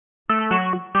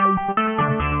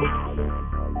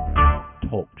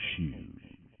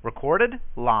Recorded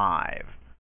live.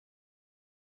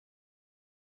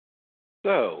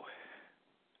 So,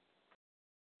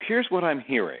 here's what I'm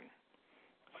hearing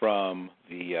from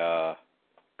the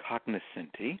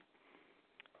cognoscenti.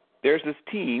 There's this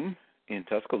team in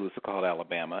Tuscaloosa called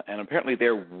Alabama, and apparently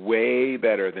they're way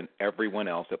better than everyone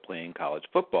else at playing college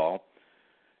football.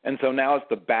 And so now it's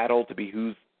the battle to be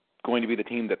who's going to be the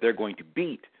team that they're going to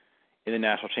beat in the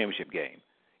national championship game.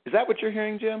 Is that what you're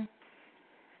hearing, Jim?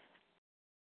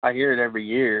 I hear it every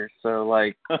year,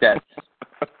 so, that's,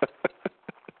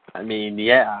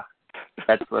 yeah,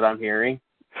 that's what I'm hearing.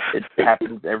 It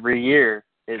happens every year.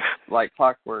 It's like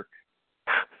clockwork.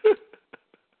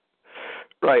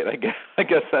 Right. I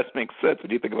guess that makes sense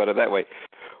when you think about it that way.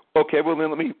 Okay, well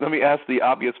then let me ask the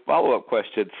obvious follow-up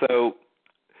question. So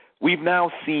we've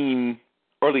now seen,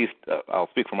 or at least I'll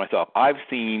speak for myself, I've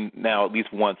seen now at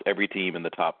least once every team in the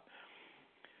top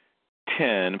 10.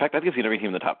 In fact, I think I've seen every team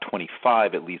in the top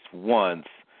 25 at least once,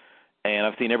 and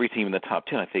I've seen every team in the top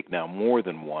 10 I think now more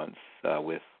than once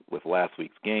with last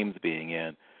week's games being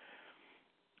in.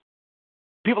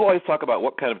 People always talk about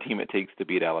what kind of team it takes to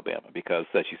beat Alabama because,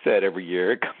 as you said, every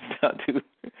year it comes down to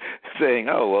saying,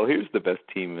 oh, well, here's the best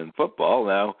team in football.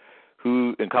 Now,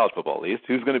 who, in college football at least,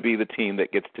 who's going to be the team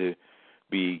that gets to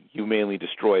be humanely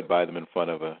destroyed by them in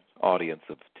front of an audience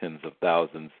of tens of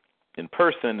thousands in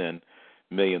person and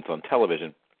millions on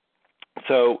television?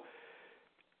 So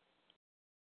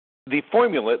the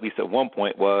formula, at least at one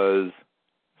point, was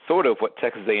sort of what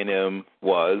Texas A&M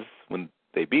was when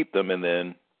they beat them and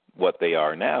then what they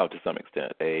are now to some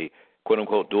extent, a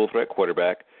quote-unquote dual-threat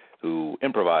quarterback who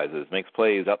improvises, makes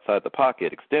plays outside the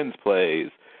pocket, extends plays,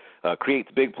 creates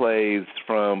big plays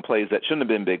from plays that shouldn't have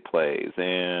been big plays,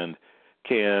 and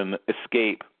can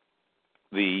escape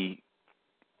the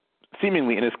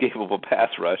seemingly inescapable pass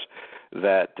rush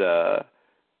that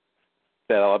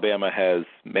Alabama has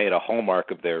made a hallmark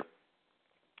of their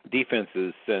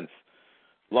defenses since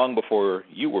long before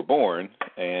you were born,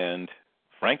 and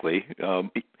frankly,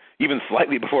 even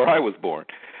slightly before I was born.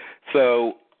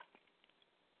 So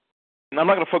I'm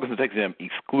not going to focus on Texas A&M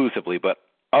exclusively, but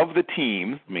of the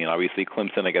teams, obviously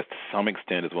Clemson, I guess, to some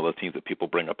extent, is one of those teams that people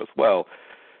bring up as well.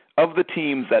 Of the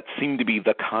teams that seem to be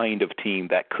the kind of team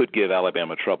that could give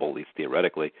Alabama trouble, at least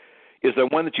theoretically, is there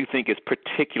one that you think is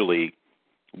particularly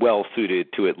well-suited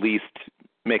to at least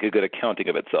make a good accounting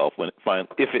of itself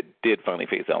if it did finally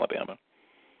face Alabama?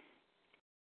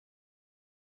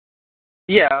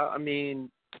 Yeah,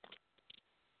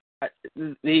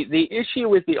 the issue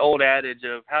with the old adage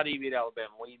of how do you beat Alabama?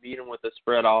 Well, you beat them with a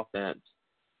spread offense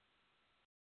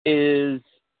is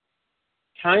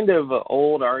kind of an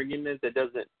old argument that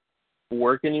doesn't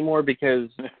work anymore because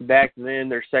back then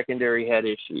their secondary had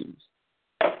issues.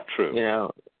 True.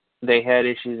 They had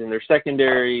issues in their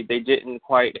secondary. They didn't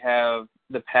quite have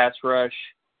the pass rush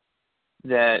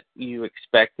that you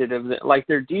expected of them. Like,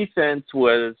 their defense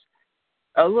was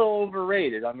a little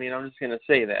overrated. I'm just going to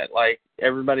say that.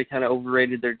 Everybody kind of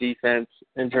overrated their defense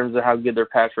in terms of how good their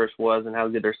pass rush was and how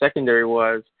good their secondary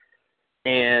was.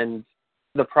 And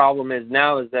the problem is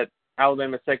now is that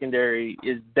Alabama's secondary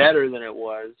is better than it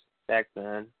was back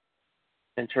then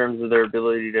in terms of their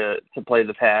ability to play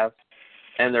the pass.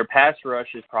 And their pass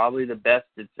rush is probably the best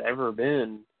it's ever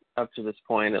been up to this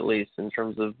point, at least in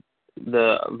terms of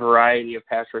the variety of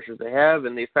pass rushers they have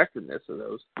and the effectiveness of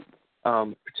those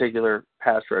particular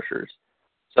pass rushers.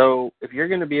 So if you're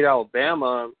going to beat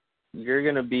Alabama, you're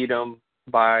going to beat them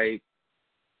by,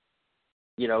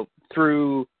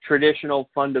 through traditional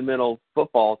fundamental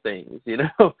football things,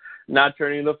 not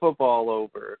turning the football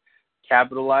over,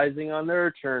 capitalizing on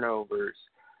their turnovers,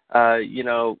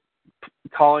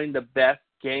 calling the best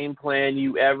game plan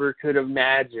you ever could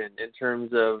imagine in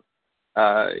terms of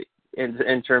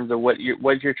in terms of what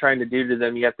you're trying to do to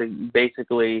them. You have to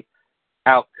basically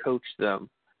out-coach them,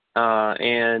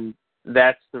 and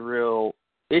that's the real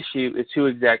issue, is who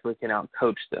exactly can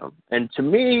out-coach them. And to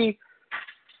me,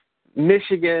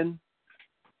 Michigan,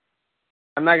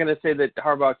 I'm not going to say that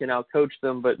Harbaugh can out-coach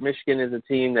them, but Michigan is a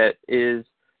team that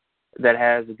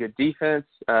has a good defense.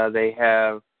 They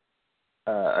have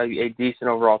a decent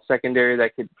overall secondary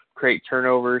that could create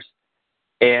turnovers,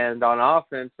 and on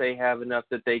offense, they have enough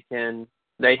that they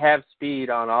have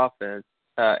speed on offense.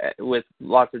 With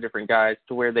lots of different guys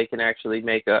to where they can actually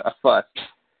make a fuss.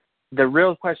 The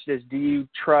real question is, do you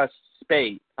trust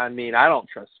Spate? I don't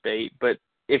trust Spate, but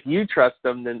if you trust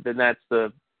them, then that's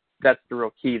the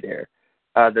real key there.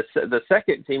 The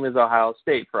second team is Ohio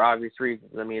State for obvious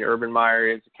reasons. Urban Meyer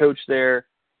is a coach there.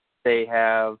 They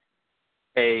have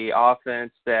a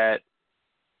offense that,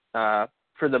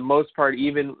 for the most part,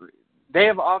 even they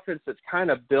have an offense that's kind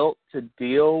of built to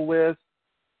deal with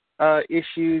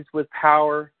issues with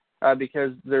power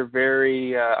because they're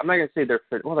very, I'm not going to say they're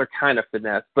kind of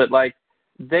finesse, but like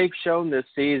they've shown this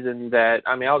season that,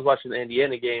 I was watching the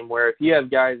Indiana game where if you have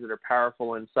guys that are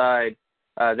powerful inside,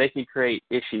 they can create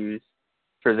issues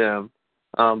for them.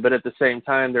 But at the same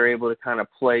time, they're able to kind of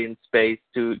play in space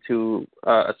to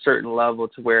a certain level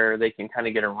to where they can kind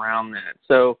of get around that.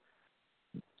 So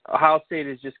Ohio State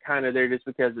is just kind of there just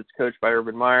because it's coached by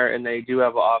Urban Meyer, and they do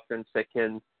have an offense that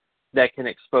can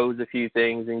expose a few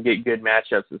things and get good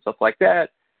matchups and stuff like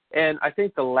that. And I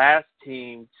think the last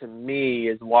team to me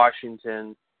is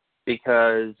Washington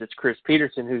because it's Chris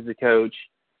Peterson who's the coach,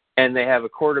 and they have a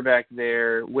quarterback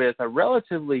there with a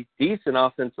relatively decent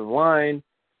offensive line.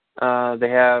 They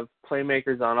have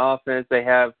playmakers on offense. They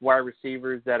have wide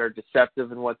receivers that are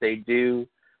deceptive in what they do.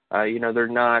 They're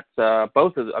not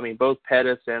both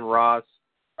Pettis and Ross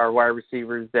are wide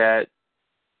receivers that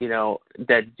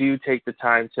do take the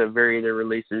time to vary their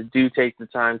releases, do take the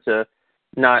time to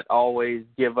not always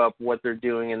give up what they're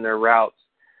doing in their routes.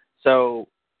 So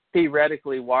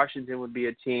theoretically, Washington would be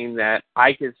a team that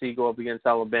I could see go up against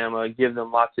Alabama, give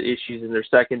them lots of issues in their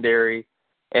secondary.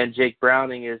 And Jake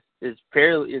Browning Jake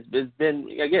Browning's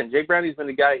been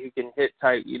a guy who can hit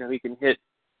tight, he can hit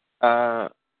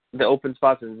the open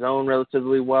spots in zone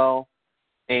relatively well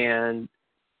and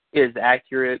is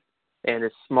accurate and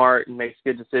is smart and makes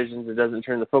good decisions and doesn't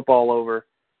turn the football over.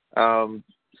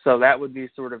 So that would be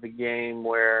sort of a game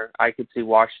where I could see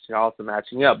Washington also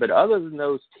matching up. But other than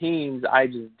those teams, I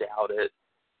just doubt it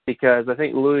because I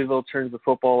think Louisville turns the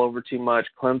football over too much.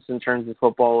 Clemson turns the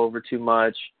football over too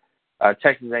much.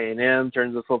 Texas A&M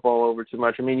turns the football over too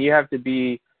much. You have to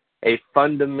be a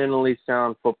fundamentally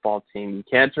sound football team. You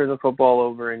can't turn the football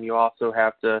over, and you also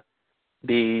have to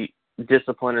be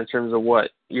disciplined in terms of what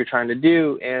you're trying to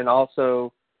do and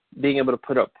also being able to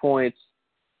put up points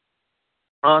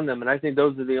on them. And I think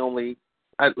those are the only,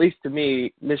 at least to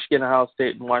me, Michigan, Ohio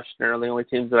State, and Washington are the only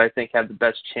teams that I think have the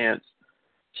best chance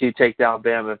to take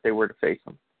Alabama if they were to face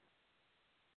them.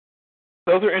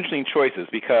 Those are interesting choices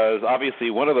because obviously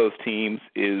one of those teams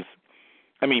is,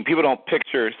 people don't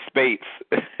picture Spates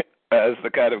as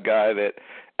the kind of guy that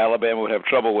Alabama would have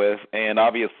trouble with, and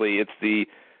obviously it's the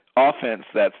offense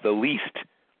that's the least,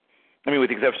 with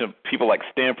the exception of people like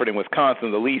Stanford and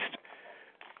Wisconsin, the least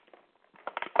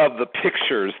of the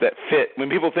pictures that fit. When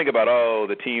people think about,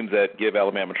 the teams that give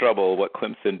Alabama trouble, what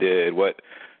Clemson did, what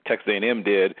Texas A&M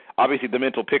did, obviously the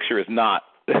mental picture is not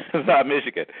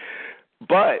Michigan.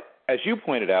 But as you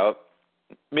pointed out,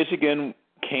 Michigan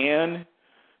can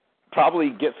probably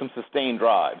get some sustained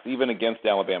drives, even against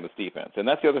Alabama's defense. And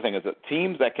that's the other thing, is that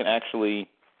teams that can actually,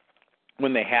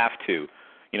 when they have to,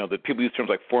 the people use terms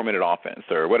like 4-minute offense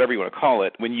or whatever you want to call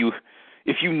it,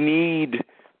 if you need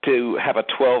to have a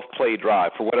 12-play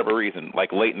drive for whatever reason,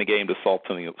 like late in the game to salt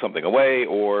something away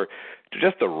or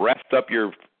just to rest up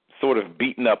your sort of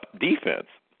beaten-up defense,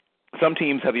 some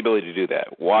teams have the ability to do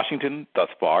that. Washington, thus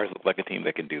far, looks like a team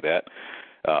that can do that.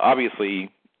 Obviously,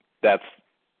 that's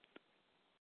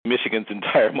Michigan's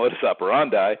entire modus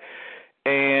operandi.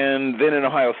 And then in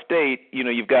Ohio State,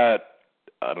 you've got,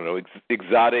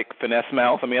 exotic finesse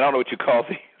mouth. I don't know what you call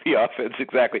the offense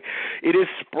exactly. It is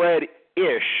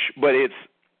spread-ish, but it's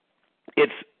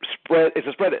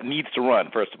a spread that needs to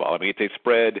run, first of all. It's a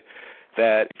spread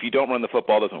that if you don't run the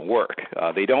football, doesn't work.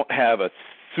 They don't have a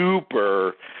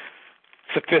super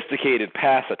sophisticated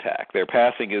pass attack. Their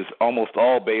passing is almost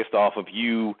all based off of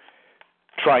you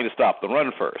trying to stop the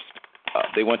run first.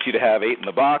 They want you to have 8 in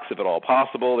the box, if at all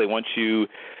possible. They want you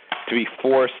to be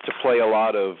forced to play a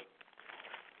lot of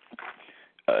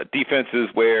defenses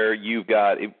where you've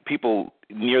got people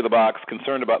near the box,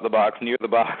 concerned about the box, near the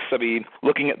box,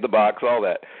 looking at the box, all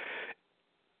that.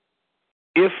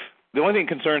 If the only thing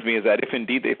that concerns me is that if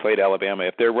indeed they played Alabama,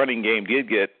 if their running game did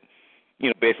get,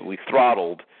 basically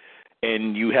throttled,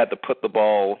 and you had to put the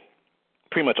ball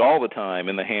pretty much all the time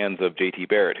in the hands of J.T.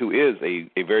 Barrett, who is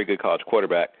a very good college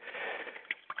quarterback,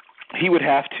 he would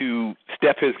have to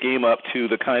step his game up to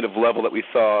the kind of level that we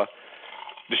saw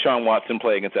Deshaun Watson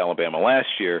play against Alabama last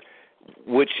year,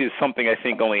 which is something I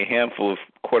think only a handful of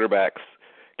quarterbacks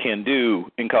can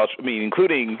do in college.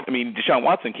 Including Deshaun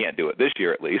Watson can't do it this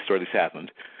year at least, or at least hasn't.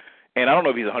 And I don't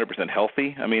know if he's 100%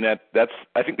 healthy.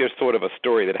 I think there's sort of a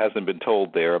story that hasn't been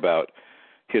told there about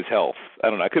his health. I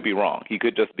don't know. I could be wrong. He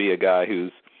could just be a guy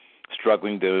who's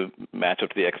struggling to match up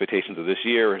to the expectations of this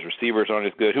year. His receivers aren't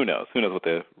as good. Who knows? I don't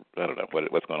know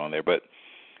what's going on there. But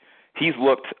he's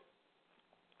looked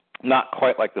not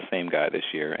quite like the same guy this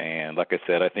year. And like I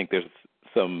said, I think there's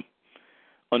some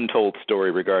untold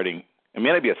story regarding It may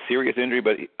not be a serious injury,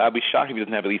 but I'd be shocked if he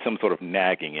doesn't have at least some sort of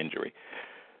nagging injury.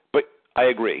 But I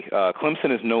agree.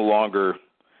 Clemson is no longer.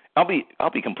 I'll be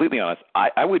completely honest.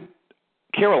 I would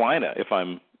Carolina, if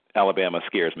I'm Alabama,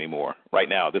 scares me more right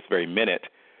now, this very minute,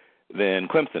 than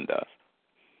Clemson does.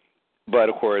 But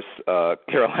of course,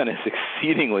 Carolina is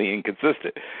exceedingly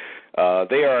inconsistent.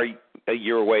 They are a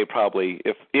year away, probably,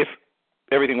 if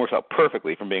everything works out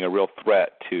perfectly, from being a real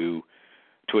threat to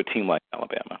a team like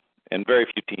Alabama. And very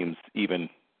few teams even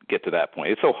get to that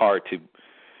point. It's so hard to.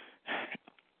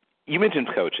 You mentioned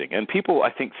coaching, and people,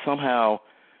 I think, somehow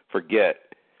forget.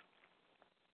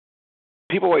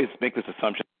 People always make this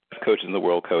assumption that coaches in the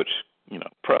world coach,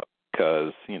 pro,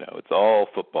 because it's all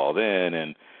football then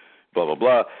and blah blah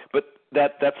blah. But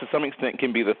that to some extent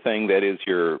can be the thing that is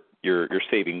your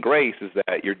saving grace, is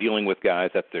that you're dealing with guys,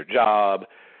 that's their job,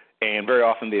 and very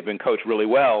often they've been coached really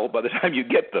well by the time you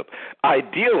get them.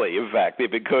 Ideally, in fact, they've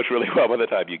been coached really well by the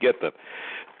time you get them.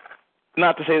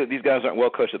 Not to say that these guys aren't well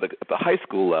coached at the high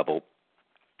school level,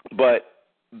 but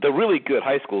the really good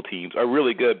high school teams are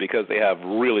really good because they have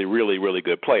really, really, really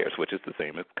good players, which is the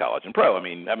same as college and pro. I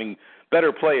mean,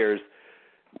 better players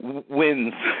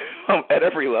wins at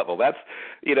every level. That's,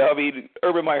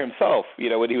 Urban Meyer himself,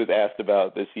 when he was asked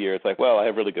about this year, it's like, well, I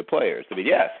have really good players.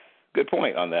 Yes, good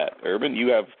point on that, Urban. You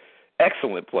have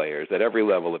excellent players at every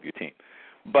level of your team.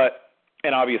 But,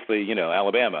 and obviously,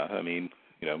 Alabama,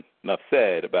 enough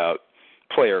said about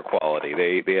player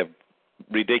quality. They have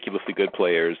ridiculously good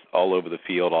players all over the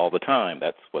field all the time.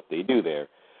 That's what they do there.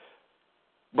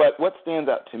 But what stands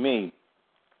out to me,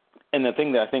 and the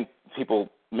thing that I think people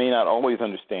may not always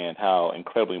understand how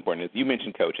incredibly important it is, you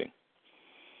mentioned coaching.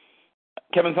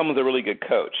 Kevin Sumlin's a really good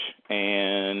coach,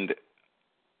 and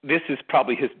this is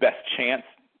probably his best chance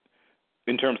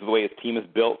in terms of the way his team is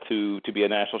built to be a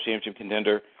national championship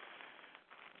contender.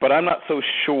 But I'm not so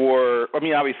sure.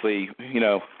 Obviously,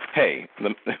 hey,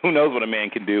 who knows what a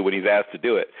man can do when he's asked to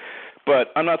do it. But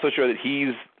I'm not so sure that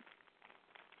he's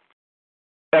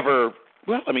ever.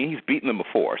 Well, he's beaten them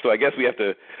before, so I guess we have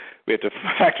to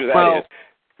factor that in. Well,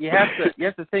 you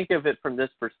have to think of it from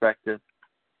this perspective.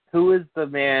 Who was the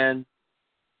man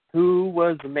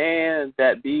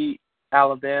that beat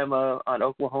Alabama on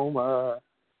Oklahoma?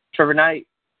 Trevor Knight.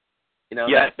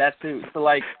 Yes. That's who. So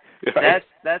right.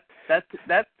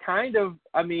 That's kind of,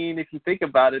 if you think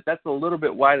about it, that's a little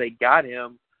bit why they got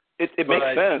him. It makes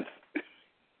sense.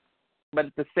 But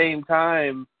at the same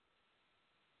time,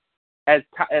 as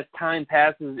time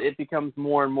passes, it becomes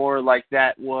more and more like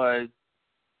that was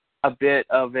a bit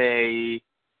of a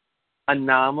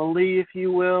anomaly, if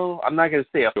you will. I'm not going to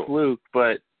say a fluke,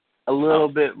 but a little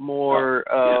bit more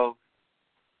of,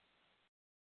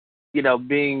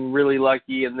 being really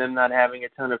lucky and them not having a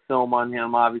ton of film on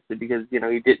him, obviously, because,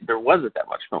 there wasn't that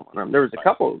much film on him. There was a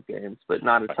couple of games, but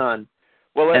not a ton.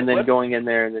 Well, and then going in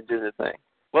there and then doing the thing.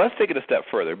 Well, let's take it a step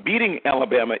further. Beating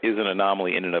Alabama is an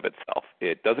anomaly in and of itself.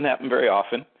 It doesn't happen very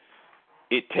often.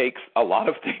 It takes a lot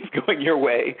of things going your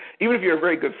way. Even if you're a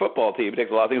very good football team, it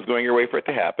takes a lot of things going your way for it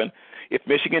to happen. If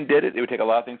Michigan did it, it would take a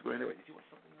lot of things going their way.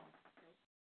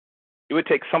 It would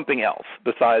take something else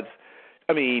besides,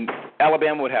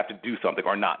 Alabama would have to do something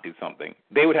or not do something.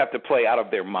 They would have to play out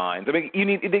of their minds.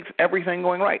 It takes everything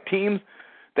going right. Teams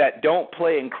that don't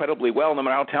play incredibly well, no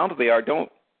matter how talented they are,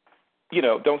 don't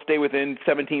stay within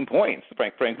 17 points,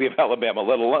 frankly, of Alabama,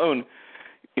 let alone,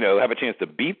 have a chance to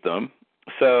beat them.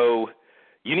 So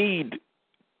you need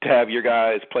to have your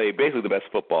guys play basically the best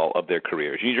football of their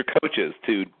careers. You need your coaches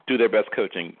to do their best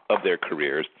coaching of their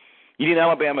careers. You need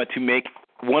Alabama to make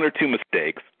one or two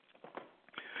mistakes,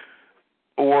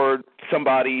 or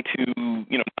somebody to,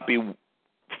 not be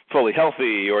fully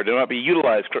healthy or to not be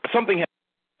utilized. Something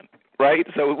happens, right?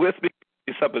 So with the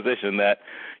supposition that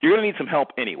you're going to need some help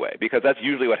anyway, because that's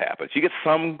usually what happens. You get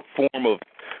some form of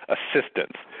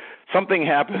assistance. Something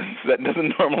happens that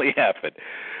doesn't normally happen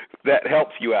that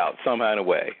helps you out somehow in a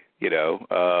way,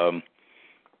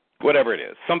 whatever it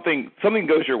is. Something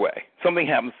goes your way. Something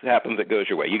happens that goes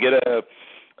your way. You get a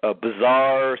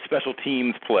bizarre special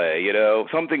teams play,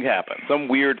 something happens. Some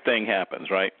weird thing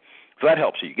happens, right? So that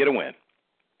helps you. You get a win.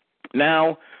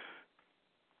 Now,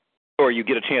 or you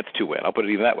get a chance to win. I'll put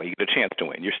it even that way. You get a chance to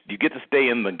win. You get to stay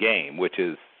in the game, which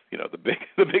is,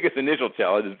 the biggest initial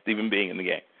challenge is even being in the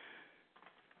game.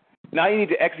 Now you need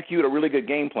to execute a really good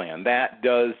game plan. That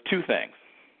does two things.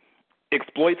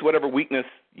 Exploits whatever weakness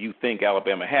you think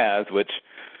Alabama has, which,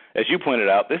 as you pointed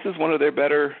out, this is one of their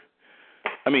better.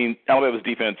 Alabama's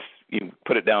defense, you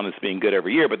put it down as being good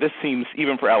every year, but this seems,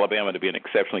 even for Alabama, to be an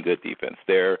exceptionally good defense.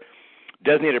 Their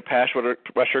designated pass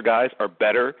rusher guys are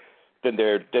better than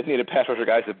their designated pass rusher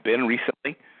guys have been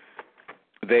recently.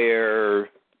 Their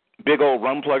big old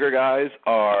run plugger guys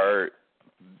are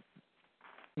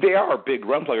big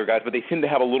run plugger guys, but they seem to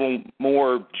have a little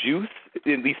more juice,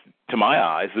 at least to my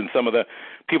eyes, than some of the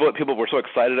people that people were so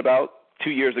excited about 2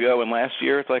 years ago and last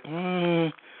year. It's like,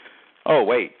 oh,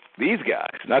 wait, these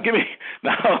guys. Now,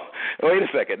 wait a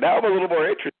second. Now I'm a little more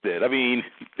interested. I mean,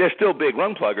 they're still big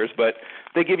run pluggers, but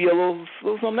they give you a little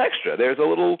something extra. There's a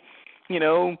little,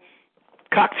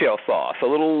 cocktail sauce, a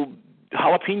little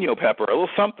jalapeno pepper, a little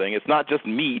something. It's not just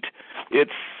meat.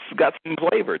 It's got some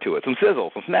flavor to it, some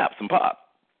sizzle, some snap, some pop.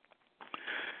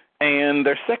 And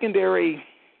their secondary,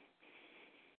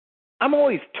 I'm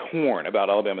always torn about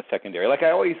Alabama's secondary.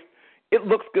 It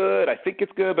looks good. I think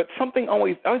it's good, but I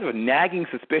always have a nagging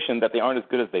suspicion that they aren't as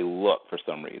good as they look for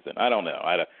some reason. I don't know.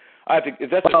 I think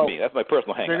that's just me. That's my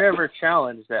personal hang-up. They're never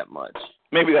challenged that much.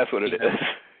 Maybe that's what it is.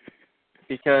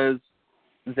 Because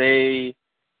they,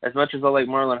 as much as I like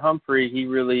Marlon Humphrey, he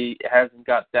really hasn't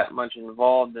got that much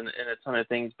involved in a ton of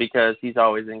things because he's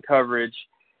always in coverage.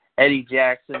 Eddie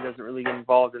Jackson doesn't really get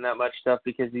involved in that much stuff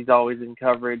because he's always in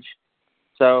coverage.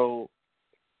 So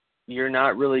you're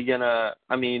not really gonna.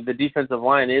 I mean, the defensive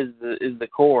line is the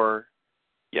core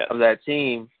of that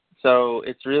team. So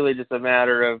it's really just a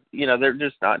matter of they're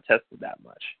just not tested that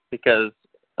much because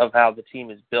of how the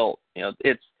team is built.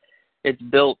 It's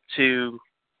built to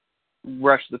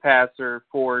rush the passer,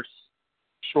 force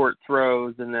short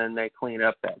throws, and then they clean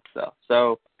up that stuff.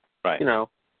 So right.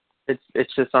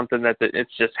 It's just something that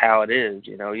it's just how it is.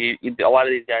 A lot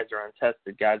of these guys are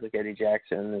untested. Guys like Eddie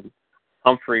Jackson and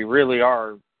Humphrey really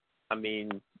are. I mean,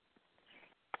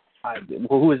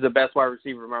 who was the best wide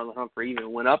receiver Marlon Humphrey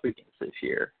even went up against this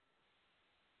year?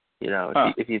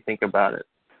 If you think about it.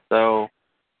 So,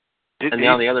 on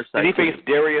the other side, did he face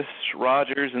Darius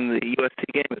Rogers in the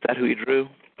USC game? Is that who he drew?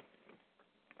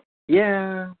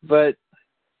 Yeah, but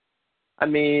I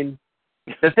mean,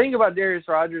 the thing about Darius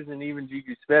Rogers and even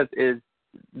Juju Smith is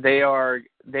they are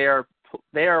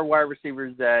wide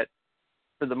receivers that,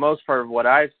 for the most part of what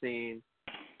I've seen,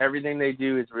 everything they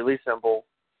do is really simple,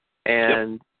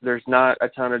 and there's not a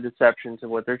ton of deception to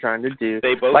what they're trying to do.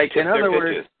 They both tip their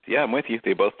pitches. Yeah, I'm with you.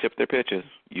 They both tip their pitches.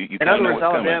 In other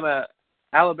words,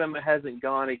 Alabama hasn't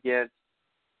gone against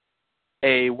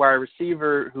a wide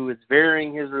receiver who is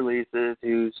varying his releases,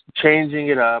 who's changing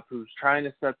it up, who's trying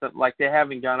to set them. Like, they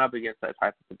haven't gone up against that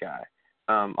type of a guy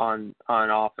on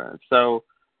offense. So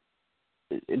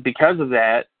because of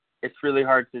that, it's really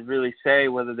hard to really say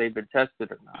whether they've been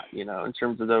tested or not, in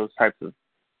terms of those types of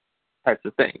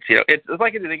things. It's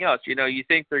like anything else. You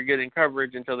think they're good in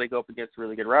coverage until they go up against a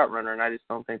really good route runner, and I just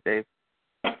don't think they've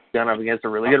gone up against a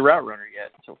really good route runner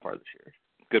yet so far this year.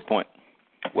 Good point.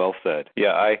 Well said.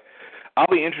 Yeah, I'll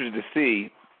be interested to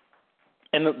see.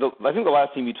 And I think the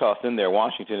last team you tossed in there,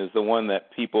 Washington, is the one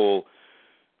that people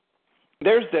 –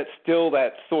 there's that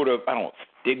sort of, I don't know,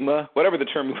 stigma, whatever the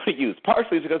term you want to use.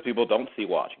 Partially it's because people don't see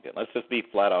Washington. Let's just be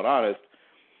flat out honest.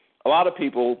 A lot of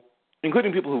people,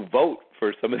 including people who vote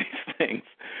for some of these things,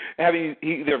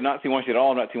 either have not seen Washington at all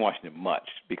or not seen Washington much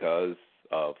because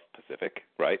of Pacific,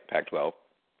 right, Pac-12.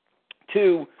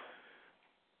 2,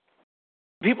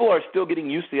 people are still getting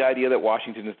used to the idea that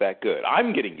Washington is that good.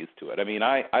 I'm getting used to it. I mean,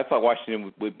 I thought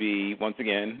Washington would be, once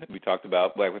again, we talked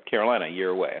about like with Carolina a year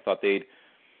away. I thought they'd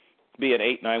be an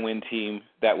 8-9 win team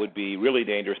that would be really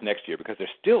dangerous next year because they're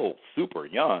still super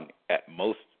young at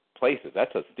most places.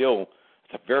 It's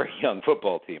a very young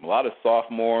football team. A lot of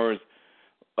sophomores,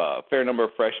 a fair number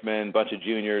of freshmen, bunch of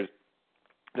juniors,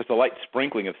 just a light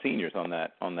sprinkling of seniors on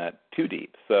that 2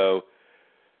 deep. So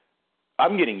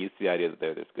I'm getting used to the idea that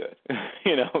they're this good.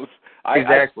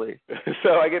 Exactly.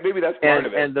 So I get maybe that's part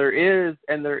of it. And there is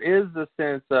the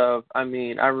sense of, I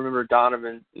mean, I remember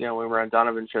Donovan, when we were on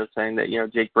Donovan's show saying that,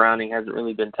 Jake Browning hasn't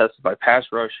really been tested by pass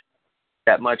rush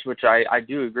that much, which I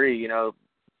do agree,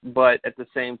 but at the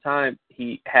same time,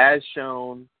 he has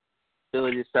shown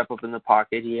ability to step up in the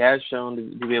pocket. He has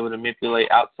shown to be able to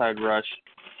manipulate outside rush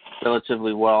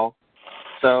relatively well.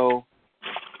 So,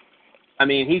 I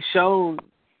mean, he's shown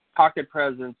pocket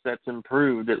presence that's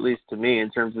improved, at least to me, in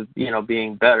terms of,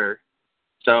 being better.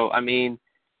 So, I mean,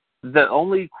 the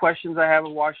only questions I have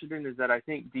with Washington is that I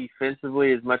think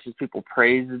defensively, as much as people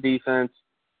praise the defense,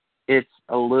 it's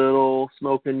a little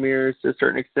smoke and mirrors to a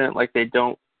certain extent. Like, they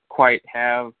don't quite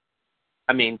have,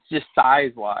 I mean, just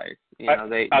size-wise. I was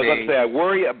going to say, I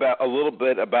worry a little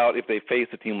bit about if they face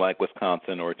a team like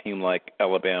Wisconsin or a team like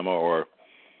Alabama or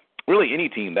really any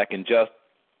team that can just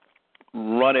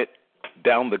run it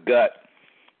down the gut,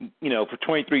 for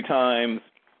 23 times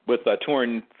with a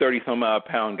torn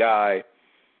 30-some-odd-pound guy.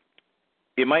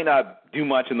 It might not do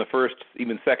much in the first,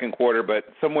 even second quarter, but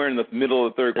somewhere in the middle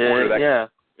of the third quarter.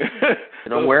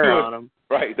 It'll wear on them.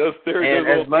 Right. Those and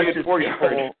little as much 3 as and 4 people,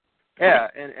 yards. yeah,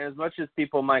 and as much as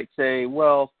people might say,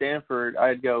 well, Stanford,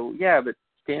 I'd go, yeah, but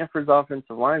Stanford's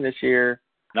offensive line this year,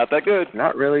 Not that good.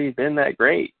 not really been that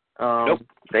great. Nope.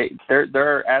 There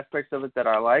are aspects of it that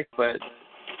I like, but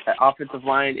the offensive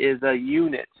line is a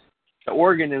unit, an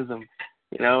organism,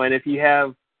 and if you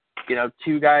have,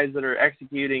 2 guys that are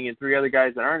executing and 3 other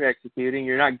guys that aren't executing,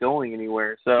 you're not going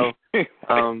anywhere. So there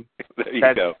you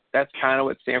go. that's kind of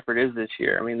what Stanford is this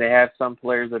year. I mean, they have some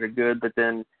players that are good, but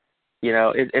then,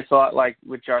 it's a lot like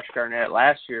with Josh Garnett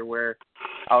last year, where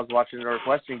I was watching the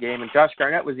Northwestern game, and Josh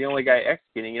Garnett was the only guy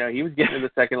executing. He was getting to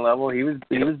the second level. He was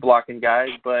blocking guys,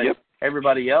 but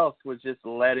everybody else was just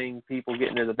letting people get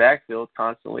into the backfield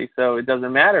constantly. So it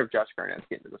doesn't matter if Josh Garnett's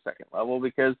getting to the second level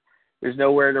because there's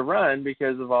nowhere to run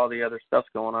because of all the other stuff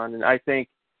going on. And I think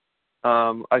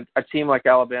a team like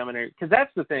Alabama, because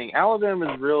that's the thing,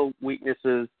 Alabama's real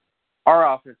weaknesses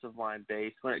are offensive line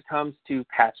based when it comes to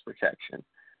pass protection.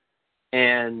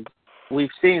 And we've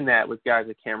seen that with guys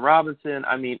like Cam Robinson.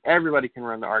 I mean, everybody can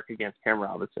run the arc against Cam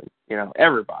Robinson,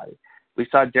 everybody. We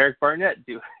saw Derek Barnett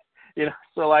do it,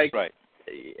 so like, right.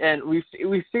 And we've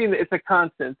seen that it's a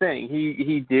constant thing.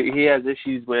 He has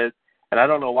issues with, and I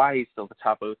don't know why he's still the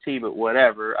top OT, but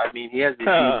whatever. I mean, he has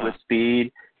issues with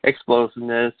speed,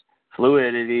 explosiveness,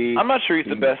 fluidity. I'm not sure he's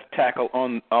the best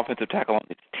offensive tackle on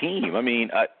his team. I mean,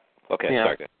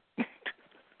 sorry.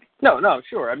 No,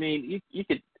 sure. I mean, you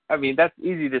could. I mean, that's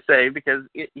easy to say because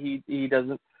he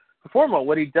doesn't perform well.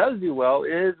 What he does do well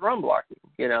is run blocking,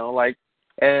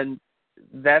 and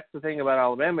that's the thing about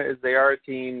Alabama is they are a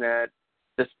team that,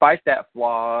 despite that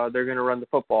flaw, they're going to run the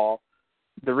football.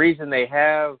 The reason they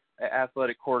have an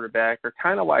athletic quarterback, or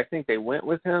kind of why I think they went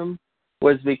with him,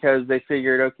 was because they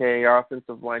figured, okay, our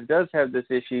offensive line does have this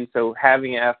issue, so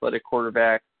having an athletic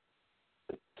quarterback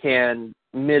can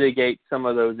mitigate some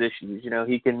of those issues.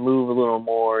 He can move a little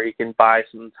more, he can buy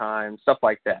some time, stuff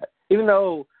like that. Even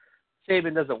though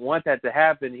Saban doesn't want that to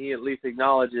happen, he at least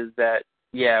acknowledges that,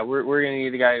 yeah, we're going to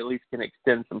need a guy who at least can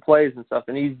extend some plays and stuff,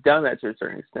 and he's done that to a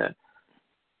certain extent.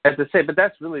 As I say, but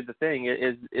that's really the thing,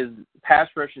 is pass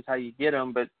rush is how you get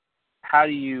them, but how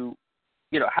do you,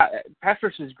 pass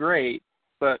rush is great,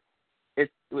 but if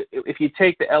you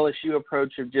take the LSU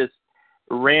approach of just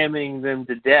ramming them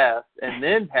to death and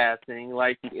then passing,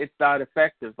 like, it's not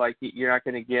effective. Like, you're not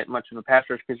going to get much of a pass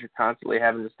rush because you're constantly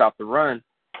having to stop the run.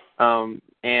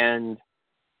 And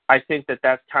I think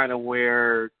that's kind of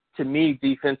where, to me,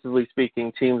 defensively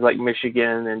speaking, teams like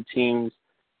Michigan and teams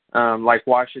like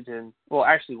Washington,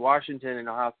 Washington and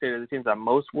Ohio State are the teams I'm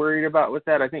most worried about with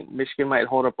that. I think Michigan might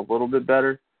hold up a little bit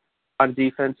better on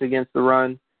defense against the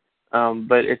run.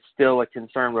 But it's still a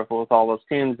concern with all those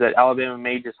teams that Alabama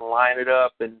may just line it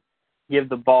up and give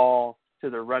the ball to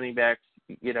the running backs,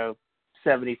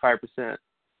 75%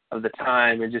 of the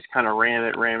time and just kind of ram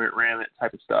it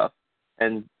type of stuff.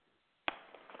 And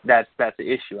that's the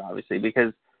issue, obviously,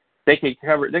 because they could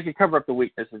cover up the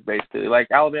weaknesses, basically. Like,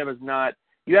 Alabama's not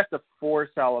 – you have to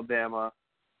force Alabama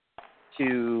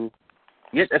to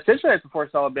 – essentially have to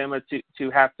force Alabama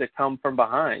to have to come from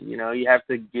behind. You have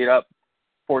to get up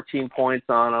 14 points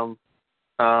on them,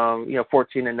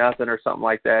 14-0 or something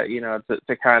like that,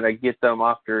 to kind of get them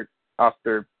off their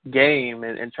game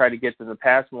and try to get them to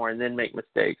pass more and then make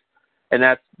mistakes. And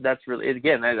that's really,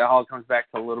 again, that all comes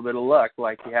back to a little bit of luck.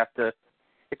 Like, you have to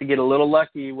get a little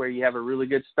lucky where you have a really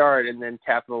good start and then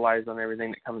capitalize on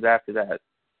everything that comes after that.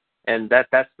 And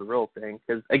that's the real thing.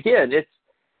 Because, again,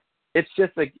 it's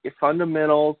just like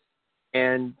fundamentals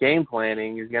and game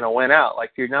planning is going to win out.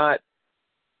 Like, you're not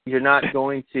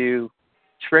going to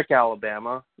trick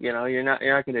Alabama. You're not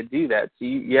going to do that. So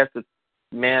you have to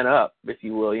man up, if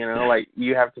you will. Like,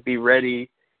 you have to be ready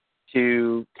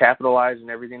to capitalize on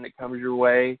everything that comes your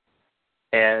way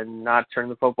and not turn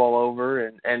the football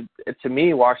over. And to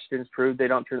me, Washington's proved they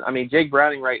don't turn. I mean, Jake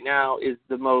Browning right now is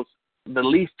the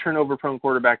least turnover-prone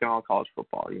quarterback in all college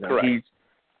football. Correct.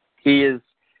 He is.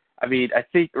 I mean, I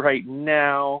think right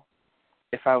now,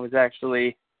 if I was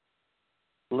actually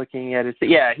looking at it,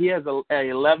 yeah, he has a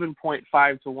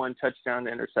 11.5 to 1 touchdown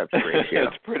to interception ratio.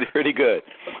 That's pretty good.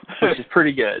 Which is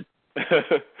pretty good.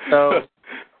 So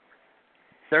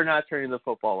they're not turning the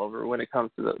football over when it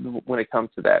comes to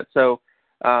that. So,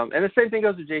 and the same thing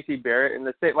goes to J.C. Barrett. And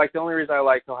the only reason I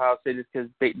like Ohio State is because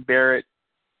Barrett,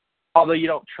 although you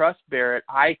don't trust Barrett,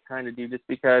 I kind of do, just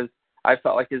because I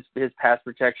felt like his pass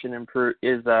protection improved,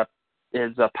 his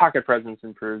pocket presence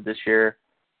improved this year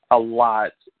a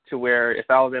lot, to where if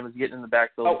Alabama's getting in the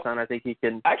backfield of the sun, I think he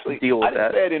can deal with that.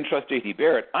 I didn't say I didn't trust J.C.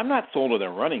 Barrett. I'm not sold on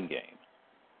their running game.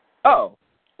 Oh,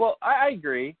 well, I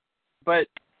agree, but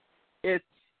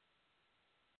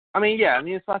I mean, yeah, I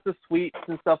mean, it's lots of sweeps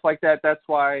and stuff like that. That's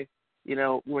why,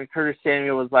 when Curtis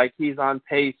Samuel was like, he's on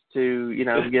pace to,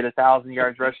 get 1,000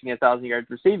 yards rushing, 1,000 yards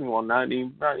receiving. Well, not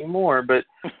anymore, but,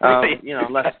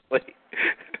 unless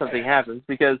something happens,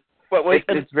 because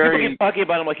it's very... People keep talking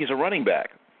about him like he's a running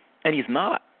back, and he's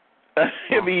not.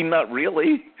 I mean, not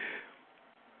really.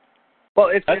 Well,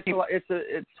 it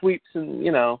sweeps and,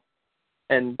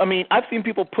 and... I mean, I've seen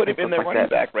people put him in their like running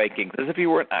that. back rankings as if he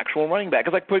were an actual running back.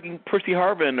 It's like putting Percy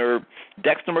Harvin or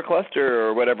Dexter McCluster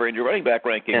or whatever in your running back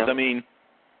rankings. Yeah. I mean,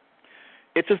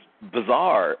 it's just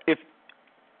bizarre. It's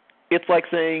like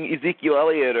saying Ezekiel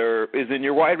Elliott is in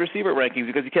your wide receiver rankings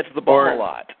because he catches the ball a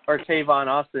lot. Or Tavon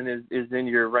Austin is in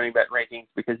your running back rankings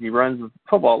because he runs the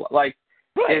football. Like,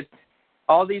 right. It's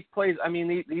all these plays. I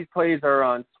mean, these plays are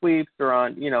on sweeps. They're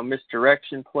on,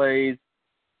 misdirection plays.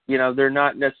 They're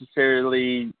not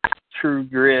necessarily true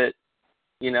grit,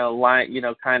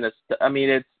 kind of I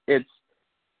mean,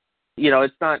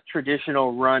 it's not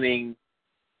traditional run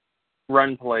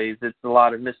plays. It's a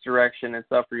lot of misdirection and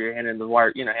stuff where you're handing the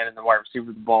wide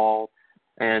receiver the ball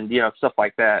and, stuff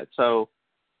like that. So,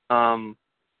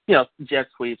 jet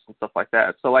sweeps and stuff like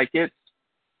that. So, like, it's,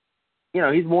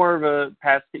 he's more of a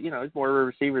he's more of a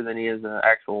receiver than he is an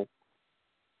actual,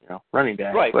 running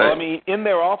back. Right. But, well, I mean, in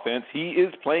their offense, he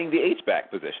is playing the H-back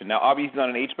position. Now, obviously, he's not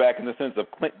an H-back in the sense of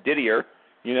Clint Didier,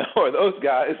 or those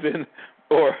guys,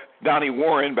 or Donnie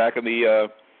Warren back in the,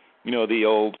 the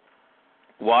old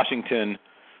Washington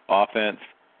offense.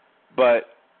 But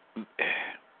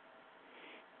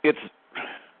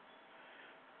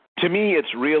to me,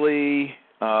 it's really,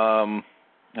 I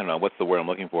don't know, what's the word I'm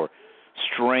looking for?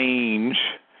 Strange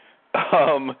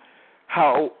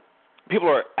how people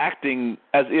are acting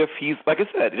as if he's, like I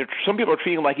said, some people are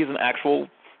treating him like he's an actual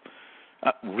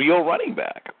real running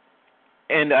back.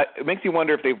 And it makes you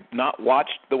wonder if they've not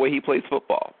watched the way he plays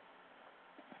football.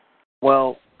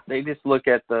 Well, they just look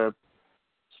at the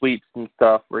sweeps and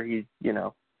stuff where he's,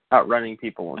 outrunning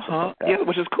people and stuff like that. Yeah,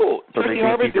 which is cool. So Percy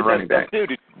Harvin did that stuff too.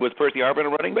 Was Percy Harvin a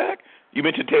running back? You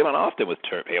mentioned Tavon Austin. Was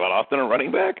Tavon Austin a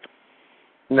running back?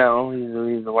 No,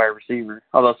 he's a wide receiver.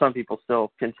 Although some people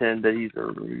still contend that he's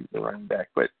a running back,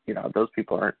 but those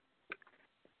people aren't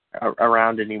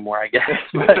around anymore, I guess.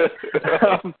 But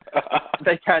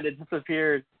they kind of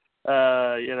disappeared,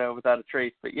 without a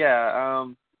trace. But yeah,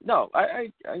 no, I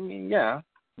mean, yeah,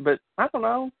 but I don't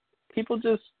know. People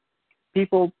do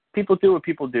what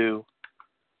people do.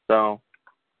 So,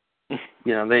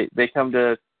 they come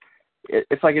to.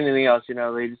 It's like anything else,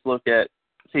 they just look at.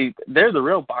 See, they're the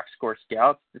real box score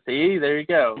scouts. See, there you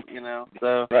go,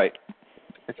 So, right.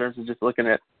 In terms of just looking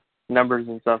at numbers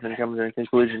and stuff and coming to a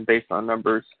conclusion based on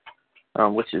numbers,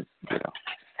 which is,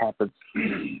 happens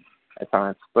at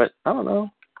times. But I don't know.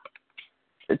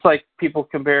 It's like people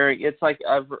comparing. It's like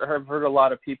I've heard a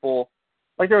lot of people.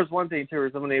 Like there was one thing too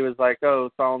where somebody was like, "Oh,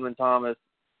 Solomon Thomas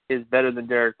is better than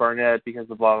Derek Barnett because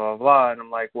of blah blah blah," and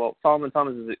I'm like, "Well, Solomon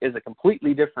Thomas is a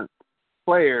completely different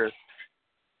player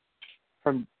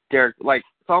from Derek. Like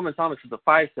Solomon Thomas is a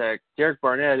 5-sec. Derek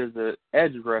Barnett is an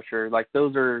edge rusher. Like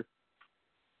those are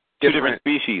two different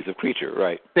species of creature,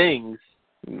 right? Things,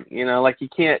 like you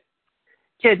can't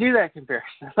do that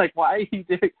comparison. Like why are you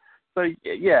doing? So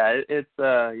yeah, it's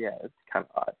kind of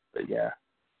odd, but yeah.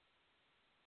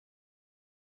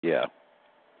 Yeah.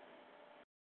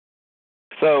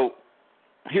 So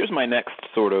here's my next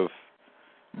sort of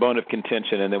bone of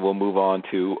contention, and then we'll move on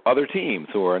to other teams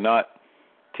who are not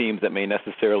teams that may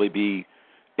necessarily be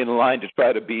in line to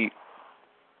try to beat,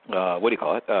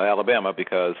 Alabama,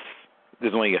 because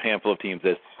there's only a handful of teams,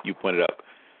 as you pointed out,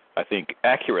 I think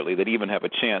accurately, that even have a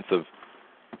chance of,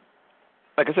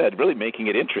 like I said, really making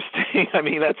it interesting. I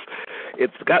mean,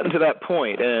 it's gotten to that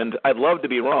point, and I'd love to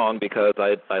be wrong because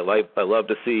I love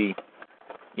to see,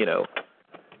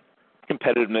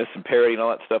 competitiveness and parity and all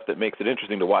that stuff that makes it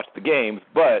interesting to watch the games.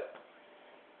 But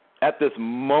at this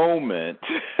moment,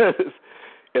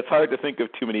 it's hard to think of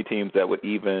too many teams that would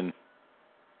even,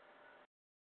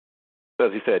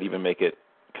 as you said, even make it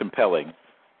compelling.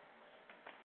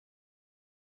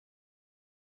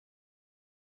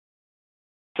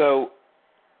 So,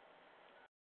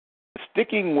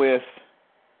 sticking with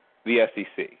the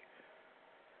SEC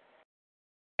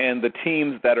and the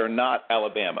teams that are not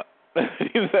Alabama,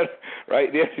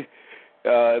 right?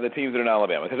 The teams that are not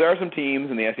Alabama, because there are some teams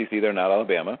in the SEC that are not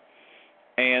Alabama,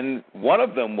 and one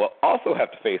of them will also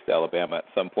have to face Alabama at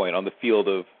some point on the field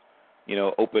of,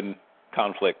 open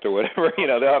conflict or whatever.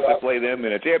 They'll have to play them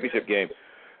in a championship game.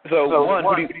 So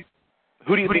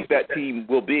who do you think that team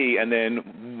will be, and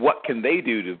then what can they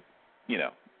do to,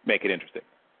 make it interesting?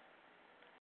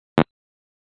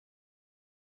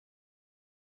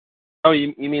 Oh,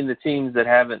 you mean the teams that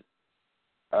haven't?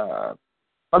 I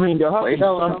mean, there'll have to Played be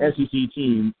some SEC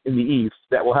team in the East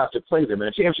that will have to play them in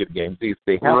a championship game. They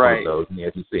have one of those in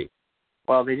the SEC.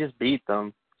 Well, they just beat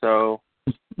them, so.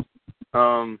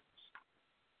 I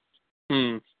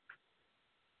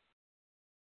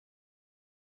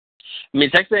mean,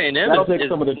 Texas A&M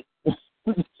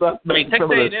Texas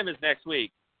A&M is next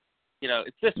week.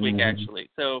 It's this week actually.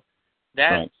 So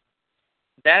that's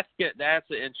good. That's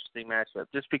an interesting matchup.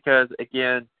 Just because,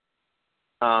 again,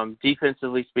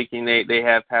 defensively speaking, they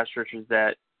have pass rushers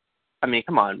that. I mean,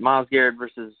 come on, Myles Garrett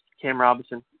versus Cam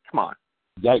Robinson. Come on.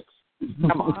 Yikes.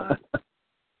 Come on.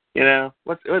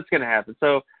 What's going to happen?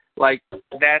 So,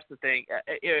 that's the thing.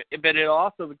 But it'll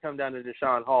also would come down to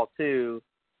Deshaun Hall too.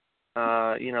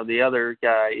 The other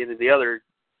guy, the other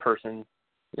person,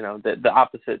 the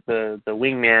opposite, the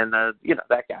wingman,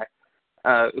 that guy,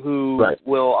 who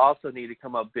will also need to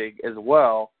come up big as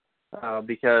well,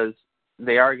 because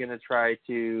they are going to try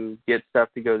to get stuff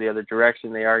to go the other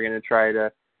direction. They are going to try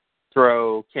to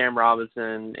throw Cam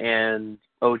Robinson and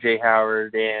O.J.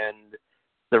 Howard and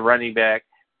the running back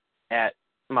at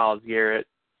Myles Garrett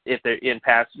if they're in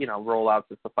pass, rollouts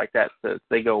and stuff like that, so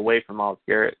they go away from Myles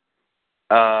Garrett.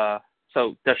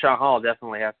 So Deshaun Hall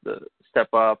definitely has to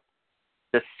step up.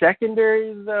 The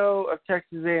secondary, though, of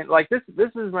Texas A&M,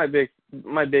 this is my big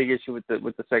issue with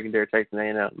the secondary of Texas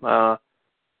A&M.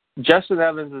 Justin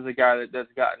Evans is a guy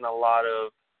that's gotten a lot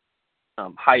of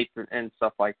hype and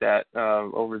stuff like that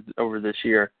over this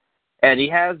year, and he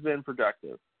has been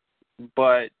productive,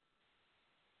 but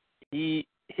his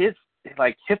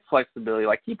hip flexibility,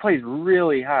 he plays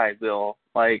really high, Bill,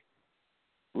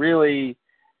 really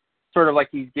sort of like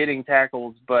he's getting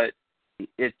tackles, but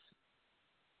it's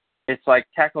like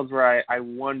tackles where I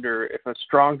wonder if a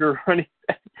stronger running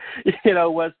back,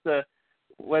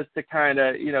 was to kind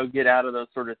of, get out of those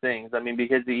sort of things. I mean,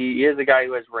 because he is a guy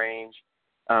who has range.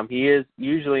 He is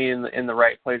usually in the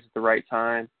right place at the right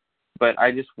time, but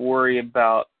I just worry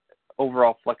about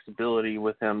overall flexibility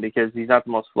with him because he's not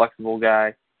the most flexible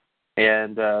guy.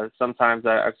 And sometimes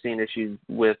I've seen issues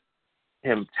with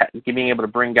him being able to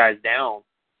bring guys down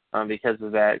because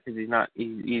of that, because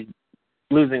he's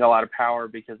losing a lot of power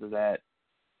because of that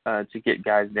to get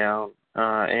guys down.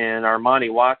 And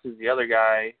Armani Watts is the other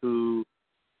guy who,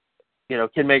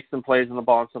 can make some plays on the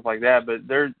ball and stuff like that. But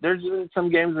there's some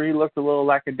games where he looked a little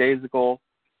lackadaisical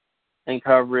in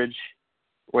coverage,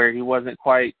 where he wasn't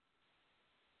quite,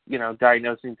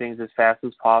 diagnosing things as fast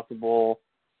as possible.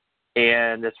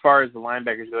 And as far as the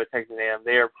linebackers go at Texas A&M,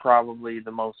 they are probably the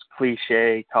most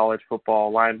cliche college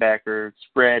football linebacker,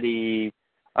 spready,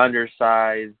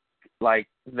 undersized,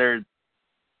 they're,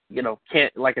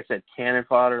 like I said, cannon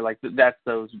fodder, that's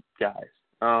those guys.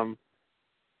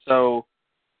 So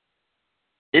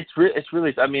it's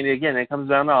really, I mean, again, it comes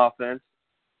down to offense,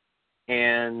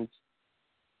 and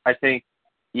I think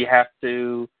you have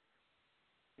to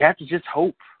just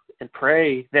hope and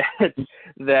pray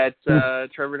that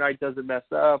Trevor Knight doesn't mess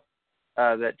up,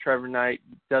 that Trevor Knight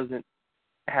doesn't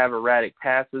have erratic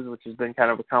passes, which has been kind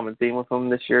of a common theme with him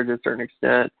this year to a certain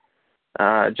extent.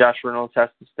 Josh Reynolds has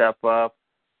to step up,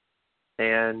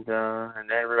 and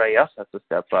everybody else has to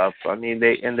step up. I mean,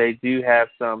 they do have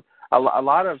a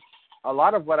lot of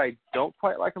what I don't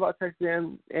quite like about Texas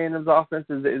A&M's offense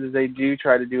is they do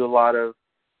try to do a lot of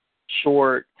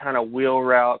short kind of wheel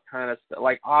route kind of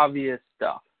obvious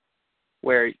stuff,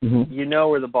 where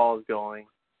where the ball is going,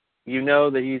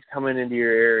 that he's coming into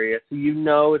your area, so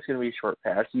it's going to be a short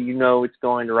pass, it's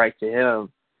going right to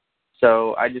him.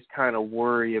 So I just kind of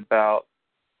worry about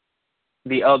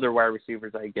the other wide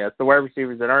receivers, I guess, the wide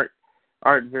receivers that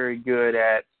aren't very good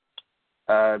at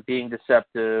being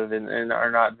deceptive and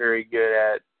are not very good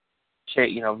at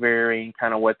varying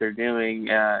kind of what they're doing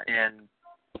and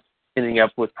ending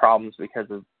up with problems because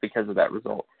of that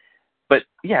result. But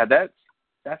yeah, that's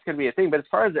going to be a thing. But as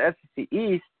far as the SEC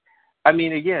East, I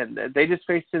mean, again, they just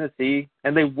faced Tennessee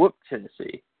and they whooped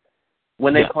Tennessee.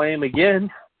 When they play them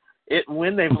again,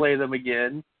 when they play them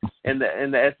again in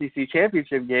the SEC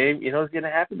championship game, it's going to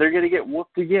happen. They're going to get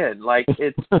whooped again.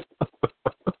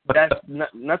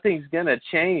 Nothing's going to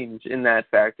change in that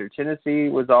factor. Tennessee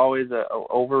was always a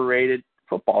overrated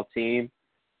football team.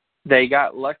 They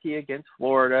got lucky against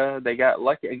Florida. They got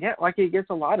lucky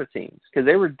against a lot of teams because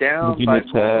they were down by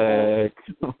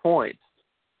multiple points.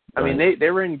 I mean, they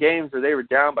were in games where they were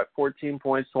down by 14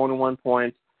 points, 21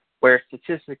 points, where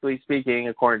statistically speaking,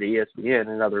 according to ESPN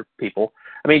and other people,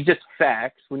 I mean, just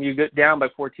facts, when you get down by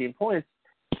 14 points,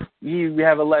 you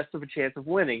have a less of a chance of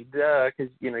winning,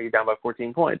 because, you're down by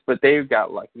 14 points. But they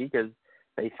got lucky because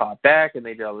they fought back and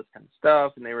they did all this kind of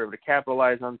stuff, and they were able to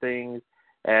capitalize on things.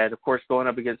 And, of course, going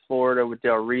up against Florida with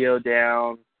Del Rio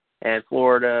down, and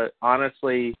Florida,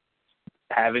 honestly,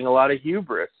 having a lot of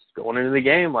hubris going into the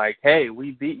game, like, hey,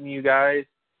 we've beaten you guys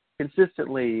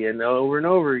consistently and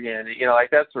over again, like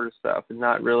that sort of stuff, and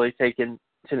not really taking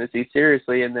Tennessee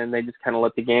seriously, and then they just kind of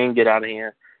let the game get out of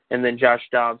hand. And then Josh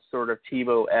Dobbs sort of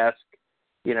Tebow-esque,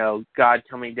 God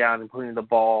coming down and putting the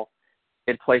ball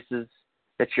in places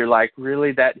that you're like,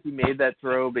 really, that he made that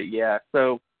throw? But, yeah,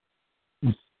 so,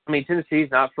 I mean,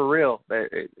 Tennessee's not for real.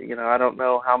 I don't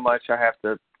know how much I have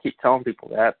to keep telling people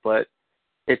that, but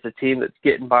it's a team that's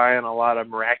getting by on a lot of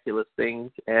miraculous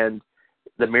things, and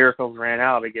the miracles ran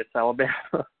out against Alabama.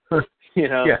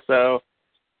 Yes. So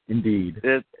indeed,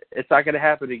 it's not going to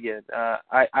happen again.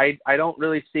 I don't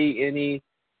really see any.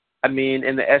 I mean,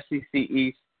 in the SEC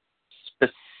East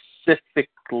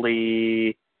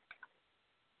specifically,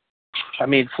 I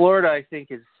mean, Florida, I think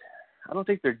I don't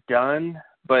think they're done,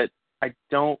 but I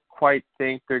don't quite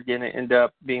think they're going to end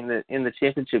up being in the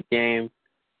championship game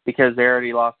because they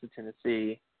already lost to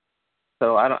Tennessee.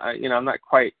 So I'm not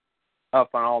quite up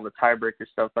on all the tiebreaker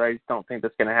stuff, but I just don't think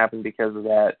that's going to happen because of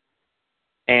that.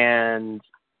 And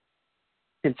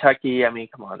Kentucky, I mean,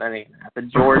 come on, that ain't going to happen.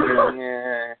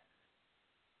 Georgia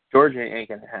ain't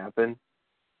going to happen.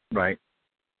 Right.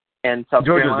 And South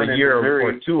Georgia's Carolina, a year Missouri,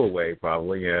 or two away,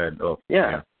 probably. Yeah.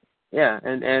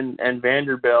 And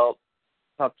Vanderbilt,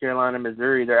 South Carolina,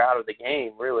 Missouri, they're out of the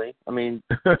game, really. I mean,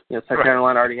 South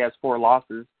Carolina already has 4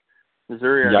 losses.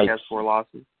 Missouri already has 4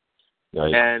 losses.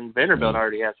 Yikes. And Vanderbilt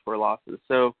already has 4 losses.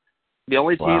 So the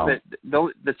only team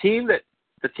the team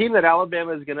that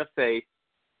Alabama is going to face,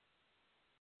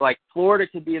 like Florida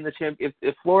could be in the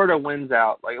if Florida wins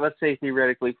out, like let's say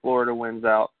theoretically Florida wins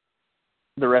out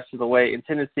the rest of the way, and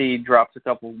Tennessee drops a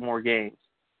couple more games,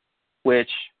 which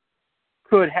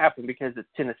could happen because it's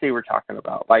Tennessee we're talking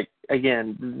about. Like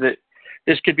again,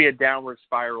 this could be a downward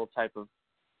spiral type of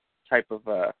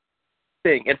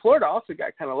thing. And Florida also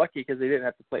got kind of lucky because they didn't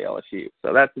have to play LSU,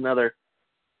 so that's another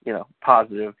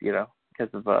positive because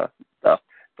of stuff.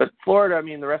 But Florida, I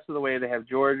mean, the rest of the way they have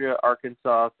Georgia,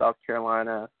 Arkansas, South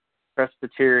Carolina,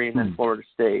 Presbyterian, and Florida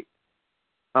State.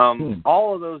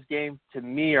 All of those games to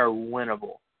me are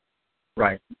winnable.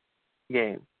 Right.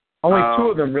 Games. Only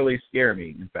 2 of them really scare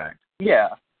me, in fact. Yeah.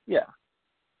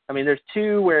 I mean, there's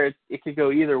 2 where it could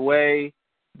go either way,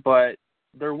 but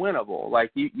they're winnable.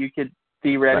 Like you could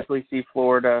theoretically see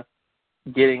Florida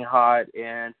getting hot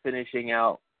and finishing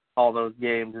out all those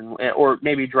games, or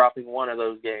maybe dropping one of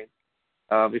those games,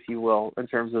 if you will, in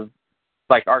terms of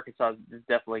like Arkansas is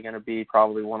definitely going to be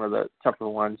probably one of the tougher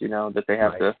ones, that they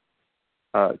have to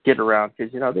get around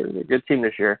because they're a good team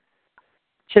this year.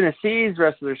 Tennessee's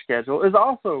rest of their schedule is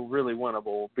also really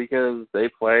winnable because they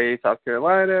play South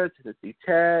Carolina, Tennessee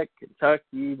Tech,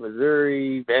 Kentucky,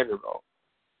 Missouri, Vanderbilt.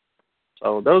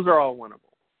 So those are all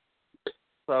winnable.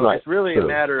 So it's really a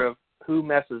matter of who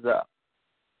messes up.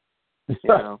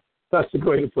 That's the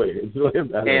way to put it. It's really a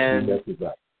matter of who messes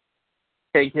up.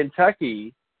 And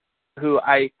Kentucky, who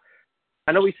I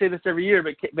know we say this every year,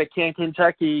 but can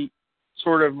Kentucky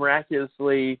sort of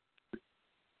miraculously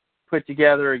put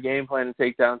together a game plan to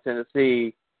take down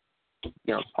Tennessee?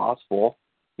 It's possible.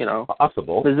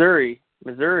 Possible. Missouri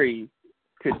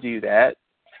could do that,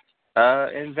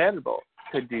 and Vanderbilt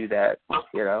could do that.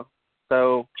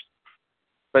 So.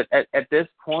 But at this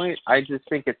point, I just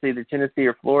think it's either Tennessee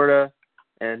or Florida.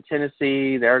 And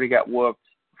Tennessee, they already got whooped.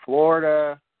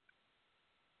 Florida,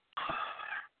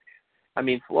 I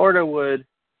mean, Florida would.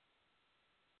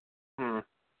 I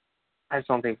just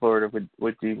don't think Florida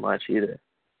would do much either.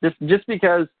 Just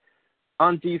because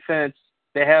on defense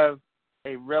they have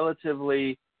a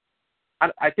relatively.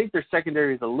 I think their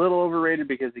secondary is a little overrated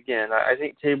because again, I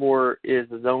think Tabor is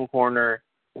a zone corner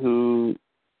who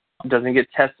doesn't get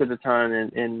tested a ton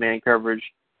in man coverage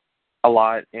a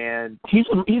lot, and he's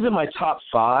in my top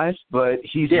 5, but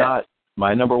he's not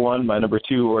my number 1, my number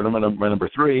 2, or my number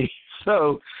 3.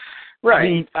 So, I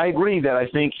mean, I agree that I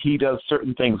think he does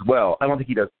certain things well. I don't think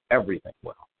he does everything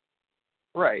well.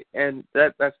 Right, and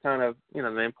that's kind of the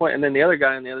main point. And then the other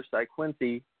guy on the other side,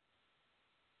 Quincy,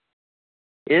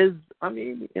 is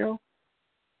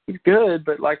he's good,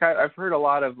 but like I've heard a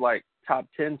lot of like top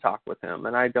 10 talk with him,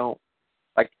 and I don't.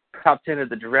 Top 10 of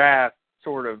the draft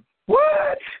sort of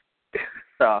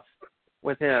stuff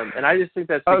with him. And I just think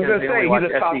that's because I was going to say he's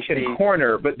a top SEC. 10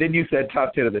 corner, but then you said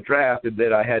top 10 of the draft, and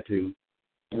then I had to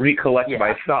recollect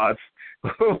my thoughts.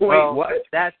 Wait, what?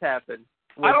 That's happened.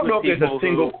 I don't know if there's a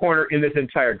single corner in this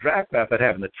entire draft class I'd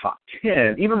have in the top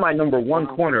 10. Even my number 1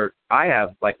 corner, I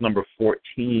have like number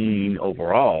 14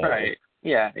 overall. Right.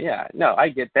 Yeah. No, I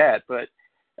get that. But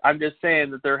I'm just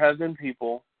saying that there have been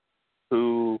people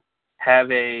who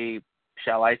have a,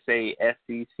 shall I say,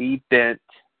 SEC bent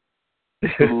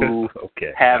who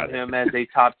have him as a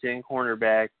top 10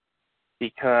 cornerback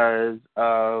because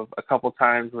of a couple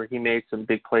times where he made some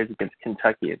big plays against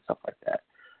Kentucky and stuff like that.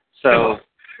 So,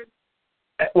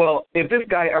 well, if this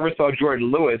guy ever saw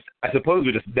Jordan Lewis, I suppose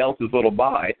we just melt his little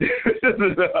bye.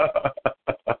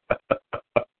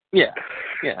 Yeah.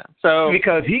 So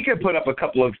because he could put up a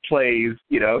couple of plays,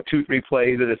 2-3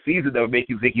 plays in a season that would make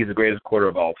you think he's the greatest quarter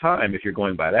of all time if you're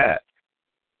going by that.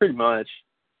 Pretty much.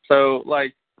 So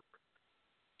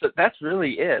that's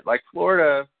really it. Like,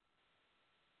 Florida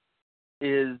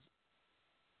is,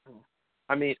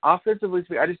 offensively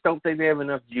speaking, I just don't think they have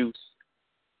enough juice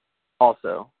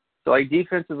also. So,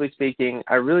 defensively speaking,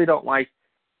 I really don't like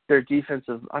their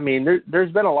defensive.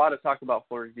 There's been a lot of talk about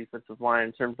Florida's defensive line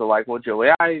in terms of, Joey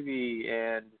Ivy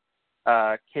and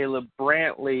Caleb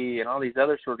Brantley and all these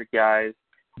other sort of guys.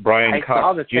 Brian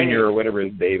Cox Jr. or whatever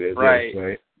his name is. Right. Yes,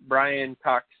 right. Brian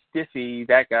Cox Stiffy,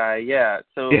 that guy, yeah.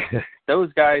 So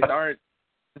those guys aren't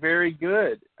very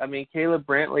good. Caleb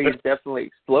Brantley is definitely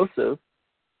explosive,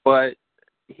 but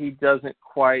he doesn't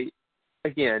quite,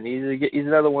 again, he's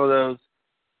another one of those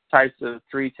types of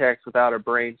 3-techs without a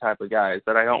brain type of guys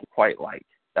that I don't quite like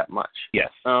that much. Yes,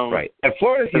 right. And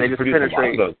Florida seems to produce a lot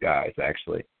of those guys,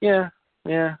 actually. Yeah,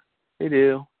 they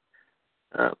do.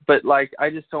 But, I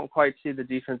just don't quite see the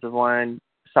defensive line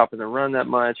stopping the run that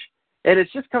much. And it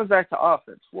just comes back to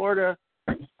offense. Florida,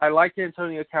 I like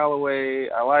Antonio Callaway.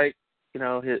 I like,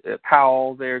 his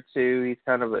Powell there too. He's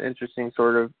kind of an interesting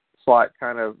sort of slot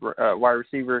kind of wide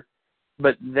receiver.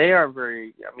 But they are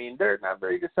they're not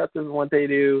very deceptive in what they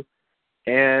do.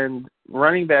 And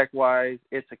running back-wise,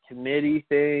 it's a committee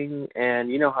thing, and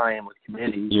you know how I am with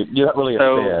committees. You're not really a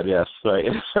fan, yes, right.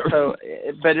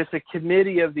 But it's a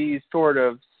committee of these sort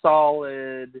of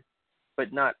solid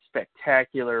but not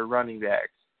spectacular running backs.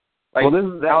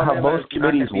 Isn't that how most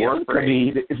committees work?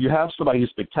 If you have somebody who's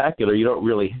spectacular, you don't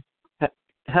really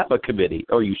have a committee,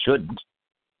 or you shouldn't.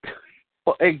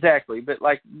 Well, exactly, but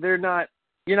you're not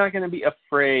going to be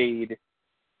afraid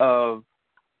of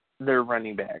their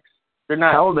running backs. They're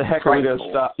not. How the heck are we going to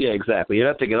stop? Yeah, exactly. You're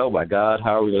not thinking, oh my God,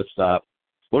 how are we going to stop?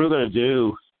 What are we going to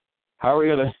do? How are we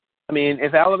going to?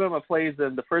 If Alabama plays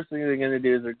them, the first thing they're going to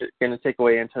do is they're going to take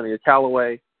away Antonio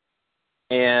Callaway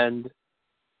and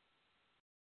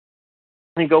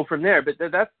go from there. But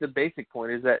that's the basic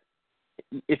point, is that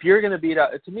if you're going to beat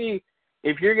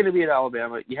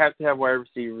Alabama, you have to have wide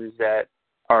receivers that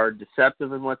are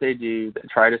deceptive in what they do, that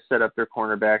try to set up their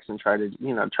cornerbacks and try to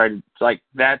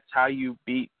that's how you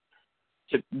beat.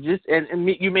 And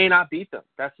you may not beat them.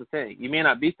 That's the thing. You may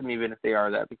not beat them even if they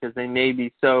are that, because they may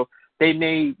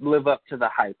live up to the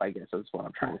hype, I guess is what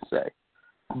I'm trying to say.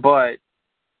 But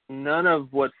none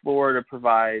of what Florida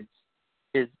provides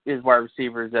is wide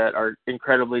receivers that are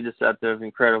incredibly deceptive,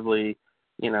 incredibly,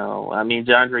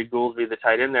 DeAndre Goolsby, the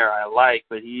tight end there, I like,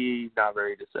 but he's not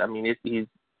very deceptive. He's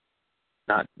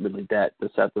not really that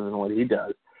deceptive in what he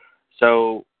does.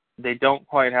 So they don't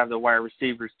quite have the wide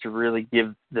receivers to really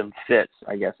give them fits,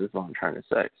 I guess is what I'm trying to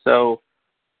say. So,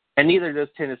 and neither does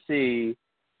Tennessee,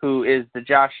 who is the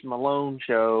Josh Malone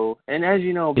show. And as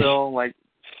you know, Bill,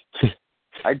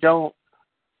 I don't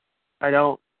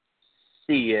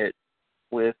see it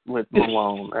with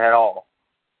Malone at all.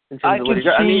 I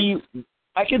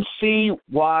can see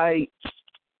why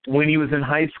when he was in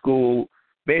high school,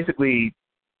 basically,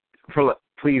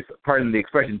 please pardon the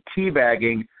expression,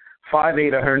 teabagging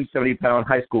 5'8", 170-pound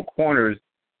high school corners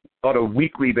on a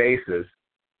weekly basis,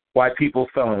 why people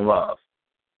fell in love.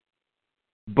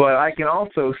 But I can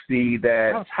also see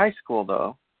that... That was high school,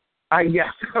 though. That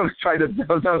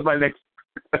was my next...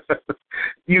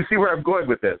 You see where I'm going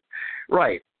with this.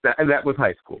 Right. That was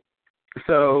high school.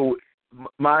 So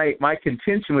my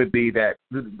contention would be that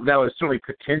was certainly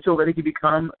potential that he could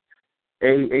become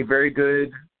a very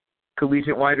good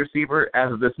collegiate wide receiver.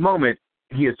 As of this moment,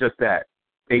 he is just that,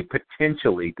 a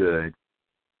potentially good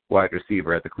wide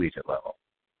receiver at the collegiate level.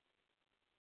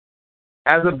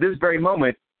 As of this very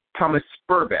moment, Thomas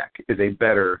Spurbeck is a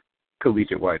better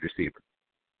collegiate wide receiver.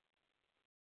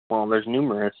 Well, there's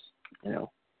numerous,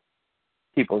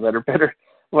 people that are better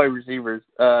wide receivers.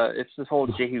 It's this whole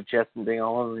Jehu Cheston thing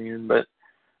all over again, but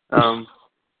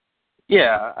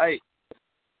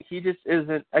he just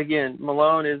isn't. Again,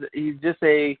 Malone he's just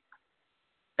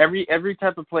every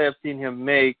type of play I've seen him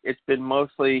make, it's been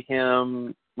mostly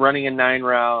him running a 9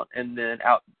 route and then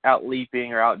out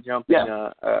leaping or out jumping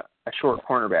a short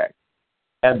cornerback.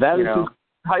 And that is his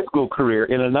high school career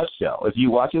in a nutshell. If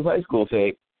you watch his high school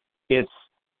tape, it's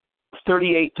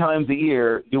 38 times a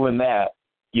year doing that,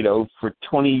 for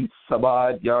 20 some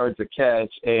odd yards a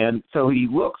catch. And so he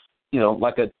looks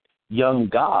like a young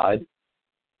god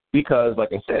because, like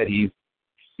I said, he's,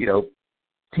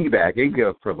 teabagging,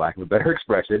 for lack of a better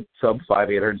expression, sub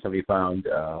 5'8", 170-pound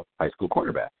high school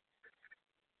quarterback.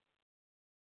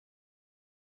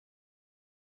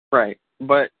 Right,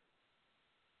 but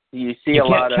you see you a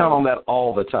lot of... You can't count on that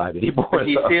all the time anymore. Do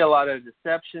you see a lot of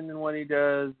deception in what he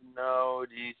does? No.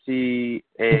 Do you see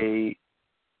a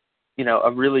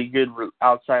really good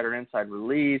outside or inside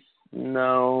release?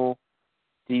 No.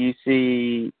 Do you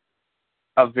see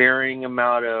a varying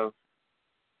amount of,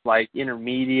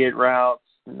 intermediate routes?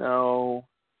 No.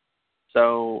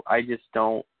 So I just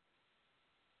don't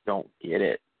get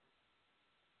it,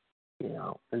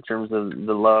 in terms of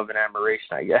the love and admiration,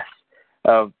 I guess,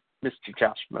 of Mr.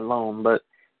 Josh Malone. But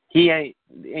he ain't,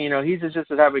 he's just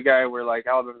the type of guy where,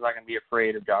 Alabama's not going to be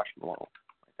afraid of Josh Malone.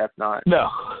 That's not. No.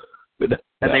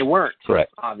 And they weren't,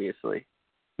 correct. Obviously.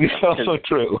 It's also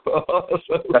true.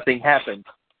 Nothing happened.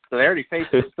 So they already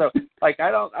faced it. So, I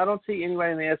don't see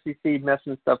anybody in the SEC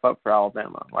messing stuff up for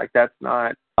Alabama. That's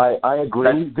not. I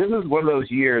agree. This is one of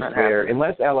those years where,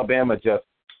 unless Alabama just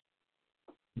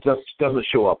doesn't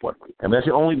show up one week, and that's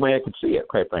the only way I could see it,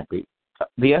 quite frankly.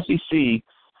 The SEC,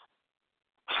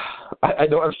 I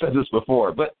know I've said this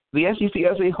before, but the SEC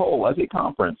as a whole, as a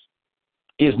conference,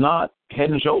 is not head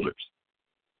and shoulders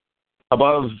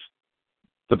above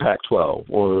the Pac-12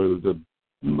 or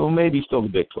maybe still the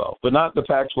Big 12, but not the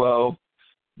Pac-12,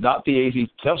 not the ACC,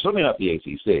 certainly not the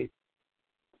ACC.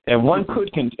 And one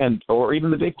could contend, or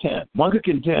even the Big Ten, one could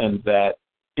contend that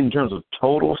in terms of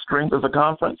total strength of the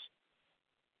conference,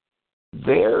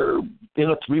 they're in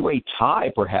a three-way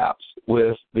tie, perhaps,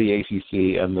 with the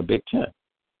ACC and the Big Ten.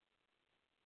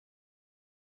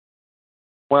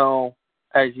 Well,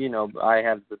 as you know, I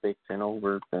have the Big Ten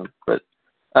over them, but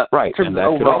right, and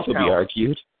that could also be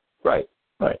argued. Right.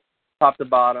 Top to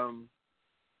bottom,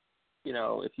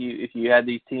 if you had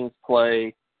these teams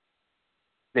play,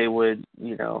 they would,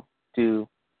 do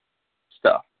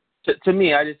stuff. To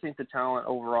me, I just think the talent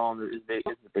overall is the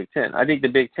Big Ten. I think the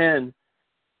Big Ten.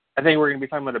 I think we're going to be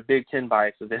talking about a Big Ten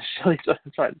bias eventually. Is what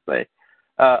I'm trying to say.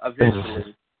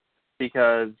 Eventually,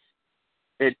 because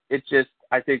it just,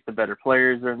 I think the better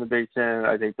players are in the Big Ten.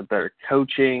 I think the better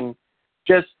coaching,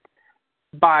 just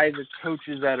by the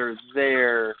coaches that are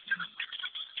there.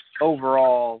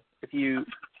 Overall, if you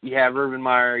have Urban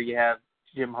Meyer, you have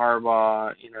Jim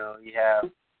Harbaugh, you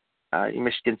have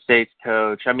Michigan State's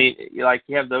coach. I mean, you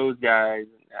have those guys.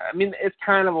 I mean, it's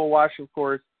kind of a wash, of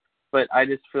course, but I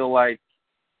just feel like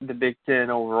the Big Ten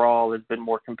overall has been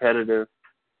more competitive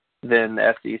than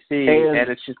the SEC, and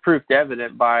it's just proof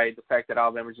evident by the fact that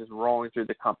Alabama's just rolling through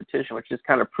the competition, which just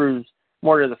kind of proves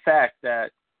more to the fact that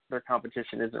their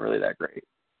competition isn't really that great.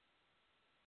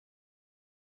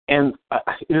 And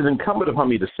it is incumbent upon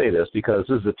me to say this because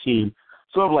this is a team,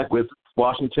 sort of like with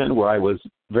Washington, where I was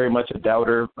very much a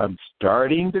doubter. I'm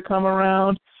starting to come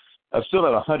around. I'm still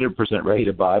not 100% ready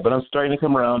to buy, but I'm starting to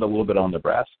come around a little bit on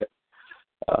Nebraska.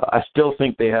 I still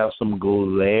think they have some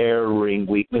glaring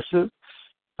weaknesses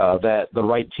that the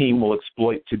right team will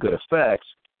exploit to good effect,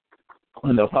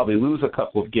 and they'll probably lose a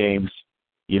couple of games,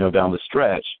 down the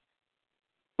stretch.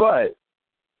 But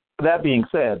that being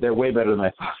said, they're way better than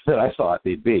I thought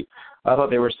they'd be. I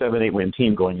thought they were a 7-8 win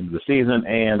team going into the season,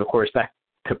 and of course that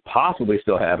could possibly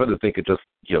still happen if they could just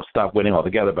stop winning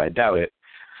altogether, but I doubt it.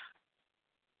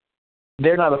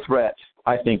 They're not a threat,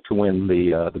 I think, to win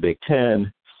the Big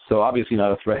Ten. So obviously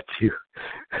not a threat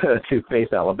to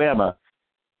face Alabama.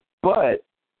 But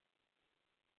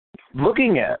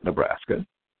looking at Nebraska,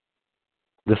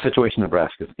 the situation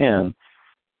Nebraska's in,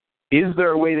 is there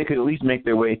a way they could at least make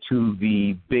their way to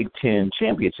the Big Ten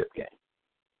championship game?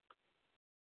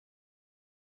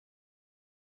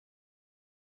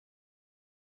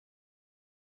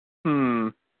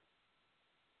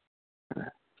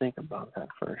 Think about that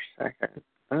for a second.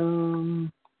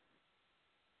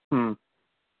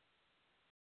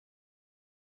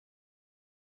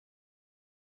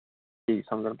 See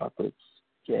something about the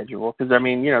schedule because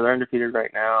they're undefeated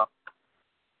right now.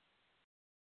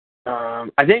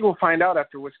 I think we'll find out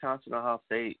after Wisconsin and Ohio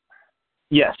State.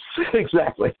 Yes,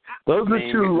 exactly. Those are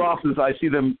the two losses I see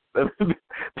them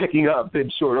picking up in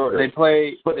short order. They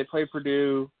play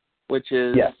Purdue, which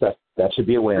is that should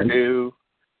be a win. Purdue.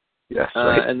 Yes,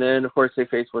 right. And then of course they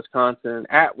face Wisconsin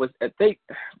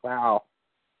Wow.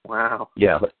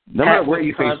 Yeah, but no matter where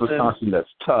you face Wisconsin, that's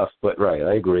tough. But right,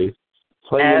 I agree.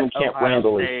 Play in Camp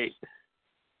Randall.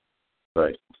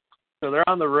 Right. So they're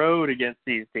on the road against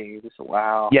these teams.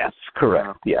 Wow. Yes, correct.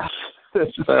 Wow. Yes.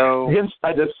 So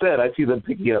I just said I see them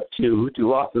picking up two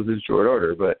losses in short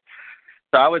order. But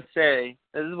so I would say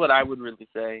this is what I would really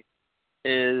say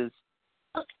is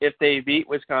if they beat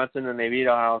Wisconsin and they beat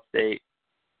Ohio State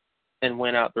and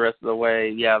win out the rest of the way,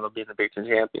 yeah, they'll be in the Big Ten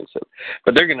championship.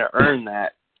 But they're going to earn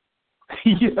that.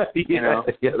 Yeah,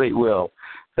 they will.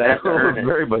 That will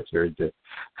very much earn it.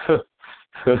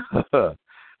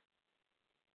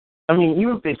 I mean,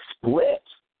 even if they split,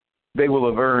 they will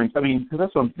have earned. I mean, 'cause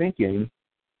that's what I'm thinking.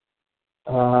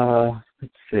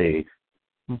 Let's see.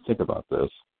 Let's think about this.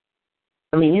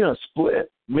 I mean,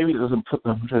 split. Maybe it doesn't put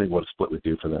them. I'm trying to think what a split would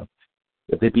do for them.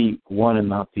 If they beat one and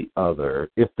not the other.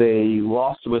 If they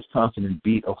lost to Wisconsin and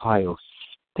beat Ohio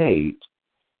State,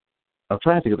 I'm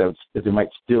trying to think if they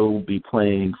might still be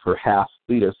playing for half,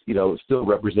 still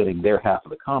representing their half of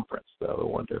the conference, though. I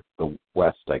wonder. The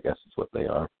West, I guess, is what they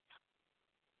are.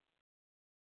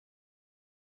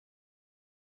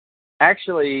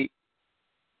 Actually,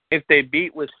 if they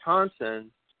beat Wisconsin,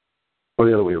 or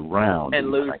the other way around,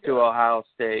 and lose to Ohio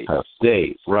State. Ohio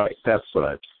State, right. That's what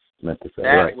I meant to say.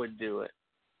 That would do it.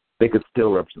 They could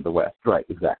still represent the West. Right,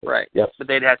 exactly. Right. Yep. But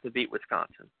they'd have to beat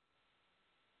Wisconsin.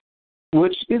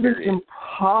 Which isn't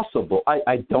impossible.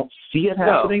 I don't see it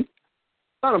happening. No,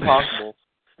 it's not impossible.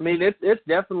 I mean, it's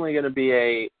definitely going to be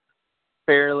a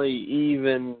fairly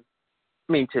even,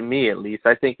 I mean, to me at least,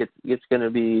 I think it's going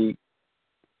to be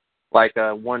like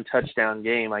a one-touchdown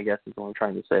game, I guess is what I'm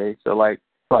trying to say. So,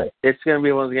 it's going to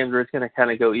be one of those games where it's going to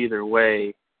kind of go either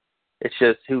way. It's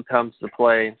just who comes to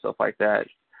play and stuff like that.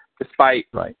 Despite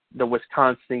the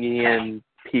Wisconsinian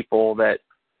people that,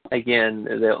 again,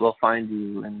 they'll find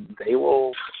you and they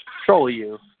will troll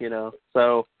you,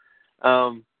 So,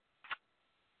 but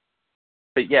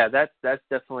yeah, that's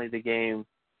definitely the game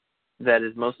that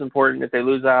is most important. If they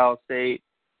lose Ohio State,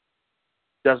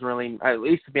 doesn't really, at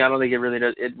least to me, I don't think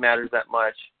it matters that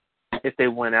much if they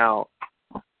win out.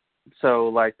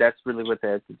 So, that's really what they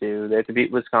have to do. They have to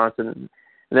beat Wisconsin, and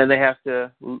then they have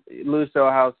to lose to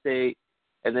Ohio State,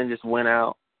 and then just win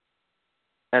out.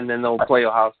 And then they'll play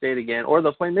Ohio State again, or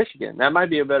they'll play Michigan. That might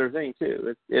be a better thing,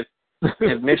 too. If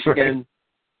Michigan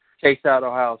takes out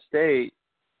Ohio State,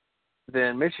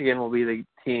 then Michigan will be the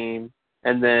team,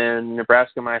 and then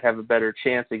Nebraska might have a better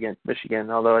chance against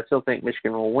Michigan, although I still think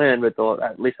Michigan will win, but they'll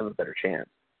at least have a better chance.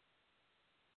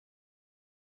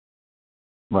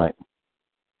 Right.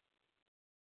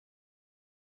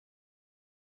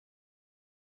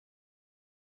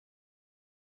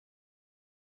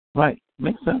 Right.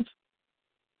 Makes sense.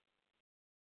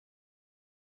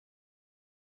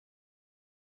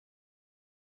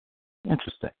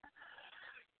 Interesting.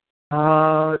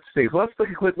 Let's see. So let's take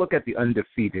a quick look at the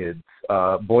undefeated.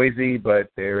 Boise, but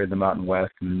they're in the Mountain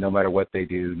West, and no matter what they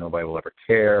do, nobody will ever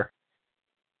care.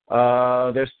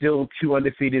 There's still 2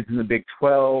 undefeateds in the Big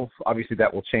 12. Obviously,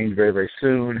 that will change very, very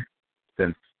soon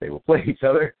since they will play each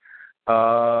other.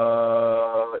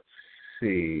 Let's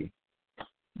see.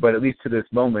 But at least to this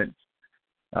moment,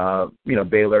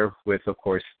 Baylor, with, of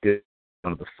course,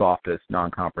 one of the softest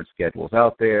non-conference schedules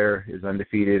out there, is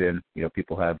undefeated, and,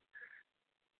 people have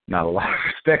not a lot of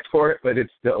respect for it, but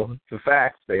it's a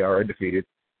fact. They are undefeated.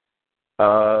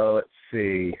 Let's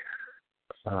see.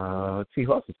 Who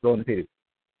else is still undefeated?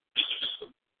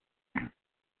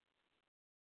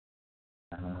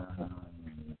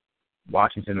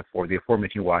 Washington, the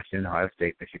aforementioned Washington, Ohio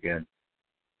State, Michigan.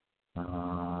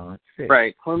 Let's see.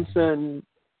 Right. Clemson's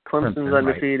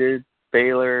undefeated. Right.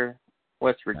 Baylor,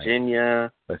 West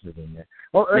Virginia. Right. West Virginia.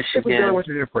 Well, let's stick with West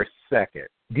Virginia for a second.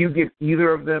 Do you give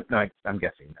either of them? No, I'm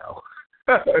guessing no.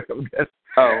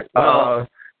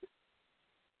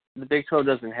 The Big 12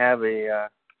 doesn't have a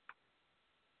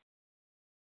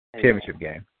championship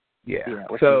game. Yeah.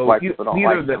 So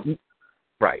neither of them.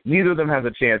 Right. Neither of them has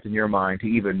a chance in your mind to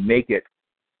even make it.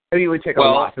 I mean, it would take a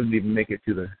lot for them to even make it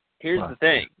to the. Here's the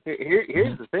thing.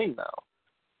 Here's the thing, though.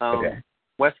 Okay.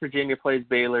 West Virginia plays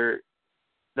Baylor.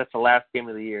 That's the last game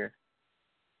of the year.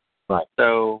 Right.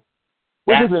 So.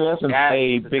 Which is in essence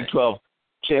a Big 12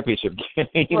 championship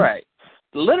game. Right.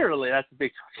 Literally, that's a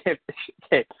Big 12 championship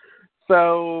game.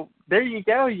 So there you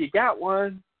go. You got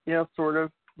one. Sort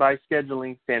of by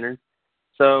scheduling standards.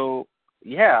 So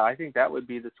yeah, I think that would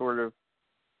be the sort of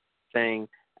thing.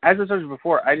 As I said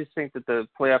before, I just think that the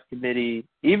playoff committee,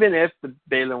 even if the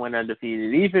Baylor went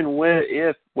undefeated,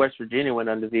 if West Virginia went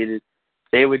undefeated,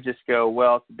 they would just go,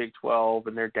 well, it's the Big 12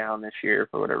 and they're down this year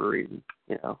for whatever reason,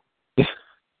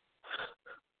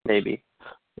 Maybe.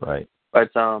 Right. But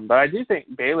I do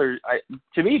think Baylor,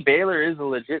 to me, Baylor is a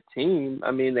legit team. I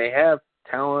mean, they have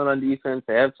talent on defense.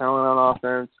 They have talent on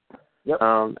offense. Yep.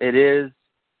 It is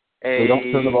they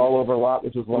don't turn the ball over a lot,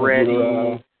 which is one of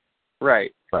your...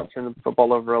 Right. Turn the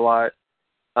football over a lot.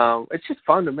 It's just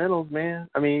fundamentals, man.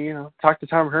 I mean, talk to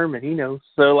Tom Herman. He knows.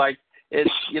 So,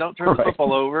 You don't turn the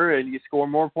football over, and you score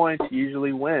more points, you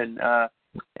usually win.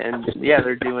 And yeah,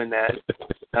 they're doing that,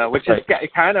 which is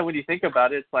kind of, when you think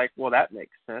about it, it's like, well, that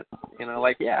makes sense.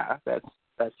 Like, yeah, that's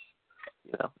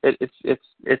it's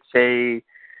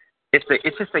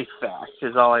just a fact,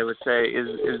 is all I would say.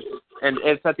 And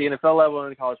it's at the NFL level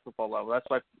and the college football level.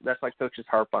 That's why coaches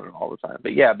harp on it all the time.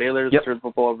 But yeah, Baylor doesn't turn the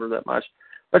football over that much.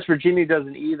 West Virginia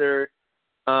doesn't either.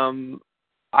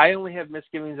 I only have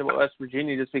misgivings about West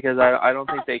Virginia just because I don't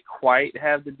think they quite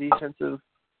have the defensive,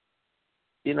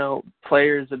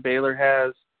 players that Baylor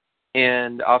has,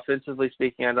 and offensively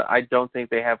speaking, I don't think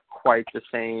they have quite the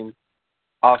same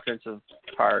offensive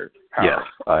power. Yes,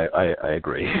 I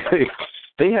agree.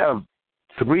 They have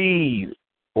 3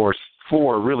 or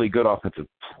 4 really good offensive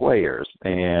players,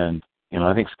 and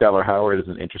I think Skylar Howard is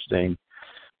an interesting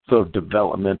sort of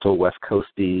developmental West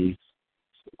Coasty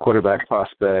quarterback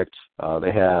prospect.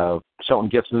 They have Shelton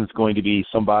Gibson's going to be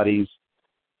somebody's,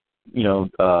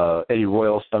 Eddie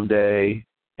Royal someday,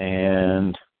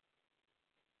 and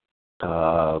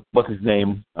what's his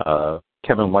name?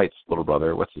 Kevin White's little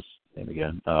brother. What's his name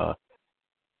again?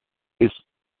 Is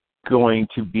going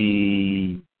to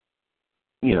be,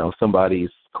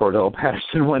 somebody's Cordell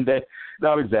Patterson one day.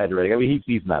 No, I'm exaggerating. I mean,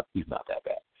 he's not that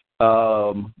bad.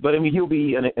 But I mean, he'll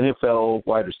be an NFL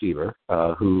wide receiver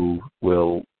who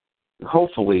will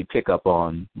hopefully pick up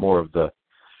on more of the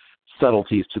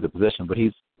subtleties to the position. But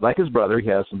he's like his brother. He's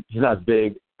not as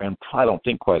big, and I don't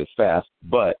think quite as fast,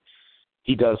 but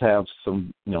he does have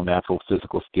some, natural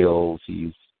physical skills.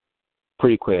 He's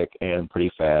pretty quick and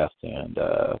pretty fast, and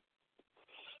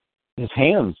his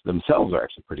hands themselves are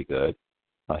actually pretty good.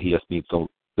 He just needs to.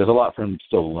 There's a lot for him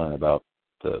still to learn about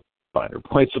the finer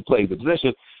points of playing the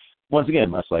position. Once again,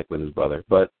 much like with his brother,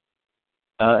 but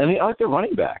I like their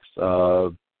running backs.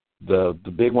 The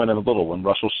big one and the little one,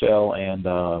 Russell Shell and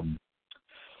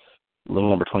little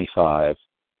number 25,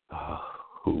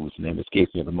 whose name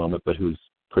escapes me at the moment, but who's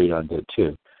pretty darn good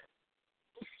too.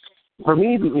 For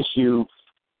me, the issue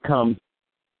comes.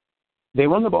 They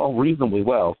run the ball reasonably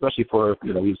well, especially for,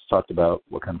 we've talked about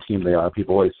what kind of team they are.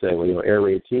 People always say, well, air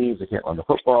raid teams, they can't run the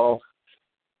football.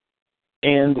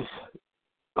 And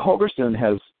Holgorsen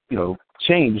has,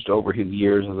 changed over his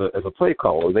years as a play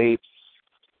caller. They're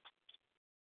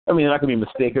not going to be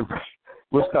mistaken for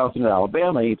Wisconsin or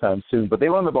Alabama anytime soon, but they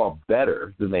run the ball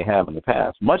better than they have in the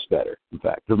past. Much better, in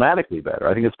fact, dramatically better.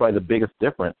 I think it's probably the biggest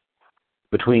difference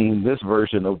between this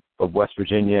version of West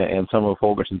Virginia and some of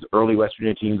Holgorsen's early West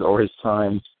Virginia teams, or his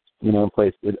time, in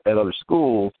place at other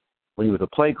schools when he was a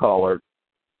play caller,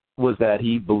 was that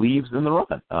he believes in the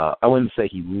run. I wouldn't say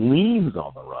he leans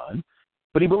on the run,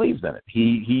 but he believes in it.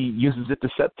 He uses it to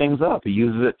set things up. He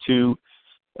uses it to,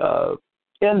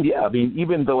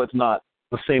 even though it's not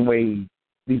the same way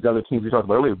these other teams we talked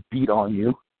about earlier beat on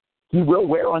you, he will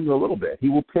wear on you a little bit. He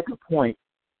will pick a point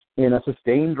in a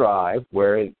sustained drive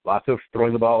where lots of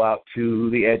throwing the ball out to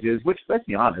the edges, which, let's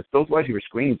be honest, those wide receiver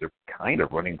screens are kind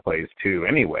of running plays too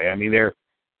anyway. I mean, they're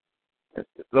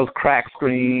those crack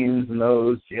screens and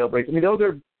those jailbreaks. I mean, those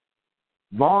are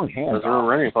long hands. Those are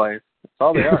running plays. That's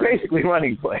all they are. Basically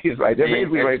running plays, right? They're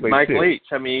basically running plays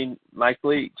too. Mike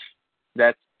Leach,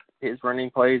 that's his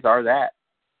running plays are that.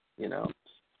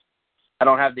 I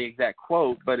don't have the exact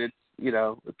quote, but it's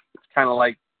kind of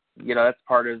like, that's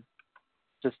part of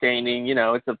sustaining,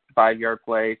 it's a 5-yard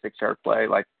play, 6-yard play,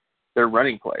 like they're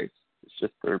running plays. It's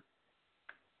just their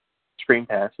screen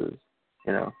passes,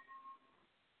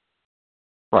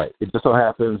 Right. It just so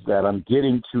happens that I'm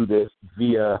getting to this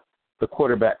via the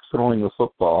quarterback throwing the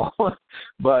football.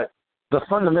 But the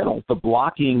fundamentals, the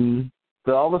blocking,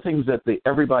 all the things that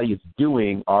everybody is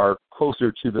doing are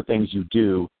closer to the things you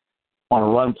do on a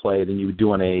run play than you would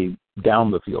do on a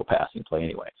down the field passing play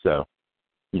anyway. So,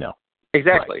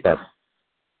 Exactly. Right,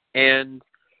 and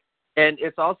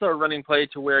it's also a running play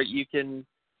to where you can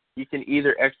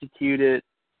either execute it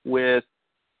with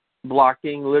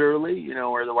blocking literally,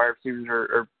 where the wide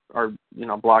receivers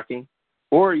are blocking,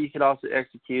 or you could also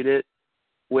execute it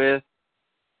with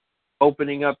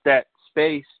opening up that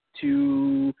space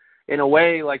to, in a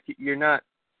way, like you're not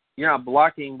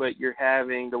blocking, but you're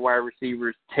having the wide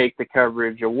receivers take the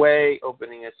coverage away,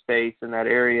 opening a space in that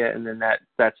area, and then that's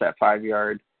that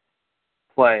 5-yard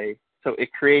play. So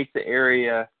it creates the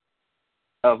area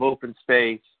of open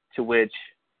space to which,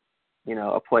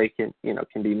 a play can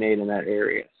be made in that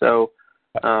area. So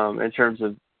in terms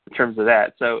of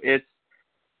that, so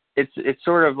it's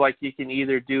sort of like you can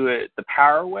either do it the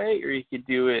power way, or you could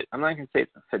do it, I'm not going to say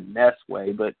it's a finesse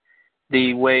way, but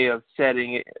the way of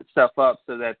setting stuff up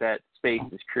so that space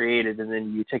is created, and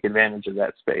then you take advantage of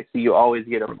that space. So you always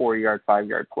get a 4-yard,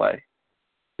 5-yard play.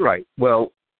 Right.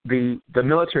 Well, the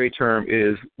military term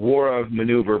is war of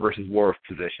maneuver versus war of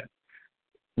position.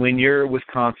 When you're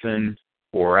Wisconsin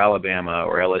or Alabama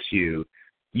or LSU,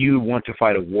 you want to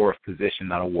fight a war of position,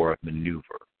 not a war of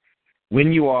maneuver.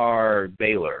 When you are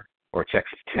Baylor or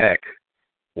Texas Tech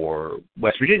or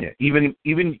West Virginia, even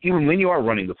when you are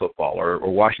running the football, or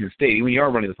Washington State, when you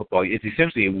are running the football, it's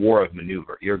essentially a war of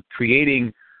maneuver. You're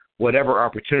creating whatever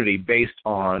opportunity based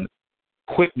on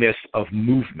quickness of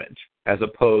movement, as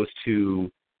opposed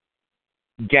to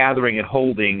gathering and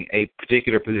holding a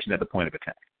particular position at the point of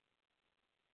attack.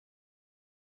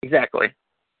 Exactly.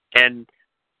 And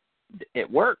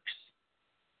it works.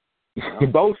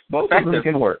 Both of them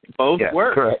can work. Both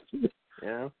work. Correct.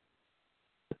 Yeah.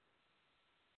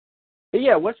 But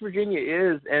yeah, West Virginia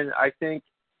is, and I think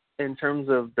in terms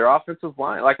of their offensive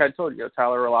line, like I told you,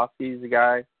 Tyler Orlovsky is the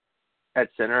guy at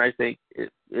center. I think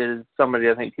it is somebody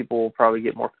I think people will probably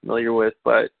get more familiar with,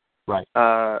 but right.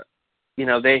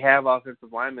 They have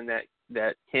offensive linemen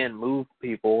that can move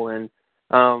people, and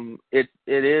it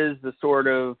is the sort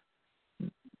of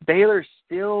Baylor's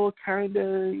still kind of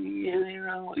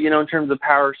in terms of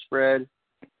power spread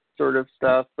sort of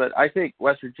stuff, but I think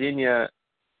West Virginia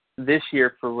this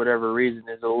year, for whatever reason,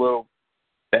 is a little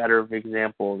better of an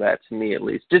example of that, to me at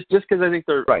least. Just because I think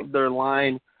their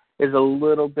line is a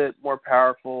little bit more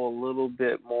powerful, a little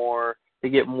bit more. They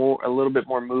get a little bit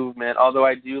more movement. Although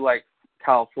I do like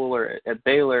Kyle Fuller at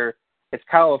Baylor. It's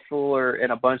Kyle Fuller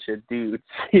and a bunch of dudes,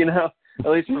 at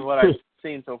least from what I've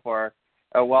seen so far.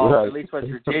 While at least West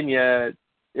Virginia,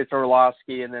 it's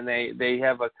Orlovsky, and then they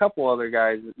have a couple other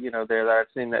guys, there that I've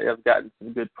seen that have gotten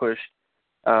some good push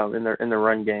in the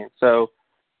run game. So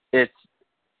it's,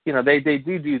 they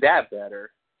do that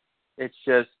better. It's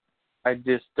just, I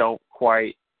just don't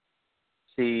quite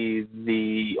see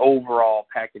the overall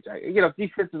package.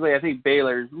 Defensively, I think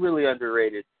Baylor is really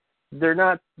underrated. They're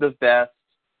not the best.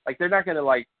 Like, they're not going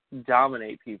to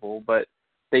dominate people, but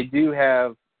they do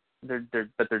have, they're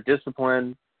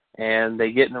disciplined, and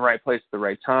they get in the right place at the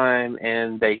right time,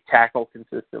 and they tackle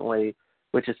consistently,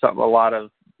 which is something a lot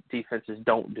of defenses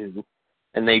don't do.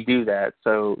 And they do that,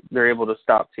 so they're able to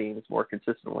stop teams more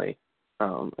consistently.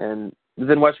 And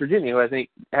then West Virginia, who I think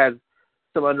has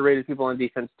some underrated people on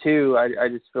defense too, I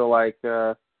just feel like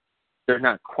they're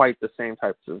not quite the same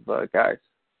types of guys.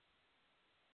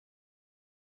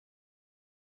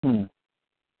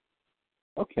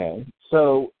 Okay,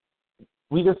 so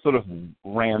we just sort of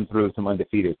ran through some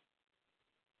undefeated.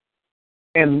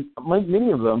 And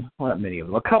many of them, well, not many of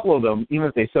them, a couple of them, even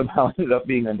if they somehow ended up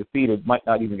being undefeated, might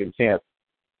not even get a chance.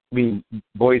 I mean,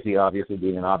 Boise obviously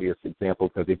being an obvious example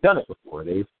because they've done it before.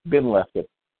 They've been left at,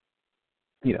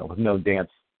 with no dance,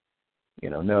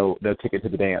 no ticket to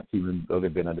the dance, even though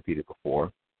they've been undefeated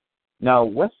before. Now,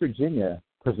 West Virginia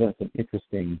presents an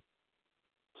interesting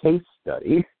case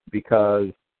study because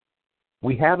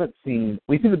we've seen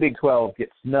the Big 12 get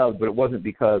snubbed, but it wasn't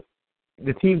because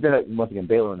the teams that, once again,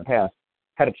 Baylor in the past,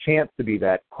 had a chance to be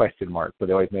that question mark, so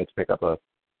they always managed to pick up a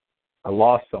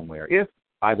loss somewhere. If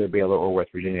either Baylor or West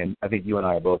Virginia, and I think you and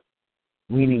I are both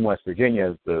leaning West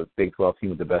Virginia as the Big 12 team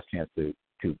with the best chance to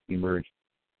emerge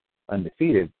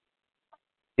undefeated.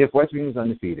 If West Virginia is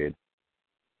undefeated,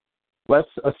 let's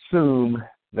assume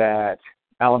that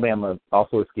Alabama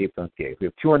also escapes unscathed. We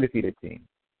have two undefeated teams.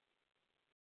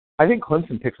 I think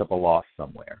Clemson picks up a loss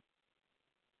somewhere.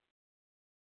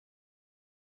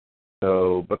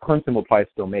 So, but Clemson will probably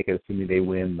still make it, assuming they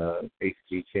win the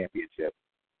ACC championship.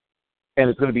 And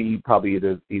it's going to be probably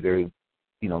either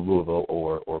Louisville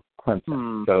or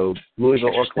Clemson. So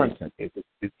Louisville or Clemson is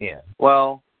in.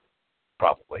 Well,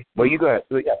 probably. Well, you go ahead.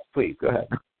 Yes, please go ahead.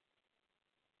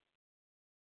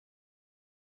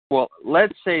 Well,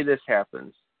 let's say this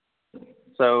happens.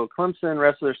 So Clemson,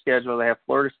 rest of their schedule, they have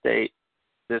Florida State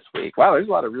this week. Wow, there's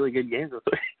a lot of really good games this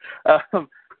week.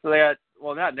 So they got,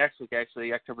 well, not next week,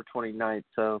 actually, October 29th.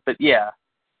 So, but yeah,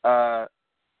 Clemson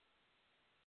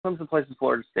plays in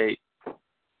Florida State.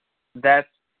 That's,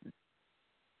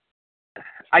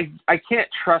 I can't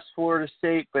trust Florida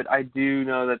State, but I do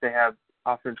know that they have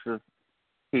offensive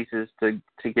pieces to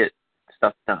get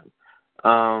stuff done.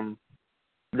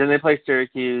 Then they play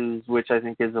Syracuse, which I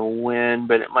think is a win,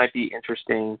 but it might be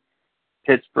interesting.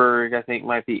 Pittsburgh, I think,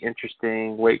 might be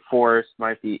interesting. Wake Forest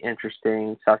might be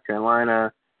interesting. South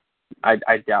Carolina,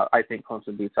 I doubt. I think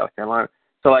Clemson beats South Carolina.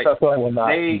 So South Carolina will not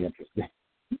be interesting.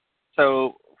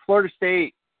 So Florida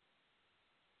State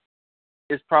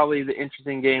is probably the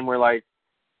interesting game where,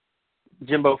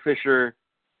 Jimbo Fisher,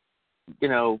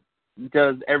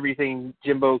 does everything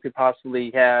Jimbo could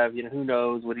possibly have. Who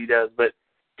knows what he does, but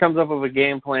comes up with a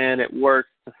game plan. It works.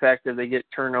 It's effective. They get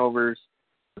turnovers,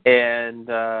 and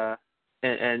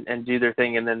and do their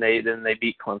thing, and then they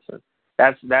beat Clemson.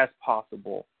 That's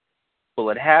possible. Will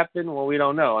it happen? Well, we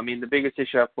don't know. I mean, the biggest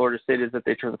issue at Florida State is that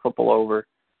they turn the football over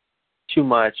too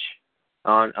much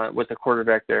on with the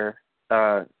quarterback there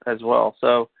as well.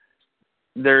 So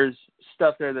there's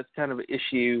stuff there that's kind of an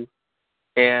issue,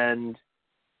 and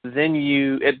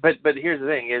then but here's the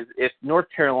thing: is if North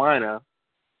Carolina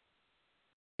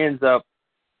ends up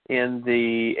in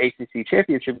the ACC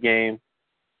championship game,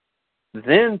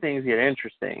 then things get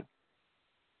interesting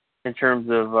in terms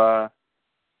of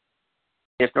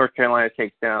if North Carolina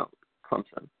takes down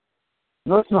Clemson.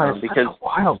 No, it's not because a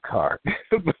wild card.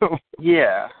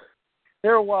 Yeah,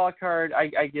 they're a wild card.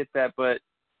 I get that, but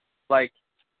like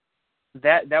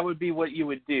that would be what you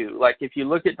would do. Like if you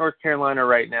look at North Carolina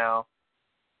right now,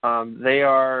 they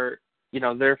are,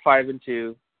 they're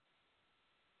 5-2,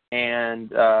 and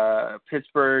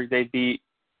Pittsburgh they beat,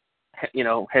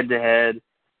 head to head.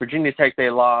 Virginia Tech they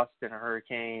lost in a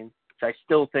hurricane, which I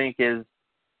still think is.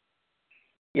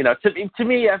 To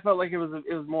me, I felt like it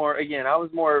was more. Again, I was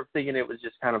more thinking it was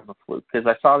just kind of a fluke because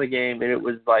I saw the game and it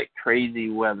was like crazy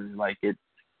weather. Like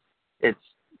it's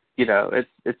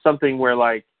something where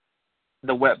like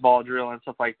the wet ball drill and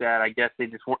stuff like that. I guess they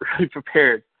just weren't really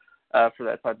prepared for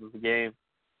that type of a game.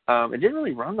 It didn't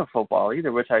really run the football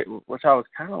either, which I was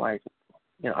kind of like,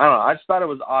 I don't know. I just thought it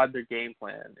was odd their game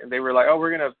plan, and they were like, oh,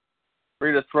 we're gonna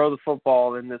throw the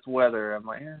football in this weather. I'm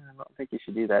like, I don't think you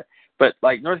should do that. But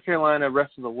like North Carolina,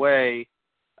 rest of the way,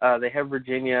 they have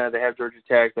Virginia, they have Georgia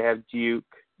Tech, they have Duke,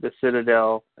 the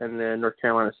Citadel, and then North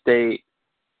Carolina State.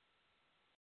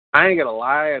 I ain't gonna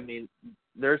lie. I mean,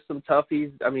 there's some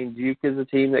toughies. I mean, Duke is a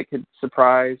team that could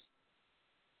surprise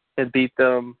and beat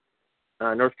them.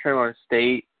 North Carolina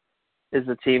State is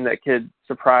a team that could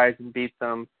surprise and beat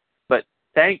them. But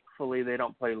thankfully, they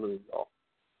don't play Louisville.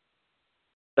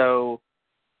 So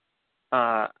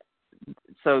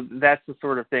that's the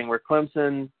sort of thing where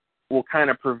Clemson will kind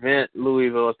of prevent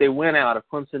Louisville. If they win out, if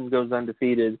Clemson goes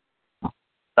undefeated,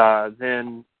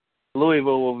 then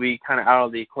Louisville will be kind of out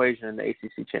of the equation in the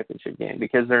ACC championship game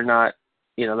because they're not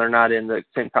in the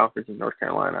same conference as North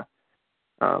Carolina.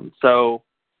 So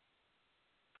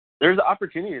there's an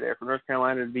opportunity there for North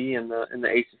Carolina to be in the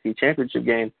ACC championship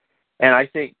game, and I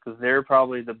think they're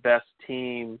probably the best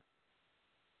team.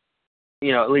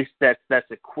 At least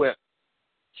that's equipped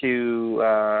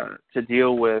to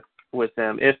deal with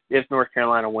them if North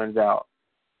Carolina wins out.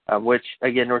 Which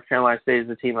again, North Carolina State is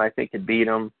a team I think could beat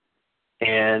them,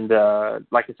 and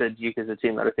like I said, Duke is a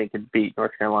team that I think could beat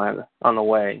North Carolina on the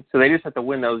way. So they just have to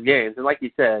win those games. And like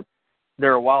you said,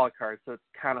 they're a wild card, so it's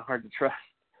kind of hard to trust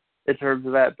in terms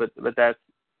of that. But that's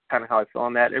kind of how I feel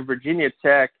on that. And Virginia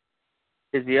Tech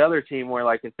is the other team where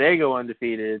like if they go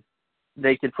undefeated,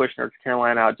 they could push North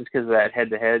Carolina out just because of that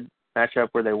head-to-head matchup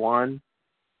where they won.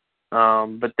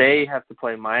 But they have to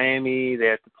play Miami. They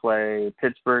have to play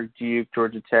Pittsburgh, Duke,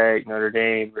 Georgia Tech, Notre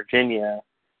Dame, Virginia.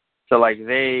 So, like,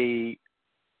 they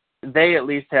at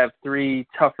least have 3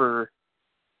 tougher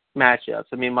matchups.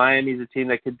 I mean, Miami's a team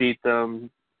that could beat them.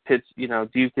 Duke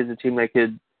is a team that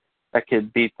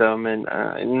could beat them. And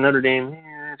Notre Dame,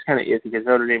 it's kind of iffy because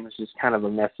Notre Dame is just kind of a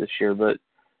mess this year. But,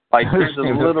 like, there's a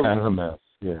little kind of a mess.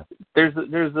 Yeah. There's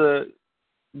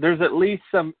at least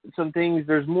some things.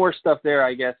 There's more stuff there,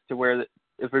 I guess, to where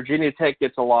if Virginia Tech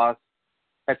gets a loss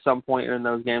at some point in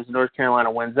those games, North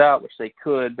Carolina wins out, which they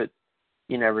could, but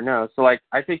you never know. So, like,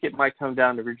 I think it might come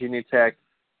down to Virginia Tech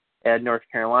and North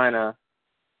Carolina,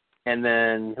 and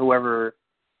then whoever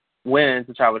wins,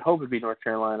 which I would hope would be North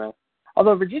Carolina.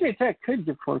 Although Virginia Tech could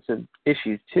give Clemson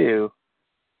issues too,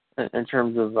 in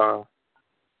terms of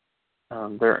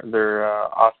their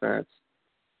offense.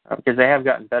 Because they have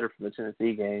gotten better from the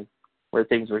Tennessee game, where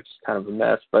things were just kind of a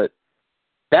mess. But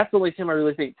that's the only team I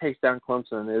really think takes down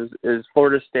Clemson is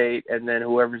Florida State, and then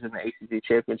whoever's in the ACC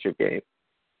championship game.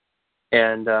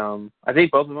 And I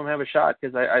think both of them have a shot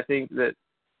because I think that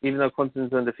even though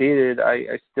Clemson's undefeated,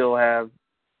 I still have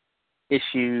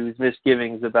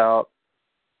misgivings about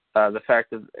the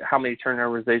fact of how many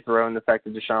turnovers they throw and the fact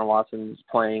that Deshaun Watson is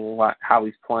playing, how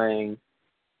he's playing,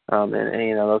 and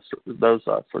those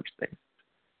sorts of things.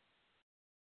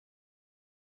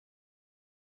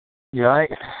 Yeah,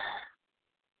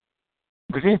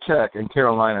 Virginia Tech and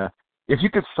Carolina, if you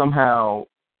could somehow,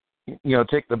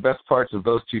 take the best parts of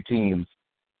those two teams,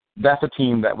 that's a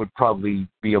team that would probably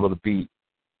be able to beat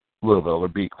Louisville or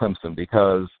beat Clemson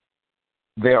because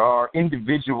there are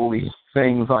individually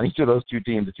things on each of those two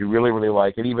teams that you really, really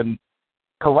like, and even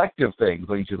collective things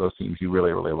on each of those teams you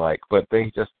really, really like. But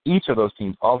each of those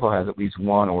teams also has at least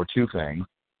one or two things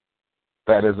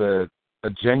that is a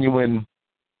genuine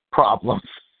problem.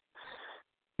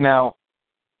 Now,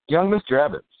 young Mr.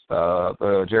 Evans,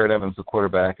 Jared Evans, the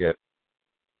quarterback at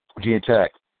Virginia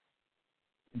Tech,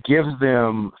 gives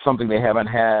them something they haven't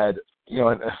had,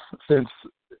 since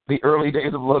the early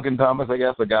days of Logan Thomas, I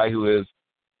guess, a guy who is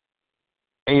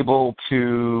able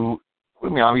to,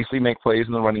 obviously make plays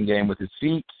in the running game with his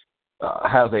feet,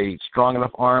 has a strong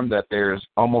enough arm that there's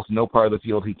almost no part of the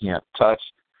field he can't touch,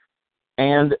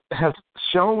 and has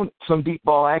shown some deep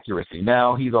ball accuracy.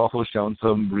 Now he's also shown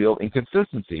some real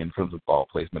inconsistency in terms of ball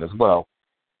placement as well.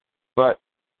 But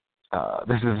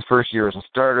this is his first year as a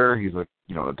starter. He's a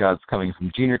guy that's coming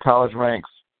from junior college ranks.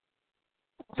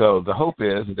 So the hope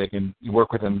is that they can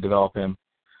work with him, develop him.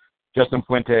 Justin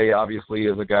Fuente obviously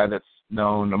is a guy that's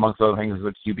known, amongst other things, as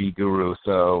a QB guru.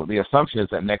 So the assumption is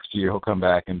that next year he'll come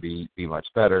back and be much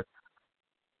better.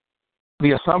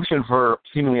 The assumption for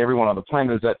seemingly everyone on the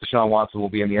planet is that Deshaun Watson will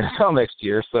be in the NFL next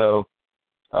year. So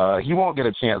he won't get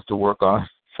a chance to work on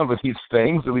some of these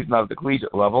things, at least not at the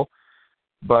collegiate level.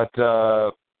 But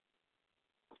that's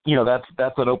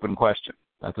an open question.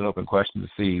 That's an open question to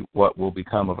see what will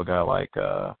become of a guy like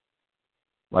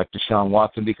Deshaun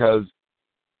Watson, because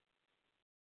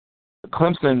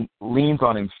Clemson leans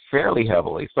on him fairly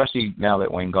heavily, especially now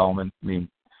that Wayne Gallman.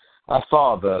 I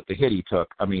saw the hit he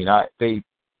took. The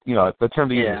term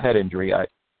being his head injury.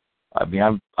 I'd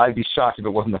be shocked if it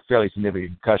wasn't a fairly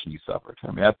significant concussion he suffered.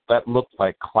 That looked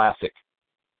like classic.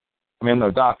 I'm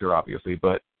no doctor, obviously,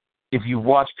 but if you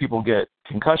watch people get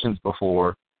concussions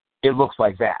before, it looks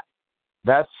like that.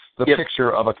 That's the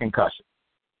picture of a concussion.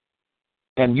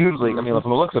 And usually, from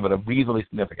the looks of it, a reasonably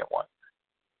significant one.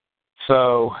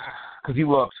 So, because he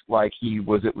looked like he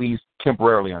was at least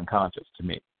temporarily unconscious to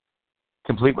me,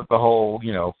 complete with the whole,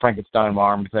 Frankenstein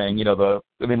arm thing, all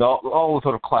the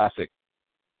sort of classic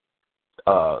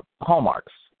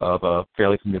hallmarks of a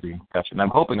fairly significant concussion. I'm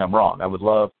hoping I'm wrong. I would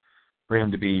love for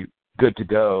him to be good to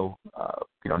go,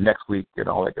 next week and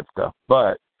all that good stuff.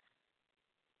 But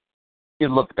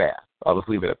it looked bad. I'll just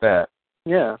leave it at that.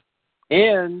 Yeah.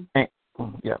 And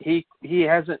he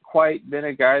hasn't quite been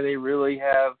a guy they really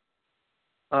have,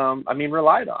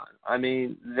 relied on.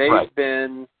 They've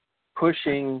been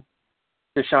pushing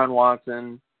Deshaun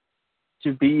Watson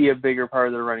to be a bigger part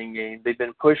of the running game. They've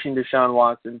been pushing Deshaun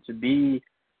Watson to be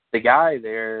the guy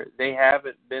there. They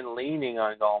haven't been leaning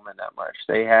on Gallman that much.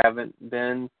 They haven't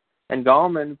been, and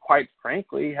Gallman, quite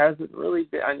frankly, hasn't really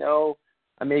been. I know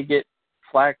I may get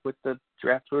flack with the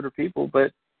draft Twitter people,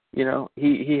 but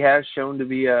he has shown to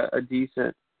be a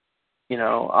decent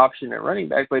option at running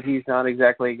back, but he's not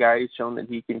exactly a guy who's shown that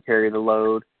he can carry the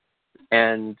load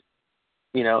and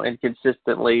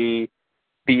consistently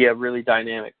be a really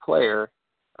dynamic player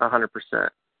 100%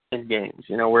 in games.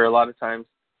 Where a lot of times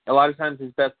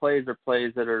his best plays are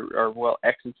plays that are well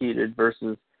executed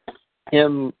versus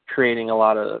him creating a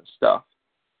lot of stuff.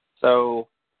 So,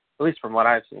 at least from what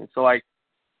I've seen. So,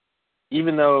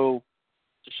 even though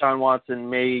Deshaun Watson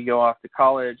may go off to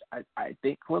college, I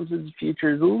think Clemson's future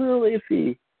is a little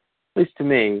iffy, at least to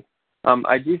me.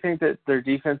 I do think that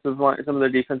some of their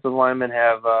defensive linemen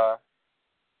have,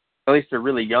 at least their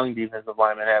really young defensive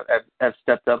linemen have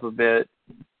stepped up a bit.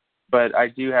 But I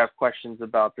do have questions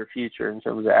about their future in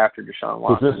terms of after Deshaun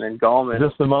Watson and Gallman. Is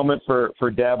this the moment for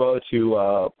Dabo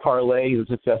to parlay the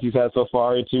success he's had so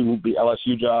far into the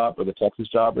LSU job or the Texas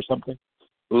job or something?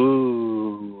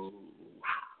 Ooh,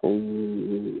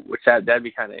 which that'd be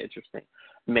kind of interesting.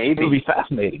 Maybe. It would be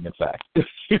fascinating, in fact.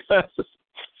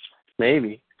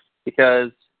 Maybe.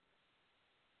 Because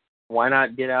why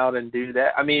not get out and do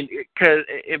that? Because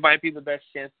it might be the best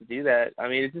chance to do that.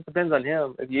 It just depends on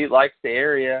him. If he likes the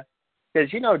area. Because,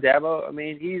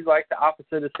 Dabo, he's like the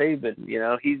opposite of Saban.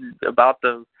 He's about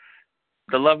the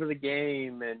love of the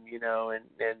game and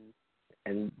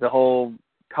the whole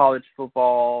college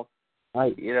football,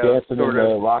 dancing in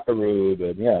the locker room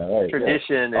and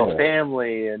tradition and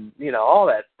family and all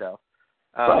that stuff.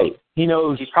 Right. He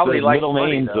knows he probably the middle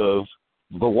names of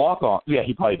the walk-on. Yeah,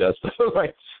 he probably does.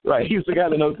 Right. He's the guy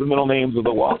that knows the middle names of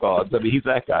the walk-ons. He's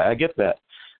that guy. I get that.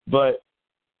 But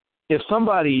if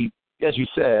somebody, as you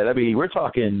said, we're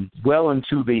talking well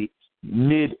into the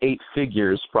mid-8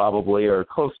 figures probably or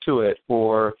close to it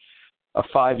for a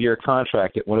 5-year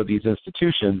contract at one of these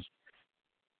institutions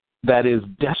that is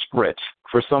desperate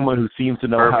for someone who seems to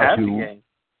know how to. Game.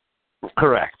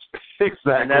 Correct.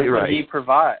 Exactly. And that's right. What he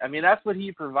provides. That's what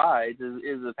he provides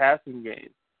is a passing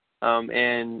game.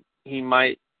 And he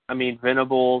might.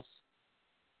 Venables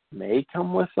may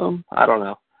come with him. I don't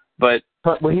know, but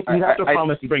he'd have to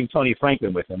promise to bring Tony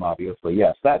Franklin with him. Obviously,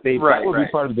 yes. That would be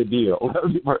part of the deal. That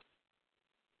would be part.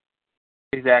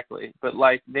 Exactly, but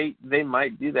they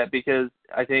might do that because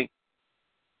I think.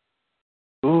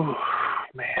 Ooh,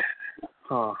 man,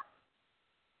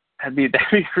 That'd be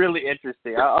really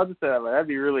interesting. I'll just say that. That'd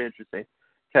be really interesting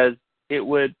because it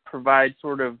would provide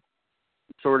sort of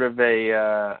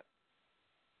a.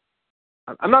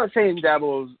 I'm not saying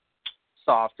Dabo's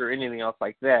soft or anything else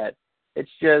like that. It's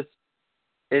just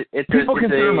people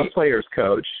consider him a player's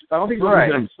coach. I don't think people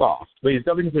consider him soft, but he's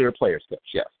definitely considered a player's coach.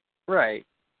 Yes. Right.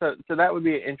 So that would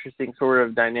be an interesting sort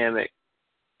of dynamic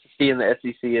to see in the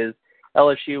SEC is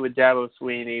LSU with Dabo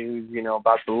Swinney, who's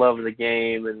about the love of the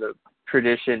game and the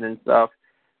tradition and stuff,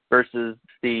 versus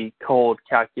the cold,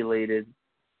 calculated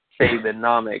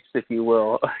Sabanomics, if you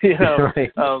will,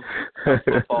 right. of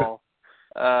football.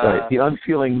 Right. The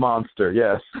unfeeling monster.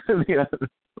 Yes. Yeah.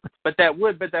 But that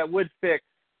would fix.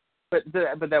 But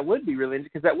that would be really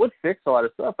because that would fix a lot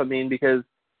of stuff. I mean, because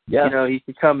he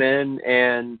could come in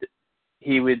and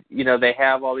he would, they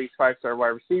have all these 5-star wide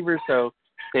receivers, so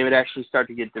they would actually start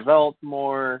to get developed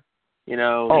more.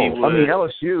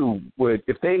 LSU would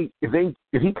if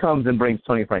he comes and brings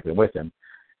Tony Franklin with him,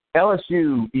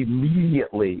 LSU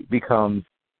immediately becomes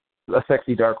a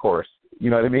sexy dark horse. You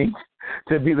know what I mean?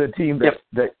 To be the team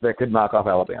that could knock off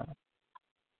Alabama.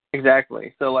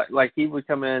 Exactly. So like he would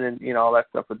come in and all that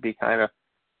stuff would be kind of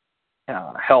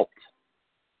helped,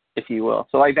 if you will.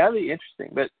 So that'd be interesting.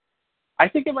 But I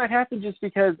think it might happen just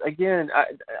because again,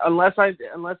 unless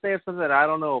they have something that I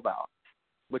don't know about,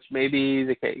 which may be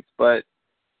the case. But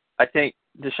I think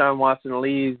Deshaun Watson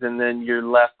leaves and then you're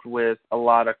left with a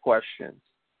lot of questions,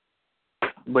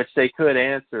 which they could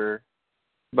answer.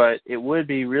 But it would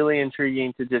be really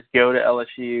intriguing to just go to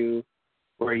LSU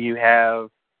where you have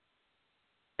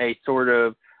a sort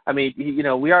of,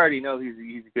 we already know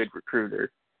he's a good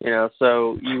recruiter,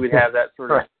 so you would have that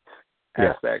sort of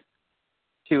aspect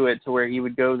to it to where he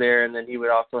would go there and then he would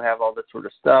also have all this sort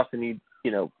of stuff and he'd,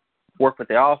 work with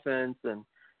the offense and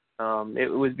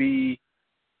it would be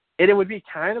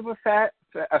kind of a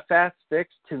fast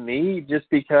fix to me just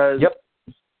because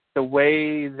the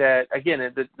way that,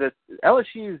 again, the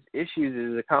LSU's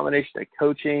issues is a combination of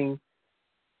coaching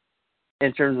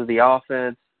in terms of the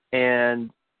offense and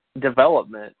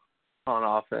development on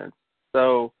offense.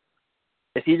 So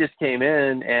if he just came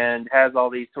in and has all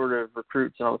these sort of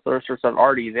recruits and all this sort of stuff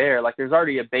already there, like there's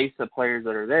already a base of players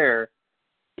that are there,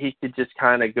 he could just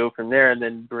kind of go from there and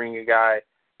then bring a guy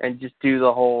and just do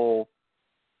the whole,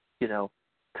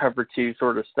 cover two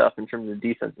sort of stuff in terms of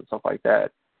defense and stuff like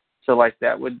that. So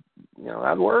that would,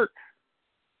 that'd work.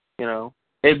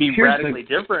 It'd be radically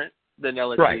different than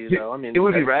LSU, though. It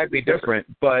would be radically different,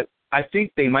 but I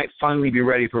think they might finally be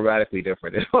ready for radically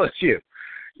different at LSU.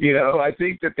 I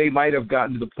think that they might have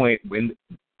gotten to the point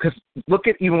because look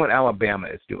at even what Alabama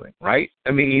is doing, right?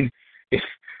 I mean, if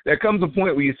there comes a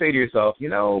point where you say to yourself,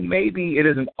 maybe it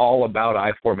isn't all about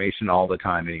I formation all the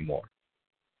time anymore.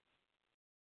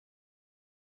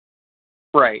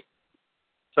 Right.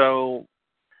 So,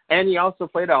 and he also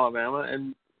played Alabama,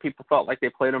 and people felt like they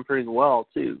played him pretty well,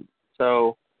 too.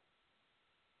 So,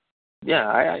 yeah,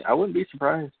 I wouldn't be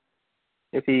surprised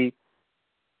if he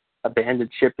abandoned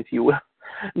ship, if you will.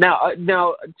 Now,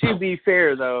 to be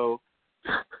fair, though,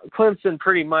 Clemson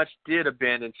pretty much did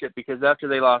abandon ship because after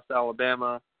they lost to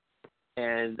Alabama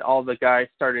and all the guys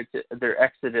started their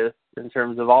exodus in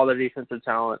terms of all their defensive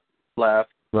talent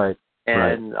left. Right.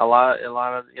 And a lot of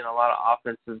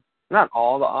offenses, not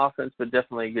all the offense, but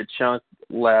definitely a good chunk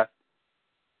left.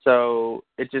 So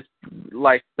it just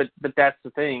but that's the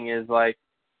thing is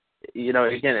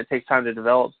again, it takes time to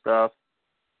develop stuff.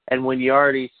 And when you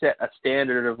already set a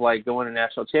standard of going to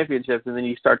national championships and then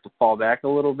you start to fall back a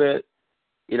little bit,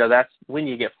 that's when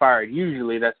you get fired.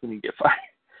 Usually that's when you get fired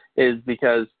is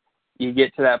because you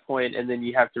get to that point and then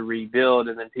you have to rebuild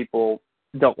and then people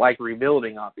don't like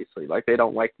rebuilding, obviously. They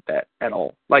don't like that at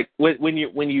all.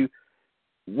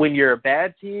 When you're a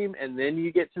bad team and then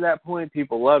you get to that point,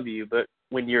 people love you. But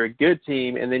when you're a good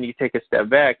team and then you take a step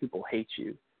back, people hate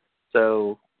you.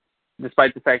 So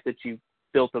despite the fact that you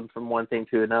built them from one thing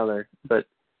to another, but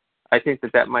I think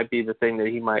that might be the thing that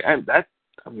he might. That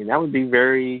would be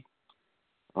very.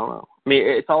 I don't know.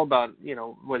 It's all about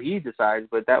what he decides,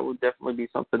 but that would definitely be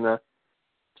something to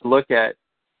look at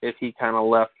if he kind of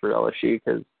left for LSU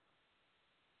because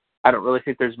I don't really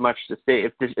think there's much to say.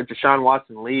 If Deshaun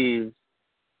Watson leaves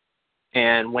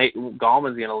and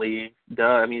Gallman's going to leave,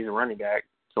 he's a running back,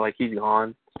 so he's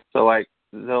gone. So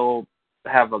they'll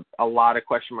have a lot of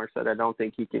question marks that I don't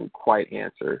think he can quite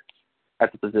answer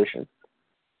at the position.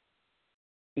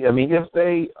 If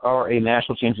they are a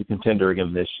national championship contender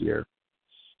again this year,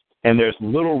 and there's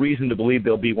little reason to believe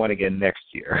they'll be one again next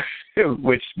year,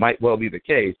 which might well be the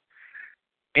case,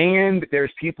 and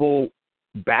there's people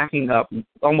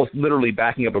almost literally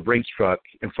backing up a Brinks truck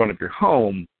in front of your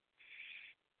home,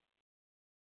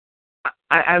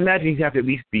 I imagine he'd have to at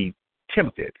least be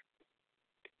tempted.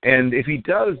 And if he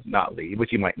does not leave, which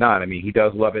he might not, I mean, he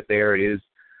does love it there. It is,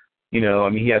 he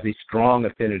has a strong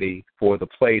affinity for the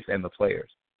place and the players.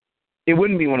 It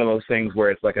wouldn't be one of those things where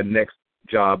it's like a next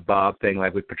job Bob thing,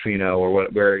 like with Petrino, or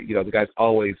where the guy's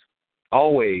always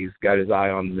got his eye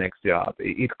on the next job.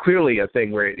 It's clearly a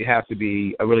thing where it has to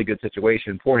be a really good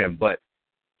situation for him, but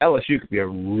LSU could be a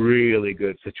really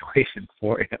good situation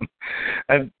for him.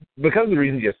 And because of the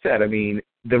reasons you said, I mean,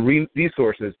 the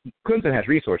resources, Clemson has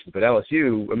resources, but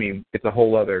LSU, I mean, it's a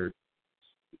whole other,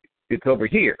 it's over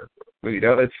here.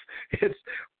 It's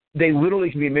they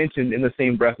literally can be mentioned in the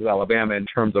same breath as Alabama in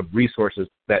terms of resources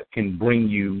that can bring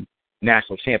you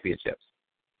national championships.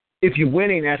 If you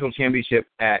win a national championship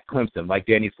at Clemson, like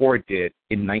Danny Ford did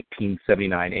in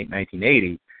 1979,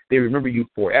 1980, they remember you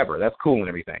forever. That's cool and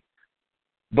everything.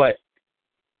 But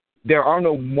there are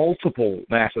no multiple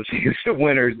national championship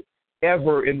winners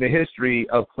ever in the history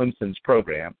of Clemson's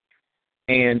program.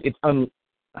 And it's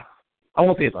I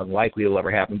won't say it's unlikely it'll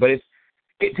ever happen, but it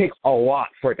takes a lot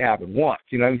for it to happen once.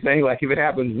 You know what I'm saying? Like, if it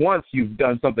happens once, you've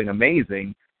done something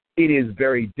amazing. It is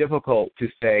very difficult to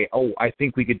say, oh, I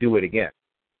think we could do it again.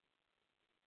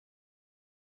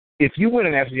 If you win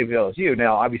a national championship at LSU,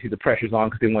 now obviously the pressure's on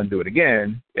because they want to do it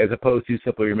again, as opposed to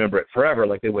simply remember it forever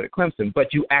like they would at Clemson,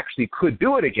 but you actually could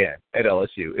do it again at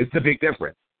LSU. It's the big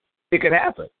difference. It could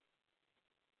happen.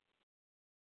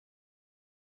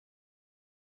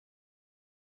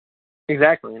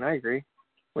 Exactly, and I agree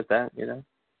with that,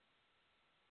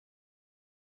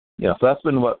 Yeah, so that's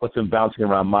been what's been bouncing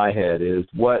around my head is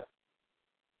what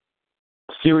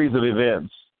series of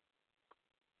events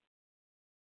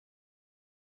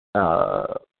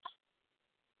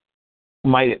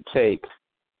might it take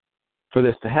for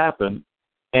this to happen?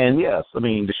 And yes, I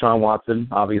mean, Deshaun Watson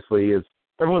obviously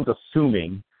everyone's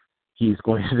assuming he's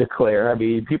going to declare. I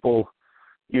mean, people,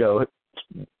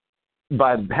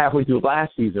 by halfway through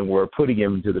last season were putting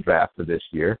him into the draft for this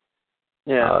year.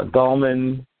 Yeah.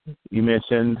 Gallman, you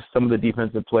mentioned some of the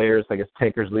defensive players, I guess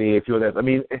Tankersley, a few of them. I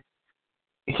mean,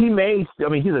 he's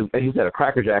a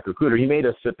crackerjack recruiter. He may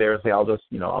just sit there and say, I'll just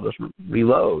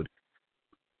reload.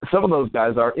 Some of those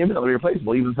guys are imminently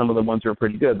replaceable, even some of the ones who are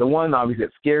pretty good. The one, obviously,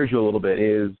 that scares you a little bit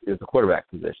is the quarterback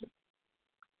position.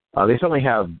 They certainly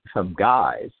have some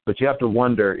guys, but you have to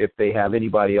wonder if they have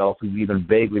anybody else who even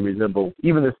vaguely resembles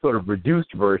even this sort of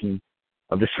reduced version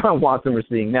of Deshaun Watson we're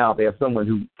seeing now. If they have someone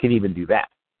who can even do that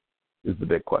is the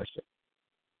big question.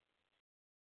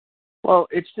 Well,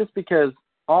 it's just because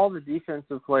all the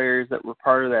defensive players that were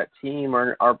part of that team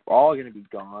are all going to be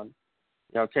gone.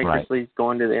 Tankersley's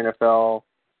going to the NFL.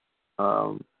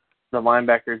 The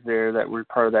linebackers there that were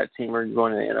part of that team are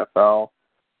going to the NFL.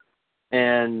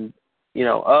 And,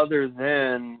 other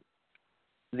than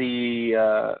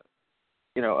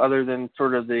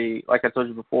sort of like I told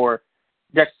you before,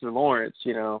 Dexter Lawrence,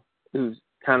 who's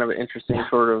kind of an interesting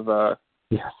sort of,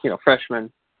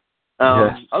 freshman.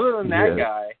 Other than that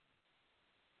guy,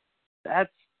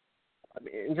 that's,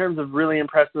 in terms of really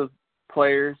impressive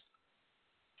players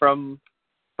from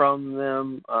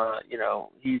them,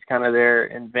 he's kind of there,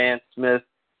 and Vance Smith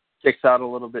sticks out a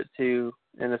little bit too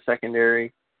in the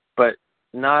secondary, but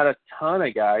not a ton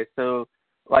of guys. So,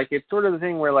 like, it's sort of the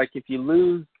thing where, like, if you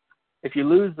lose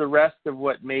the rest of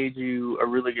what made you a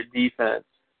really good defense,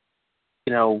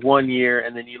 1 year,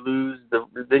 and then you lose the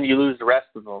rest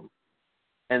of them,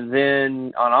 and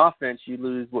then on offense you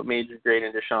lose what made you great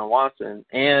in Deshaun Watson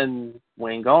and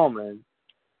Wayne Gallman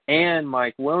and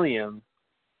Mike Williams.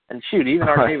 And shoot, even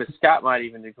Artavis Scott might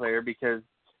even declare, because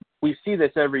we see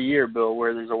this every year, Bill,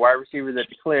 where there's a wide receiver that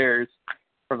declares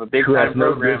from a big-time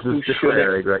program who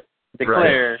shouldn't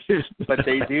declare, but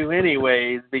they do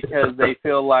anyways because they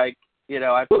feel like, I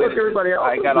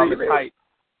got all this hype.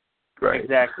 Right.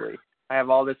 Exactly. I have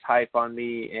all this hype on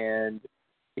me, and,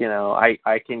 I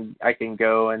can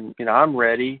go and, I'm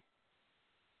ready,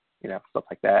 stuff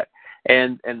like that.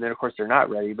 And then, of course, they're not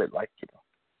ready, but, like,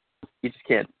 you just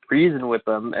can't reason with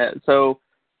them. And so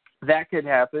that could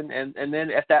happen. And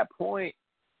then at that point,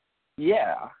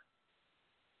 yeah.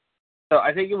 So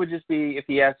I think it would just be if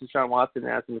he asked Deshaun Watson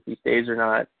and asked him if he stays or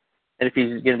not, and if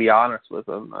he's going to be honest with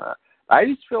him. I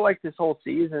just feel like this whole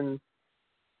season,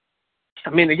 I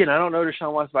mean, again, I don't know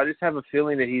Deshaun Watson, but I just have a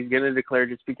feeling that he's going to declare,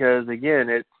 just because, again,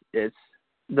 it's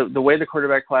the way the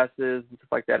quarterback class is and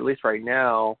stuff like that, at least right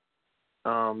now,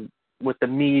 with the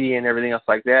media and everything else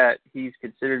like that, he's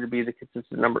considered to be the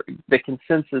consensus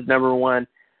number one.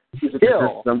 He's the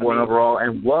consensus number one overall,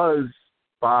 and was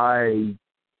by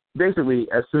basically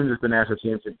as soon as the national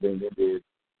championship game ended,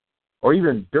 or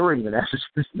even during the national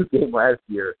championship game last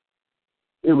year,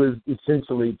 it was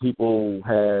essentially people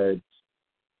had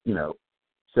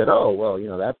said, oh,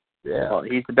 well, that's, Well,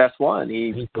 he's the best one.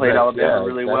 He played Alabama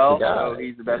really well, so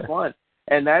he's the best one.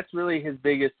 And that's really his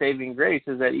biggest saving grace,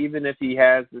 is that even if he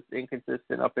has this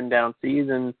inconsistent up and down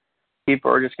season,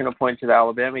 people are just going to point to the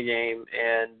Alabama game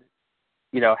and,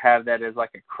 have that as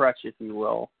like a crutch, if you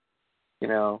will.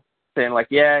 Saying like,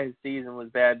 yeah, his season was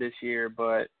bad this year,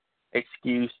 but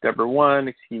excuse number 1,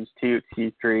 excuse 2,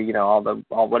 excuse 3, all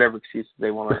whatever excuses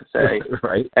they want to say.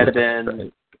 Right. And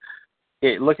then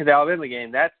look at the Alabama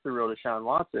game. That's the real Deshaun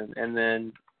Watson, and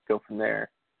then go from there.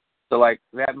 So, like,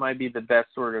 that might be the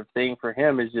best sort of thing for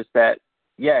him, is just that,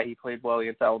 yeah, he played well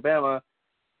against Alabama.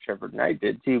 Trevor Knight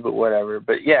did too, but whatever.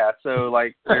 But, yeah, so,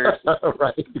 like, there's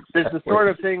there's the sort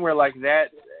of thing where, like, that,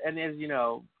 and as you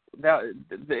know, the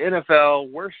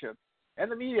NFL worships, and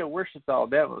the media worships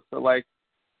Alabama. So, like,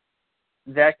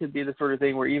 that could be the sort of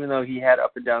thing where even though he had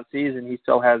up and down season, he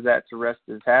still has that to rest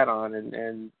his hat on,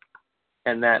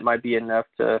 and that might be enough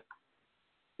to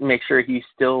make sure he's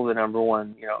still the number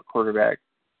 1, quarterback.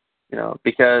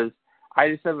 Because I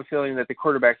just have a feeling that the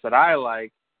quarterbacks that I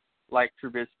like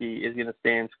Trubisky, is going to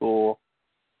stay in school.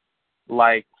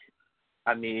 Like,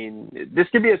 I mean, this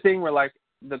could be a thing where, like,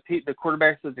 the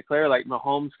quarterbacks that declare, like,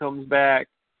 Mahomes comes back,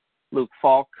 Luke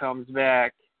Falk comes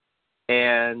back,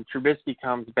 and Trubisky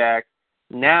comes back.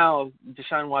 Now,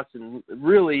 Deshaun Watson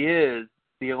really is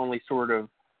the only sort of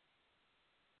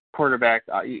quarterback.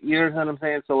 You know what I'm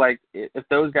saying? So, like, if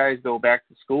those guys go back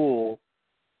to school,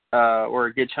 or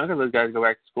a good chunk of those guys go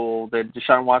back to school, then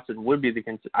Deshaun Watson would be the.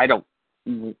 I don't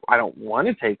want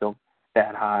to take him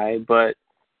that high, but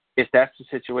if that's the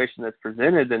situation that's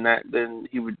presented, then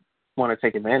he would want to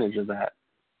take advantage of that,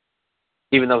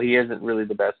 even though he isn't really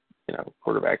the best,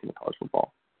 quarterback in college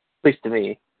football, at least to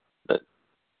me. But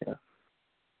yeah.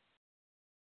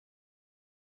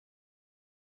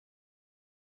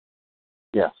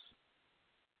 Yes.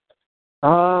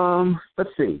 Let's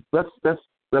see.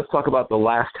 Let's talk about the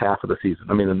last half of the season.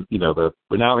 I mean,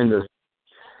 we're now in this,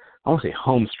 I won't say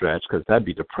home stretch because that'd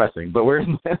be depressing, but we're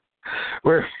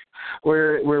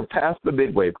past the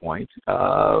midway point.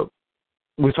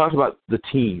 We talked about the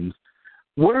teams.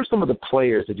 What are some of the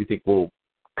players that you think will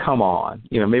come on?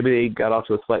 Maybe they got off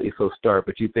to a slightly slow start,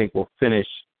 but you think will finish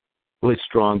really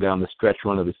strong down the stretch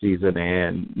run of the season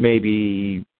and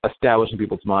maybe establish in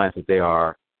people's minds that they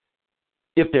are,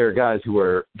 if they're guys who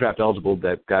are draft eligible,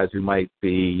 that guys who might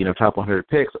be, top 100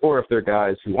 picks, or if they're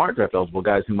guys who aren't draft eligible,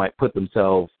 guys who might put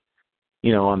themselves,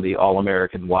 on the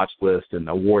All-American watch list and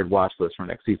award watch list for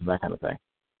next season, that kind of thing.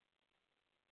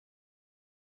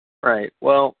 Right.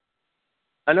 Well,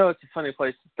 I know it's a funny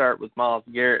place to start with Myles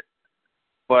Garrett,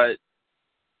 but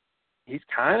he's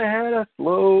kind of had a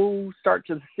slow start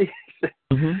to the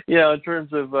season, in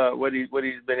terms of what he's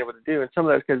been able to do. And some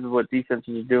of that's because of what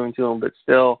defenses are doing to him, but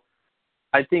still,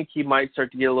 I think he might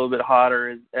start to get a little bit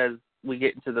hotter as we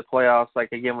get into the playoffs.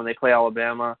 Like, again, when they play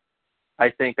Alabama, I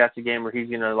think that's a game where he's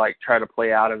going to, like, try to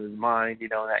play out of his mind, in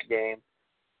that game.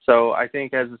 So I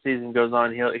think as the season goes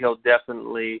on, he'll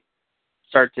definitely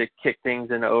start to kick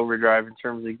things into overdrive in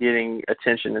terms of getting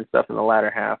attention and stuff in the latter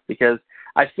half. Because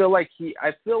I feel like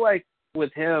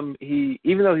with him,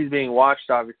 even though he's being watched,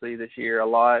 obviously, this year a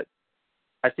lot,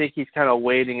 I think he's kind of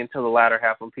waiting until the latter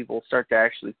half when people start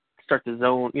to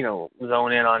zone in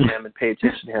on him and pay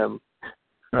attention to him,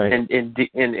 right?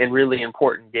 In really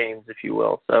important games, if you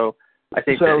will. So I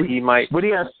think that he might. When he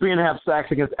has 3.5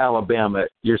 sacks against Alabama,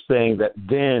 you're saying that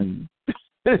then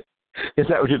is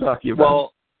that what you're talking about?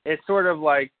 Well, it's sort of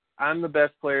like I'm the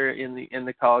best player in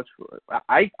the college.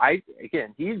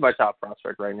 Again, he's my top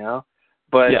prospect right now,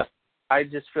 but yes. I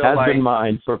just feel has been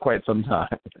mine for quite some time.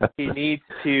 I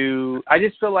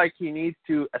just feel like he needs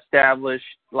to establish,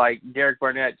 like Derek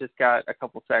Barnett just got a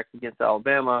couple sacks against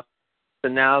Alabama. So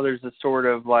now there's a sort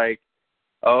of like,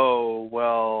 oh,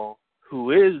 well, who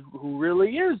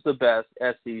really is the best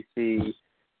SEC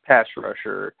pass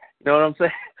rusher? You know what I'm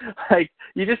saying? Like,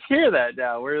 you just hear that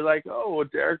now. We're like, oh, well,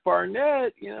 Derek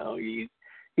Barnett,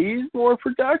 he's more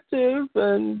productive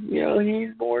and, he's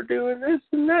more doing this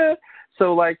and that.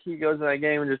 So, like, he goes in that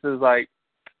game and just is like,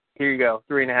 here you go,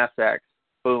 3.5 sacks.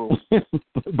 Boom.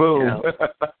 Boom.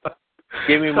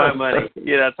 Give me my money.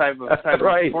 Type of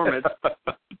performance.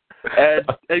 And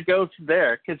it goes from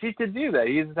there because he could do that.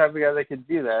 He's the type of guy that could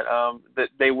do that. That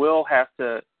they will have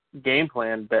to game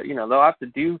plan, but, they'll have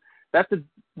to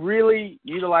really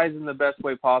utilize him the best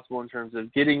way possible in terms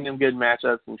of getting them good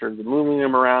matchups, in terms of moving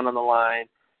them around on the line,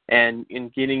 and in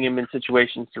getting him in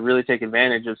situations to really take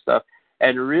advantage of stuff.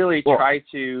 And really try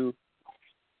to,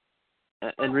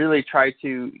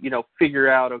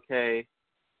 figure out, okay,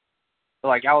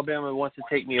 like Alabama wants to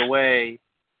take me away,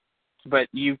 but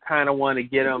you kind of want to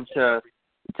get them to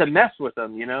to mess with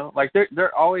them, you know? Like,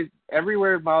 they're always,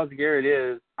 everywhere Myles Garrett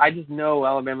is, I just know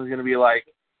Alabama's going to be like,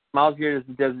 Myles Garrett is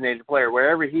the designated player.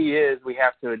 Wherever he is, we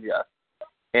have to adjust.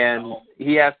 And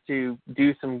he has to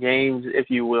do some games, if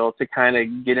you will, to kind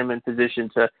of get him in position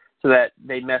so that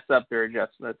they mess up their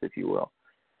adjustments, if you will.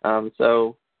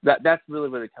 So that's really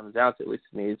what it comes down to, at least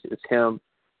to me, is him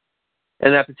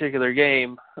in that particular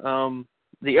game.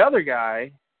 The other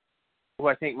guy, who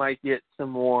I think might get some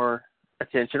more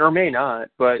attention, or may not,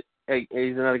 but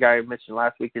he's another guy I mentioned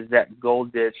last week, is Zach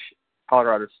Golditch,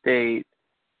 Colorado State,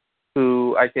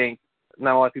 who I think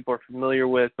not a lot of people are familiar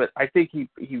with, but I think he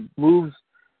moves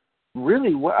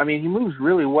really well. I mean, he moves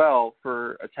really well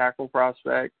for a tackle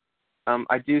prospect.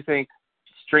 I do think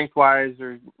strength-wise,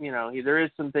 there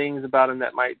is some things about him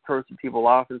that might throw some people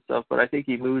off and stuff, but I think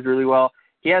he moves really well.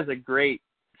 He has a great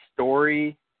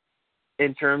story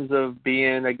in terms of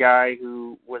being a guy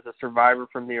who was a survivor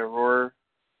from the Aurora,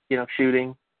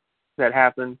 shooting that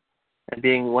happened, and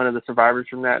being one of the survivors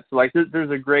from that. So, like, there's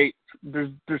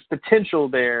potential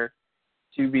there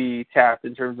to be tapped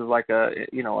in terms of like a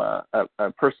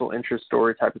personal interest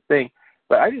story type of thing.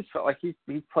 But I just felt like he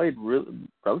played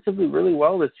relatively really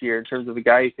well this year in terms of a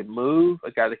guy who can move,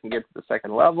 a guy that can get to the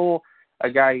second level, a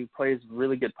guy who plays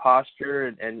really good posture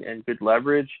and good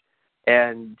leverage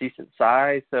and decent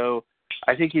size. So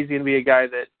I think he's going to be a guy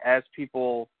that, as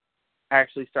people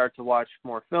actually start to watch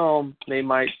more film, they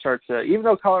might start to, even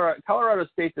though Colorado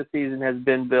State this season has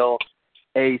been, Bill,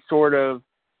 a sort of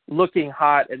looking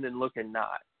hot and then looking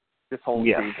not this whole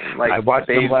season. Like, I watched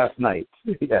them last night.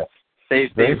 Yes.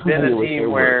 They've been a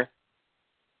team where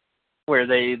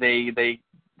they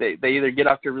either get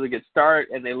off to a really good start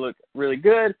and they look really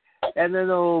good, and then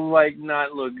they'll like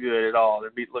not look good at all.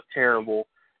 They'll look terrible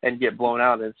and get blown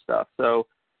out and stuff. So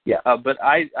but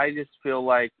I just feel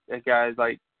like a guy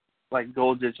like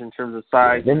Golditch in terms of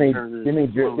size. Their defense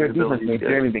made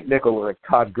Jeremy McNichol look like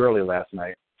Todd Gurley last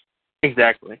night.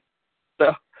 Exactly.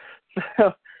 So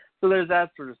there's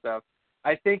that sort of stuff.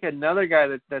 I think another guy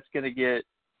that's going to get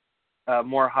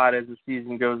more hot as the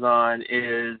season goes on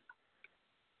is,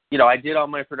 I did all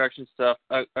my production stuff.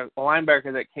 A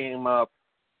linebacker that came up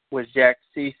was Jack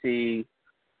Seehee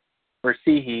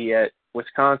at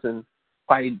Wisconsin.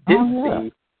 I didn't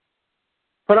see.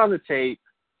 Put on the tape,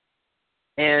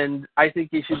 and I think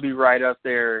he should be right up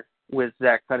there with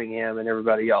Zach Cunningham and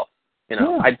everybody else.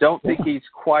 I don't think he's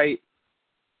quite.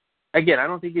 Again, I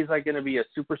don't think he's like going to be a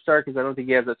superstar because I don't think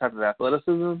he has that type of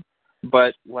athleticism.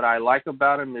 But what I like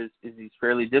about him is he's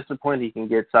fairly disciplined. He can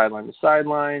get sideline to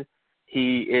sideline.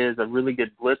 He is a really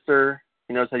good blitzer.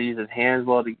 He knows how to use his hands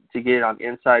well to get on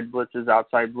inside blitzes,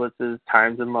 outside blitzes,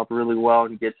 times them up really well,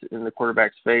 and gets in the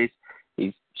quarterback's face.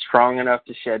 He's strong enough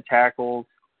to shed tackles,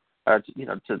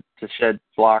 to shed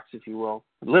blocks, if you will,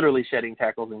 literally shedding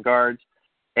tackles and guards.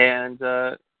 And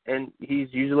he's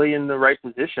usually in the right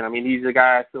position. I mean, he's a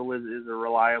guy I feel is a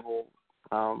reliable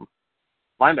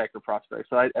linebacker prospect.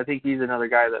 So I think he's another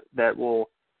guy that will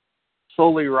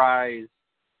slowly rise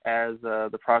as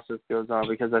the process goes on,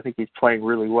 because I think he's playing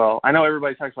really well. I know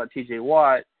everybody talks about T.J.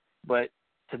 Watt, but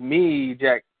to me,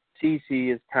 Jack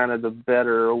Seehee is kind of the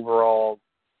better overall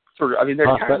sort of. I mean, they're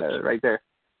kind of right there.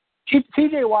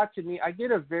 T.J. Watt, to me, I get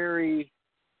a very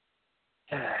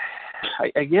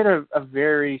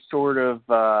sort of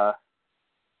the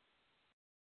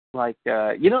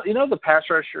pass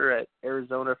rusher at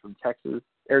Arizona from Texas,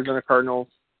 Arizona Cardinals.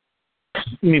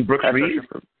 You mean Brooks Reed?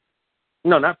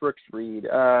 No, not Brooks Reed.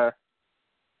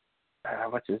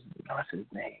 What's his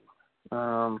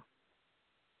name?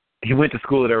 He went to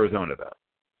school at Arizona, though.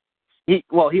 He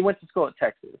went to school at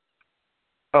Texas.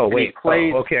 Oh wait. He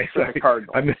played okay. for the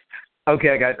Cardinals.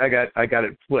 I got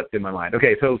it flipped in my mind.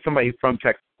 Okay, so somebody from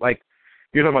Texas, like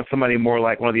you're talking about somebody more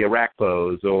like one of the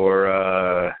Arakpos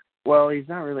or. Well, he's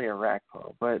not really a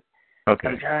Arakpo, but.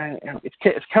 Okay.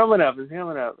 It's coming up. Let's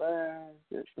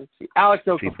see. Alex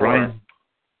Okafor.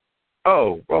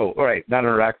 Oh, all right. Not an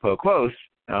Arakpo. Close.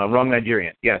 Wrong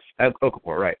Nigerian. Yes,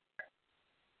 Okafor. Right.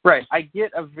 Right.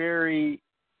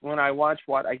 When I watch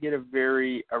Watt, I get a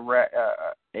very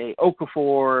a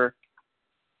Okafor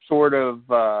sort of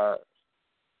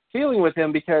feeling with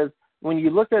him, because when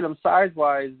you look at him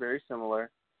size-wise, very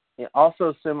similar.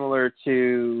 Also similar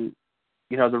to,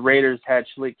 the Raiders had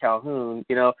Shalik Calhoun.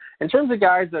 In terms of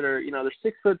guys that are, they're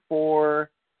 6'4",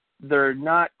 they're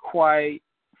not quite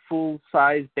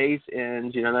full-size base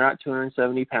ends. They're not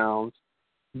 270 pounds,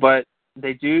 but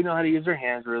they do know how to use their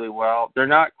hands really well. They're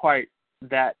not quite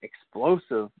that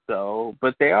explosive, though,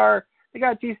 but they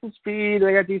got decent speed,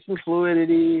 they got decent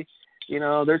fluidity.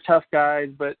 They're tough guys,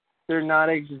 but they're not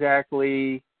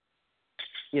exactly,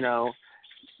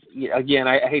 again,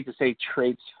 I hate to say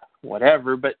traits,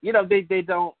 whatever, but, they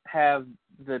don't have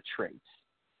the traits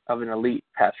of an elite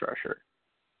pass rusher.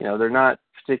 They're not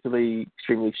particularly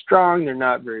extremely strong. They're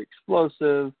not very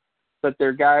explosive, but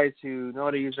they're guys who know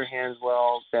how to use their hands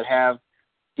well, that have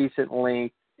decent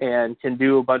length and can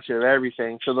do a bunch of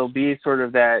everything. So they'll be sort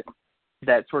of that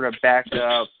sort of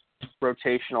backup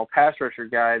rotational pass rusher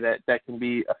guy that can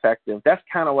be effective. That's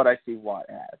kind of what I see Watt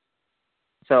as.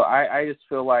 So I just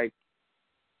feel like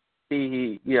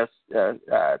Cehe,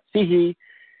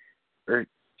 or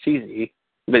Cheesy,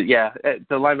 but yeah,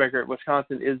 the linebacker at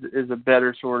Wisconsin is a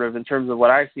better sort of, in terms of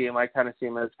what I see him, I kind of see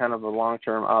him as kind of a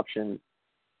long-term option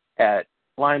at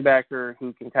linebacker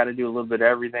who can kind of do a little bit of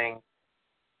everything,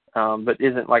 but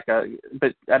isn't but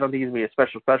I don't think he's going to be a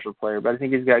special player, but I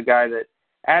think he's got a guy that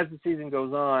as the season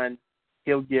goes on,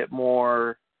 he'll get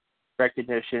more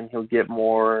recognition, he'll get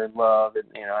more love and,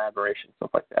 admiration,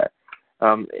 stuff like that.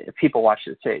 People watch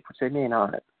the tape, which they may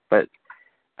not, but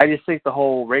I just think the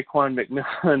whole Raekwon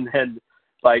McMillan and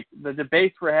the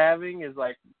debates we're having is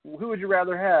who would you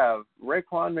rather have,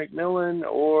 Raekwon McMillan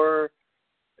or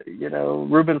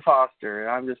Reuben Foster?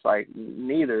 And I'm just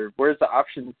neither. Where's the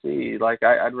option C?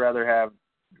 I'd rather have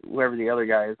whoever the other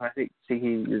guy is. I think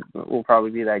he will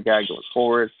probably be that guy going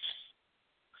forward.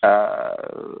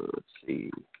 Let's see.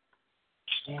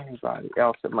 Anybody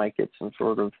else that might get some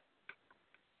sort of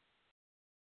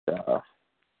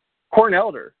Corn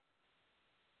Elder.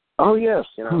 Oh, yes.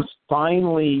 Who's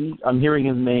finally, I'm hearing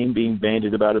his name being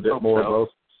bandied about a bit more, both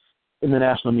in the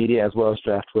national media as well as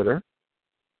draft Twitter.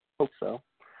 Hope so.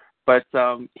 But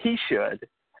he should.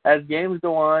 As games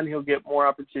go on, he'll get more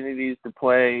opportunities to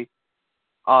play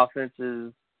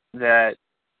offenses that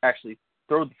actually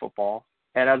throw the football.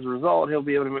 And as a result, he'll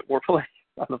be able to make more plays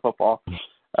on the football.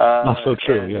 Also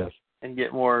true, yes. And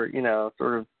get more,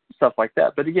 sort of stuff like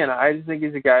that. But again, I just think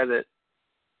he's a guy that,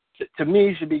 to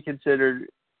me, should be considered,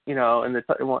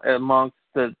 amongst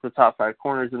the top 5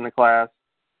 corners in the class,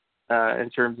 in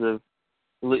terms of,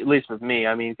 at least with me.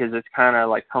 I mean, because it's kind of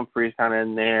Humphrey's kind of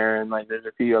in there, and there's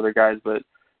a few other guys, but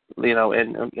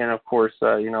and of course,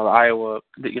 Iowa,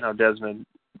 Desmond.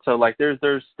 So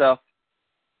there's stuff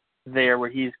there where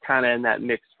he's kind of in that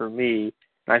mix for me,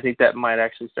 and I think that might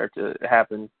actually start to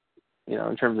happen,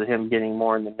 in terms of him getting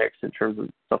more in the mix in terms of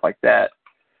stuff like that.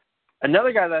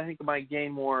 Another guy that I think might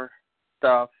gain more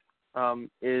stuff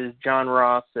is John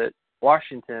Ross at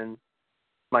Washington.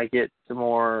 Might get some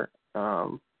more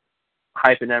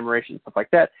hype and admiration, stuff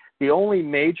like that. The only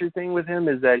major thing with him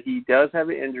is that he does have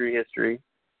an injury history.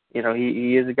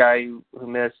 He is a guy who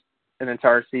missed an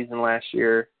entire season last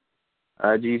year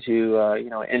due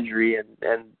to injury,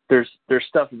 and there's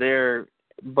stuff there,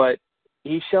 but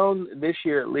he's shown this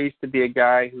year at least to be a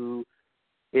guy who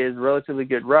is a relatively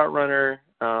good route runner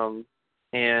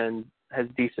and has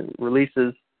decent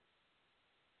releases.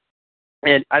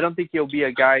 And I don't think he'll be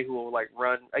a guy who will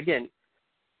run again.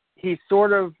 He's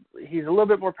a little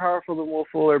bit more powerful than Will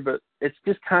Fuller, but it's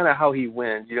just kind of how he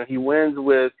wins. He wins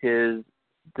with his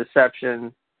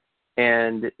deception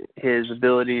and his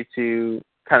ability to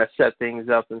kind of set things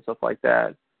up and stuff like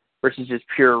that versus just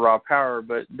pure raw power.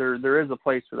 But there is a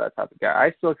place for that type of guy.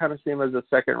 I still kind of see him as a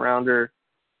second rounder,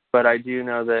 but I do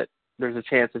know that there's a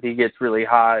chance if he gets really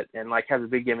hot and has a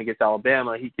big game against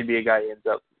Alabama, he could be a guy who ends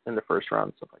up in the first round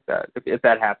and stuff like that, if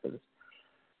that happens.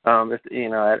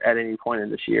 At any point in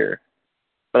this year.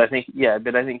 But I think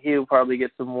he'll probably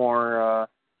get some more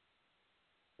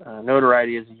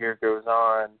notoriety as the year goes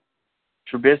on.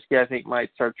 Trubisky, I think,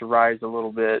 might start to rise a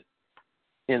little bit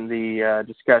in the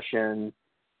discussion.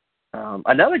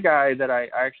 Another guy that I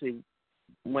actually,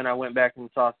 when I went back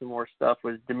and saw some more stuff,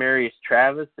 was Demarius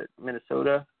Travis at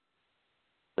Minnesota,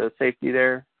 the safety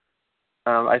there.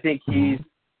 I think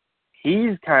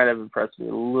he's kind of impressed me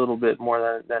a little bit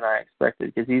more than I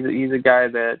expected, because he's a guy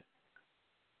that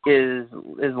is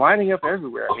lining up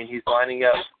everywhere. I mean, he's lining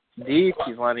up deep,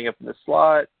 he's lining up in the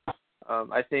slot.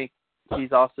 I think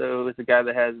he's also is a guy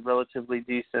that has relatively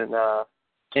decent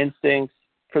instincts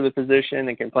for the position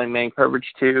and can play man coverage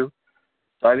too.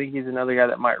 So I think he's another guy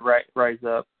that might rise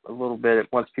up a little bit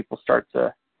once people start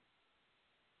to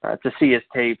see his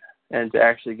tape and to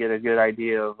actually get a good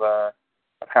idea of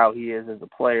how he is as a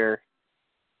player.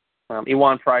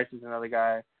 Ewan Price is another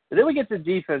guy. And then we get to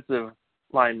defensive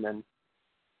linemen.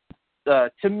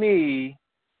 To me,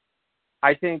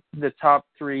 I think the top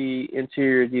 3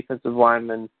 interior defensive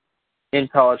linemen in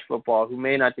college football who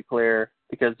may not declare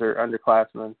because they're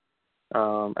underclassmen,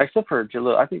 except for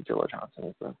Jalil. I think Jalil Johnson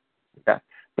is the guy.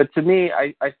 But to me,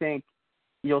 I think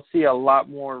you'll see a lot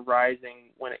more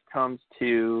rising when it comes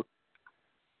to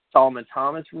Solomon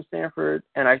Thomas from Stanford,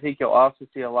 and I think you'll also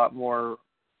see a lot more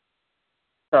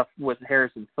stuff with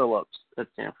Harrison Phillips at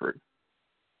Stanford,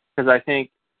 because I think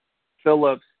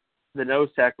Phillips, the nose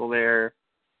tackle there,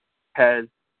 has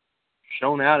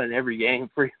shown out in every game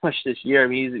pretty much this year. I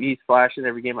mean, he's flashing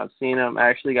every game I've seen him. I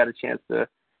actually got a chance to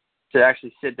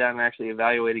actually sit down and actually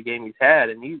evaluate a game he's had,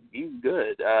 and he's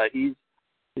good. He's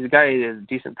a guy who has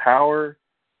decent power.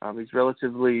 He's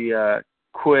relatively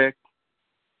quick,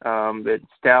 but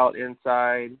stout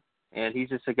inside, and he's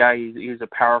just a guy. He's a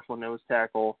powerful nose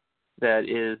tackle that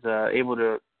is able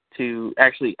to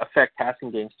actually affect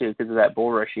passing games too, because of that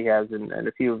bull rush he has and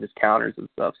a few of his counters and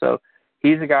stuff. So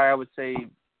he's a guy I would say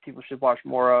people should watch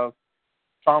more of.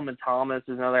 Solomon Thomas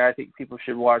is another guy I think people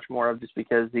should watch more of, just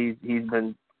because he's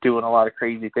been doing a lot of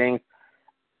crazy things.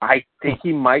 I think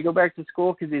he might go back to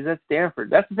school because he's at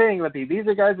Stanford. That's the thing with these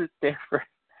are guys at Stanford.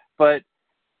 But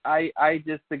I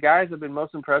just, the guys I've been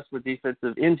most impressed with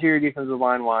interior defensive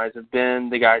line-wise have been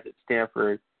the guys at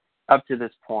Stanford up to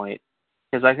this point,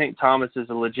 because I think Thomas is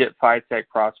a legit 5-tech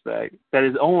prospect that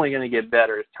is only going to get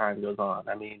better as time goes on.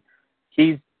 I mean,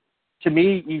 to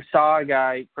me, you saw a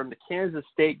guy from the Kansas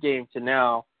State game to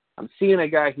now, I'm seeing a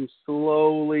guy who's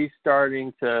slowly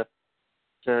starting to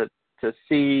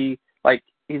see, like,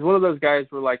 he's one of those guys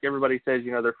where, like everybody says,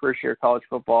 their first year of college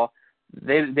football,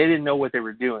 they didn't know what they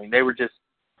were doing. They were just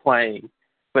playing.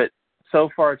 But so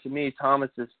far, to me,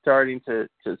 Thomas is starting to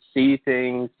see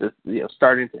things,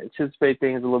 starting to anticipate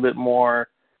things a little bit more,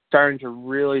 starting to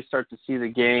really start to see the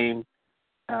game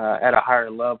at a higher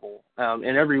level.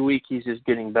 And every week he's just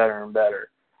getting better and better.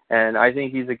 And I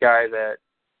think he's a guy that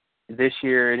this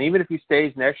year, and even if he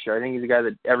stays next year, I think he's a guy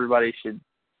that everybody should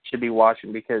be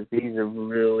watching, because he's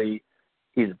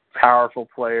a powerful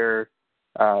player.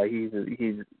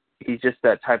 He's just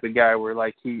that type of guy where,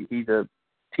 like, he's a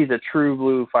true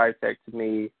blue 5-tech to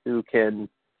me, who can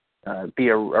be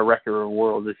a wrecker of the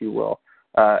world, if you will,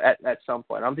 at some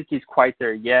point. I don't think he's quite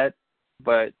there yet,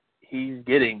 but he's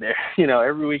getting there.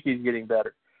 Every week he's getting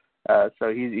better.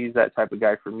 So he's that type of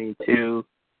guy for me too.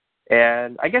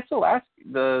 And I guess the last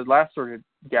sort of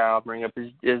guy I'll bring up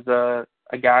is a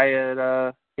guy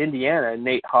at Indiana,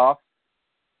 Nate Hoff,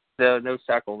 the nose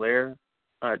tackle there,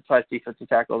 slash defensive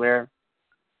tackle there.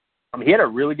 He had a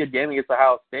really good game against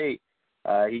Ohio State.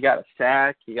 He got a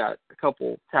sack. He got a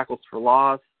couple tackles for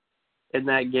loss in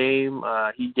that game.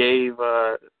 He gave,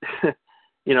 the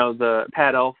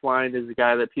Pat Elflein is a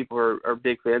guy that people are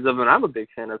big fans of, and I'm a big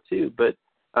fan of too. But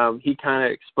he kind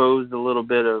of exposed a little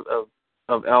bit of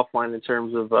Elflein in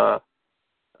terms of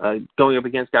going up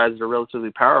against guys that are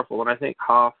relatively powerful. And I think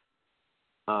Hoff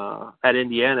at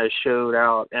Indiana showed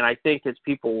out. And I think as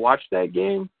people watch that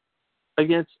game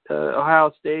against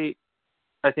Ohio State,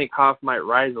 I think Hoff might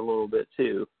rise a little bit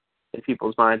too in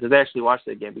people's minds as they actually watch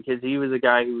that game, because he was a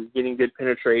guy who was getting good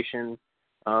penetration,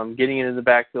 getting into the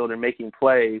backfield and making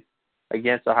plays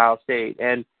against Ohio State.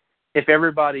 And if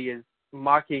everybody is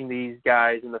mocking these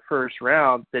guys in the first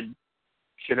round, then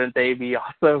shouldn't they be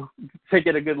also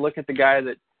taking a good look at the guy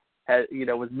that had,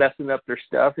 was messing up their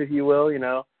stuff, if you will,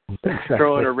 Exactly.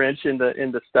 throwing a wrench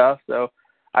into stuff. So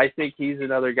I think he's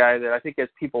another guy that I think as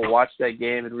people watch that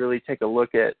game and really take a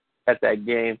look at that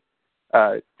game,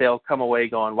 they'll come away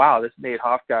going, wow, this Nate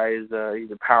Hoff guy he's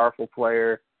a powerful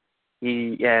player.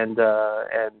 He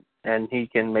he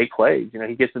can make plays.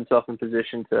 He gets himself in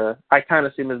position to. I kind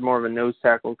of see him as more of a nose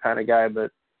tackle kind of guy,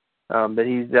 but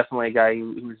he's definitely a guy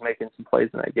who's making some plays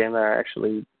in that game that I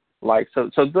actually like. So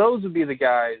those would be the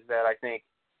guys that I think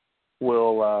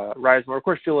will rise more. Of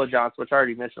course, Julio Johnson, which I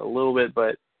already mentioned a little bit,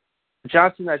 but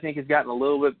Johnson I think has gotten a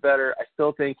little bit better. I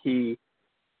still think he's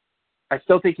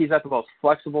not the most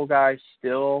flexible guy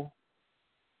still,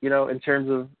 in terms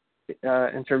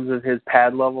of his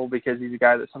pad level, because he's a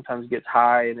guy that sometimes gets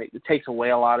high and it takes away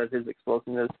a lot of his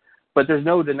explosiveness. But there's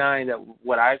no denying that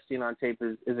what I've seen on tape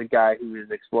is a guy who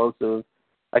is explosive,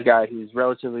 a guy who's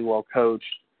relatively well coached,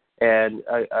 and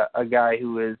a guy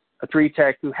who is a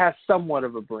 3-tech who has somewhat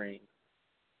of a brain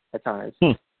at times.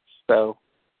 So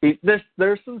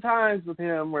there's some times with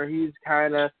him where he's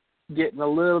kind of getting a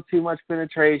little too much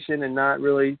penetration and not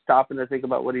really stopping to think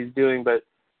about what he's doing. But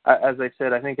as I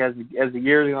said, I think as the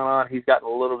years gone on, he's gotten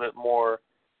a little bit more.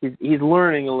 He's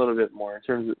learning a little bit more in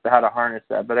terms of how to harness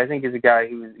that. But I think he's a guy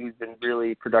who's been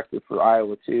really productive for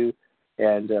Iowa too,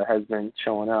 and has been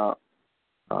showing out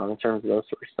in terms of those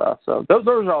sort of stuff. So those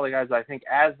are all the guys I think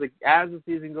as the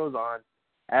season goes on,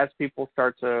 as people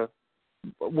start to,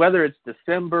 whether it's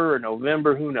December or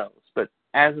November, who knows? But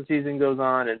as the season goes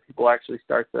on and people actually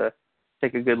start to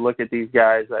take a good look at these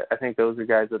guys, I think those are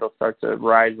guys that'll start to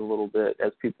rise a little bit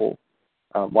as people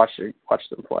watch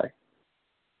them play.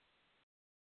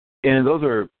 And those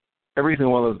are every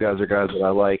single one of those guys are guys that I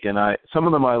like, and some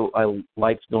of them I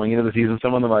liked going into the season.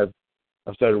 Some of them I've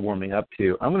started warming up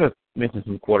to. I'm going to mention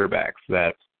some quarterbacks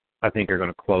that I think are going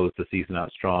to close the season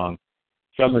out strong.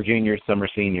 Some are juniors, some are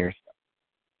seniors.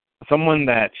 Someone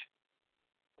that,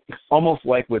 almost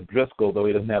like with Driscoll, though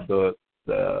he doesn't have the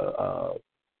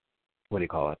what do you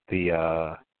call it?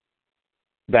 The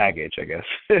baggage, I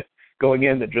guess, going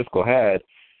in that Driscoll had.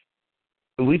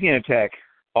 Louisiana Tech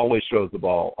always throws the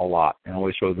ball a lot and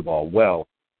always throws the ball well.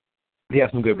 They have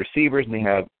some good receivers, and they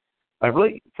have a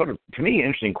really sort of, to me,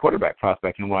 interesting quarterback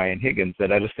prospect in Ryan Higgins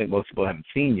that I just think most people haven't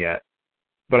seen yet.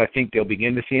 But I think they'll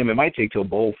begin to see him. It might take till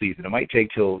bowl season. It might take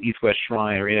till East-West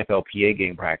Shrine or NFLPA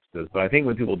game practices. But I think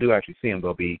when people do actually see him,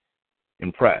 they'll be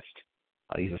impressed.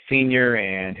 He's a senior,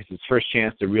 and it's his first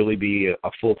chance to really be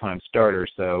a full-time starter.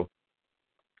 So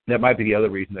that might be the other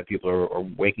reason that people are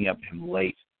waking up to him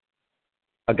late.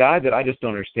 A guy that I just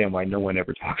don't understand why no one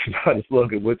ever talks about is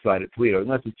Logan Woodside at Toledo,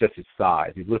 unless it's just his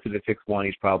size. He's listed at 6'1".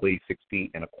 He's probably 6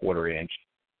 feet and a quarter inch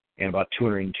and about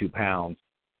 202 pounds.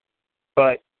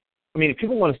 But, I mean, if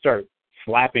people want to start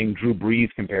slapping Drew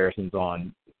Brees comparisons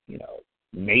on,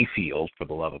 Mayfield, for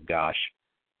the love of gosh,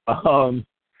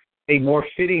 a more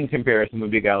fitting comparison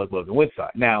would be a guy like Logan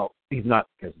Woodside. Now, he's not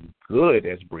as good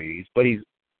as Brees, but he's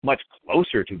much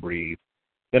closer to Brees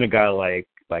than a guy like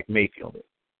Mayfield is.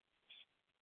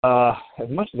 As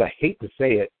much as I hate to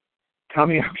say it,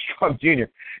 Tommy Armstrong Jr.,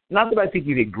 not that I think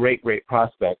he's a great, great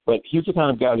prospect, but he's the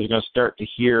kind of guy that you're going to start to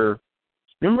hear.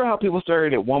 Remember how people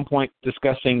started at one point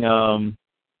discussing,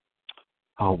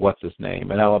 what's his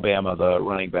name, in Alabama, the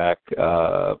running back?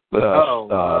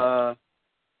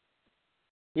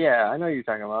 Yeah, I know who you're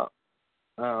talking about.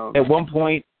 At one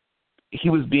point,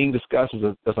 he was being discussed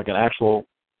as like an actual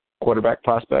quarterback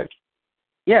prospect.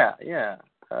 Yeah.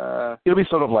 It'll be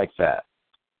sort of like that.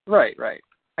 Right.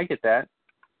 I get that.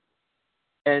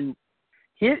 And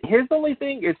his only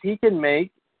thing is he can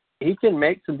make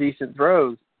some decent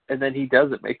throws, and then he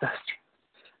doesn't make those.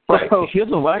 Right. So he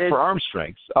doesn't lack for arm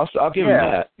strength. I'll give him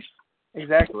that.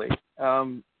 Exactly.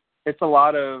 It's a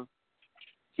lot of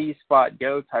C-spot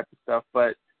go type of stuff,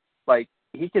 but like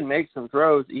he can make some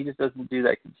throws. He just doesn't do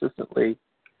that consistently.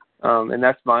 And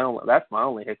that's my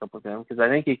only hiccup with him, because I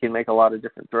think he can make a lot of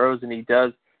different throws, and he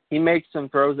does. He makes some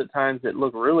throws at times that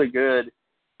look really good,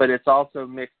 but it's also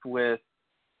mixed with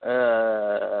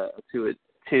to it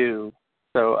too.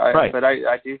 So but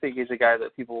I do think he's a guy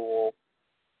that people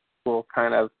will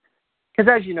kind of, because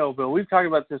as you know, Bill, we've talked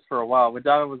about this for a while. When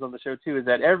Donovan was on the show too, is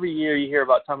that every year you hear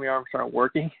about Tommy Armstrong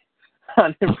working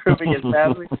on improving his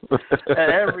passing,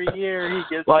 and every year he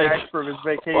gets back from his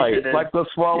vacation. Right, like the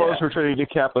Swallows returning to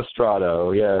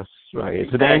Capistrano. Yes, right.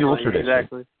 It's an annual tradition.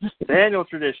 Exactly, it's an annual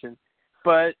tradition.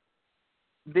 But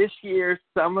this year,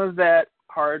 some of that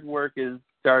hard work is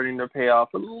starting to pay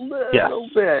off a little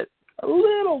bit. A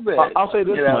little bit. I'll say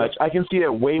this much. I can see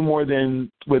it way more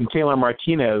than when Taylor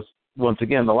Martinez, once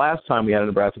again, the last time we had a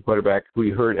Nebraska quarterback who we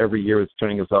heard every year was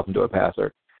turning himself into a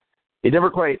passer. It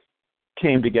never quite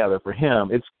came together for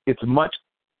him. It's much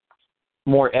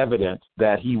more evident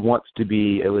that he wants to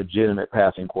be a legitimate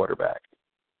passing quarterback.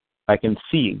 I can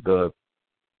see the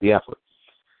effort,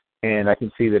 and I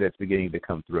can see that it's beginning to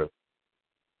come through.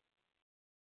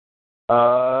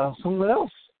 Someone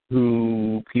else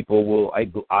who people will,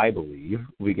 I believe,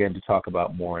 begin to talk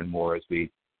about more and more as we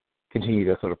continue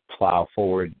to sort of plow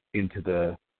forward into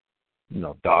the,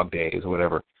 dog days or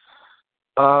whatever.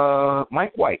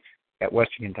 Mike White at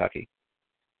Western Kentucky.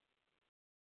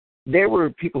 There were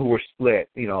people who were split,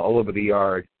 all over the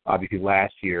yard, obviously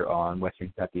last year on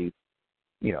Western Kentucky's,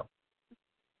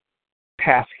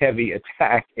 pass-heavy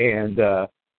attack and,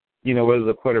 whether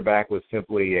the quarterback was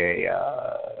simply a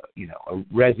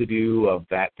residue of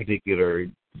that particular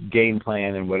game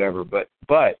plan and whatever. But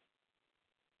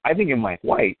I think in Mike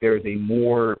White, there's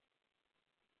more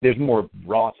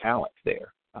raw talent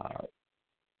there.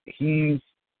 He's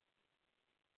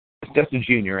just a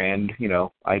junior, and,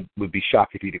 I would be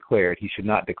shocked if he declared. He should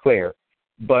not declare.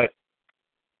 But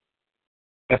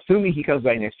assuming he comes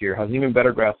back next year, has an even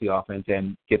better grasp of the offense,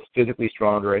 and gets physically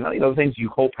stronger, and the things you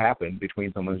hope happen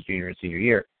between someone's junior and senior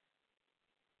year.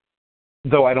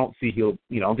 Though I don't see I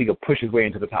don't think he'll push his way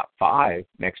into the top 5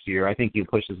 next year. I think he'll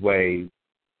push his way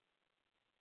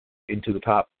into the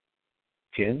top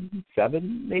 10,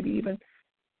 7, maybe even.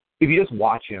 If you just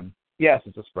watch him, yes,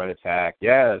 it's a spread attack.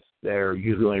 Yes, they're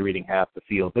usually only reading half the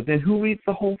field. But then who reads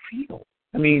the whole field?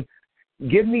 I mean,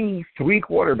 give me 3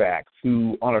 quarterbacks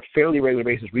who, on a fairly regular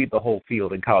basis, read the whole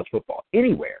field in college football,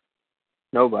 anywhere.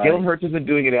 Nobody. Jalen Hurts isn't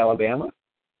doing it at Alabama.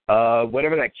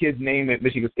 Whatever that kid's name at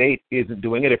Michigan State isn't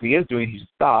doing it. If he is doing it, he should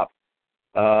stop.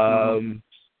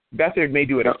 Beathard may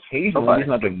do it occasionally. Nobody. He's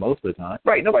not doing most of the time.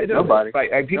 Right, nobody does Nobody. it.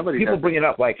 Right, people bring it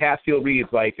up like Hatfield Reed's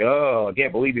like, oh, I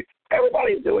can't believe it.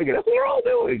 Everybody's doing it. That's what they're all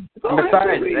doing.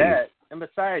 And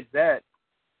besides that,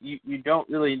 you don't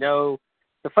really know.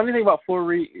 The funny thing about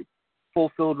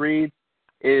full field reads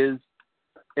is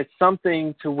it's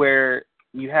something to where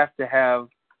you have to have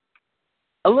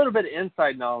a little bit of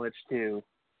inside knowledge too,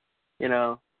 you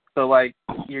know. So like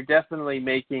you're definitely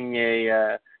making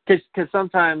a because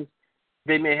sometimes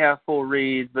they may have full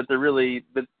reads, but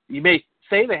you may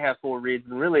say they have full reads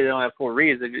and really they don't have full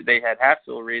reads. They had half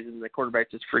full reads and the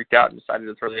quarterback just freaked out and decided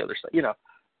to throw the other side, you know.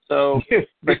 So,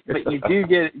 but you do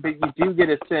get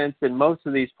a sense in most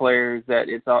of these players that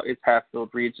it's half-field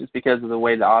reads just because of the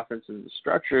way the offense is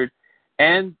structured.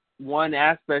 And one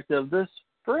aspect of the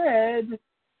spread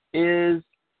is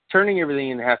turning everything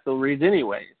into half-field reads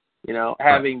anyways. You know,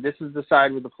 having this is the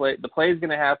side where the play is going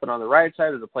to happen on the right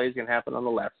side or the play is going to happen on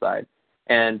the left side.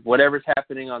 And whatever's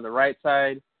happening on the right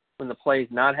side when the play is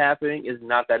not happening is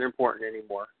not that important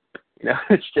anymore. You know,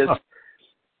 it's just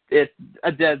it's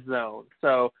a dead zone.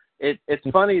 So it's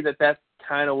funny that that's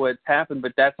kind of what's happened,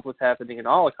 but that's what's happening in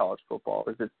all of college football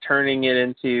is it's turning it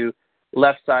into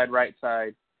left side, right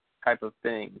side type of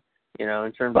thing, you know,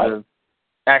 in terms of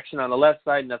action on the left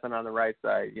side, nothing on the right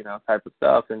side, you know, type of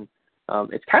stuff. And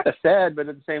it's kind of sad, but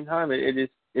at the same time,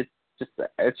 it's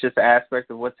just an aspect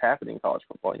of what's happening in college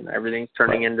football. You know, everything's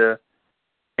turning into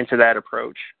that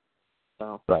approach.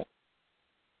 So. Right.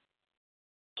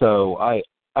 So I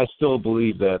still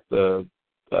believe that the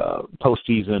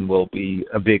postseason will be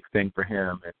a big thing for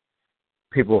him, and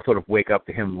people will sort of wake up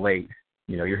to him late.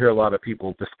 You know, you hear a lot of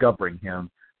people discovering him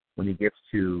when he gets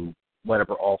to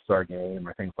whatever All-Star game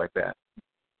or things like that.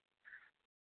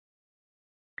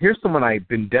 Here's someone I've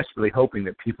been desperately hoping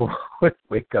that people would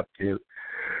wake up to,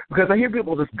 because I hear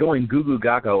people just going goo-goo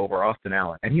gaga over Austin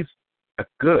Allen, and he's a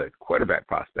good quarterback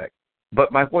prospect.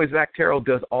 But my boy Zach Terrell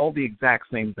does all the exact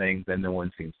same things, and no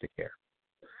one seems to care.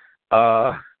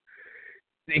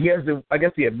 I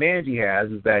guess the advantage he has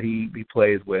is that he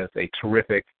plays with a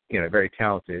terrific, you know, very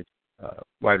talented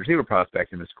wide receiver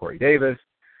prospect in Mr. Corey Davis.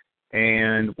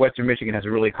 And Western Michigan has a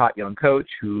really hot young coach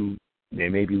who they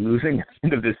may be losing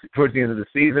towards the end of the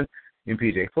season in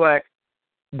P.J. Fleck.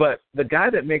 But the guy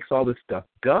that makes all this stuff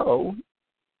go,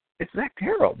 it's Zach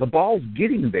Terrell. The ball's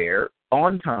getting there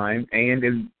on time and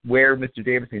in where Mr.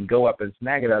 Davis can go up and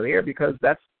snag it out of the air because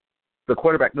that's the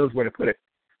quarterback knows where to put it.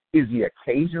 Is he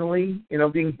occasionally, you know,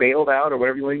 being bailed out or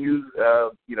whatever you want to use,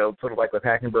 you know, sort of like with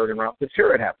Hackenberg and Ross? But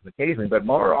sure, it happens occasionally, but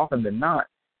more often than not,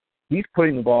 he's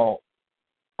putting the ball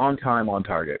on time, on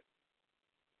target.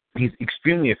 He's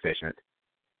extremely efficient.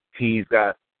 He's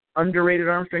got underrated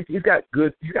arm strength. He's got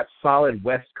solid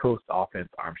West Coast offense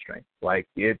arm strength. Like,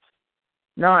 it's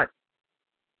not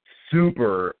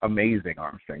super amazing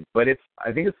arm strength, but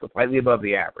I think it's slightly above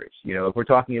the average. You know, if we're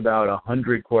talking about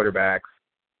 100 quarterbacks,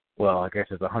 well, I guess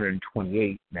it's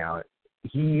 128 now.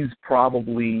 He's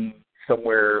probably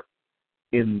somewhere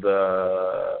in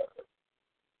the,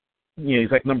 you know,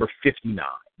 he's like number 59,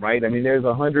 right? I mean, there's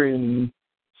 100 and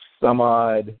some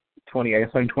odd,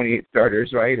 128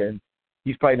 starters, right? And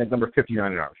he's probably like number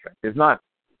 59 in arm strength. It's not,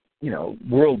 you know,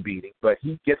 world beating, but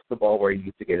he gets the ball where he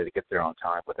needs to get it. It gets there on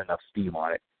time with enough steam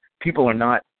on it. People are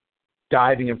not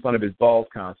diving in front of his balls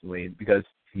constantly because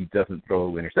he doesn't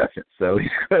throw interceptions. So he's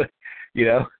good. You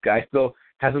know, guy still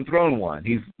hasn't thrown one.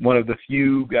 He's one of the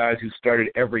few guys who started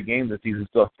every game this season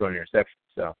still throwing interceptions.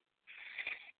 So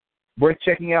worth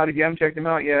checking out if you haven't checked him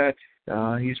out yet.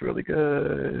 He's really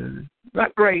good.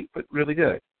 Not great, but really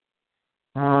good.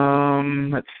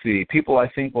 Let's see. People I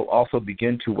think will also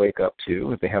begin to wake up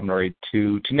to, if they haven't already,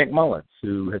 to Nick Mullins,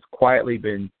 who has quietly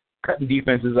been cutting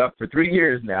defenses up for 3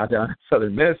 years now down at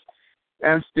Southern Miss.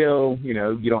 And still, you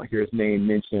know, you don't hear his name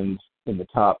mentioned in the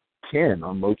top 10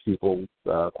 on most people's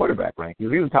quarterback rankings,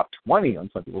 or even top 20 on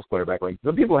some people's quarterback rankings.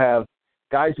 Some people have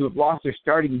guys who have lost their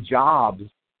starting jobs.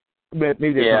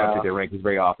 Maybe they don't update their rankings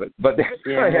very often, but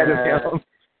they're ahead of him.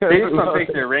 They just don't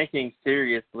take their rankings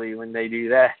seriously when they do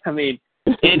that. I mean,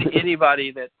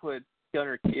 anybody that puts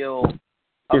Gunnar Kiel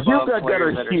if you've got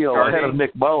Gunnar Kiel ahead of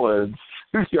Nick Mullins,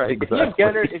 right, exactly.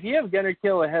 If you have Gunnar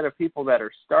Kiel ahead of people that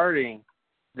are starting,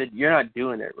 then you're not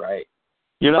doing it right.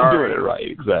 You're not doing it right,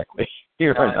 exactly.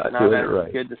 You're not doing it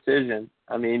right. Not a good decision.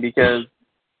 I mean, because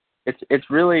it's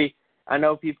really, I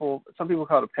know some people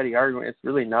call it a petty argument. It's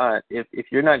really not. If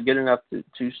you're not good enough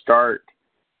to start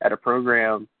at a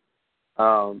program,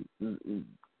 how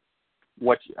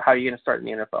are you going to start in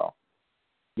the NFL?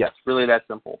 Yes. It's really that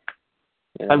simple.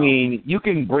 You know? I mean, you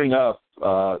can bring up,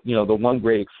 you know, the one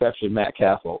great exception, Matt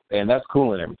Castle, and that's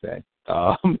cool and everything.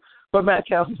 But Matt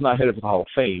Castle's not headed for the Hall of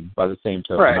Fame by the same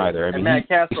token either. I mean, Matt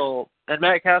Castle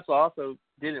also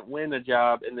didn't win a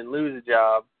job and then lose a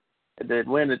job and then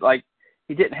win it. Like,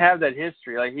 he didn't have that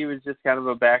history. Like, he was just kind of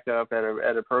a backup at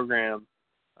a program.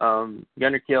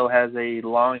 Gunnar Kill has a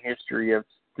long history of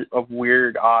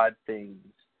weird, odd things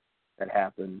that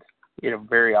happened.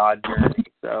 Very odd journey.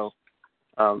 So,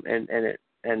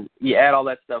 and you add all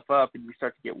that stuff up and you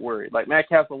start to get worried. Like, Matt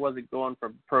Castle wasn't going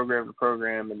from program to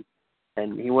program,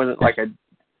 and he wasn't like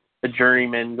a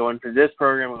journeyman going to this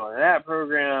program and going to that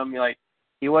program.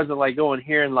 He wasn't like going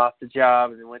here and lost a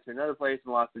job and then went to another place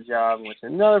and lost a job and went to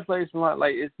another place and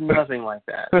it's nothing like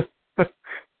that.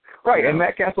 Right, and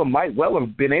Matt Castle might well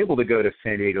have been able to go to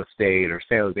San Diego State or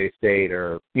San Jose State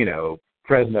or,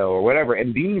 Fresno or whatever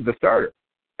and be the starter.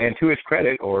 And to his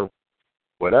credit, or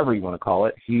whatever you want to call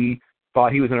it, he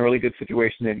thought he was in a really good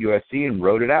situation at USC and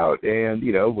rode it out and,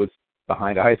 was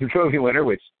behind a Heisman Trophy winner,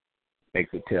 which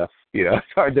makes it tough. It's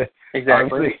hard to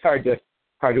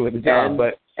hard to win the job.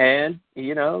 And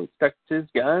stuck to his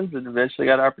guns and eventually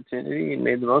got opportunity and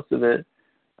made the most of it,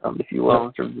 if you will,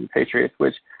 in terms of the Patriots.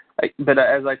 But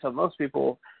as I tell most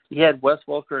people, he had Wes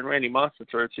Welker and Randy Moss to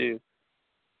throw too.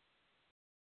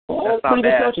 Well, pretty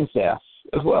good coaching staff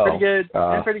as well.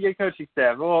 Pretty good coaching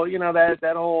staff. Well,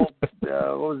 that whole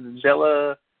what was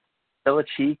it, Bella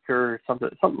Cheek or something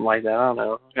like that. I don't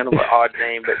know, kind of an odd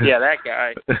name, but yeah, that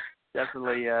guy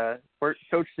definitely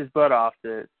coached his butt off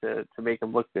to make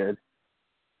him look good.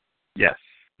 Yes,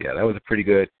 yeah, that was a pretty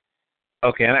good.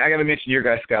 Okay, and I got to mention your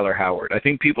guy Skylar Howard. I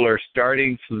think people are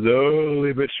starting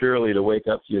slowly but surely to wake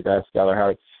up to your guy Skylar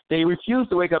Howard. They refuse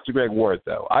to wake up to Greg Ward,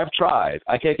 though. I've tried.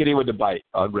 I can't get anyone to bite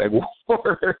on Greg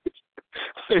Ward.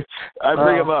 I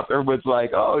bring him up. Everyone's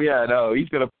like, oh, yeah, no, he's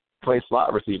going to play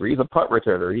slot receiver. He's a punt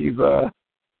returner.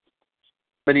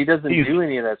 But he doesn't do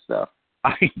any of that stuff.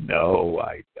 I know.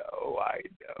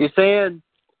 You're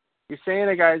saying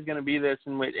a guy's going to be this,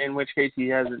 in which case he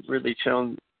hasn't really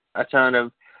shown a ton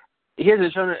of. He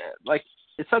hasn't shown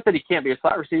it's not that he can't be a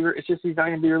slot receiver. It's just he's not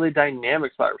going to be a really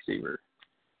dynamic slot receiver.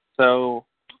 So,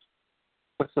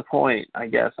 what's the point? I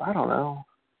guess I don't know.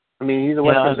 I mean, he's a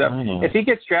West Coast guy. If he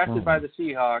gets drafted by the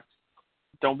Seahawks,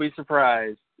 don't be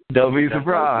surprised. Don't be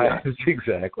surprised.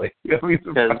 Exactly. Don't be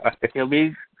surprised. He'll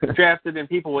be drafted, and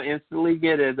people will instantly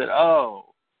get it that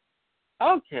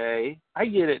okay, I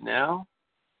get it now.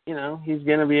 He's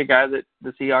going to be a guy that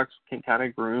the Seahawks can kind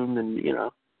of groom and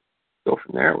go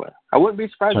from there with. I wouldn't be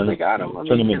surprised if they got him.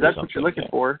 Because that's what you're looking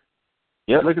for.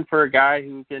 Yep. You're looking for a guy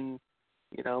who can,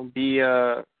 be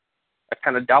a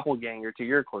kind of doppelganger to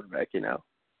your quarterback,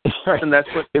 Right. And that's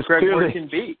what Greg Ward can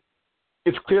be.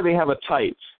 It's clear they have a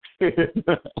type. They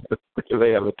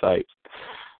have a type.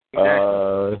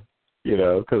 Exactly.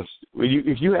 Because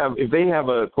if they have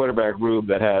a quarterback room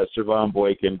that has Servon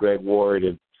Boykin, Greg Ward,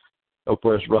 and of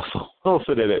course Russell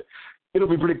Wilson in it, it'll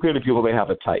be pretty clear to people they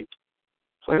have a type.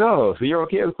 It's like, so you're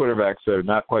okay with quarterbacks that are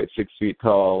not quite 6 feet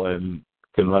tall and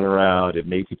can run around and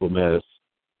make people miss,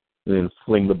 and then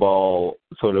fling the ball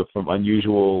sort of from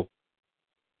unusual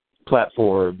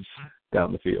platforms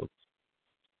down the field.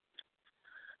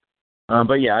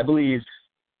 But yeah, I believe,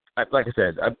 like I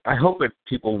said, I hope that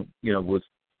people, would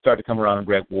start to come around on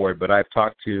Greg Ward. But I've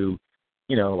talked to,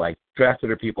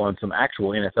 drafted people and some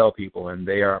actual NFL people, and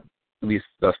they are, at least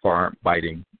thus far, aren't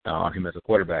biting on him as a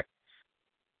quarterback.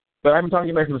 But I've been talking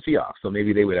about him from the Seahawks, so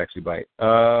maybe they would actually bite.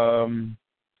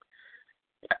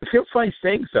 It feels funny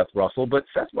saying Seth Russell, but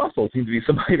Seth Russell seems to be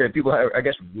somebody that people are, I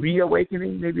guess,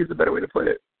 reawakening, maybe is a better way to put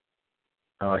it.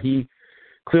 He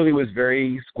clearly was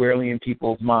very squarely in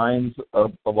people's minds a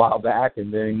while back,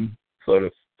 and then sort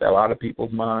of fell out of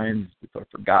people's minds. We sort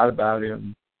of forgot about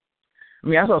him. I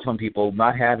mean, I saw some people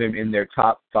not have him in their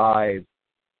top 5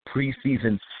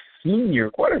 preseason senior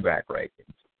quarterback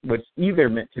rankings, which either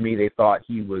meant to me they thought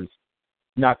he was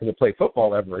not going to play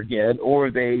football ever again,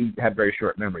 or they had very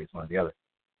short memories, one or the other.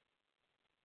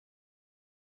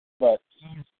 But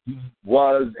he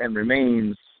was and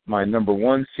remains my number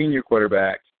 1 senior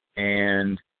quarterback,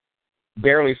 and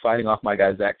barely fighting off my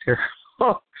guy Zach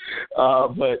Terrell.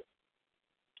 But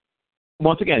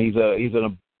once again, he's a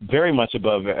very much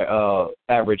above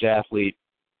average athlete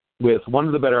with one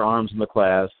of the better arms in the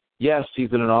class. Yes,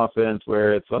 he's in an offense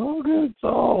where it's all good, it's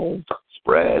all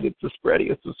spread, it's the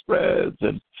spreadiest of spreads,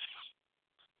 and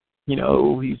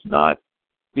he's not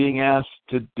being asked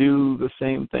to do the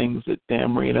same things that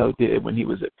Dan Marino did when he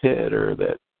was at Pitt or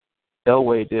that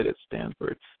Elway did at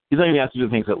Stanford. He's not even asked to do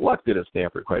the things that Luck did at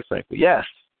Stanford, quite frankly. Yes,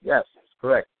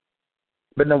 correct.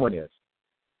 But no one is.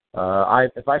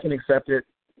 If I can accept it,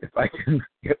 if I can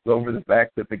get over the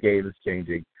fact that the game is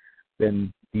changing,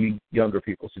 then the younger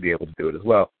people should be able to do it as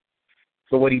well.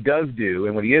 So what he does do,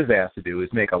 and what he is asked to do, is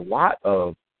make a lot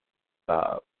of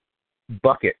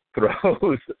bucket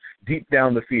throws deep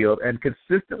down the field, and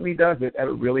consistently does it at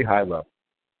a really high level.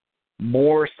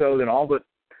 More so than all but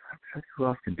who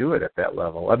else can do it at that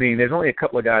level? I mean, there's only a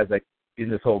couple of guys like in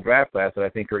this whole draft class that I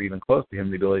think are even close to him,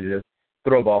 the ability to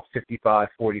throw a ball 55,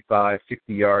 45,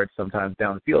 60 yards sometimes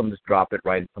down the field and just drop it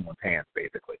right in someone's hands,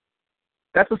 basically.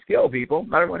 That's a skill, people.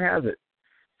 Not everyone has it.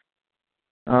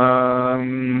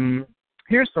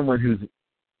 Here's someone who's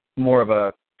more of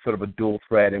a sort of a dual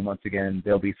threat, and once again,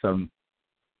 there'll be some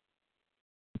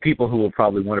people who will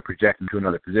probably want to project him to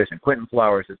another position. Quentin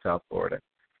Flowers at South Florida.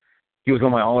 He was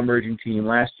on my all-emerging team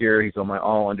last year. He's on my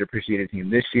all-underappreciated team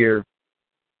this year.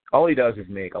 All he does is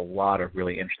make a lot of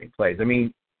really interesting plays. I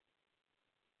mean,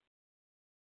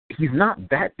 he's not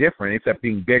that different except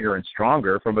being bigger and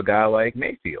stronger from a guy like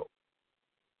Mayfield.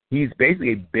 He's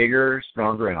basically a bigger,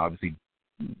 stronger, and obviously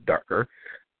darker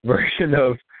version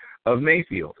of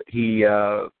Mayfield. He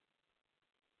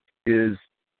is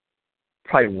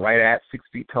probably right at 6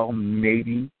 feet tall,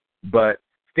 maybe, but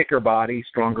thicker body,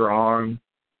 stronger arm.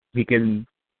 He can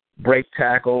break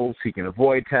tackles. He can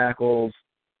avoid tackles.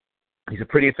 He's a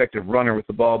pretty effective runner with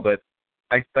the ball, but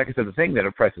like I said, the thing that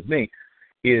impresses me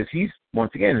is he's,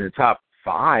 once again, in the top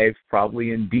 5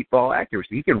 probably in deep ball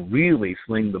accuracy. He can really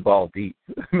sling the ball deep.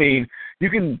 I mean, you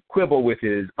can quibble with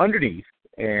his underneath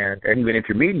and even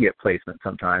intermediate placement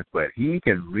sometimes, but he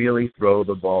can really throw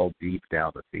the ball deep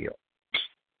down the field.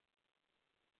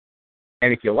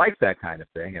 And if you like that kind of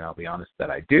thing, and I'll be honest that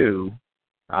I do,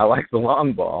 I like the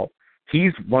long ball.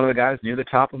 He's one of the guys near the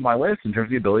top of my list in terms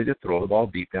of the ability to throw the ball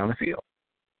deep down the field.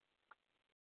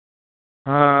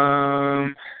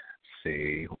 Let's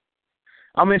see.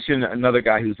 I'll mention another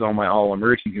guy who's on my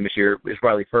all-emerging team this year is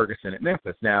Riley Ferguson at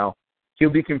Memphis. Now, he'll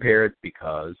be compared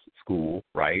because school,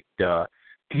 right?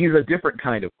 He's a different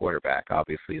kind of quarterback,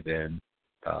 obviously, than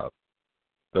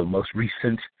the most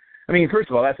recent. I mean, first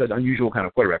of all, that's an unusual kind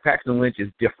of quarterback. Paxton Lynch is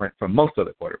different from most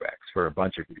other quarterbacks for a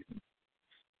bunch of reasons.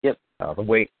 Yep. The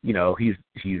way,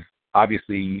 he's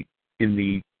obviously in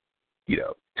the,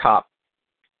 top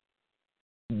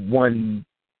one,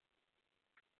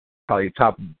 probably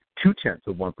top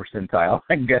 0.2 percentile,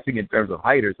 I'm guessing, in terms of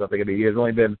height or something. I mean, there's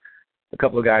only been a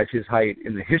couple of guys his height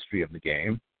in the history of the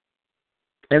game.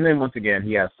 And then, once again,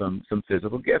 he has some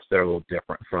physical gifts that are a little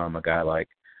different from a guy like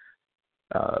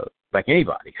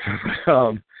anybody.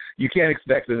 You can't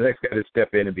expect the next guy to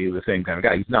step in and be the same kind of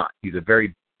guy. He's not. He's a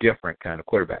very different kind of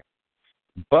quarterback.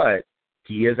 But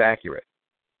he is accurate.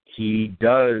 He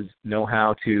does know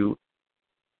how to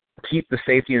keep the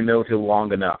safety in the middle field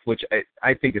long enough, which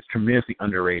I think is tremendously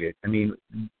underrated. I mean,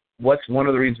 what's one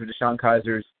of the reasons for Deshaun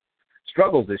Kaiser's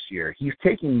struggles this year? He's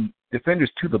taking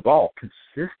defenders to the ball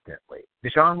consistently.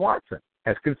 Deshaun Watson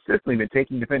has consistently been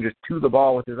taking defenders to the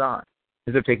ball with his eyes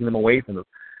instead of taking them away from them.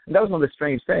 And that was one of the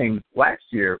strange things. Last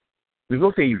year, we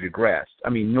will say he regressed. I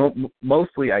mean,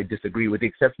 mostly I disagree with the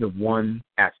exception of one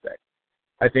aspect.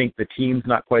 I think the team's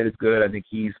not quite as good. I think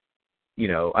he's, I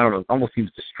don't know, almost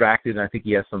seems distracted, and I think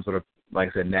he has some sort of, like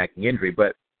I said, nagging injury.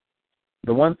 But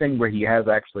the one thing where he has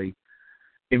actually,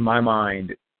 in my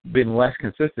mind, been less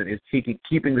consistent is keeping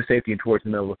the safety towards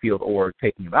the middle of the field or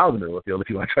taking him out of the middle of the field if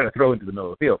you want to try to throw into the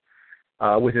middle of the field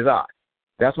with his eye.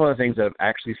 That's one of the things that I've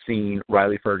actually seen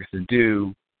Riley Ferguson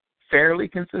do fairly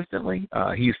consistently.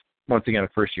 He's, once again, a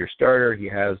first-year starter.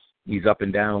 He's up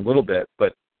and down a little bit,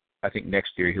 but I think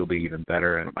next year he'll be even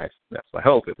better, and that's my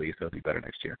hope, at least. He'll be better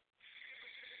next year.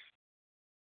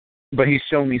 But he's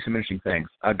shown me some interesting things.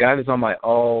 A guy that's on my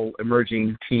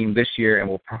all-emerging team this year and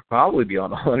will probably be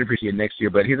on all-underappreciated next year,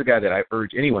 but he's a guy that I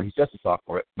urge anyone, he's just a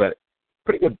sophomore, but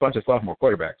pretty good bunch of sophomore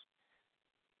quarterbacks.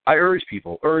 I urge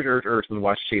people, to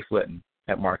watch Chase Litton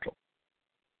at Marshall.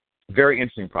 Very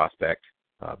interesting prospect.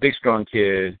 Big, strong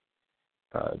kid,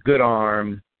 good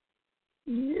arm,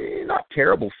 not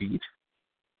terrible feet,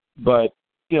 but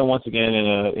once again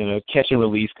in a catch and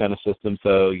release kind of system,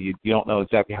 so you don't know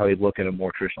exactly how he'd look in a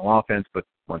more traditional offense, but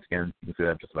once again, you can see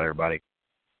that just about everybody.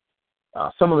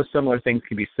 Some of the similar things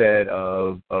can be said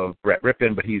of Brett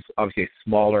Rippon, but he's obviously a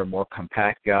smaller, more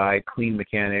compact guy, clean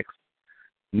mechanics,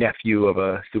 nephew of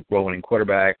a Super Bowl winning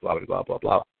quarterback, blah, blah, blah, blah,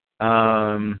 blah.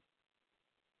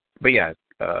 But yeah,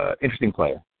 interesting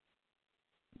player.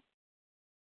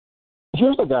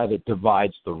 Here's a guy that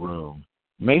divides the room.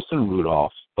 Mason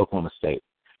Rudolph, Oklahoma State.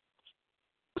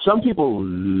 Some people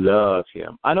love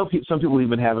him. I know some people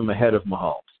even have him ahead of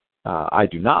Mahomes. I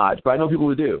do not, but I know people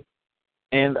who do.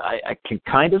 And I can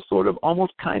kind of, sort of,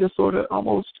 almost kind of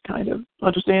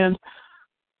understand.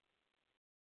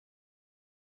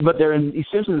 But they're in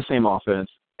essentially the same offense,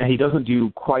 and he doesn't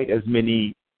do quite as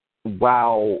many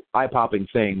wow, eye-popping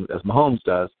things as Mahomes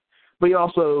does, but he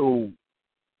also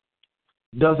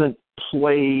doesn't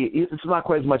play. It's not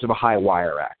quite as much of a high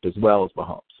wire act as well as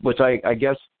Mahomes, which I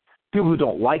guess people who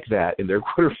don't like that in their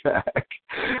quarterback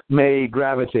may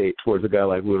gravitate towards a guy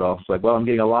like Rudolph. It's like, well, I'm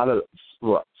getting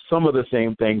some of the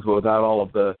same things, but without all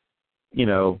of the,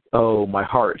 oh, my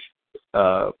heart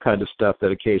kind of stuff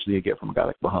that occasionally you get from a guy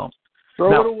like Mahomes.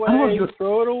 Throw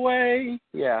it away.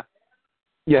 Yeah.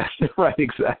 Yes, right,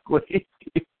 exactly.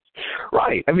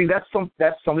 Right. I mean, that's something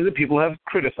that people have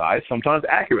criticized, sometimes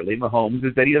accurately, Mahomes,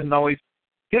 is that he doesn't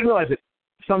realize that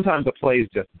sometimes the play is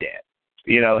just dead.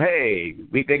 Hey,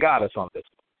 they got us on this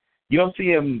one. You don't see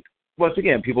him, once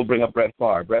again, people bring up Brett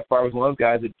Favre. Brett Favre was one of those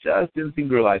guys that just didn't seem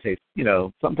to realize, hey,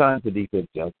 sometimes the defense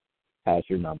just has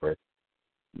your number.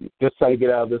 Just try to get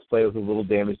out of this play with as little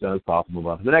damage done as possible,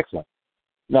 on to the next one.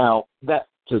 Now, that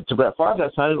to Brett Favre,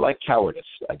 that sounded like cowardice,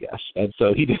 I guess. And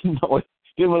so he didn't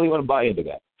really want to buy into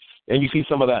that. And you see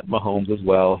some of that in Mahomes as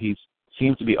well. He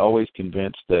seems to be always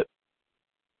convinced that,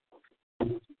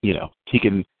 he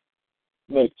can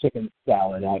make chicken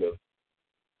salad out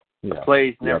of,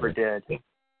 plays never dead.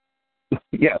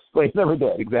 Yes, plays never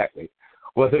dead, exactly.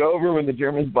 Was it over when the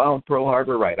Germans bombed Pearl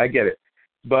Harbor? Right, I get it.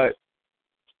 But,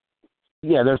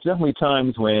 yeah, there's definitely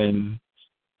times when,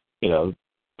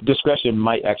 discretion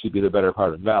might actually be the better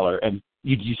part of valor. And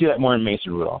you see that more in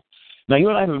Mason Rudolph. Now, you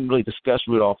and I haven't really discussed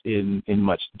Rudolph in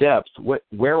much depth.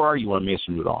 Where are you on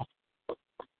Mason Rudolph?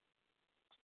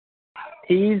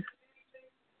 He's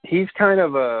kind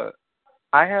of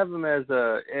I have him as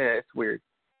it's weird.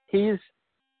 He's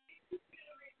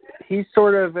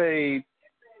sort of in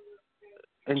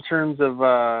terms of,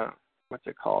 what's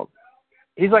it called?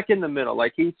 He's like in the middle.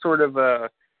 Like he's sort of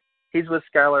he's with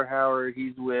Skylar Howard.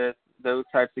 He's with those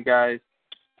types of guys.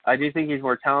 I do think he's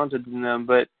more talented than them,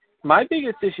 but my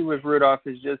biggest issue with Rudolph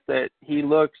is just that he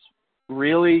looks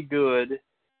really good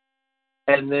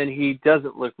and then he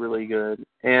doesn't look really good.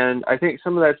 And I think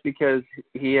some of that's because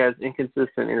he has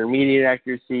inconsistent intermediate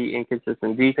accuracy,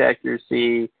 inconsistent deep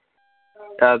accuracy.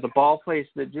 The ball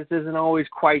placement just isn't always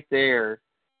quite there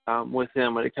with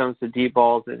him when it comes to deep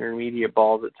balls and intermediate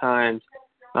balls at times,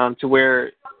 to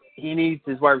where he needs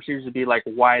his wide receivers to be like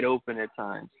wide open at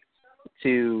times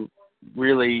to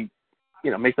really,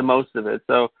 make the most of it.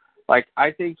 So, like,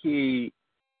 I think he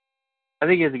has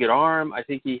a good arm. I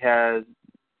think he has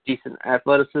decent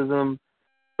athleticism,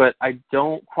 but I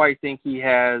don't quite think he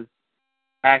has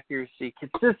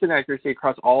consistent accuracy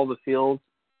across all the fields,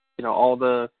 all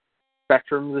the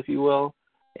spectrums, if you will.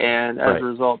 And as a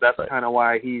result, that's kind of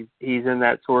why he's in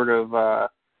that sort of,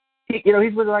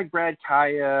 he's with like Brad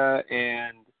Kaya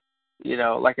and,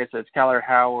 like I said, Skylar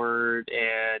Howard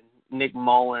and Nick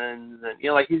Mullins,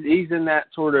 and like he's in that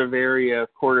sort of area of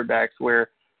quarterbacks where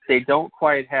they don't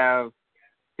quite have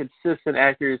consistent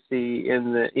accuracy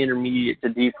in the intermediate to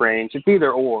deep range. It's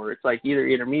either or. It's like either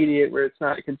intermediate where it's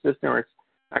not consistent or it's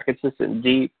not consistent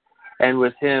deep. And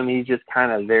with him, he's just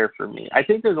kind of there for me. I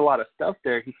think there's a lot of stuff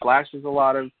there. He flashes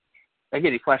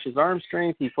he flashes arm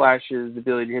strength. He flashes the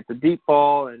ability to hit the deep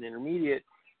ball and intermediate,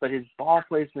 but his ball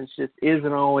placement just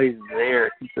isn't always there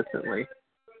consistently.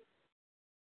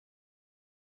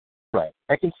 Right,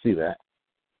 I can see that,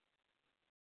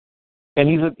 and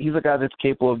he's a guy that's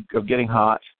capable of getting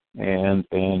hot and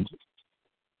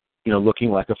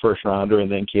looking like a first rounder, and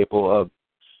then capable of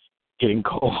getting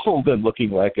cold and looking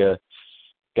like a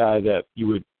guy that you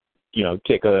would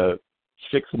take a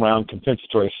 6th-round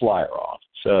compensatory flyer off.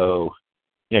 So,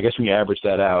 I guess when you average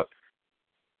that out,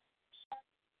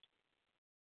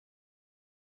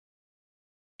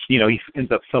 he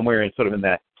ends up somewhere in sort of in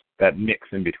that mix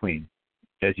in between,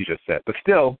 as you just said. But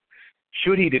still,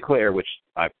 should he declare, which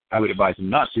I would advise him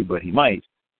not to, but he might,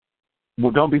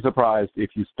 well, don't be surprised if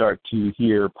you start to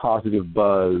hear positive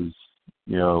buzz,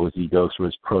 as he goes through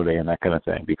his pro day and that kind of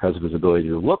thing, because of his ability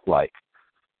to look like,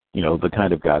 the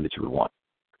kind of guy that you would want.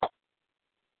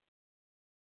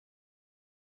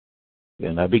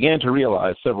 And I began to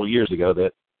realize several years ago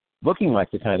that looking like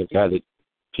the kind of guy that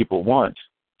people want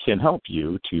can help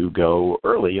you to go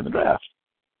early in the draft,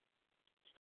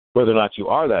 whether or not you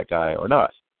are that guy or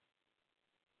not.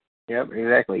 Yep,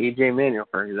 exactly. E.J. Manuel,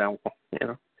 for example.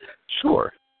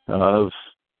 Sure.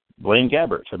 Blaine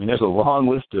Gabbert. I mean, there's a long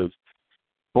list of,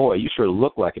 boy, you sure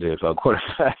look like an NFL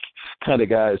quarterback kind of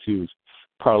guys who've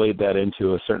parlayed that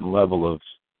into a certain level of,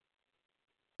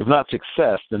 if not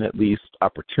success, then at least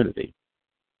opportunity.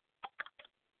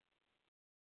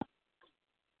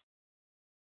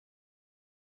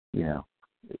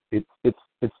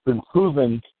 It's been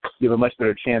proven you have a much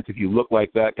better chance if you look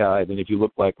like that guy than if you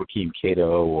look like Rakeem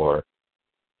Cato or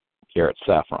Garrett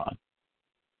Saffron.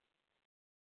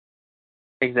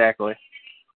 Exactly.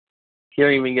 You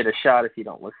don't even get a shot if you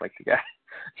don't look like the guy.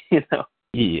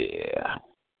 Yeah.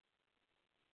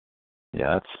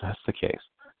 Yeah, that's the case.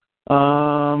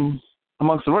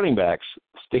 Amongst the running backs,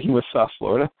 sticking with South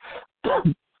Florida,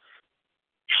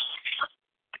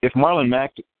 if Marlon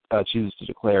Mack chooses to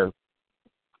declare,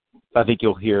 I think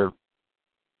you'll hear,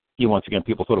 once again,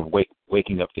 people sort of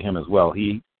waking up to him as well.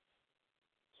 He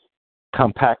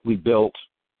compactly built,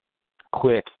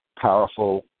 quick,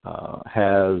 powerful,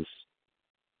 has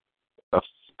a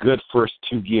good first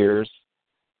 2 gears,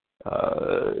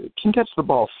 can catch the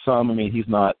ball some. I mean, he's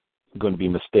not going to be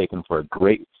mistaken for a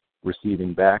great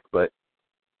receiving back, but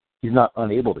he's not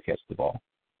unable to catch the ball.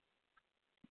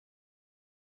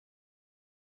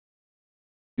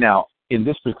 Now, in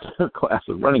this particular class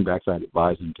of running backs, I'd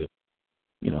advise him to,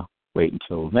 wait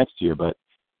until next year. But,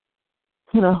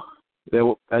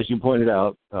 as you pointed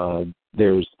out,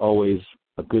 there's always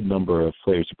a good number of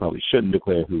players who probably shouldn't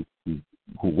declare who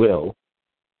will.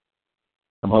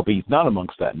 I'm hoping he's not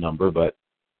amongst that number, but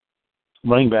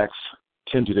running backs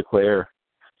tend to declare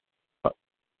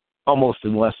almost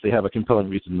unless they have a compelling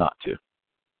reason not to.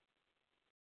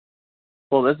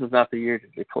 Well, this is not the year to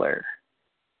declare.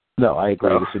 No, I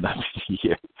agree. This is not the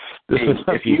year.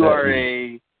 If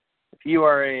you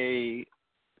are a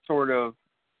sort of,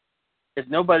 if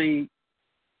nobody,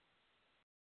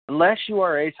 unless you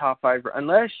are a top 5,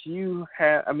 unless you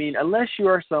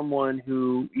are someone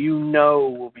who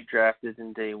will be drafted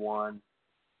in day one,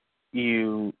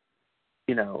 which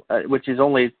is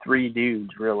only 3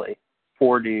 dudes really,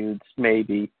 4 dudes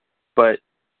maybe, but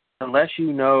unless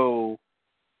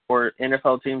or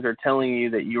NFL teams are telling you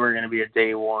that you are going to be a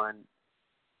day 1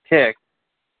 pick,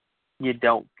 you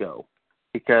don't go,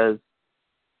 because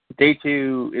day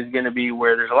 2 is going to be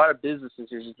where there's a lot of business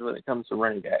decisions when it comes to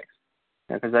running backs.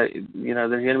 Because there's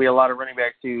going to be a lot of running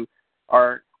backs who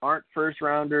aren't first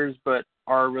rounders, but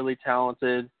are really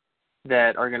talented,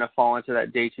 that are going to fall into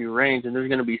that day 2 range, and there's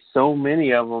going to be so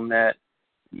many of them that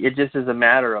it just is a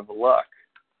matter of luck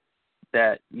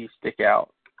that you stick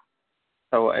out.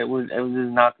 So it was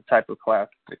not the type of class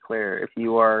to declare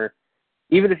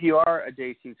even if you are a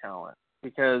day 2 talent,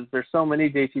 because there's so many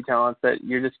day 2 talents that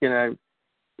you're just going to,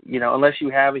 unless you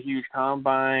have a huge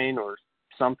combine or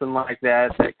something like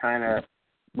that kind of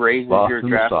raises your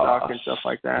draft stock and stuff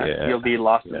like that, you'll be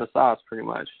lost in the sauce pretty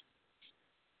much.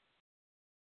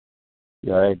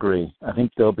 Yeah, I agree. I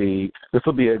think this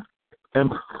will be and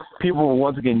people will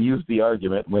once again use the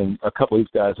argument when a couple of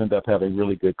these guys end up having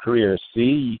really good careers.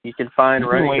 See, you can find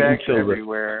running backs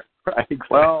everywhere. Right,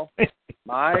 exactly. Well,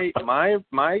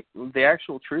 the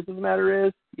actual truth of the matter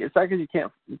is, it's not because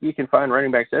you can find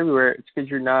running backs everywhere. It's because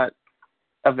you're not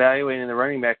evaluating the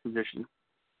running back position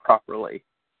properly,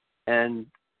 and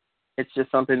it's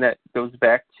just something that goes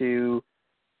back to.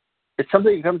 It's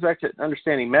something that comes back to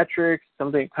understanding metrics.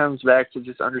 Something that comes back to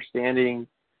just understanding.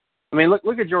 I mean,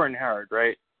 look at Jordan Howard,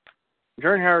 right?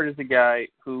 Jordan Howard is a guy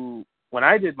who, when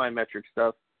I did my metric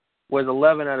stuff, was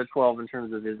 11 out of 12 in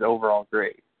terms of his overall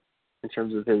grade, in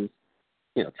terms of his,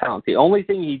 talent. The only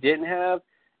thing he didn't have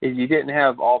is he didn't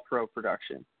have all-pro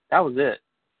production. That was it.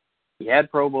 He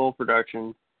had Pro Bowl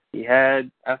production. He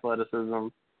had athleticism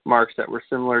marks that were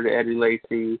similar to Eddie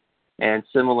Lacy and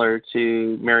similar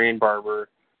to Marion Barber.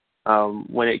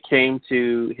 When it came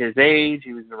to his age,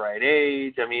 he was the right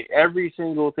age. I mean, every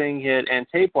single thing hit, and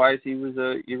tape-wise, he was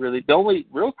the only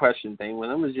real question thing with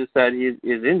him was just that his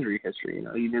injury history.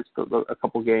 He missed a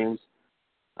couple games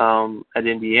at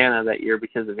Indiana that year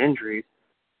because of injuries.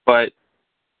 But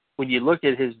when you look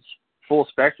at his full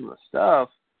spectrum of stuff,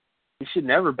 he should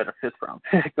never have been a 5th-round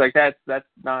pick. Like, that's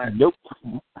not... Nope.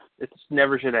 It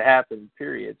never should have happened,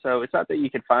 period. So it's not that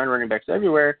you can find running backs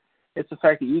everywhere. It's the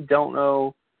fact that you don't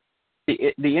know.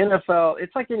 The NFL,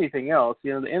 it's like anything else.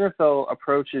 The NFL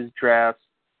approaches drafts,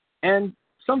 and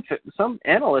some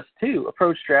analysts too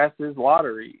approach drafts as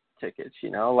lottery tickets.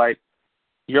 Like,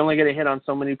 you're only going to hit on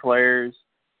so many players,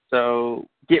 so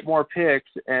get more picks,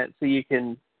 and so you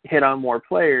can hit on more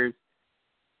players.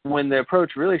 When the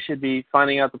approach really should be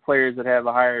finding out the players that have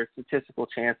a higher statistical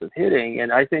chance of hitting.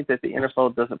 And I think that the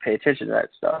NFL doesn't pay attention to that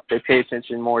stuff. They pay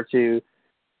attention more to,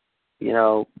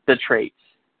 the traits.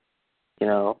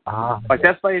 Like,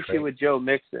 that's my issue with Joe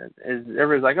Mixon. Is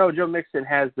everybody's like, oh, Joe Mixon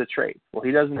has the trait. Well,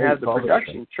 he doesn't have the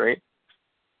production trait,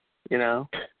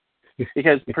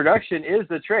 because production is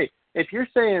the trait. If you're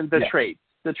saying the traits,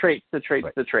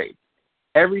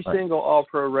 every single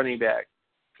all-pro running back,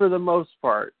 for the most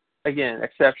part, again,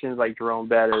 exceptions like Jerome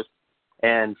Bettis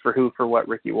and for what,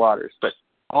 Ricky Waters, but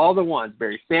all the ones,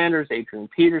 Barry Sanders, Adrian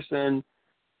Peterson,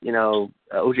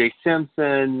 O.J.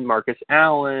 Simpson, Marcus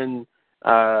Allen,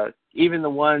 even the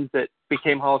ones that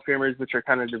became Hall of Famers, which are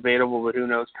kind of debatable, but who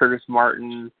knows, Curtis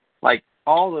Martin, like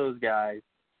all those guys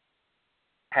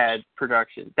had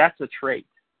production. That's a trait,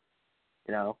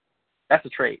 that's a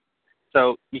trait.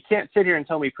 So you can't sit here and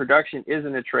tell me production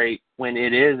isn't a trait when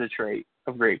it is a trait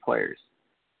of great players.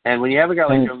 And when you have a guy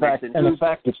like Joe Mixon, and in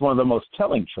fact, it's one of the most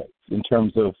telling traits in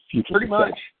terms of future pretty success.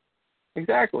 much,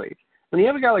 exactly. When you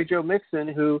have a guy like Joe Mixon,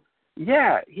 who,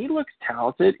 he looks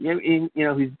talented.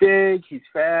 He's big, he's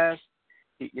fast.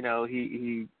 He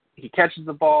catches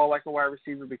the ball like a wide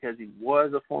receiver because he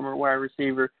was a former wide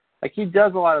receiver. Like, he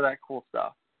does a lot of that cool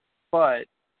stuff, but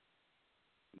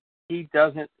he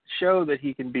doesn't show that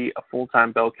he can be a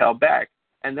full-time bell cow back.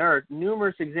 And there are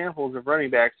numerous examples of running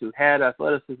backs who had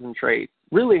athleticism traits,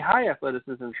 really high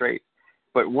athleticism traits,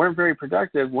 but weren't very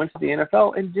productive, went to the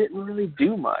NFL, and didn't really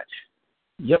do much.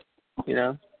 Yep.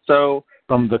 So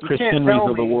from the Chris Henrys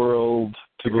of the world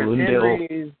to the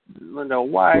Lindell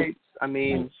Whites, I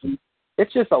mean,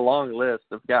 it's just a long list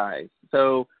of guys.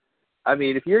 So, I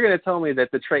mean, if you're going to tell me that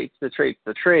the traits,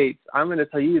 I'm going to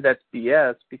tell you that's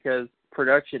BS, because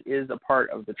production is a part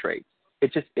of the traits.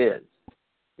 It just is.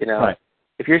 Right.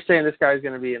 If you're saying this guy's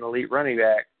going to be an elite running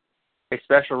back, a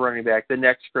special running back, the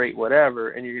next great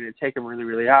whatever, and you're going to take him really,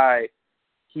 really high,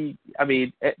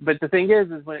 but the thing is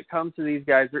when it comes to these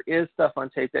guys, there is stuff on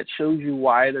tape that shows you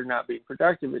why they're not being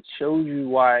productive. It shows you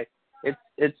why and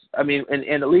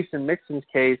at least in Mixon's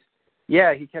case,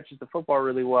 he catches the football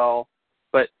really well,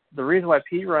 but the reason why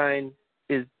Pete Ryan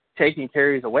is taking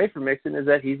carries away from Mixon is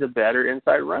that he's a better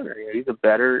inside runner. He's a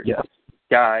better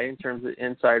guy in terms of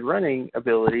inside running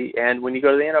ability. And when you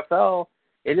go to the NFL,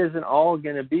 it isn't all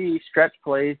going to be stretch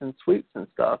plays and sweeps and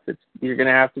stuff. You're going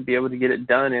to have to be able to get it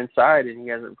done inside, and he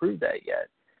hasn't proved that yet.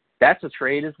 That's a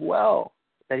trade as well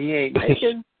that he ain't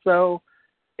making. So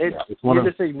you're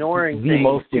just ignoring things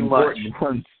most too much.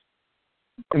 Ones.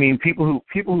 I mean, people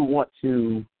who want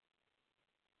to.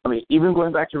 I mean, even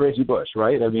going back to Reggie Bush,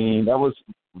 right? I mean, that was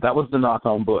the knock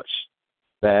on Bush,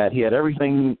 that he had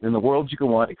everything in the world you could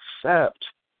want, except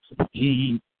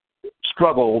he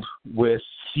struggled with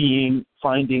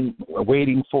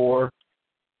waiting for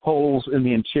holes in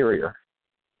the interior.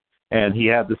 And he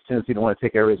had this tendency to want to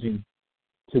take everything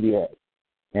to the edge.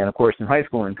 And, of course, in high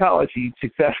school and college, he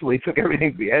successfully took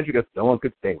everything to the edge because no one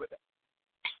could stay with it.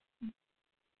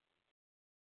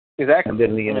 Exactly. And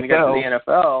then when he got to the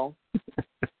NFL,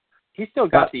 he still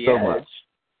got the edge. Much.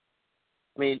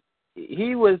 I mean,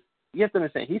 you have to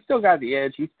understand, he still got the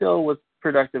edge. He still was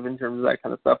productive in terms of that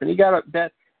kind of stuff. And he got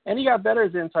better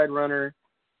as an inside runner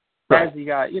as he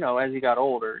got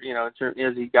older,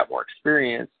 as he got more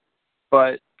experience.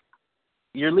 But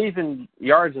you're leaving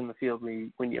yards in the field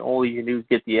when all you can do is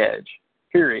get the edge,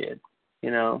 period.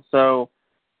 So,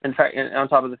 in fact, and on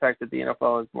top of the fact that the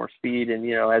NFL has more speed and,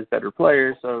 has better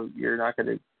players, so you're not going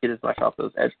to get as much off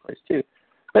those edge plays too.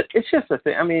 But it's just a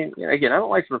thing. I mean, again, I don't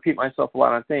like to repeat myself a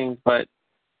lot on things, but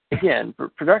again,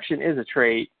 production is a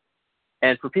trait.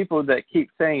 And for people that keep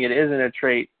saying it isn't a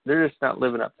trait, they're just not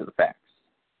living up to the facts.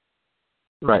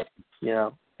 Right.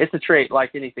 It's a trait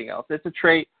like anything else. It's a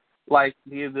trait like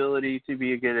the ability to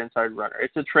be a good inside runner.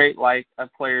 It's a trait like a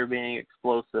player being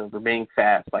explosive or being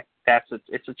fast. Like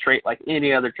it's a trait like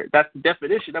any other trait. That's the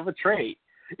definition of a trait.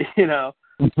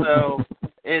 So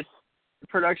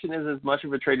production is as much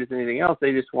of a trait as anything else.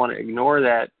 They just want to ignore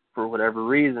that for whatever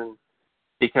reason,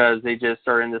 because they just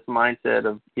are in this mindset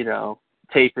of,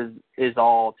 tape is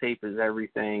all, tape is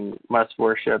everything, must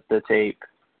worship the tape.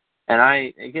 And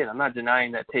I'm not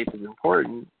denying that tape is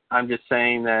important. I'm just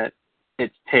saying that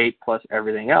it's tape plus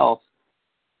everything else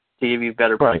to give you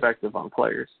better perspective on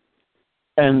players.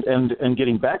 And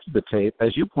getting back to the tape,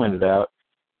 as you pointed out,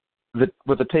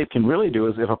 what the tape can really do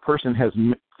is if a person has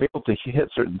failed to hit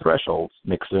certain thresholds,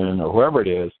 Nixon or whoever it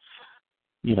is,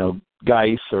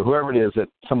 Geis or whoever it is that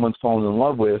someone's fallen in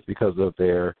love with because of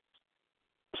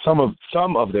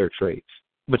some of their traits,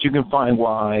 but you can find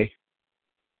why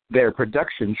their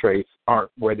production traits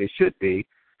aren't where they should be,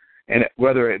 and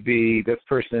whether it be this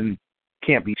person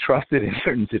can't be trusted in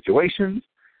certain situations,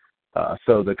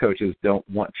 so the coaches don't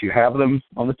want to have them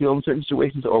on the field in certain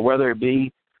situations, or whether it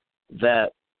be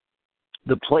that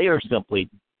the player simply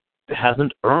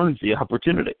hasn't earned the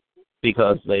opportunity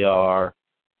because they are,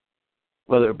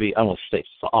 whether it be, I won't say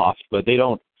soft, but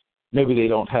maybe they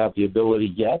don't have the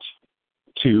ability yet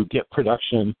to get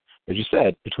production, as you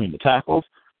said, between the tackles.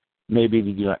 Maybe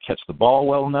they do not catch the ball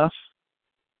well enough.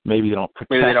 Maybe they don't protect.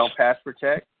 Maybe they don't pass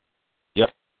protect. Yep.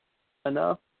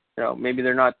 Enough. Maybe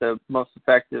they're not the most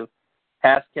effective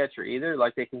pass catcher either.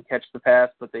 Like, they can catch the pass,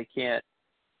 but they can't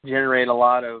generate a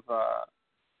lot of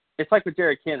it's like with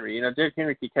Derrick Henry. Derrick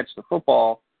Henry can catch the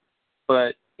football,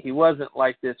 but he wasn't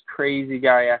like this crazy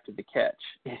guy after the catch.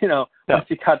 Once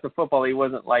he caught the football, he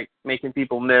wasn't like making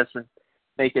people miss and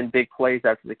making big plays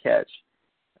after the catch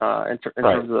in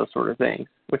terms of those sort of things,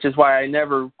 which is why I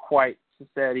never quite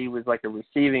said he was like a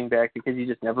receiving back, because he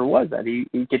just never was that. He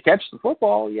could catch the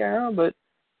football, but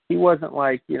he wasn't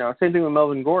like, same thing with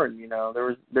Melvin Gordon. There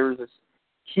was this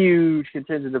huge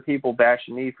contingent of people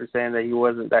bashing me for saying that he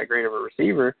wasn't that great of a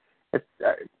receiver.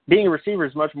 Being a receiver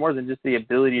is much more than just the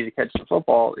ability to catch the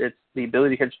football. It's the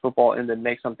ability to catch the football and then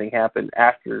make something happen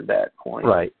after that point.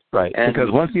 Right. And because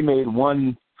once he made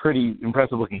one pretty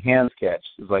impressive-looking hands catch,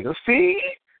 it's like, see?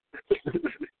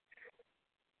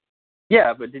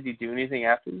 Yeah, but did he do anything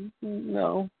after?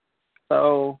 No.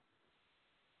 So,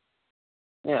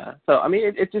 yeah. So, I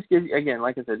mean, it just gives, again,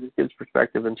 like I said, it just gives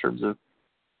perspective in terms of,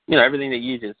 everything that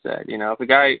you just said. If a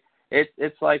guy,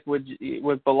 it's like with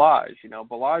Balaj.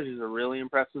 Balaj is a really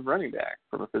impressive running back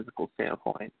from a physical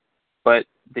standpoint. But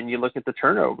then you look at the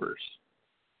turnovers,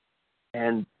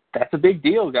 and that's a big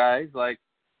deal, guys. Like,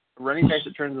 a running back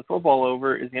that turns the football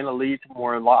over is going to lead to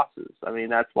more losses. I mean,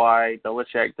 that's why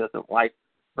Belichick doesn't like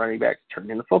running backs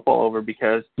turning the football over,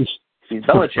 because he's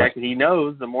Belichick, and he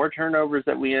knows the more turnovers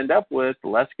that we end up with, the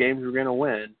less games we're going to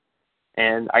win.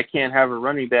 And I can't have a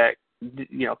running back,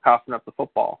 coughing up the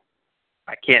football.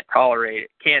 I can't tolerate it.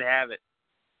 Can't have it.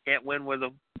 Can't win with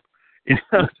them.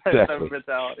 That type of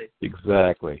mentality.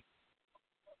 Exactly.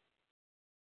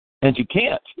 And you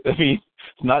can't. I mean,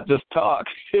 it's not just talk.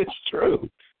 It's true.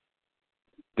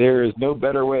 There is no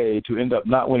better way to end up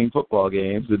not winning football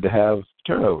games than to have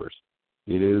turnovers.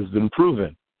 It has been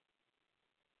proven.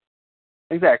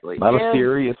 Exactly. Not a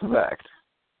theory, it's a fact.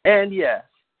 And yes,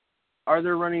 are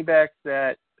there running backs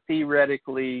that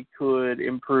theoretically could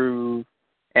improve,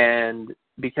 and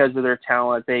because of their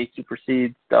talent they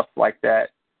supersede stuff like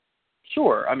that?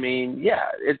 Sure. I mean, yeah,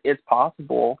 it's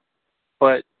possible,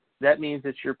 but that means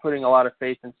that you're putting a lot of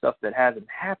faith in stuff that hasn't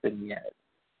happened yet.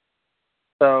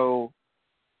 So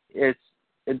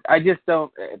I just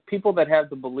don't, people that have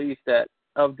the belief that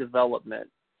of development,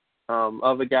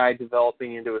 of a guy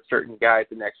developing into a certain guy at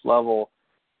the next level,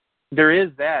 there is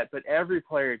that, but every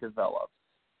player develops.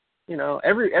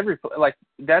 Every like,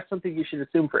 that's something you should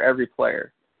assume for every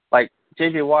player. Like,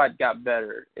 J.J. Watt got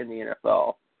better in the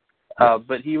NFL,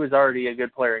 but he was already a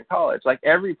good player in college. Like,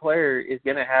 every player is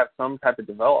going to have some type of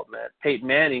development. Peyton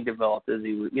Manning developed as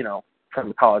he was,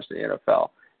 from college to the NFL,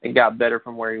 and got better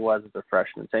from where he was as a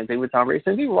freshman. Same thing with Tom Brady.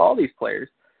 Same thing with all these players.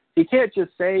 You can't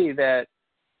just say that,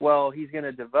 well, he's going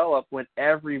to develop, when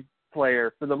every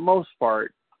player, for the most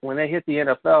part, when they hit the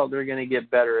NFL, they're going to get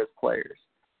better as players.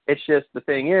 It's just, the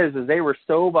thing is they were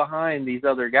so behind these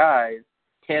other guys,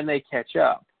 can they catch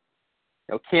up?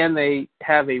 Can they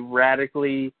have a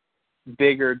radically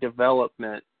bigger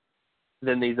development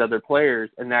than these other players?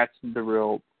 And that's the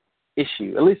real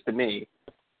issue, at least to me,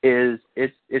 is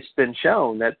it's been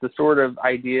shown that the sort of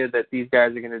idea that these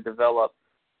guys are going to develop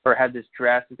or have this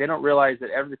drastic, they don't realize that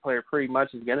every player pretty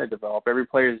much is going to develop. Every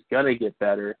player is going to get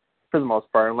better for the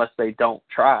most part, unless they don't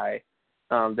try.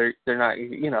 They're not,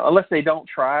 unless they don't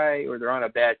try or they're on a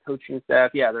bad coaching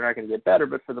staff, they're not going to get better.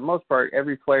 But for the most part,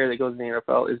 every player that goes in the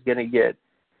NFL is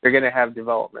they're going to have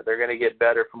development. They're going to get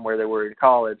better from where they were in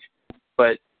college.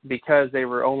 But because they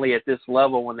were only at this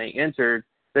level when they entered,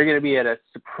 they're going to be at a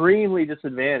supremely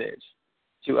disadvantage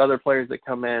to other players that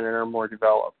come in and are more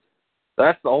developed. So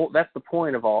that's the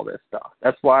point of all this stuff.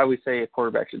 That's why we say a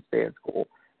quarterback should stay in school.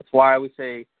 That's why we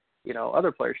say,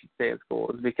 other players should stay in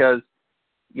school, is because,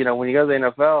 when you go to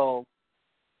the NFL,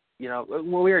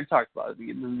 well, we already talked about it.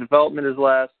 The development is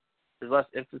less. There's less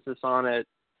emphasis on it.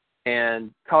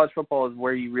 And college football is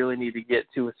where you really need to get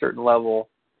to a certain level.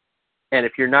 And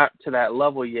if you're not to that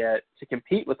level yet to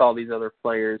compete with all these other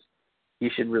players, you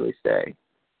should really stay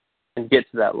and get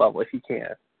to that level if you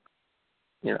can.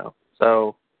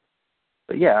 So,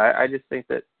 but yeah, I just think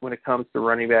that when it comes to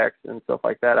running backs and stuff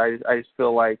like that, I just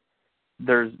feel like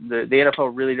the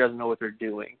NFL really doesn't know what they're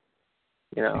doing,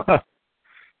 or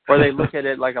they look at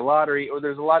it like a lottery, or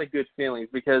there's a lot of good feelings,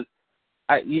 because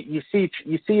you see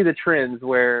the trends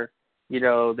where, the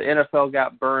NFL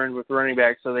got burned with running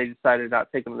backs, so they decided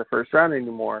not to take them in the first round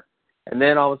anymore. And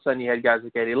then all of a sudden you had guys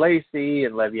like Eddie Lacy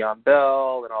and Le'Veon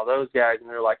Bell and all those guys, and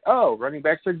they're like, oh, running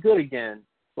backs are good again.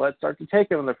 Let's start to take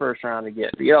them in the first round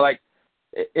again.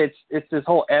 It's this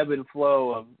whole ebb and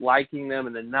flow of liking them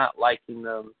and then not liking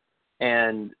them,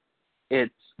 and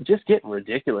it's just getting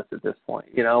ridiculous at this point.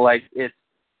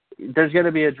 There's going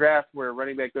to be a draft where a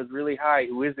running back goes really high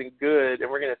who isn't good,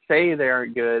 and we're going to say they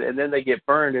aren't good, and then they get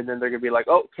burned, and then they're going to be like,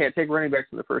 oh, can't take running backs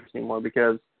in the first anymore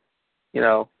because,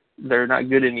 they're not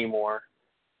good anymore,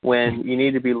 when you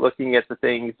need to be looking at the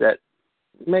things that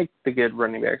make the good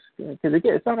running backs. Because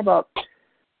again, it's not about.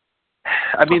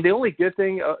 I mean, the only good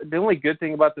thing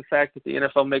about the fact that the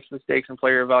NFL makes mistakes in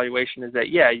player evaluation is that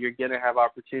you're going to have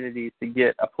opportunities to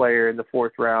get a player in the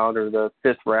 4th round or the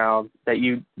 5th round that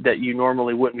you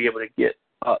normally wouldn't be able to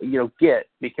get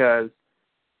because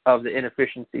of the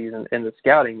inefficiencies in the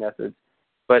scouting methods.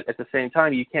 But at the same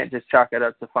time, you can't just chalk it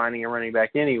up to finding a running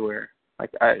back anywhere. Like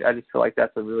I just feel like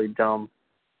that's a really dumb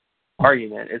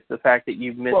argument. It's the fact that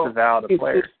you've misavowed a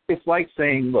player. It's like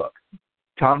saying, look,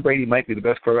 Tom Brady might be the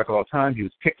best quarterback of all time. He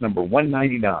was picked number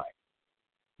 199.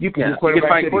 You can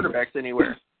find quarterbacks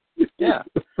anywhere. Yeah.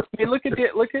 I mean, look at the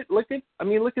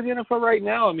NFL right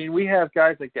now. I mean, we have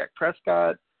guys like Dak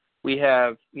Prescott. We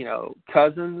have,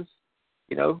 Cousins.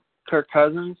 Kirk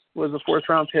Cousins was a 4th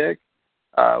round pick.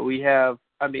 We have,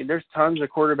 there's tons of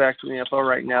quarterbacks in the NFL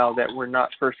right now that were not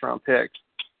 1st round picks.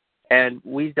 And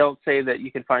we don't say that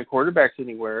you can find quarterbacks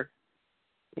anywhere.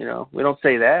 We don't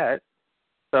say that.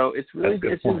 So it's really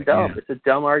just dumb. Yeah. It's a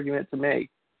dumb argument to make.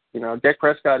 Dak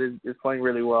Prescott is playing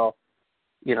really well.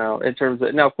 In terms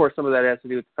of now, of course, some of that has to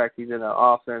do with the fact he's in the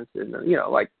offense, and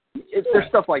there's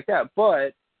stuff like that.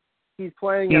 But he's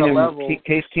playing at a level.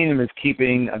 Case Keenum is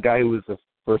keeping a guy who was the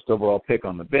 1st overall pick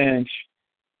on the bench.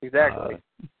 Exactly.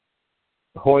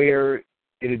 Hoyer,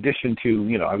 in addition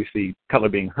to obviously Cutler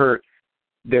being hurt,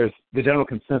 there's the general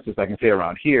consensus I can say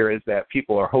around here is that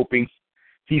people are hoping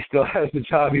he still has the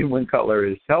job even when Cutler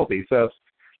is healthy. So,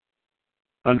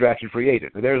 undrafted free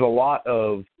agent. There's a lot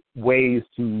of ways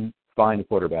to find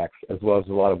quarterbacks as well as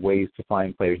a lot of ways to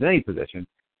find players in any position.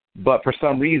 But for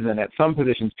some reason, at some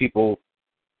positions, people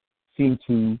seem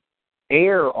to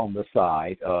err on the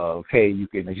side of, hey, you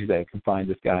can, as you say, can find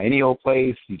this guy any old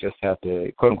place. You just have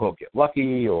to, quote unquote, get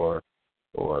lucky or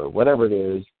whatever it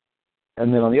is.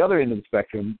 And then on the other end of the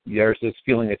spectrum, there's this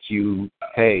feeling that you've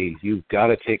got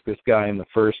to take this guy in the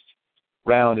 1st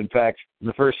round. In fact, in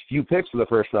the first few picks of the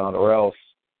 1st round, or else,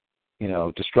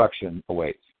 destruction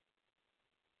awaits.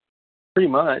 Pretty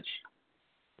much.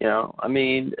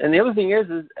 And the other thing is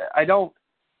I don't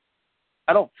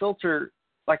filter,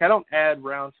 I don't add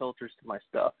round filters to my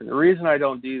stuff. And the reason I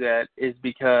don't do that is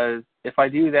because if I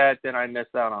do that, then I miss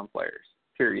out on players,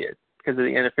 period, because of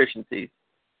the inefficiencies.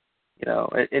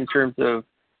 In terms of,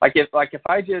 if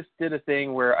I just did a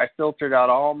thing where I filtered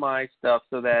out all my stuff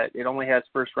so that it only has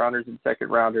 1st rounders and 2nd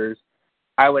rounders,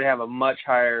 I would have a much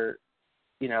higher,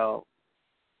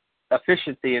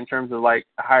 efficiency in terms of a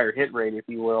higher hit rate, if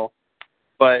you will.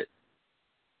 But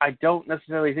I don't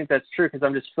necessarily think that's true because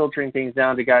I'm just filtering things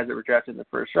down to guys that were drafted in the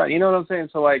 1st round. You know what I'm saying?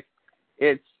 So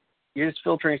you're just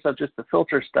filtering stuff just to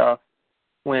filter stuff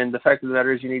when the fact of the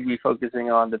matter is you need to be focusing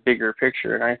on the bigger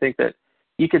picture. And I think that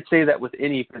you could say that with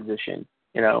any position.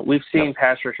 We've seen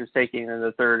pass rushers taken in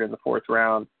the 3rd and the 4th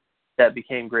round that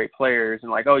became great players,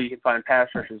 and you can find pass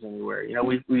rushers anywhere.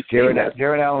 We've seen that.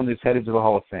 Jared Allen is headed to the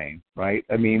Hall of Fame, right?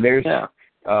 There's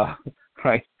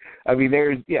right.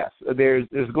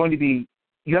 There's going to be.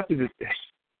 You have to just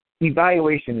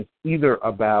evaluation is either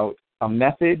about a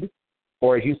method,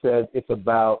 or as you said, it's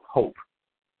about hope.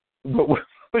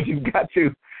 But you've got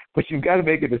to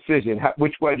make a decision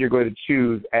which one you're going to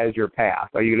choose as your path.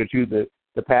 Are you going to choose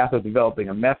the path of developing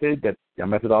a method a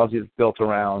methodology that's built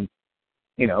around,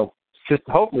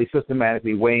 hopefully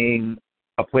systematically weighing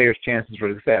a player's chances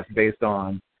for success based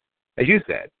on, as you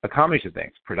said, a combination of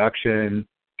things: production,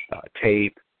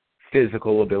 tape,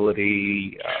 physical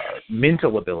ability,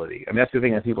 mental ability. That's the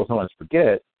thing that people sometimes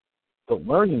forget. The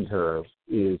learning curve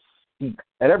is steep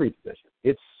at every position.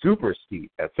 It's super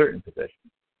steep at certain positions.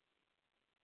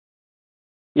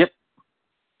 Yep.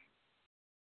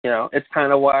 It's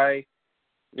kind of why,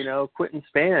 Quentin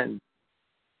Spann,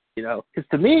 because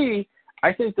to me,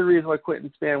 I think the reason why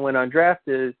Quentin Spann went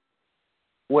undrafted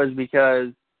was because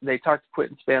they talked to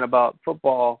Quentin Spann about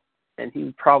football, and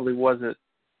he probably wasn't,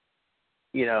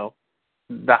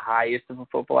 the highest of a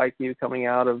football IQ coming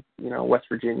out of, West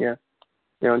Virginia,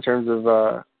 in terms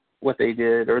of what they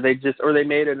did, or they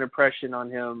made an impression on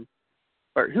him,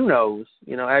 or who knows,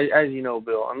 as you know,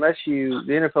 Bill, unless the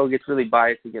NFL gets really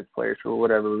biased against players for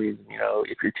whatever reason,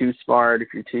 if you're too smart, if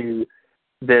you're too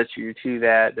this, you're too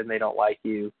that, then they don't like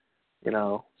you,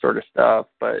 sort of stuff.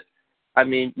 But,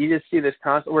 you just see this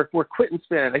constant, we're Quentin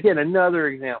Spann, again, another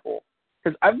example,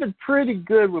 because I've been pretty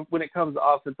good when it comes to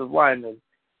offensive linemen,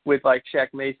 with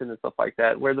Shaq Mason and stuff like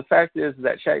that, where the fact is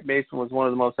that Shaq Mason was one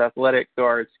of the most athletic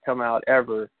guards to come out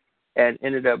ever and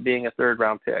ended up being a 3rd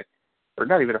round pick. Or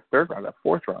not even a 3rd round, a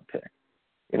 4th round pick.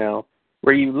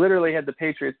 Where you literally had the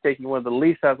Patriots taking one of the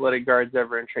least athletic guards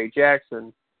ever in Trey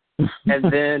Jackson,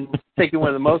 and then taking one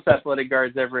of the most athletic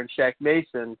guards ever in Shaq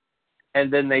Mason,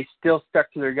 And then they still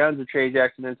stuck to their guns with Trey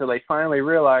Jackson until they finally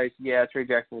realized, yeah, Trey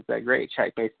Jackson is that great.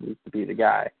 Shaq Mason needs to be the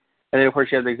guy. And then, of course,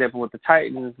 you have the example with the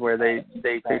Titans where they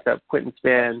picked up Quentin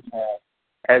Spann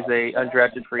as a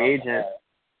undrafted free agent.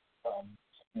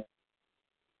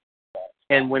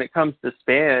 And when it comes to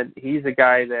Spann, he's a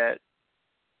guy that,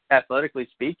 athletically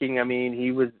speaking, I mean,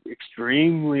 he was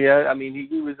extremely,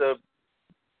 he was a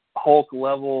Hulk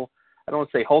level. I don't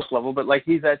want to say Hulk level, but like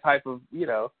he's that type of,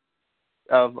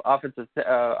 of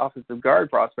offensive guard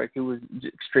prospect who was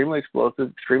extremely explosive,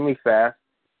 extremely fast,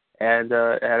 and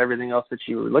had everything else that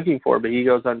you were looking for. But he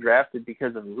goes undrafted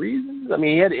because of reasons. I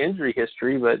mean, he had injury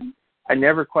history, but I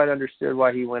never quite understood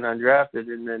why he went undrafted.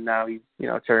 And then now he's,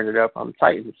 turned it up on the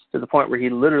Titans to the point where he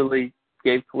literally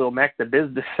gave Khalil Mack the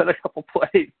business on a couple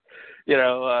plays,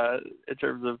 in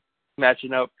terms of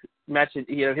matching,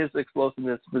 his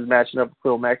explosiveness was matching up with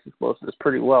Khalil Mack's explosiveness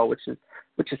pretty well, which is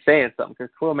saying something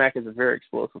because Khalil Mack is a very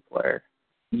explosive player.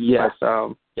 Yes,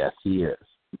 but, yes, he is.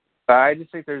 I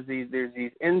just think there's these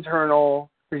internal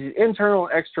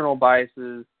external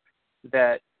biases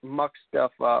that muck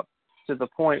stuff up to the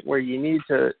point where you need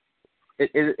to.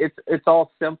 It's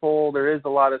all simple. There is a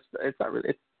lot of. It's not really.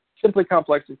 It's simply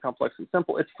complex and complex and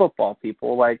simple. It's football,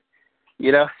 people. Like,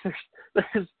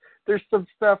 there's some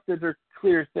stuff that are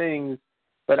clear things,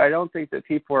 but I don't think that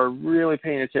people are really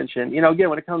paying attention. Again,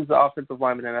 when it comes to offensive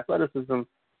linemen and athleticism,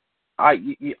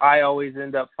 I always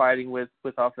end up fighting with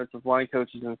offensive line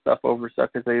coaches and stuff over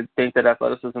stuff because they think that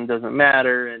athleticism doesn't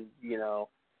matter and,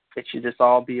 it should just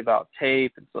all be about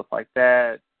tape and stuff like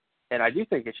that. And I do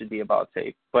think it should be about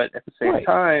tape. But at the same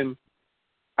time,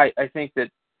 I think that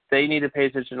they need to pay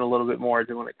attention a little bit more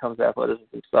to when it comes to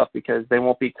athleticism stuff because they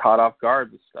won't be caught off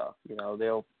guard with stuff.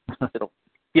 It'll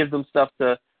give them stuff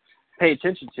to pay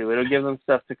attention to. It'll give them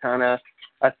stuff to kind of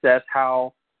assess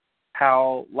how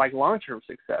like long-term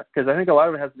success, because I think a lot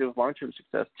of it has to do with long-term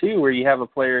success too, where you have a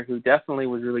player who definitely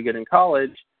was really good in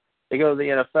college. They go to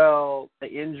the NFL, the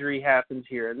injury happens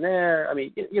here and there. I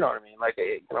mean, you know what I mean? Like,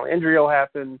 injury will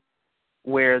happen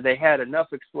where they had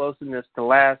enough explosiveness to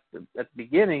last at the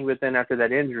beginning, but then after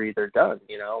that injury, they're done,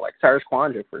 like Cyrus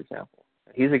Kouandjio, for example.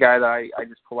 He's a guy that I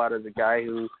just pull out as a guy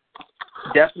who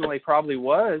definitely probably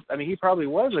was. I mean, he probably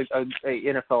was a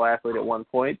NFL athlete at one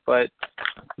point, but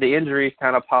the injuries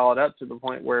kind of piled up to the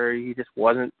point where he just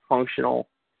wasn't functional.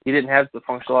 He didn't have the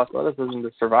functional athleticism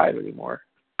to survive anymore.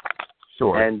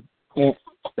 Sure. And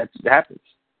that happens.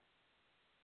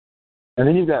 And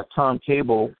then you've got Tom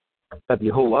Cable at the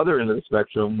whole other end of the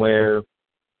spectrum where,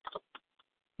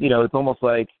 it's almost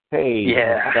like, hey,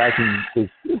 guy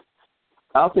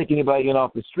I'll take anybody in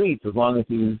off the streets as long as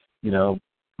he's,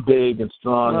 big and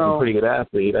strong and a pretty good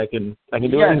athlete. I can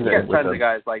do anything. You got tons of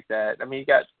guys like that. I mean, you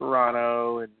got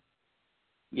Sperano, and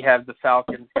you have the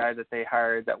Falcons guy that they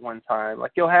hired that one time.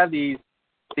 Like, you'll have these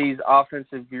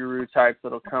offensive guru types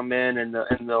that'll come in and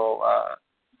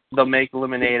they'll make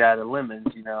lemonade out of lemons,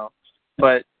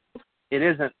 But it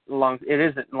isn't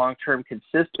long-term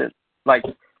consistent. Like,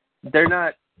 they're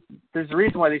not. There's a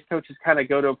reason why these coaches kind of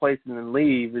go to a place and then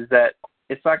leave, is that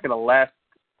it's not going to last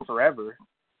forever.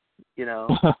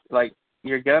 Like,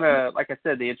 you're gonna, like I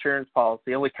said, the insurance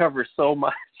policy only covers so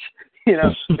much.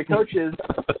 The coaches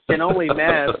can only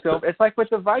mask. So it's like with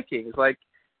the Vikings. Like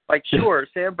sure,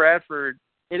 Sam Bradford.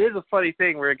 It is a funny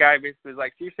thing where a guy basically is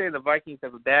like, so you're saying the Vikings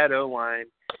have a bad O-line,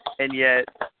 and yet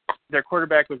their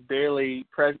quarterback was barely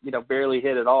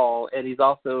hit at all, and he's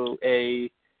also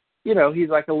he's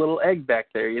like a little egg back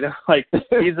there. Like,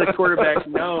 he's a quarterback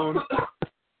known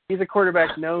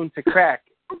to crack,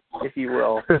 if you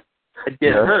will. It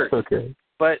did hurt. Okay.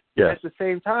 But at the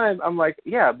same time, I'm like,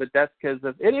 but that's because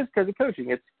of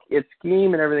coaching. It's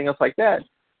scheme and everything else like that.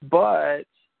 But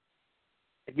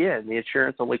again, the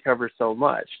insurance only covers so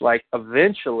much. Like,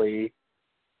 eventually,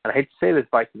 and I hate to say this,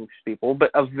 Vikings people, but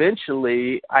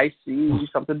eventually I see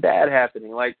something bad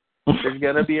happening. Like, there's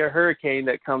going to be a hurricane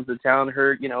that comes to town,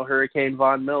 Hurricane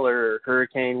Von Miller or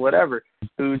Hurricane whatever,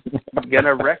 who's going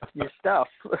to wreck your stuff.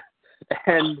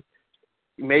 And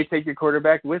you may take your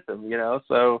quarterback with them,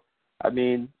 So, I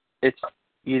mean,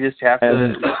 you just have to.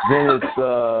 And then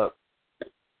it's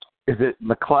is it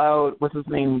McLeod? What's his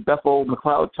name? Bethel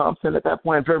McLeod Thompson at that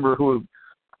point. I'm trying to remember who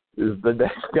is the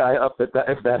next guy up if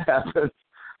that happens.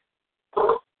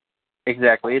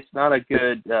 Exactly. It's not a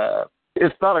good.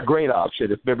 It's not a great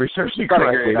option if memory serves me correctly.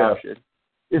 Not a great option.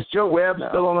 Is Joe Webb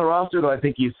still on the roster? Though I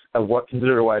think he's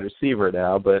considered a wide receiver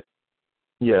now. But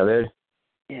they.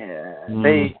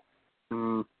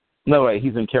 No, wait,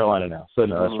 he's in Carolina now. So,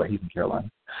 no, that's right, he's in Carolina.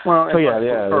 Well,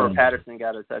 so Patterson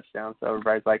got a touchdown, so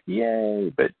everybody's like,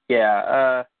 yay. But,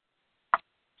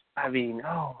 I mean,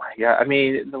 oh my God! I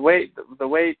mean, the way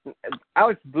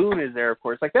Alex Boone is there, of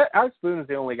course. Like that, Alex Boone is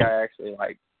the only guy I actually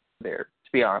like there,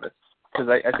 to be honest, because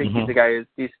I think he's the guy who's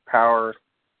decent power,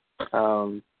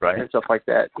 right, and stuff like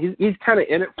that. He's kind of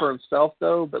in it for himself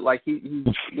though, but like he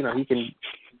you know, he can,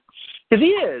 because he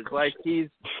is like he's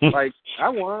like I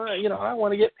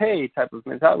want to get paid type of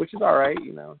mentality, which is all right.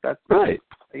 You know, that's right.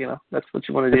 You know, that's what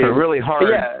you want to do. It's a really hard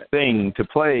thing to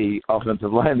play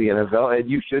offensive line in the NFL, and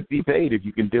you should be paid if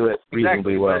you can do it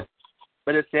reasonably well.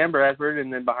 But it's Sam Bradford,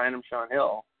 and then behind him, Sean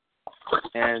Hill.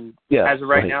 And as of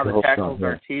right now, the tackles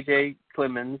are T.J.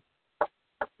 Clemens,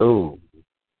 who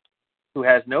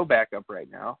has no backup right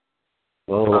now.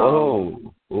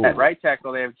 At right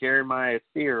tackle, they have Jeremiah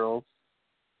Searles.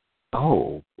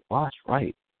 Oh, watch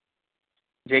right.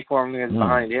 Jake Long is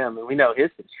behind him, and we know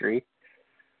his history.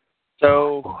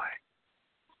 So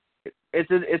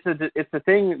it's a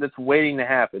thing that's waiting to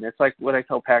happen. It's like what I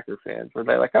tell Packer fans, where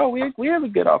they're like, "Oh, we have a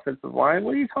good offensive line.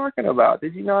 What are you talking about?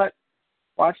 Did you not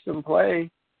watch them play?"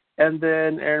 And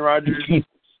then Aaron Rodgers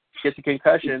gets a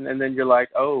concussion, and then you're like,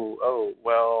 "Oh,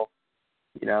 well,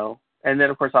 you know." And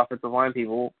then of course, offensive line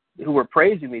people who were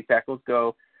praising these tackles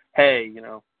go, "Hey, you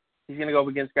know, he's going to go up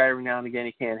against a guy every now and again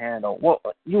he can't handle." Well,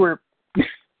 you were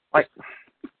like.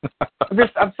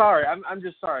 I'm sorry. I'm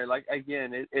just sorry. Like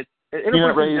again, you're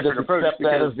not ready to accept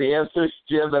that as the answer,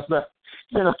 Jim. That's not.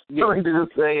 You're not willing to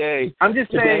just say, "Hey, I'm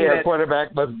just saying our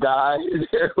quarterback must die."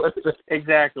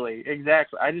 Exactly.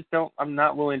 I just don't. I'm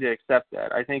not willing to accept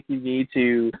that. I think you need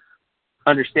to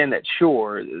understand that.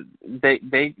 Sure, they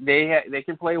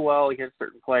can play well against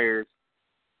certain players.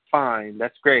 Fine,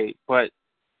 that's great. But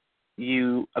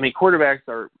quarterbacks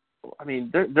are. I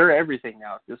mean, they're everything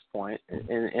now at this point in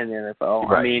the NFL.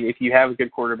 Right. I mean, if you have a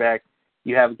good quarterback,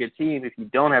 you have a good team. If you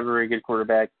don't have a very good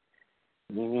quarterback,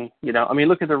 you know, I mean,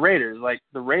 look at the Raiders. Like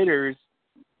the Raiders,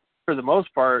 for the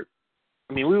most part,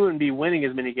 I mean, we wouldn't be winning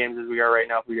as many games as we are right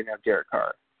now if we didn't have Derek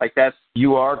Carr. Like that's.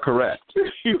 You are correct.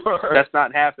 You are. That's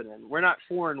not happening. We're not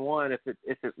 4-1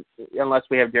 unless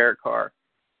we have Derek Carr.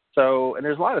 So, and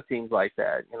there's a lot of teams like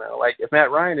that. You know, like if Matt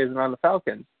Ryan isn't on the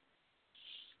Falcons.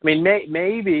 I mean,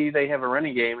 maybe they have a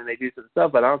running game and they do some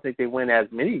stuff, but I don't think they win as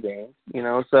many games, you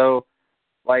know. So,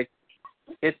 like,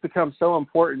 it's become so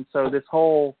important. So this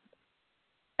whole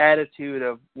attitude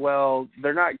of, well,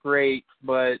 they're not great,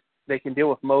 but they can deal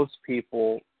with most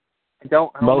people. I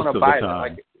don't want to buy that.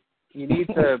 Like, you need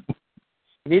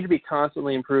to be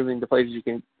constantly improving the places you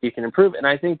can improve. And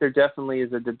I think there definitely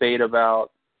is a debate about,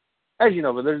 as you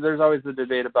know, but there's always the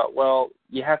debate about, well,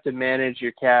 you have to manage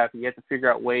your cap, you have to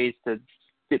figure out ways to.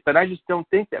 But I just don't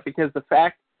think that, because the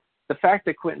fact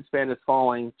that Quentin Spann is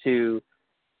falling to,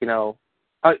 you know,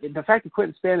 the fact that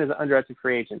Quentin Spann is an undrafted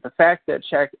free agent, the fact that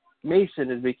Shaq Mason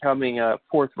is becoming a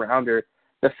fourth rounder,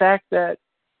 the fact that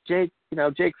Jake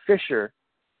Fisher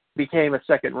became a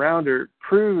second rounder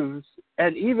proves,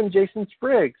 and even Jason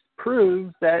Spriggs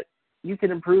proves, that you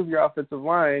can improve your offensive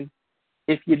line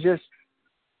if you just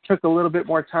took a little bit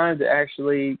more time to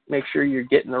actually make sure you're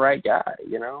getting the right guy,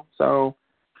 you know? So.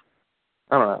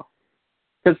 I don't know.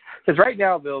 Because right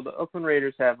now, Bill, the Oakland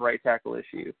Raiders have right tackle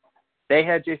issue. They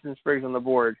had Jason Spriggs on the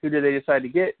board. Who did they decide to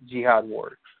get? Jihad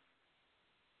Ward.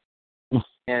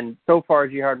 And so far,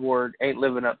 Jihad Ward ain't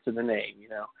living up to the name, you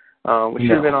know, which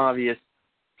should have been obvious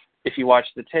if you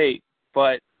watched the tape.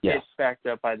 But it's backed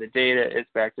up by the data. It's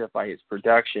backed up by his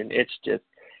production. It's just,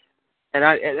 and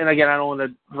again, I don't want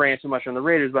to rant too much on the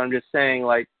Raiders, but I'm just saying,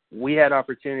 like, we had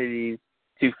opportunities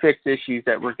to fix issues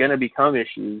that were going to become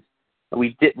issues.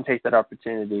 We didn't take that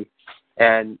opportunity,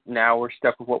 and now we're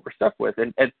stuck with what we're stuck with.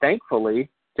 And thankfully,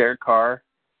 Derek Carr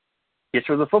gets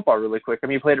rid of the football really quick. I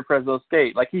mean, he played at Fresno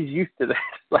State. Like, he's used to this.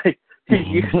 Like, he's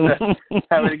used to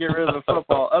having to get rid of the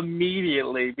football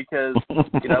immediately because,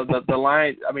 you know, the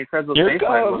line, I mean, Fresno State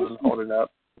line wasn't holding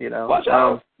up, you know. Watch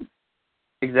out.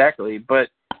 Exactly. But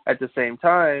at the same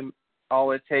time,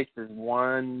 all it takes is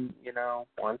one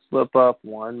slip up,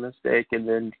 one mistake, and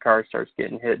then Carr starts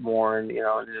getting hit more, and, you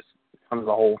know, it just becomes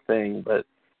the whole thing. But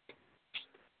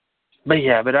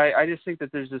I just think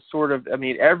that there's this sort of, I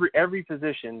mean, every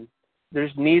position, there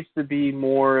needs to be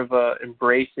more of a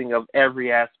embracing of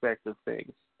every aspect of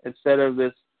things instead of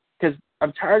this, because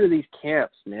I'm tired of these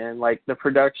camps, man, like the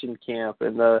production camp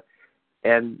and the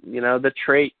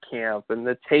trait camp and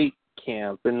the tape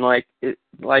camp, and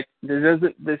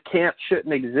this camp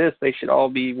shouldn't exist. They should all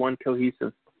be one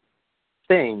cohesive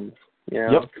thing, you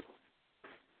know. Yep.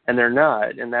 And they're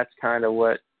not, and that's kind of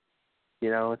what, you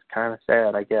know, it's kind of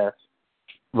sad, I guess.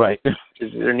 Right.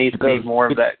 There needs to be more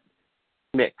of that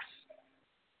mix.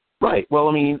 Right. Well,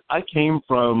 I mean, I came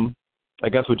from, I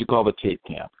guess, what you call the tape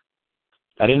camp.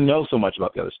 I didn't know so much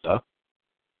about the other stuff.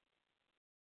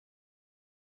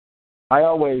 I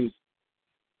always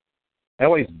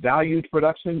valued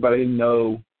production, but I didn't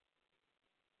know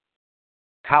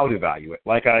how to value it.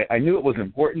 Like I knew it was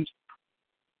important,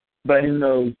 but I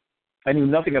knew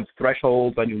nothing of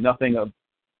thresholds. I didn't know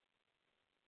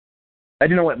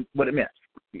what it meant,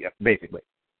 basically.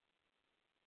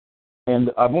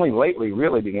 And I've only lately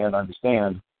really began to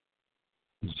understand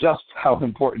just how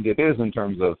important it is in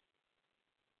terms of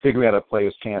figuring out a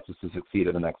player's chances to succeed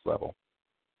at the next level.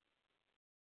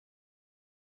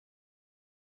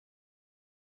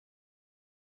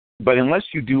 But unless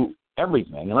you do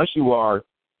everything, unless you are,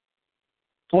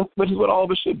 which is what all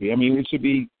of us should be. I mean, it should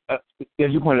be, as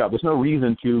you pointed out, there's no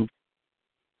reason to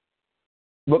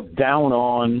look down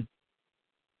on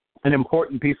an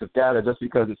important piece of data just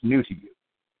because it's new to you.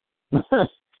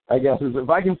 I guess if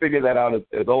I can figure that out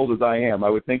as old as I am, I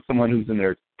would think someone who's in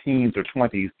their teens or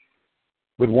 20s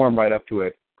would warm right up to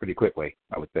it pretty quickly,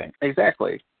 I would think.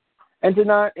 Exactly. And to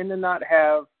not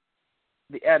have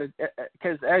the added,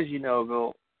 because as you know,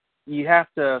 Bill, you have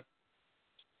to,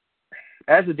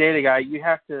 as a data guy, you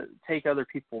have to take other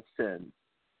people's sins,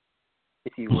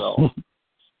 if you will.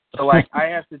 So, like, I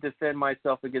have to defend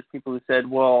myself against people who said,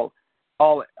 well,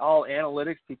 all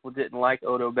analytics people didn't like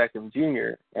Odell Beckham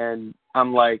Jr. And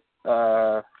I'm like,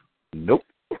 nope.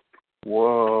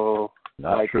 Whoa.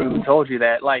 Not like, true. Who told you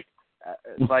that? Like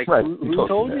right. who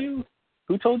told you?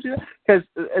 Who told you that? Because,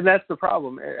 and that's the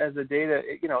problem. As a data,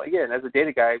 again, as a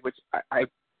data guy, which I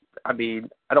mean,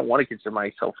 I don't want to consider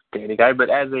myself a data guy, but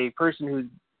as a person who's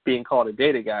being called a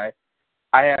data guy,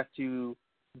 I have to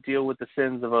deal with the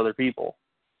sins of other people,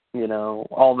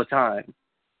 all the time.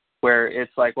 Where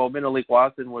it's like, well, Malik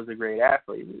Watson was a great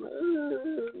athlete.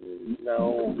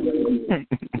 No,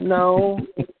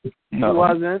 he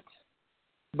wasn't.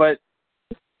 But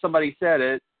somebody said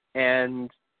it,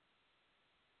 and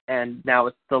now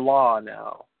it's the law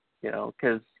now,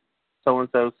 because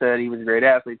so-and-so said he was a great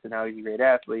athlete, so now he's a great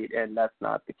athlete, and that's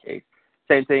not the case.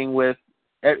 Same thing with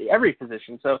every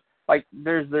position. So, like,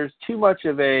 there's too much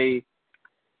of you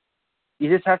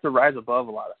just have to rise above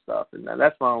a lot of stuff, and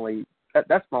that's my only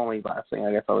last thing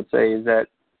I guess I would say is that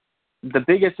the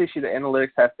biggest issue that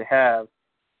analytics has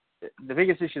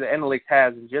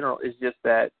in general is just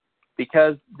that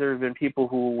because there have been people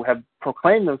who have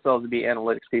proclaimed themselves to be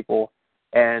analytics people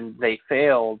and they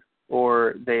failed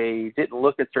or they didn't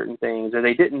look at certain things or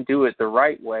they didn't do it the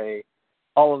right way,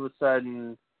 all of a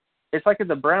sudden it's like in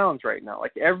the Browns right now.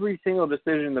 Like every single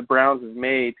decision the Browns have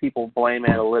made, people blame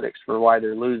analytics for why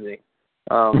they're losing.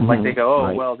 Like they go,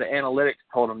 right. Well, the analytics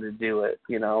told them to do it,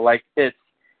 like and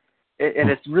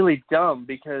it's really dumb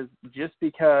because just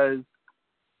because,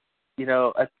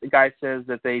 a guy says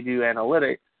that they do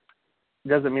analytics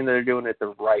doesn't mean that they're doing it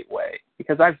the right way.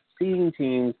 Because I've seen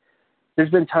teams, there's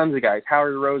been tons of guys,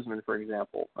 Howard Roseman, for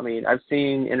example. I mean, I've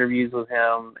seen interviews with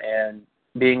him and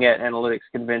being at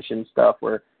analytics convention stuff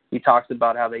where he talks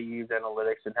about how they use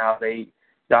analytics and how they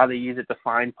use it to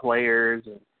find players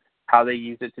and how they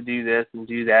use it to do this and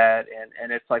do that,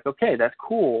 and it's like, okay, that's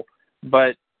cool,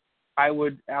 but I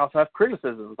also have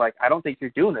criticisms. Like, I don't think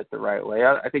you're doing it the right way.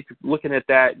 I think you're looking at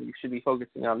that, and you should be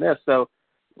focusing on this. So,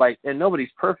 like, and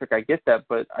nobody's perfect, I get that,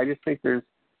 but I just think there's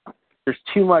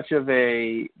too much of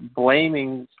a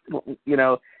blaming,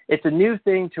 it's a new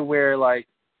thing to where, like,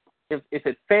 if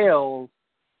it fails,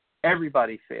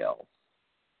 everybody fails.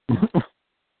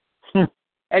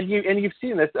 and you've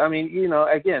seen this. I mean,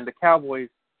 again, the Cowboys,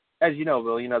 as you know,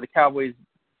 Bill, the Cowboys,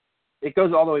 it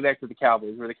goes all the way back to the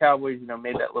Cowboys, where the Cowboys,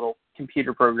 made that little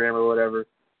computer program or whatever,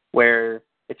 where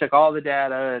it took all the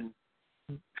data and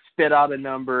spit out a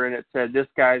number, and it said this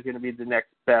guy's going to be the next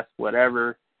best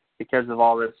whatever because of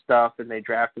all this stuff, and they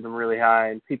drafted him really high,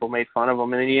 and people made fun of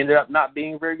him, and then he ended up not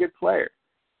being a very good player.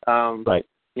 Right.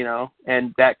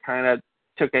 And that kind of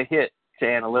took a hit to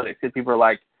analytics, and people are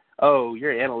like, oh,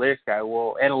 you're an analytics guy.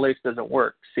 Well, analytics doesn't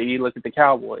work. See, look at the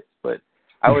Cowboys. But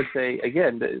I would say,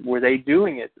 again, were they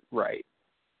doing it right?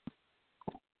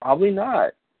 Probably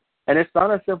not. And it's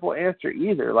not a simple answer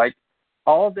either. Like,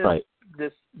 all of this, right.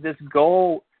 this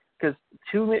goal, because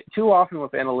too often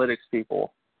with analytics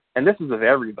people, and this is of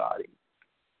everybody,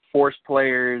 force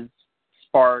players,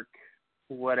 Spark,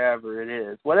 whatever it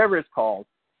is, whatever it's called,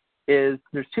 is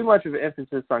there's too much of an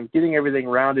emphasis on getting everything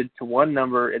rounded to one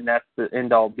number, and that's the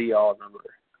end-all, be-all number.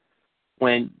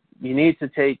 When you need to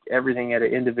take everything at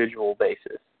an individual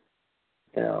basis.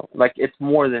 Like, it's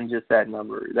more than just that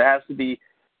number. There has to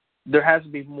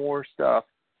be more stuff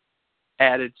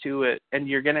added to it, and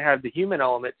you're going to have the human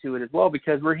element to it as well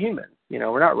because we're human.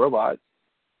 We're not robots.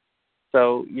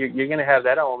 So you're going to have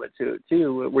that element to it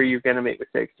too, where you're going to make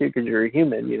mistakes too because you're a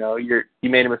human. You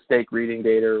made a mistake reading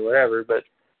data or whatever, but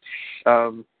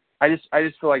I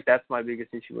just feel like that's my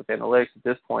biggest issue with analytics at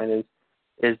this point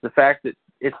is the fact that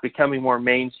it's becoming more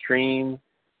mainstream,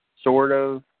 sort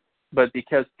of, but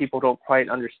because people don't quite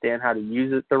understand how to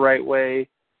use it the right way,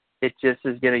 it just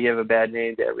is going to give a bad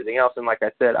name to everything else. And like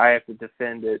I said, I have to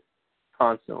defend it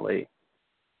constantly.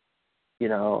 You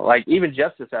know, like even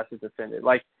Justice has to defend it.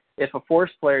 Like if a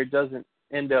force player doesn't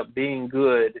end up being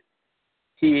good,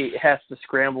 he has to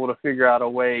scramble to figure out a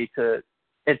way to,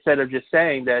 instead of just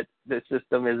saying that the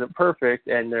system isn't perfect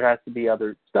and there has to be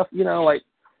other stuff, you know, like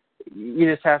you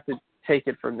just have to take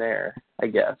it from there, I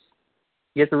guess.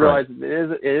 You have to realize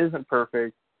that it isn't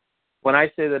perfect. When I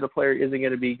say that a player isn't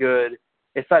going to be good,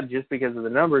 it's not just because of the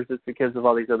numbers, it's because of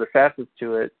all these other facets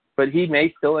to it. But he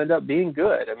may still end up being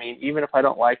good. I mean, even if I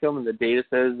don't like him and the data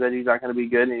says that he's not going to be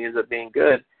good and he ends up being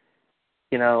good,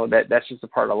 you know, that's just a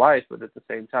part of life. But at the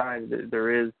same time,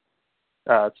 there is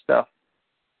stuff.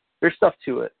 There's stuff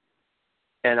to it.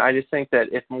 And I just think that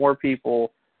if more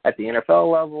people at the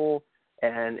NFL level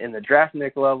and in the draft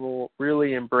nick level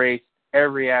really embrace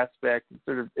every aspect,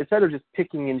 sort of instead of just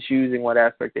picking and choosing what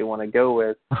aspect they want to go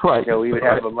with, you know, we would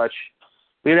have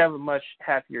a much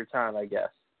happier time, I guess.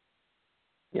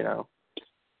 You know,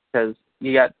 because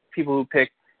you got people who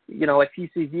pick, you know, like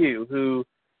TCU, who,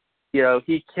 you know,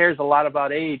 he cares a lot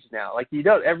about age now. Like, you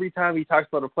know, every time he talks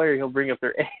about a player, he'll bring up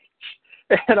their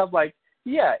age. And I'm like,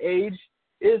 yeah, age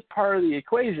is part of the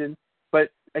equation. But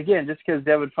again, just because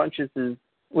Devin Funchess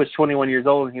was 21 years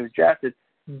old and he was drafted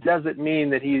doesn't mean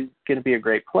that he's going to be a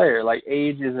great player. Like,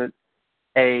 age isn't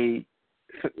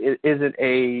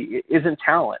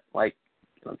talent. Like,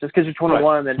 you know, just because you're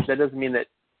 21, then that doesn't mean that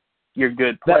you're a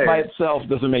good player. That by itself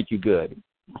doesn't make you good.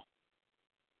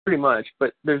 Pretty much,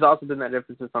 but there's also been that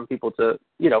emphasis on people to,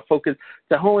 you know, focus,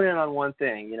 to hone in on one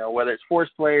thing, you know, whether it's force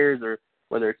players or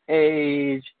whether it's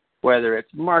age, whether it's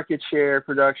market share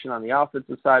production on the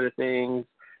offensive side of things,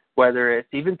 whether it's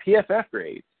even PFF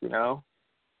grades, you know,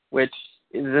 which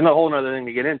is a whole other thing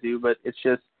to get into, but it's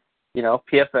just, you know,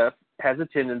 PFF has a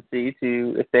tendency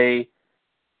to, if they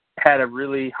had a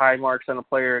really high marks on a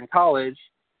player in college,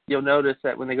 you'll notice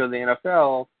that when they go to the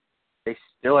NFL, they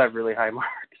still have really high marks.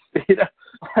 You know,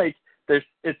 like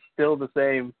it's still the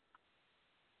same,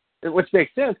 which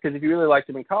makes sense because if you really liked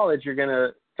them in college, you're going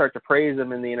to start to praise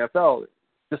them in the NFL,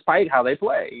 despite how they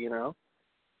play. You know,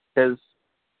 because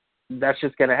that's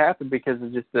just going to happen because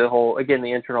of just the whole, again,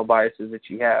 the internal biases that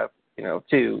you have. You know,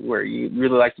 too, where you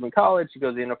really liked them in college, you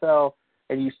go to the NFL,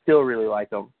 and you still really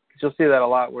like them. Because you'll see that a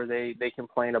lot where they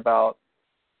complain about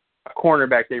a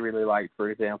cornerback they really like,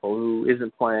 for example, who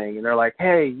isn't playing, and they're like,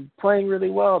 hey, playing really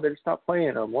well, they just not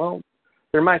playing them. Well,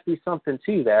 there might be something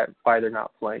to that, why they're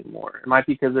not playing more. It might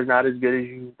be because they're not as good as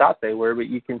you thought they were, but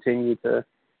you continue to,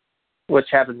 which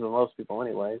happens with most people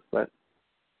anyway, but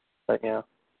yeah.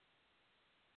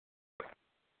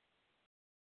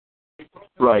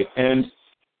 Right, and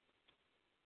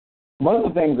one of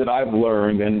the things that I've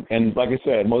learned, and like I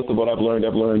said, most of what I've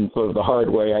learned sort of the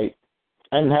hard way.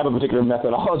 I didn't have a particular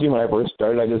methodology when I first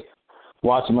started. I just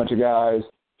watched a bunch of guys.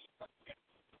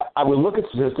 I would look at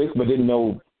statistics, but didn't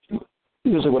know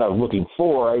usually what I was looking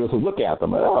for. I just would look at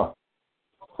them and, oh,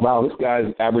 wow, this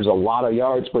guy's averaged a lot of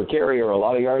yards per carry or a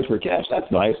lot of yards per catch. That's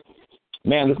nice.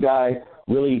 Man, this guy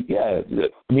really, yeah.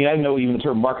 I mean, I didn't know even the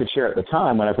term market share at the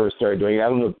time when I first started doing it. I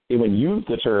don't know if anyone used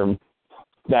the term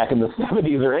back in the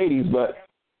 70s or 80s, but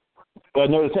I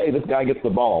noticed, hey, this guy gets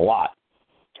the ball a lot.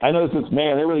 I noticed this,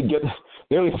 man, they really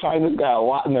find this guy a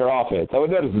lot in their offense. I would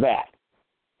notice that.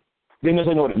 Didn't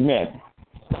necessarily know what it meant.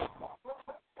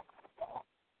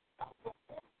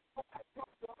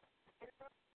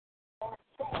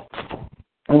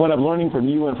 And what I'm learning from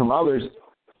you and from others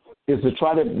is to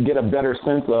try to get a better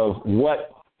sense of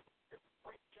what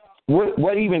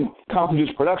even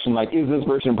constitutes production. Like, is this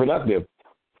person productive?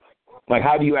 Like,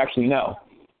 how do you actually know?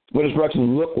 What does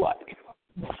production look like?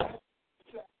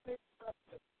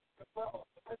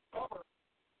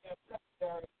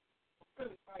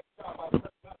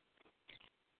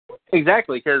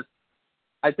 Exactly, because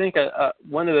I think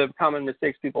one of the common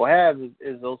mistakes people have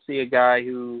is they'll see a guy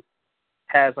who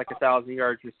has like 1,000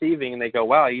 yards receiving and they go,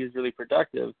 wow, he was really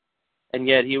productive. And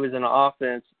yet he was in an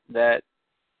offense that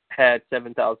had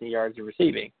 7,000 yards of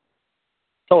receiving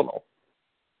total.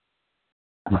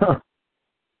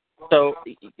 So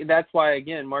that's why,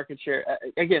 again, market share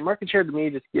to me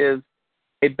just gives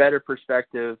a better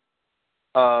perspective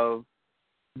of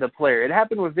the player. It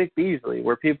happened with Vic Beasley,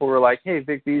 where people were like, hey,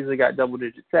 Vic Beasley got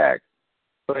double-digit sacks,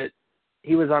 but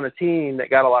he was on a team that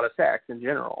got a lot of sacks in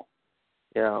general.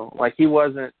 You know, like he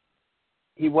wasn't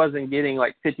getting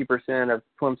like 50% of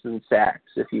Clemson's sacks,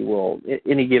 if you will, in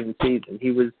any given season.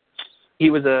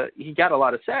 He got a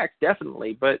lot of sacks,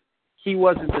 definitely, but he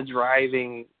wasn't the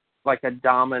driving, like a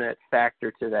dominant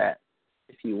factor to that,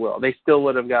 if you will. They still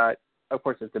would have got, of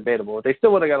course it's debatable, but they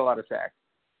still would have got a lot of sacks,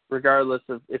 regardless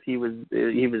of if he was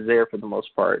there for the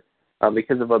most part,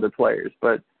 because of other players.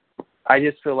 But I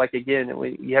just feel like, again,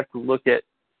 you have to look at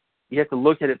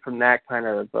it from that kind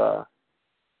of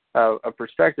a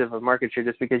perspective of market share,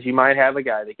 just because you might have a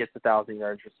guy that gets 1,000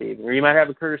 yards receiving, or you might have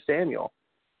a Curtis Samuel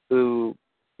who,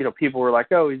 people were like,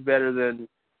 oh, he's better than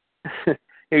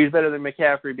he's better than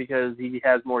McCaffrey because he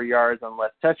has more yards on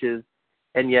less touches.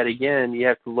 And yet again, you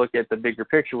have to look at the bigger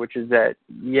picture, which is that,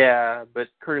 but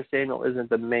Curtis Samuel isn't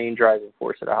the main driving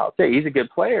force at Ohio State. He's a good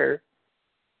player,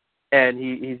 and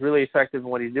he's really effective in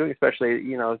what he's doing,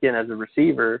 especially, again, as a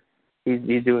receiver.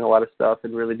 He's doing a lot of stuff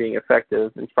and really being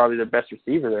effective, and he's probably the best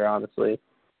receiver there, honestly.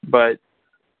 But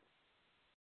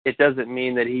it doesn't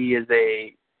mean that he's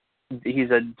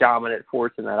a dominant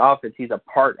force in that offense. He's a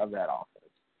part of that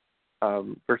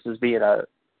offense, versus being an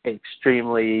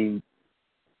extremely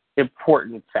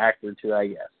important factor to, I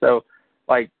guess. So,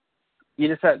 you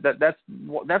just have that's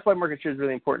why market share is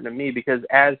really important to me, because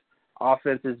as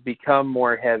offenses become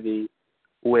more heavy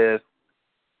with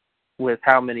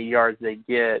how many yards they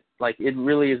get, it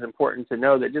really is important to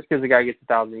know that just because a guy gets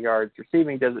 1,000 yards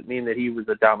receiving doesn't mean that he was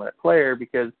a dominant player,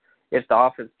 because if the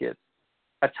offense gets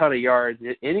a ton of yards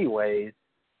anyways,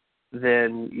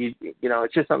 then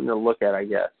it's just something to look at, I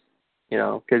guess.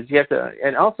 Because you have to,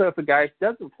 and also if a guy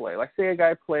doesn't play, say a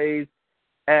guy plays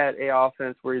at a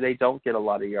offense where they don't get a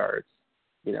lot of yards,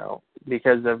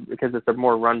 because it's a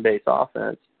more run-based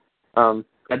offense,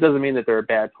 that doesn't mean that they're a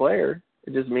bad player.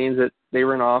 It just means that they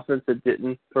were an offense that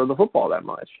didn't throw the football that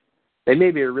much. They may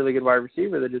be a really good wide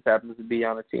receiver that just happens to be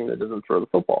on a team that doesn't throw the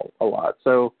football a lot.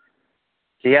 So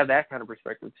you have that kind of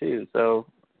perspective too. So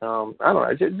I don't know.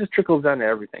 It just trickles down to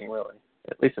everything, really,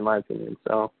 at least in my opinion.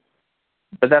 So,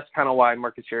 but that's kind of why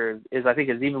market share I think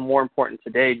is even more important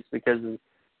today, just because of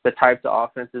the types of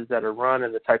offenses that are run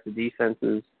and the types of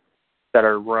defenses that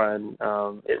are run.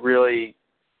 It really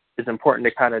is important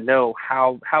to kind of know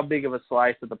how big of a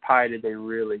slice of the pie did they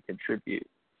really contribute,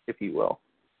 if you will.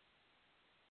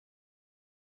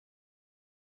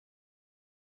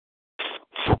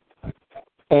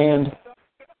 And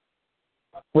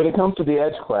when it comes to the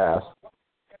edge class,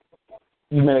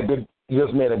 you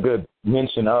just made a good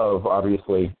mention of,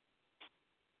 obviously,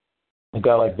 a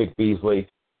guy like Vic Beasley,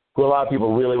 who a lot of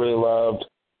people really, really loved,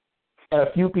 and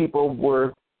a few people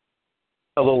were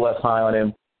a little less high on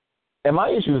him. And my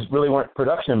issues really weren't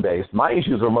production-based. My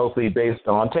issues were mostly based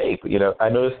on tape. I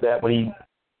noticed that when he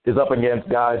is up against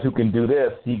guys who can do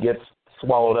this, he gets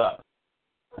swallowed up.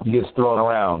 He gets thrown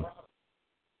around.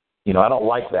 I don't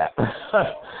like that.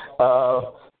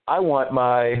 I want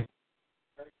my,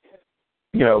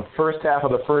 first half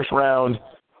of the first round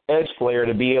edge player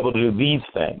to be able to do these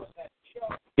things.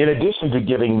 In addition to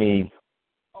giving me,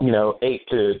 8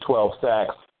 to 12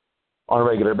 sacks on a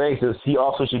regular basis, he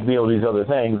also should be able to do these other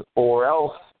things, or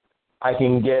else I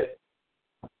can get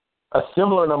a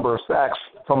similar number of sacks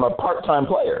from a part-time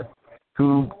player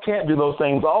who can't do those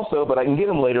things also, but I can get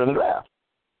him later in the draft.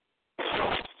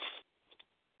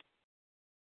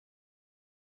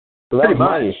 So that's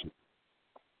my issue.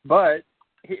 But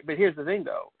here's the thing,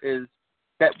 though, is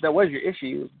that was your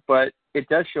issue, but it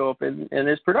does show up in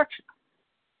his production.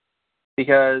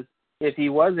 Because if he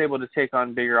was able to take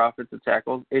on bigger offensive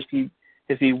tackles, if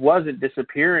he wasn't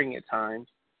disappearing at times,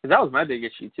 because that was my big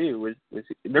issue too, was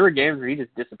there were games where he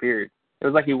just disappeared. It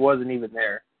was like he wasn't even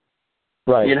there.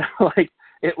 Right.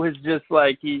 It was just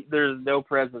like there's no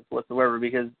presence whatsoever,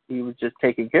 because he was just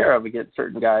taken care of against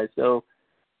certain guys. So,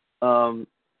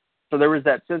 so there was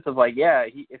that sense of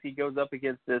if he goes up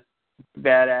against this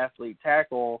bad athlete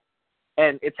tackle,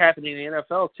 and it's happening in the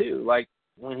NFL too.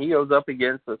 When he goes up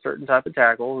against a certain type of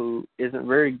tackle who isn't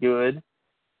very good,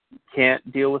 can't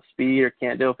deal with speed or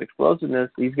can't deal with explosiveness,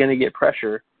 he's going to get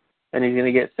pressure and he's going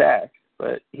to get sacks.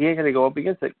 But he ain't going to go up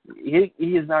against it. He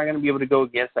is not going to be able to go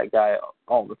against that guy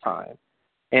all the time.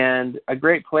 And a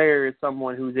great player is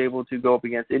someone who's able to go up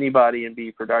against anybody and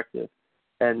be productive.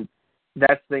 And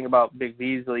that's the thing about Big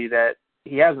Beasley that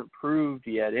he hasn't proved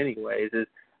yet anyways. Is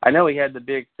I know he had the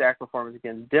big sack performance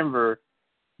against Denver,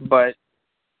 but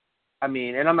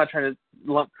and I'm not trying to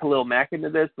lump Khalil Mack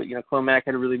into this, but, Khalil Mack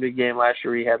had a really big game last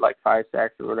year. He had 5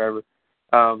 sacks or whatever.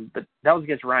 But that was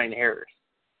against Ryan Harris,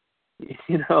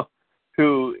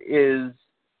 who is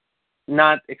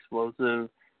not explosive,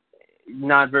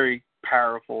 not very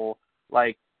powerful.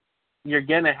 You're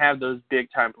going to have those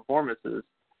big-time performances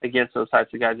against those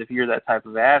types of guys if you're that type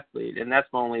of athlete. And that's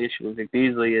my only issue with Vic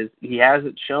Beasley is he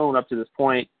hasn't shown up to this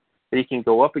point that he can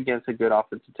go up against a good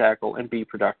offensive tackle and be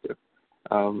productive.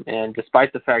 And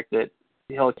despite the fact that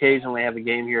he'll occasionally have a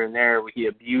game here and there where he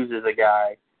abuses a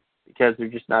guy because they're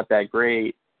just not that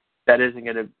great, that isn't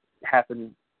going to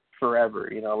happen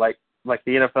forever. Like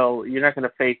the NFL, you're not going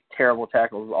to face terrible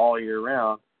tackles all year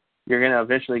round. You're going to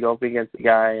eventually go up against a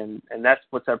guy, and that's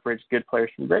what separates good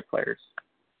players from great players.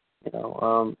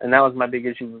 And that was my big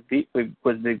issue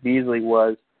with Vic Beasley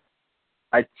was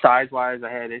size-wise, I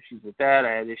had issues with that.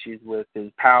 I had issues with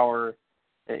his power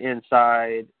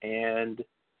inside, and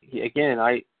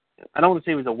I don't want to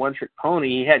say he was a one-trick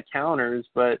pony. He had counters,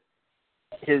 but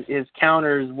his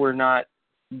counters were not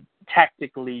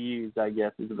tactically used, I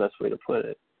guess is the best way to put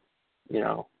it.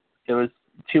 It was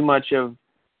too much of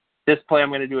this play I'm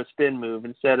going to do a spin move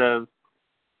instead of,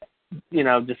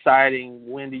 deciding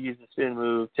when to use the spin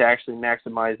move to actually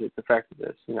maximize its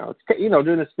effectiveness.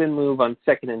 Doing a spin move on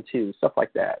 2nd and 2, stuff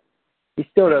like that. He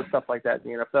still does stuff like that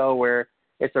in the NFL where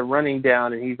it's a running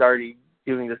down and he's already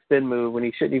doing the spin move when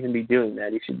he shouldn't even be doing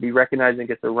that. He should be recognizing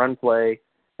it's a run play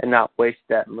and not waste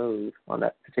that move on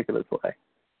that particular play.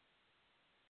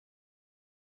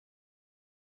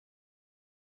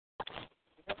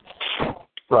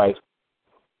 Right.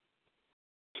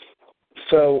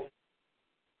 So,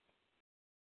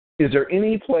 is there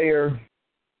any player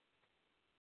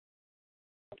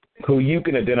who you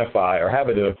can identify or have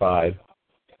identified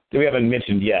that we haven't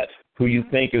mentioned yet, who you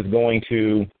think is going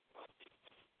to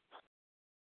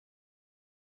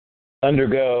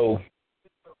undergo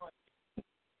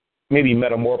maybe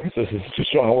metamorphosis is too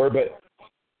strong a word, but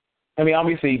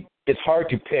obviously it's hard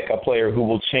to pick a player who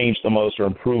will change the most or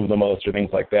improve the most or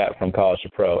things like that from college to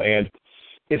pro. And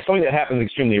it's something that happens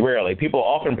extremely rarely. People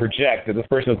often project that this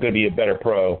person is going to be a better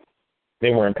pro than they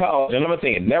were in college. And I'm not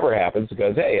saying it never happens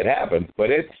because, hey, it happens.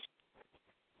 But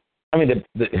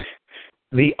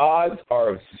the odds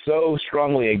are so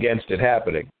strongly against it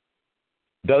happening.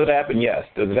 Does it happen? Yes.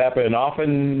 Does it happen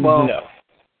often? No.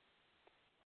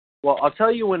 Well, I'll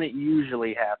tell you when it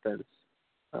usually happens.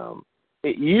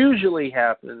 It usually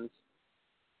happens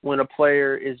when a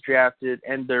player is drafted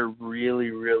and they're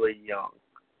really, really young.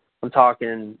 I'm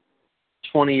talking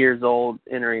 20 years old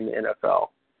entering the NFL,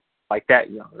 like that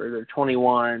young, or they're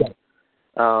 21,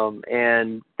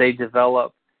 and they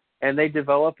develop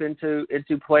into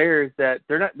players that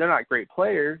they're not great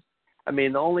players.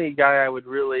 The only guy that would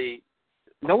really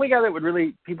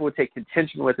people would take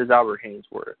contention with is Albert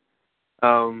Haynesworth.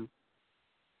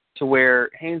 To where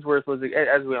Haynesworth was,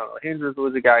 as we all know, Haynesworth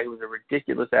was a guy who was a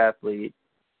ridiculous athlete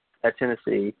at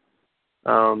Tennessee.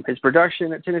 His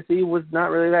production at Tennessee was not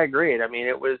really that great.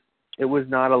 It was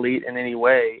not elite in any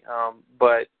way,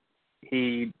 but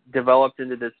he developed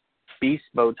into this beast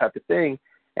mode type of thing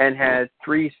and had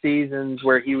 3 seasons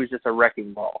where he was just a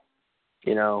wrecking ball.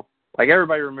 Like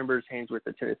everybody remembers Haynesworth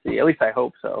at Tennessee. At least I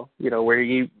hope so. Where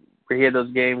he had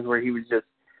those games where he was just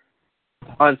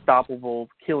unstoppable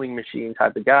killing machine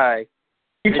type of guy.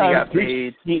 Three times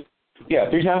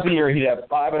a year he'd have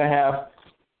 5.5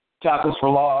 tackles for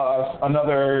loss,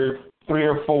 another 3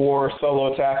 or 4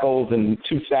 solo tackles, and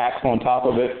 2 sacks on top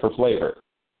of it for flavor.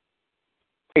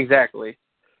 Exactly.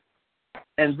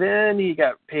 And then he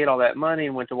got paid all that money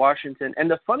and went to Washington. And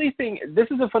the funny thing, this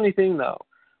is the funny thing though,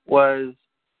 was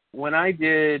when I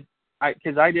did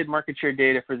market share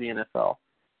data for the NFL.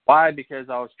 Why? Because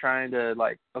I was trying to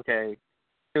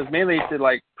it was mainly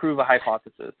to prove a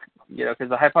hypothesis, because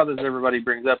the hypothesis everybody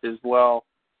brings up is, well,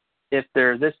 if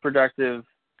they're this productive,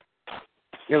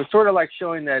 it was sort of like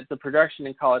showing that the production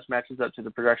in college matches up to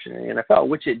the production in the NFL,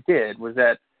 which it did. Was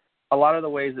that a lot of the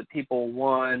ways that people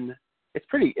won? It's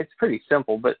pretty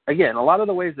simple, but again, a lot of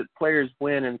the ways that players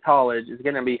win in college is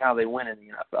going to be how they win in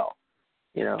the NFL.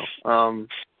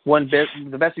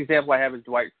 The best example I have is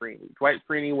Dwight Freeney. Dwight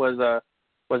Freeney was a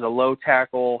low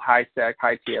tackle, high sack,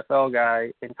 high TFL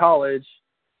guy in college,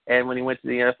 and when he went to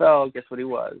the NFL, guess what he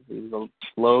was? He was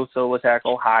a low solo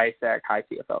tackle, high sack, high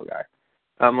TFL guy.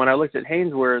 When I looked at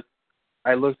Haynesworth,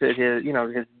 I looked at his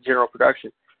general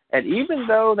production, and even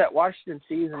though that Washington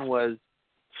season was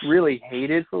really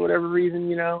hated for whatever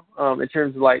reason, in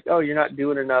terms of you're not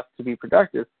doing enough to be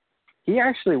productive, he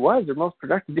actually was their most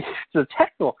productive defensive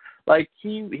tackle.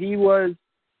 He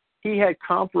had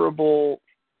comparable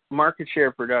market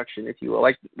share production, if you will.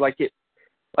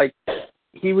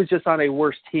 He was just on a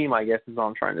worse team, I guess is all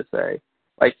I'm trying to say.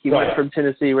 He went from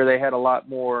Tennessee where they had a lot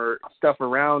more stuff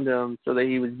around him so that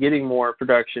he was getting more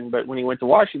production, but when he went to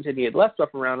Washington, he had less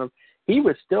stuff around him. He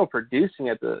was still producing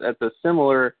at the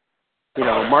similar,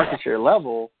 market share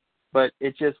level, but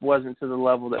it just wasn't to the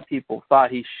level that people thought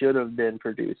he should have been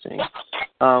producing.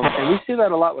 And we see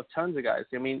that a lot with tons of guys.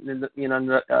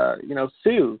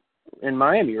 Sue in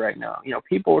Miami right now.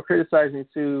 People were criticizing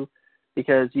Sue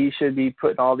because he should be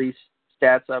putting all these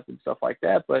stats up and stuff like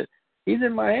that. But he's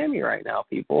in Miami right now,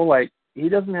 people. Like, he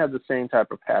doesn't have the same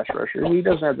type of pass rusher. He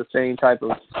doesn't have the same type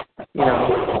of,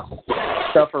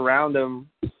 stuff around him.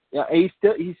 Yeah, he's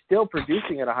still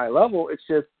producing at a high level. It's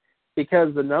just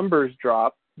because the numbers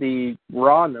drop, the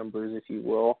raw numbers, if you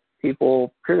will,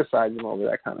 people criticize him over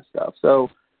that kind of stuff. So,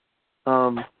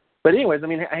 but anyways, I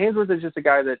mean, Haynesworth is just a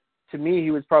guy that, to me,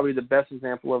 he was probably the best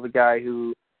example of a guy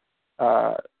who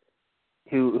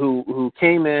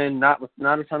came in not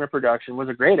a ton of production, was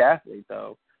a great athlete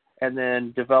though, and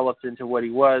then developed into what he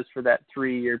was for that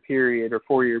 3-year period or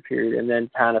 4-year period, and then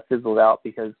kind of fizzled out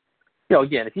because,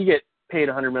 again, if you get paid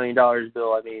 $100 million,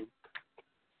 Bill, I mean,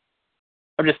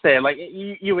 I'm just saying, like,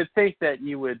 you would think that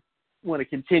you would want to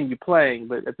continue playing,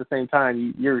 but at the same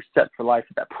time, you're set for life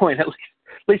at that point, at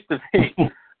least to me.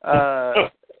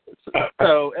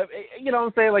 So, you know what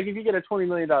I'm saying? Like, if you get a $20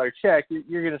 million check,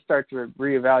 you're going to start to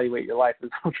reevaluate your life, is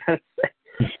what I'm trying to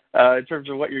say, in terms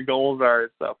of what your goals are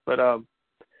and stuff. But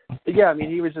yeah, I mean,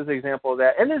 he was just an example of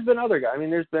that. And there's been other guys. I mean,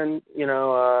 there's been,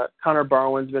 Connor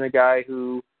Barwin's been a guy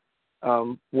who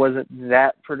wasn't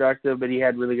that productive, but he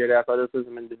had really good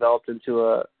athleticism and developed into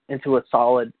a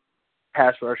solid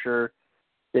pass rusher,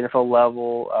 NFL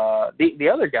level. The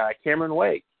other guy, Cameron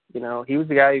Wake, he was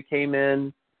the guy who came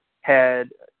in, had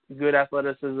good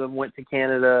athleticism, went to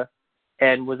Canada,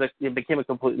 and became a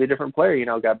completely different player.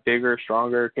 Got bigger,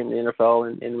 stronger, came to the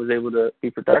NFL, and was able to be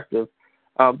productive.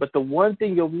 But the one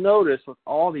thing you'll notice with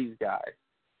all these guys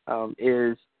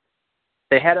is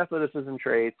they had athleticism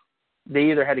traits.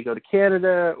 They either had to go to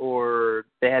Canada or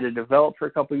they had to develop for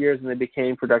a couple of years and they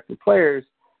became productive players,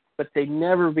 but they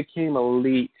never became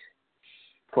elite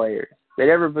players. They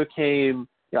never became,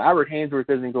 Albert Haynesworth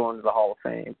isn't going to the Hall of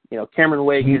Fame. Cameron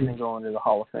Wake isn't going to the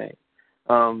Hall of Fame.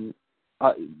 Connor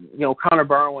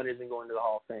Barwin isn't going to the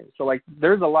Hall of Fame. So, like,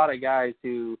 there's a lot of guys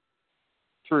who,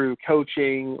 through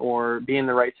coaching or being in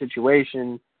the right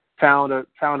situation, found a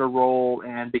role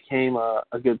and became a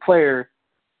good player,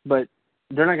 but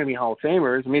they're not going to be Hall of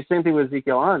Famers. I mean, same thing with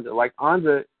Ezekiel Anza. Like,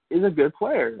 Anza is a good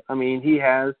player. I mean, he's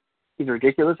a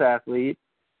ridiculous athlete.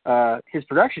 His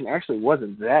production actually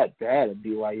wasn't that bad at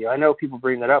BYU. I know people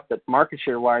bring that up, but market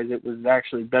share-wise, it was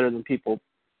actually better than people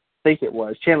think it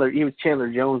was. He was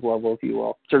Chandler Jones level, if you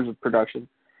will, in terms of production.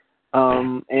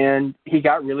 And he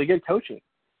got really good coaching.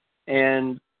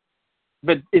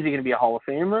 But is he going to be a Hall of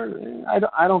Famer?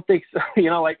 I don't think so.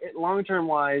 Like, long-term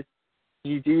wise,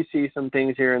 you do see some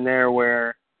things here and there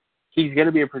where he's going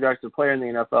to be a productive player in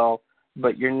the NFL,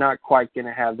 but you're not quite going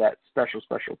to have that special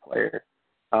player,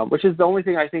 which is the only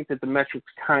thing I think that the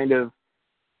metrics kind of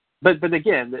 – but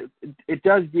again, it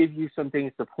does give you some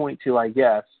things to point to, I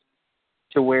guess,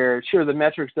 to where, sure, the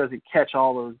metrics doesn't catch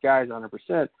all those guys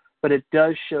 100%, but it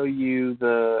does show you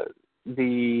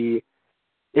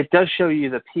it does show you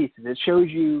the pieces. It shows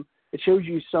you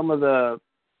some of the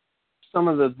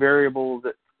variables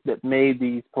that made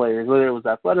these players, whether it was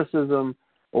athleticism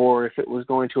or if it was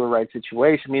going to a right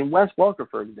situation. I mean, Wes Welker,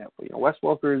 for example. Wes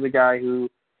Welker is a guy who,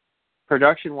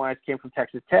 production-wise, came from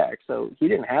Texas Tech, so he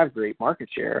didn't have great market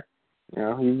share. He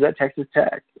was at Texas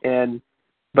Tech,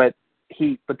 but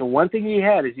the one thing he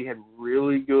had is he had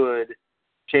really good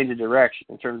change of direction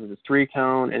in terms of his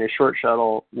 3-cone, and his short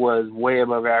shuttle was way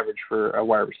above average for a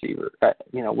wide receiver,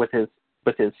 with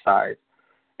his size.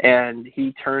 And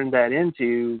he turned that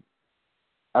into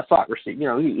a slot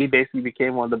receiver. He basically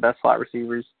became one of the best slot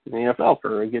receivers in the NFL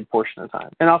for a good portion of the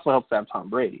time, and also helps have Tom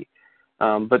Brady.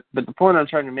 But the point I'm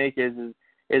trying to make is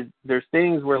there's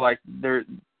things where, like, there's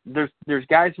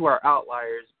guys who are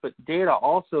outliers, but data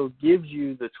also gives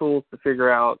you the tools to figure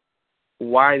out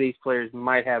why these players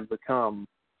might have become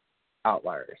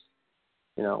outliers.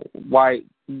 Why,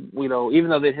 even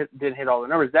though they didn't hit all the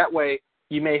numbers. That way,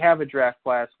 you may have a draft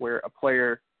class where a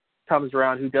player comes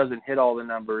around who doesn't hit all the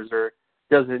numbers or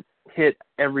doesn't hit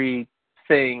everything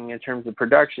in terms of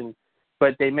production,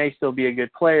 but they may still be a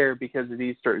good player because of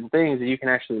these certain things, and you can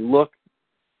actually look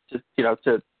to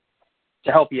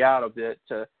help you out a bit,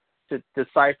 to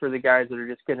decipher the guys that are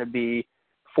just going to be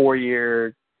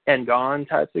 4-year and gone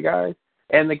types of guys,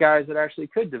 and the guys that actually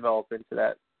could develop into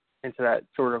that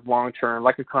sort of long-term,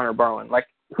 like a Connor Barwin. Like,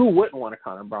 who wouldn't want a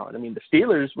Connor Barwin? I mean, the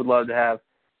Steelers would love to have,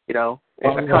 a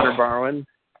Connor Barwin.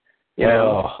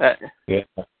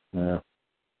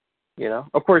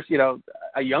 Of course,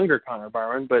 a younger Connor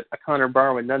Barwin, but a Connor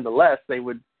Barwin nonetheless, they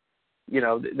would,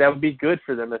 that would be good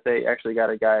for them if they actually got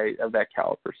a guy of that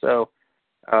caliber. So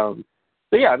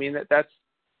yeah, I mean, that's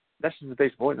just the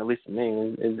basic point, at least to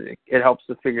me, is it helps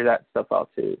to figure that stuff out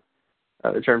too,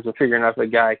 in terms of figuring out if a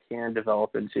guy can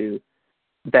develop into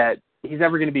that he's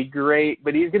ever going to be great,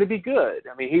 but he's going to be good.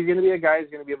 I mean, he's going to be a guy who's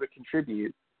going to be able to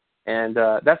contribute. And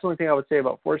that's the only thing I would say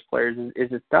about force players is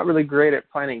it's not really great at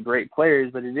finding great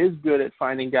players, but it is good at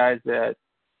finding guys that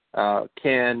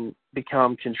can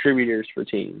become contributors for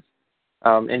teams.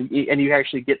 And you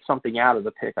actually get something out of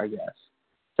the pick, I guess.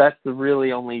 That's the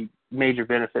really only major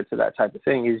benefit to that type of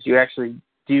thing is you actually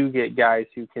do get guys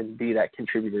who can be that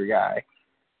contributor guy,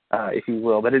 if you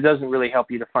will. But it doesn't really help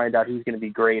you to find out who's going to be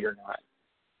great or not.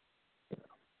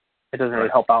 It doesn't really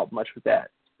help out much with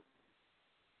that.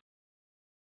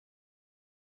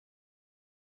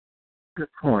 Good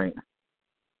point.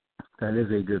 That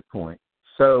is a good point.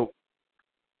 So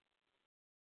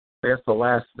that's the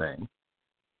last thing.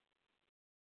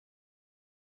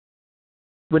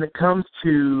 When it comes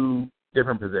to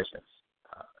different positions,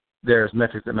 there's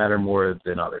metrics that matter more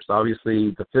than others.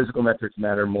 Obviously, the physical metrics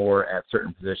matter more at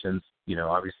certain positions.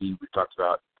 Obviously, we've talked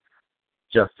about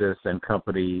Justice and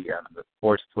company and the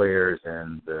sports players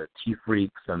and the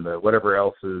T-freaks and the whatever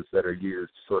else is that are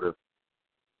used to sort of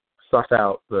suss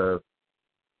out the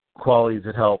qualities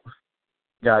that help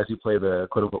guys who play the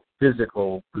quote-unquote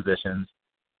physical positions,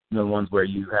 the ones where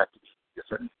you have to be a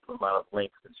certain amount of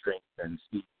length and strength and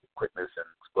speed, quickness and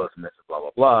explosiveness and blah,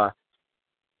 blah, blah,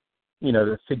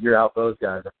 to figure out those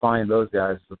guys, to find those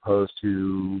guys as opposed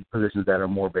to positions that are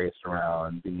more based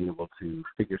around being able to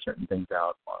figure certain things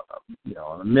out,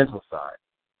 on the mental side.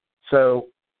 So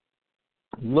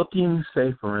looking,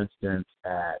 say, for instance,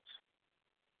 at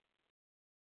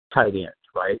tight end,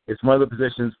 right? It's one of the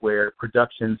positions where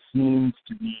production seems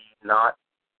to be not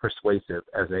persuasive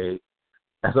as a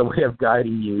way of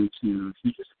guiding you to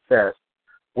future success.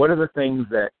 What are the things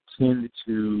that tend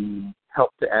to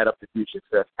help to add up to future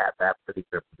success at that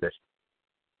particular position?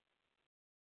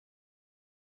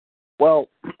 Well,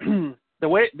 the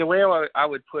way I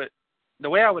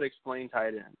would explain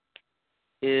tight end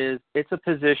is it's a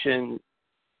position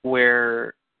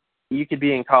where you could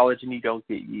be in college and you don't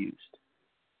get used.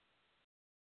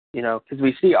 Because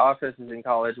we see offenses in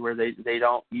college where they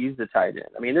don't use the tight end.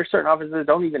 I mean, there's certain offenses that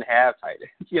don't even have tight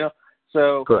ends,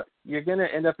 So Correct. You're going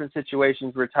to end up in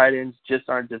situations where tight ends just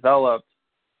aren't developed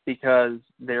because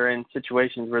they're in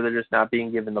situations where they're just not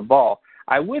being given the ball.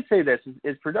 I would say this,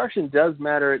 is production does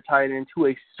matter at tight end to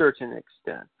a certain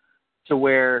extent, to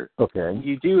where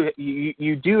you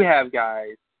do have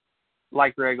guys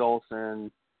like Greg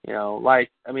Olsen,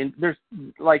 there's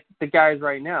like the guys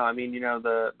right now. I mean,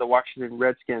 the Washington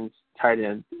Redskins tight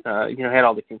end, had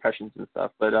all the concussions and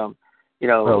stuff, but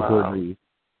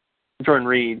Jordan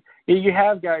Reed. You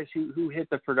have guys who hit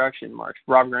the production marks.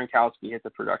 Rob Gronkowski hit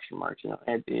the production marks.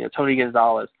 And Tony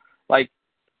Gonzalez, like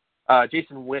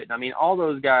Jason Witten. I mean, all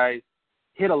those guys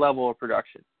hit a level of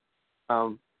production.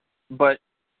 But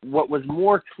what was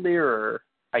more clearer,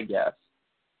 I guess,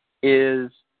 is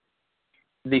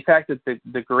the fact that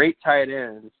the great tight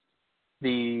ends,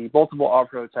 the multiple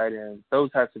all-pro tight ends,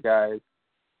 those types of guys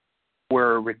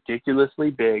were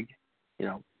ridiculously big,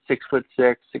 6'6",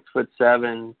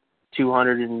 6'7",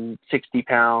 260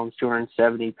 pounds,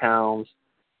 270 pounds.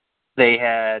 They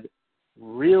had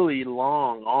really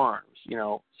long arms,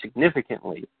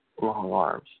 significantly long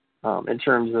arms, in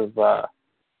terms of,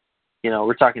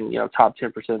 we're talking, top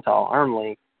 10 percentile arm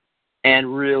length,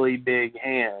 and really big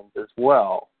hands as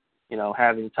well,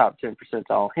 having top 10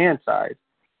 percentile hand size.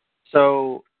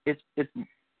 So it's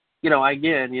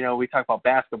again, we talk about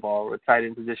basketball with tight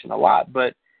end position a lot,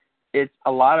 but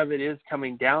a lot of it is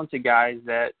coming down to guys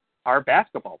that are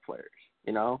basketball players.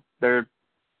 They're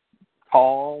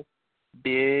tall,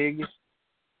 big,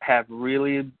 have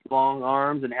really long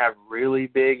arms, and have really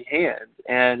big hands.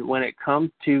 And when it comes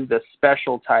to the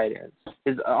special tight ends,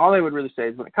 is all I would really say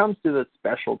is when it comes to the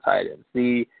special tight ends,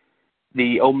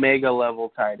 the omega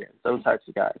level tight ends, those types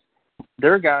of guys,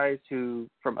 they're guys who,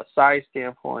 from a size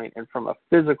standpoint and from a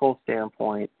physical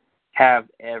standpoint, have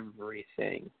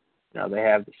everything. They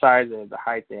have the size, they have the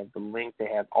height, they have the length, they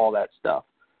have all that stuff.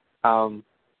 And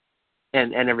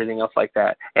everything else like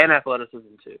that, and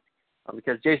athleticism too,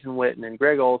 because Jason Witten and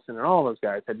Greg Olsen and all those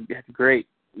guys had great,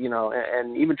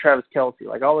 and even Travis Kelce,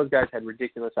 like all those guys had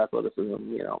ridiculous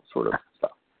athleticism, sort of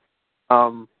stuff.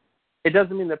 It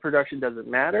doesn't mean that production doesn't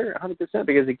matter 100%,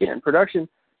 because again, production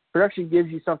gives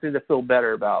you something to feel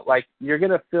better about. Like, you're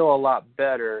going to feel a lot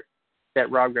better that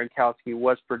Rob Gronkowski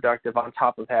was productive on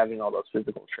top of having all those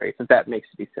physical traits, if that makes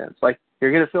any sense. Like,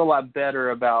 you're going to feel a lot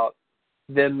better about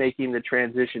them making the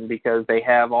transition because they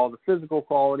have all the physical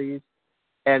qualities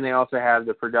and they also have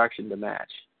the production to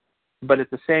match. But at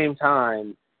the same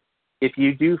time, if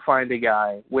you do find a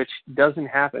guy, which doesn't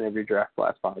happen every draft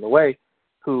class, by the way,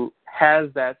 who has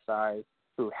that size,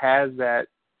 who has that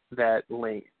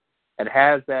length, that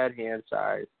has that hand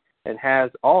size and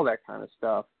has all that kind of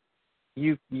stuff,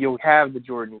 you'll have the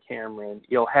Jordan Cameron,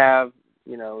 you'll have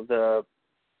the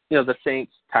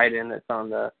Saints tight end that's on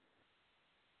the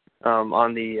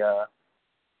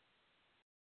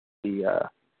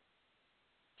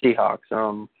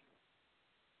Seahawks.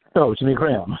 Jimmy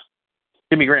Graham.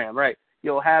 Jimmy Graham, right.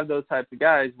 You'll have those types of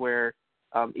guys where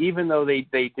even though they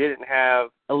didn't have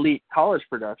elite college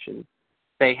production,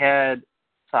 they had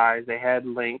size, they had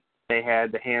length, they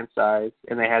had the hand size,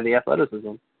 and they had the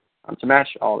athleticism to match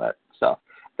all that stuff.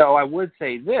 So I would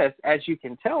say this, as you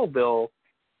can tell, Bill,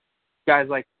 guys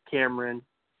like Cameron,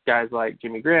 guys like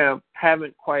Jimmy Graham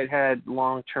haven't quite had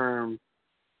long-term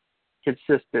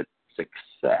consistent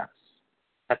success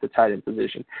at the tight end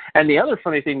position. And the other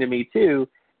funny thing to me, too,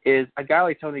 is a guy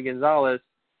like Tony Gonzalez,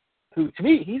 who, to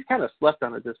me, he's kind of slept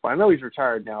on at this point. I know he's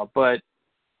retired now, but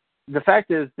the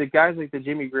fact is the guys like the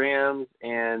Jimmy Grahams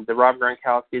and the Rob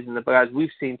Gronkowskis and the guys we've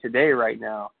seen today right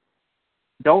now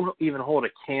don't even hold a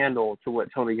candle to what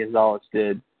Tony Gonzalez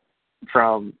did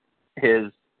from his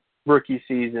rookie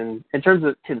season in terms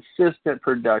of consistent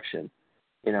production.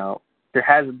 There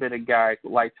hasn't been a guy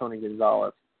like Tony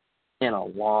Gonzalez in a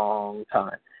long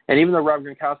time. And even though Rob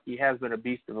Gronkowski has been a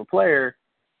beast of a player,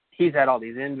 he's had all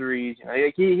these injuries.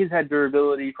 He's had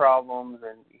durability problems,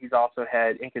 and he's also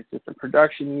had inconsistent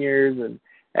production years and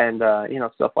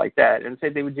stuff like that. And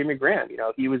same thing with Jimmy Graham.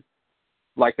 He was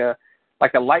like a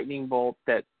lightning bolt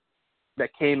that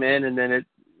came in, and then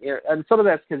and some of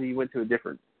that's because he went to a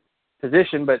different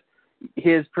position, but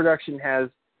his production has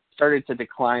started to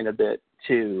decline a bit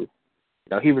too.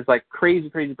 He was like crazy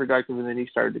productive, and then he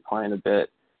started to decline a bit.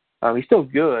 He's still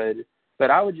good, but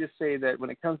I would just say that when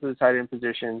it comes to the tight end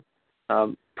position,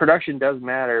 production does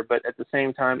matter. But at the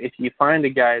same time, if you find a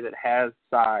guy that has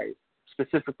size,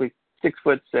 specifically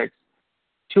 6'6",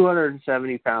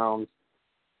 270 pounds,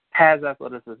 has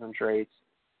athleticism traits,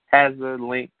 has the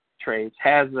length traits,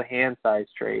 has the hand size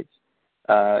traits,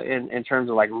 in terms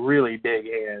of like really big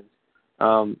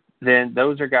hands, then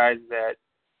those are guys that,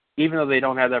 even though they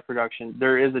don't have that production,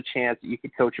 there is a chance that you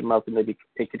could coach them up and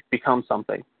they could become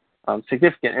something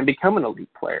significant and become an elite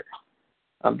player,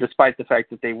 despite the fact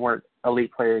that they weren't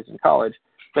elite players in college.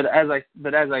 But as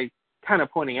I kind of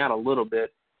pointing out a little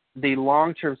bit, the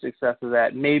long-term success of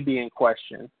that may be in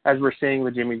question, as we're seeing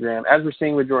with Jimmy Graham, as we're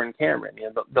seeing with Jordan Cameron.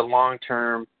 The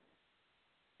long-term,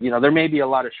 there may be a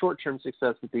lot of short-term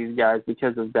success with these guys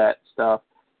because of that stuff,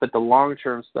 but the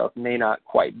long-term stuff may not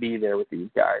quite be there with these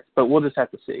guys. But we'll just have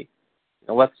to see.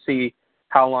 Let's see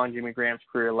how long Jimmy Graham's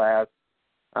career lasts,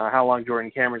 how long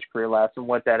Jordan Cameron's career lasts, and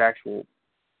what that actual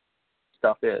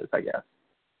stuff is, I guess.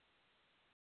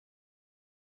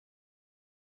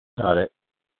 Got it.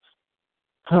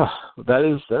 That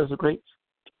is a great,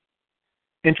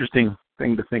 interesting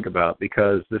thing to think about,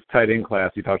 because this tight end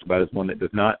class you talked about is one that does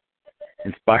not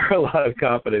inspire a lot of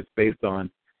confidence based on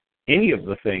any of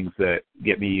the things that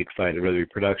get me excited, whether it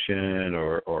be production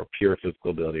or pure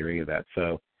physical ability or any of that.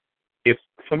 So if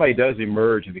somebody does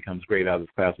emerge and becomes great out of this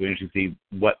class, we should see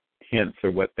what hints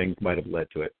or what things might have led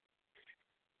to it.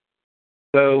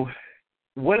 So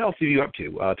what else are you up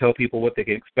to? Tell people what they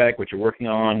can expect, what you're working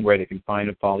on, where they can find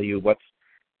and follow you. What's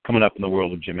coming up in the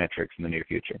world of Geometrics in the near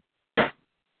future?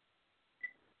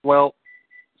 Well,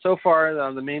 so far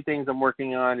the main things I'm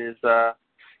working on is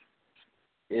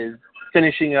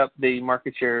finishing up the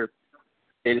market share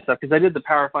data stuff, because I did the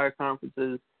Power 5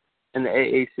 conferences and the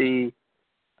AAC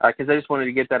because I just wanted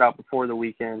to get that out before the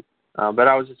weekend. But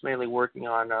I was just mainly working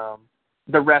on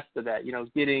the rest of that,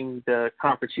 getting the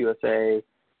Conference USA,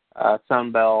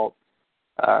 Sun Belt,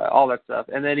 all that stuff,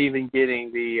 and then even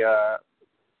getting the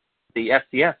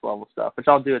FCS level stuff, which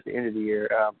I'll do at the end of the year,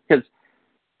 because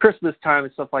Christmas time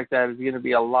and stuff like that is going to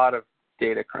be a lot of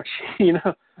data crunching.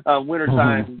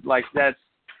 Wintertime, like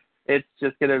it's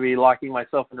just going to be locking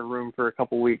myself in a room for a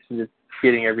couple weeks and just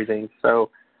getting everything. So,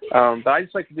 but I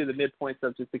just like to do the midpoint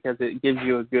stuff just because it gives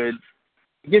you a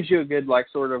good, like,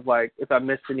 sort of like, if I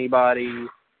missed anybody,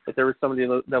 if there was somebody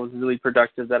that was really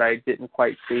productive that I didn't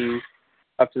quite see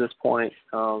up to this point,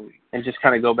 and just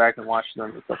kind of go back and watch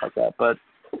them and stuff like that. But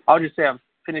I'll just say I'm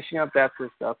finishing up that sort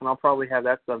of stuff, and I'll probably have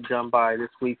that stuff done by this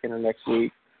week and the next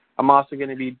week. I'm also going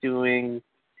to be doing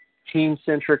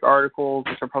team-centric articles,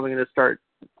 which I'm probably going to start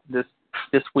this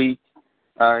week,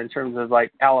 in terms of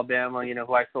like Alabama,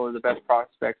 who I feel are the best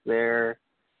prospects there,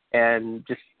 and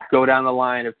just go down the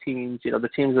line of teams, the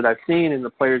teams that I've seen and the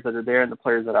players that are there and the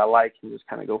players that I like, and just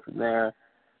kind of go from there.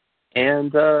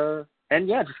 And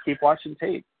yeah, just keep watching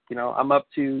tape. I'm up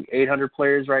to 800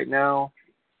 players right now,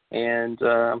 and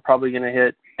I'm probably going to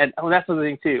hit. And that's the other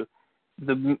thing too.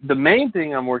 the main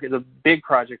thing the big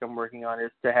project I'm working on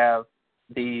is to have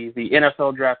the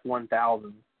NFL Draft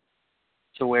 1000,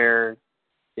 to where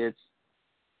it's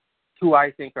who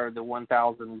I think are the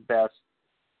 1,000 best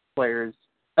players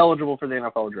eligible for the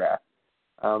NFL Draft,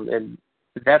 and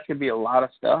that's gonna be a lot of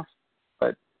stuff.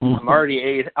 But I'm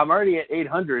already at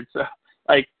 800, so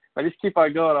like if I just keep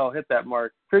on going, I'll hit that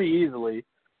mark pretty easily.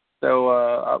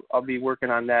 So I'll be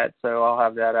working on that. So I'll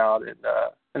have that out, and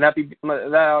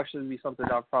that'll actually be something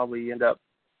I'll probably end up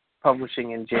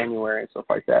publishing in January and stuff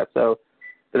like that. So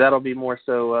that'll be more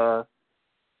so,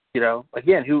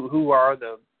 again, who are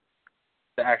the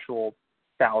actual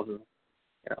 1,000,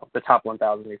 the top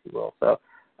 1,000, if you will. So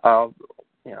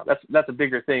that's a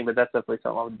bigger thing, but that's definitely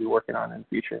something I'm going to be working on in the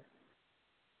future.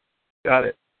 Got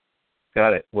it.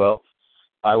 Well,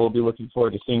 I will be looking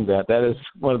forward to seeing that. That is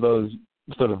one of those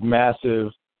sort of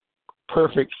massive,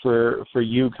 perfect for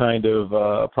you kind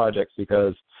of projects,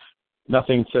 because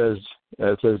nothing says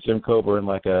Jim Coburn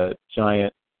like a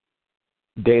giant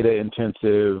data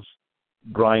intensive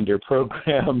grinder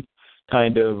program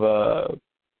kind of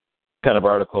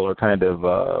article or kind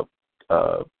of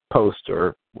post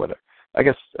or whatever. I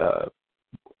guess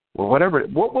whatever.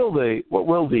 What will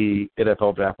the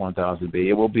NFL Draft 1000 be?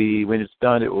 It will be, when it's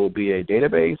done, it will be a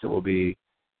database. It will be.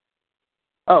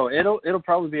 Oh, it'll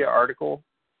probably be an article.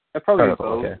 It'll probably be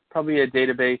both. Okay. Probably a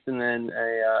database and then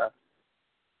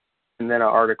an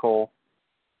article,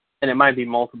 and it might be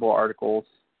multiple articles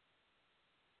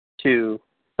too.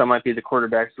 So it might be the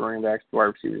quarterbacks, the running backs, the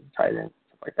wide receivers, the tight ends,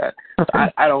 stuff like that. So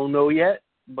I don't know yet,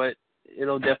 but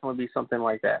it'll definitely be something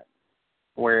like that,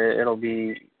 where it'll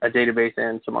be a database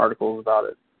and some articles about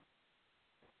it.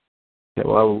 Yeah,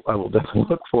 well, I will definitely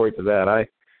look forward to that.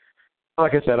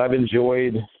 Like I said, I've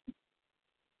enjoyed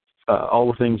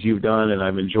all the things you've done, and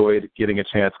I've enjoyed getting a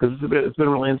chance, because it's been a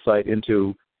real insight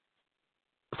into,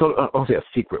 so I won't say a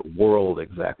secret world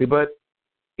exactly, but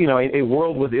a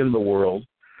world within the world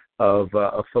of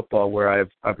football, where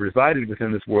I've resided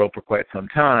within this world for quite some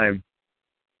time,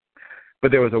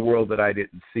 but there was a world that I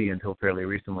didn't see until fairly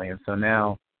recently, and so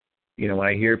now, when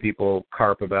I hear people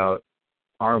carp about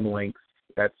arm lengths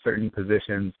at certain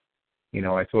positions,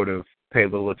 I sort of pay a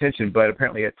little attention, but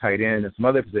apparently at tight end and some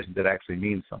other positions it actually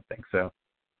means something. So,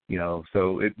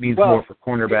 so it means more for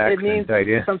cornerbacks and tight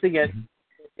end. Something at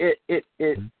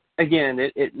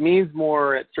it means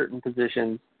more at certain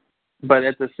positions, but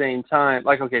at the same time,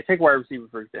 like, okay, take wide receiver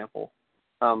for example.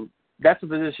 That's a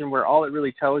position where all it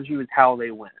really tells you is how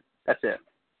they win. That's it.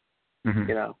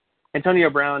 Mm-hmm. Antonio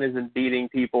Brown isn't beating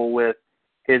people with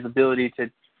his ability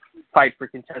to fight for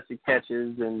contested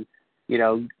catches, and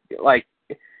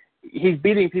he's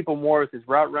beating people more with his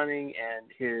route running and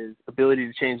his ability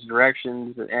to change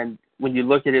directions. And when you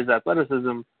look at his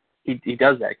athleticism, he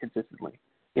does that consistently.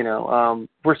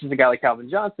 Versus a guy like Calvin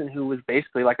Johnson, who was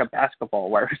basically like a basketball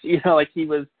wide receiver. Like, he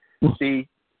was the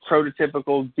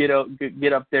prototypical get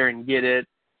up there and get it.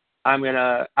 I'm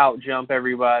gonna out jump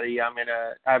everybody. I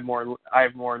have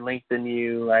more length than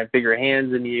you. I have bigger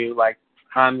hands than you. Like,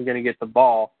 I'm gonna get the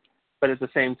ball. But at the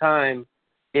same time,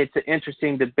 it's an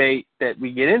interesting debate that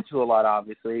we get into a lot,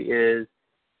 obviously, is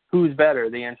who's better,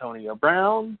 the Antonio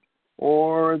Brown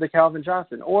or the Calvin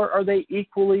Johnson? Or are they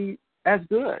equally as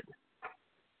good?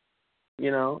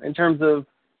 In terms of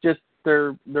just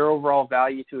their overall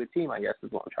value to a team, I guess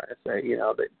is what I'm trying to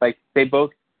say. They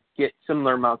both get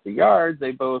similar amounts of yards,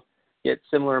 they both get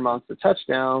similar amounts of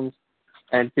touchdowns,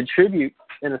 and contribute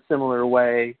in a similar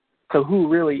way. So who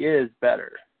really is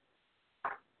better?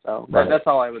 So that's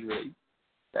all I would really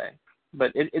say.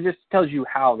 But it just tells you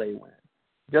how they win.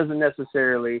 It doesn't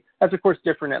necessarily. That's of course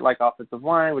different at like offensive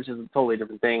line, which is a totally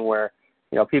different thing, where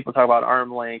people talk about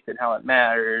arm length and how it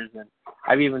matters. And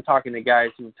I've even talking to guys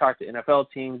who talk to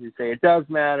NFL teams who say it does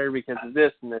matter because of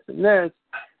this and this and this.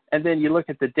 And then you look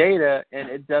at the data and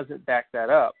it doesn't back that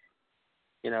up.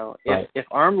 If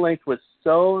arm length was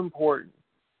so important,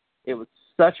 it was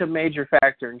such a major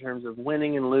factor in terms of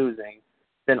winning and losing,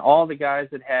 then all the guys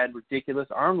that had ridiculous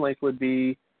arm length would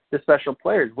be the special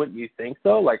players. Wouldn't you think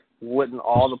so? Like, wouldn't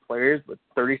all the players with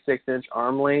 36-inch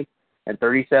arm length and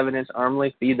 37-inch arm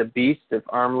length be the beast if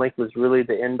arm length was really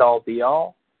the end-all,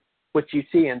 be-all? What you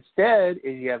see instead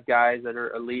is you have guys that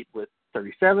are elite with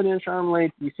 37-inch arm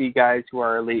length. You see guys who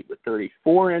are elite with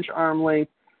 34-inch arm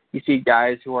length. You see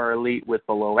guys who are elite with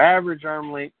below-average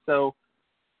arm length. So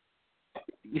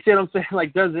you see what I'm saying?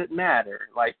 Like, does it matter?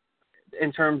 Like,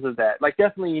 in terms of that, like,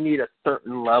 definitely you need a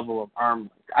certain level of arm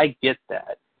length. I get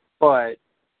that. But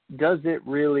does it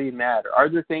really matter? Are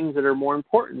there things that are more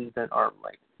important than arm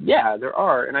length? Yeah, there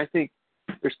are. And I think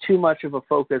there's too much of a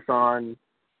focus on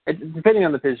depending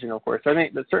on the position, of course. I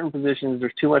think that certain positions,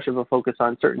 there's too much of a focus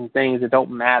on certain things that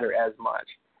don't matter as much.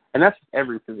 And that's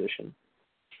every position,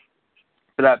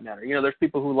 for that matter. You know, there's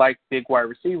people who like big wide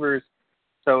receivers.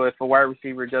 So if a wide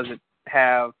receiver doesn't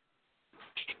have,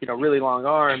 you know, really long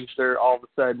arms, they're all of a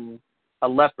sudden a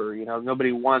leper. You know,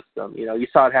 nobody wants them. You know, you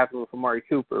saw it happen with Amari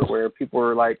Cooper, where people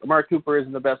were like, Amari Cooper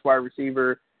isn't the best wide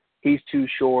receiver. He's too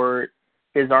short.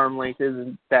 His arm length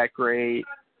isn't that great.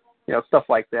 You know, stuff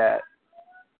like that.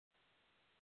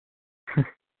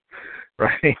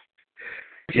 Right.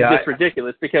 Yeah, it's just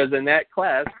ridiculous because in that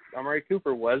class, Amari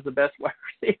Cooper was the best wide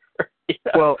receiver. You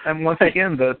know? Well, and once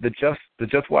again, the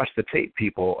just watch the tape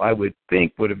people, I would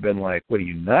think would have been like, "What are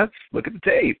you nuts? Look at the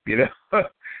tape!" You know,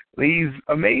 he's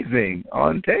amazing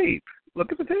on tape.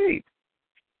 Look at the tape.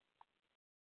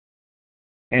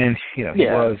 And you know, he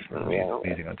was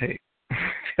amazing on tape.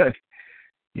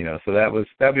 You know, so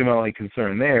that'd be my only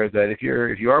concern there, is that if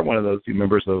you are one of those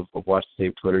members of Watch the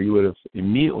Tape Twitter, you would have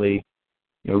immediately,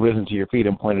 you know, risen to your feet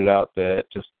and pointed out that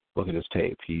just look at his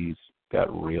tape. He's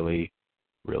got really,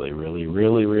 really, really,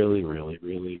 really, really, really,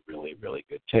 really, really, really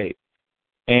good tape.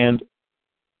 And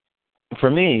for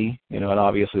me, you know, and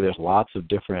obviously there's lots of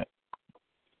different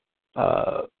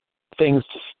things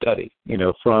to study, you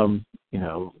know, from, you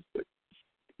know,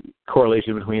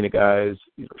 correlation between a guy's,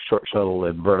 you know, short shuttle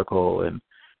and vertical and,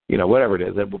 you know, whatever it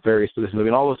is, at various positions. I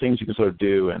mean, all those things you can sort of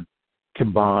do and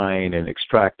combine and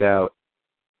extract out.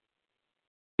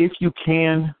 If you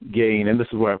can gain, and this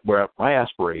is where my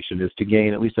aspiration is to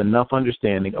gain at least enough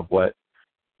understanding of what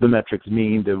the metrics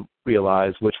mean to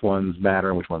realize which ones matter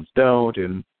and which ones don't,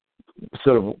 and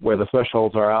sort of where the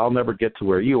thresholds are. I'll never get to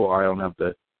where you are. I don't have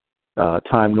the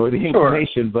time nor the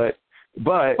inclination, but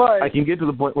I can get to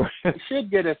the point where you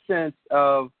should get a sense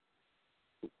of,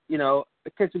 you know,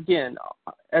 because again,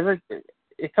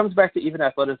 it comes back to even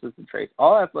athleticism traits.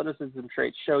 All athleticism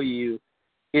traits show you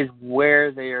is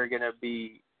where they are going to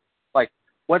be, like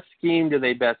what scheme do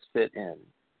they best fit in.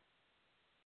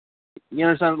 You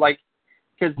understand? Like,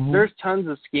 because there's tons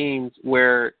of schemes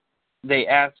where they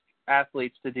ask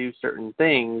athletes to do certain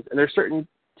things, and there's certain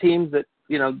teams that,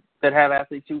 you know, that have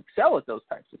athletes who excel at those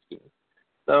types of schemes.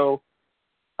 So,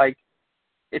 like,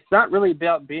 it's not really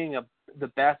about being the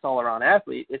best all-around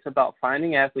athlete. It's about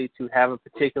finding athletes who have a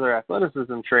particular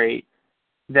athleticism trait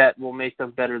that will make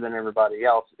them better than everybody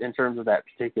else in terms of that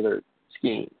particular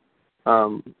scheme.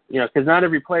 You know, because not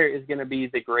every player is going to be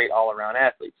the great all-around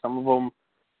athlete. Some of them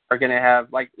are going to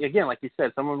have, like you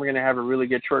said, some of them are going to have a really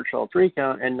good short shuttle 3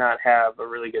 count and not have a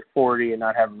really good 40 and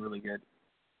not have a really good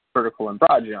vertical and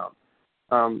broad jump.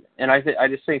 And I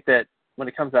just think that when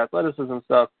it comes to athleticism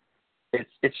stuff,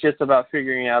 it's just about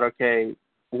figuring out, okay,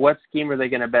 what scheme are they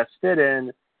going to best fit in,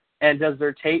 and does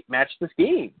their tape match the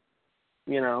scheme?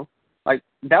 You know, like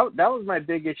that was my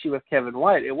big issue with Kevin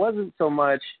White. It wasn't so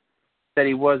much that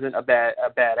he wasn't a bad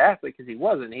athlete, because he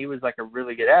wasn't. He was like a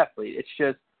really good athlete. It's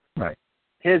just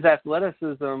his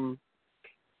athleticism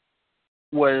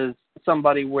was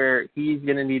somebody where he's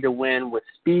going to need to win with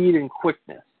speed and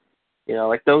quickness. You know,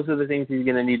 like those are the things he's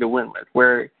going to need to win with,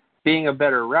 where being a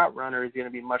better route runner is going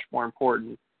to be much more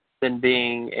important than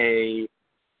being a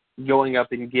going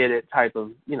up and get it type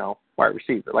of, you know, wide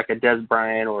receiver, like a Des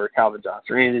Bryant or a Calvin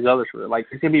Johnson or any of these others. Like,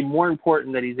 it's going to be more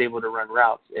important that he's able to run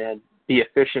routes and be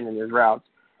efficient in his routes.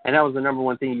 And that was the number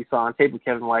one thing you saw on tape with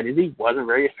Kevin White, is he wasn't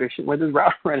very efficient with his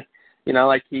route running. You know,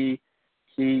 like he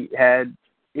had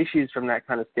issues from that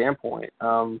kind of standpoint.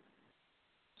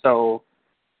 So,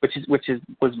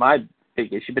 was my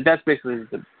big issue. But that's basically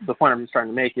the point I'm just trying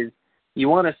to make, is you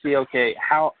want to see, okay,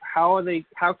 how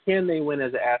can they win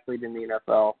as an athlete in the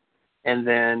NFL, and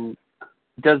then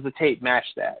does the tape match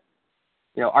that?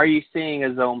 You know, are you seeing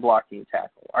a zone blocking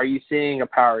tackle? Are you seeing a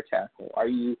power tackle? Are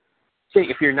you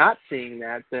seeing? If you're not seeing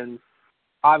that, then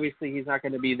obviously he's not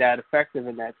going to be that effective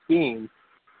in that scheme.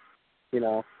 You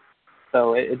know,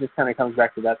 so it just kind of comes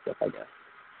back to that stuff, I guess.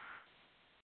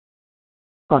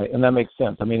 Right, and that makes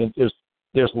sense. I mean,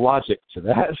 there's logic to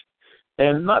that.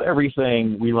 And not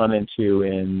everything we run into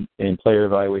in player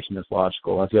evaluation is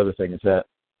logical. That's the other thing, is that,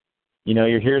 you know,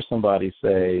 you hear somebody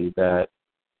say that,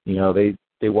 you know,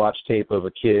 they watch tape of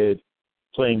a kid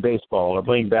playing baseball or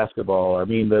playing basketball. I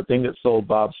mean, the thing that sold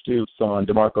Bob Stoops on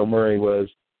DeMarco Murray was,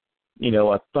 you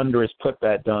know, a thunderous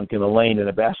putback dunk in the lane in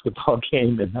a basketball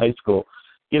game in high school.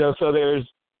 You know, so there's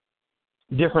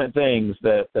different things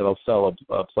that'll sell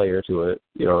a player to it.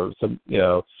 You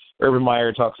know, Urban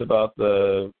Meyer talks about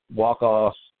the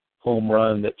walk-off home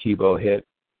run that Tebow hit,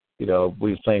 you know,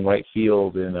 when he was playing right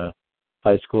field in a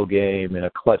high school game in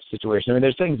a clutch situation. I mean,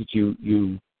 there's things that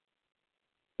you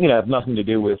know, have nothing to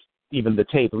do with even the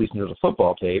tape, at least in terms of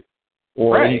football tape,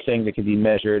 or anything that can be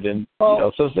measured. And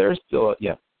so there's still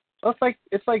Well,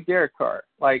 it's like Derek Carr.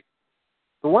 Like,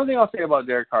 the one thing I'll say about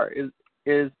Derek Carr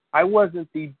is I wasn't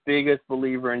the biggest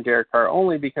believer in Derek Carr,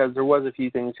 only because there was a few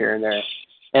things here and there,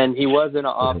 and he was in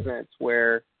an offense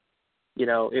where,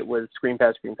 it was screen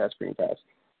pass, screen pass, screen pass.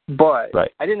 But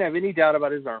I didn't have any doubt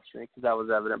about his arm strength because that was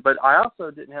evident. But I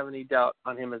also didn't have any doubt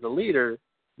on him as a leader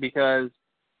because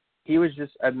he was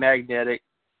just a magnetic.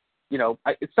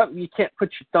 It's something you can't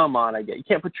put your thumb on. I guess you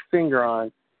can't put your finger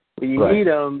on. When you meet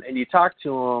him and you talk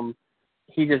to him,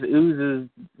 he just oozes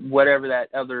whatever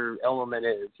that other element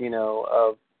is.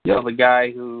 Of a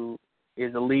guy who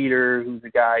is a leader, who's a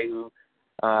guy who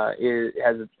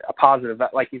has a positive,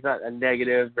 like he's not a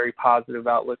negative, very positive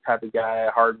outlook type of guy,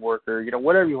 a hard worker,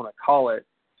 whatever you want to call it.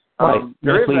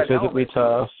 Mentally, physically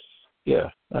tough. Yeah.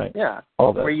 Right. Yeah.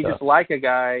 All that where you stuff. just like a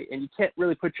guy and you can't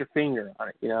really put your finger on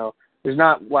it. There's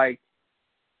not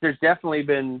there's definitely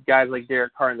been guys like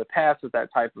Derek Carr in the past with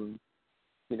that type of,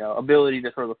 ability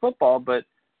to throw the football, but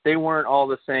they weren't all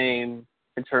the same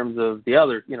in terms of the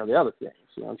other things,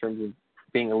 in terms of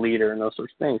being a leader and those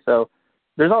sorts of things. So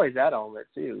there's always that element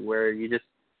too, where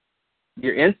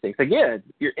your instincts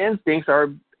are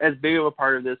as big of a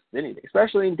part of this as anything,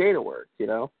 especially in data work,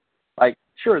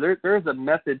 sure, there's a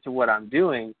method to what I'm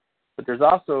doing, but there's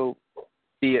also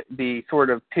the sort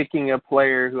of picking a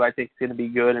player who I think is going to be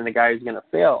good and the guy who's going to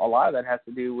fail. A lot of that has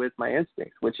to do with my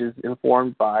instincts, which is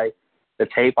informed by the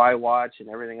tape I watch and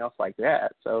everything else like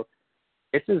that. So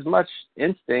it's as much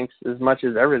instincts as much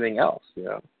as everything else,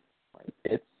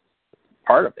 It's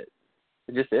part of it.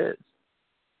 It just is.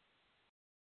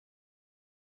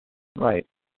 Right.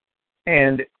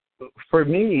 And for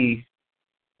me,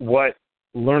 what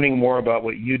learning more about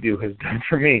what you do has done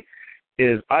for me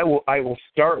is I will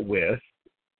start with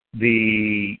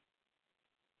the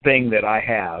thing that I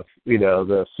have,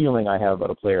 the feeling I have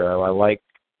about a player. I like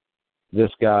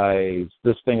this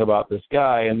thing about this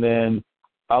guy, and then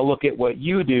I'll look at what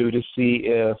you do to see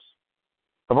if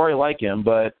I've already liked him,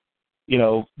 but,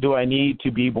 do I need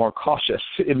to be more cautious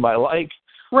in my like?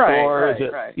 Right, or is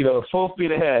it, full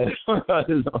speed ahead?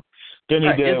 Is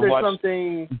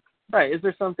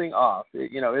there something off?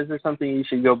 Is there something you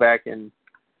should go back and,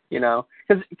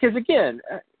 because again,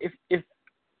 if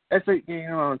that's I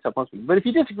don't want to tell most people, but if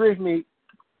you disagree with me,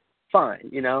 fine,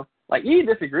 you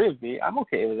disagree with me, I'm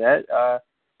okay with that.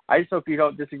 I just hope you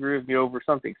don't disagree with me over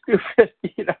something stupid,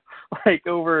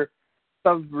 over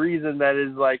some reason that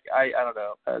is I don't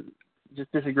know, just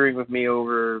disagreeing with me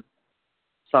over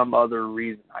some other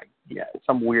reason,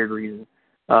 some weird reason,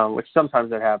 which sometimes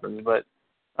that happens, but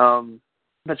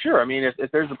sure, I mean,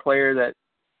 if there's a player that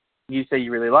you say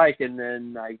you really like, and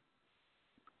then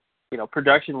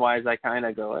production-wise, I kind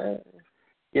of go, I'll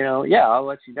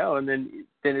let you know, and then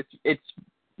it's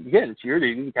your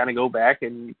duty to kind of go back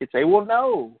and you could say, well,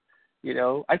 no,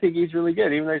 I think he's really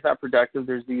good, even though he's not productive.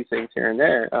 There's these things here and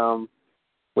there,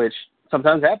 which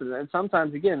sometimes happens, and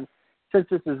sometimes again, since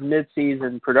this is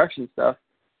mid-season production stuff,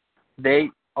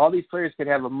 all these players could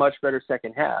have a much better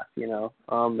second half, and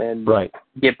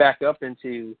get back up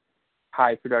into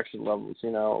high production levels,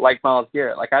 like Myles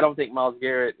Garrett. I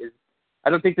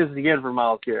don't think this is again for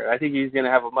Myles Garrett. I think he's going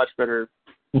to have a much better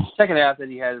second half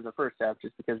than he had in the first half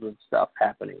just because of stuff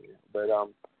happening. But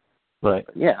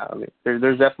yeah, I mean,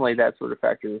 there's definitely that sort of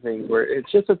factor of thing where it's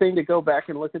just a thing to go back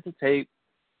and look at the tape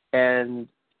and,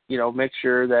 make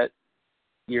sure that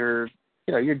you're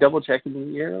double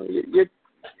checking,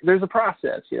 there's a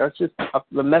process, it's just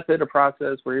the method, a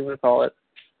process, whatever you want to call it,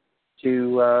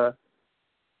 to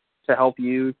help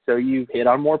you so you hit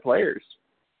on more players.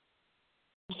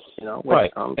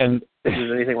 And if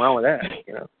there's anything wrong with that,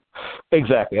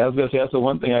 Exactly. I was going to say that's the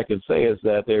one thing I can say is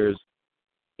that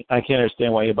I can't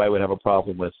understand why anybody would have a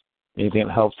problem with anything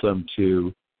that helps them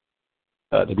to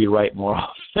be right more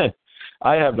often.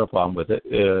 I have no problem with it.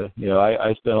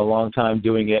 I spent a long time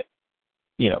doing it,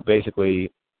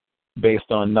 basically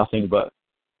based on nothing but,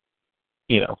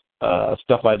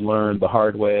 stuff I'd learned the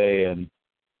hard way and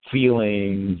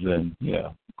feelings and,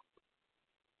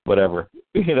 whatever.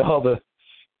 All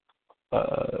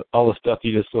the stuff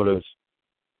you just sort of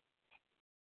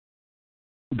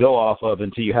go off of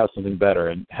until you have something better,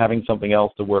 and having something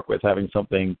else to work with, having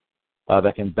something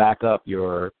that can back up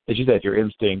your, as you said, your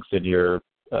instincts and your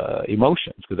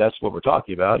emotions, because that's what we're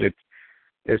talking about.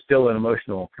 There's still an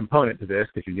emotional component to this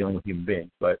because you're dealing with human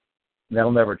beings, but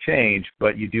that'll never change,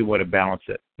 but you do want to balance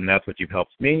it, and that's what you've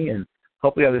helped me and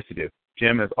hopefully others to do.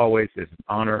 Jim, as always, it's an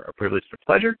honor, a privilege, and a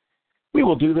pleasure. We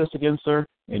will do this again, sir,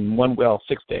 in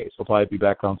 6 days. We'll probably be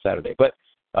back on Saturday, but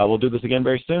we'll do this again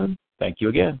very soon. Thank you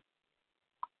again.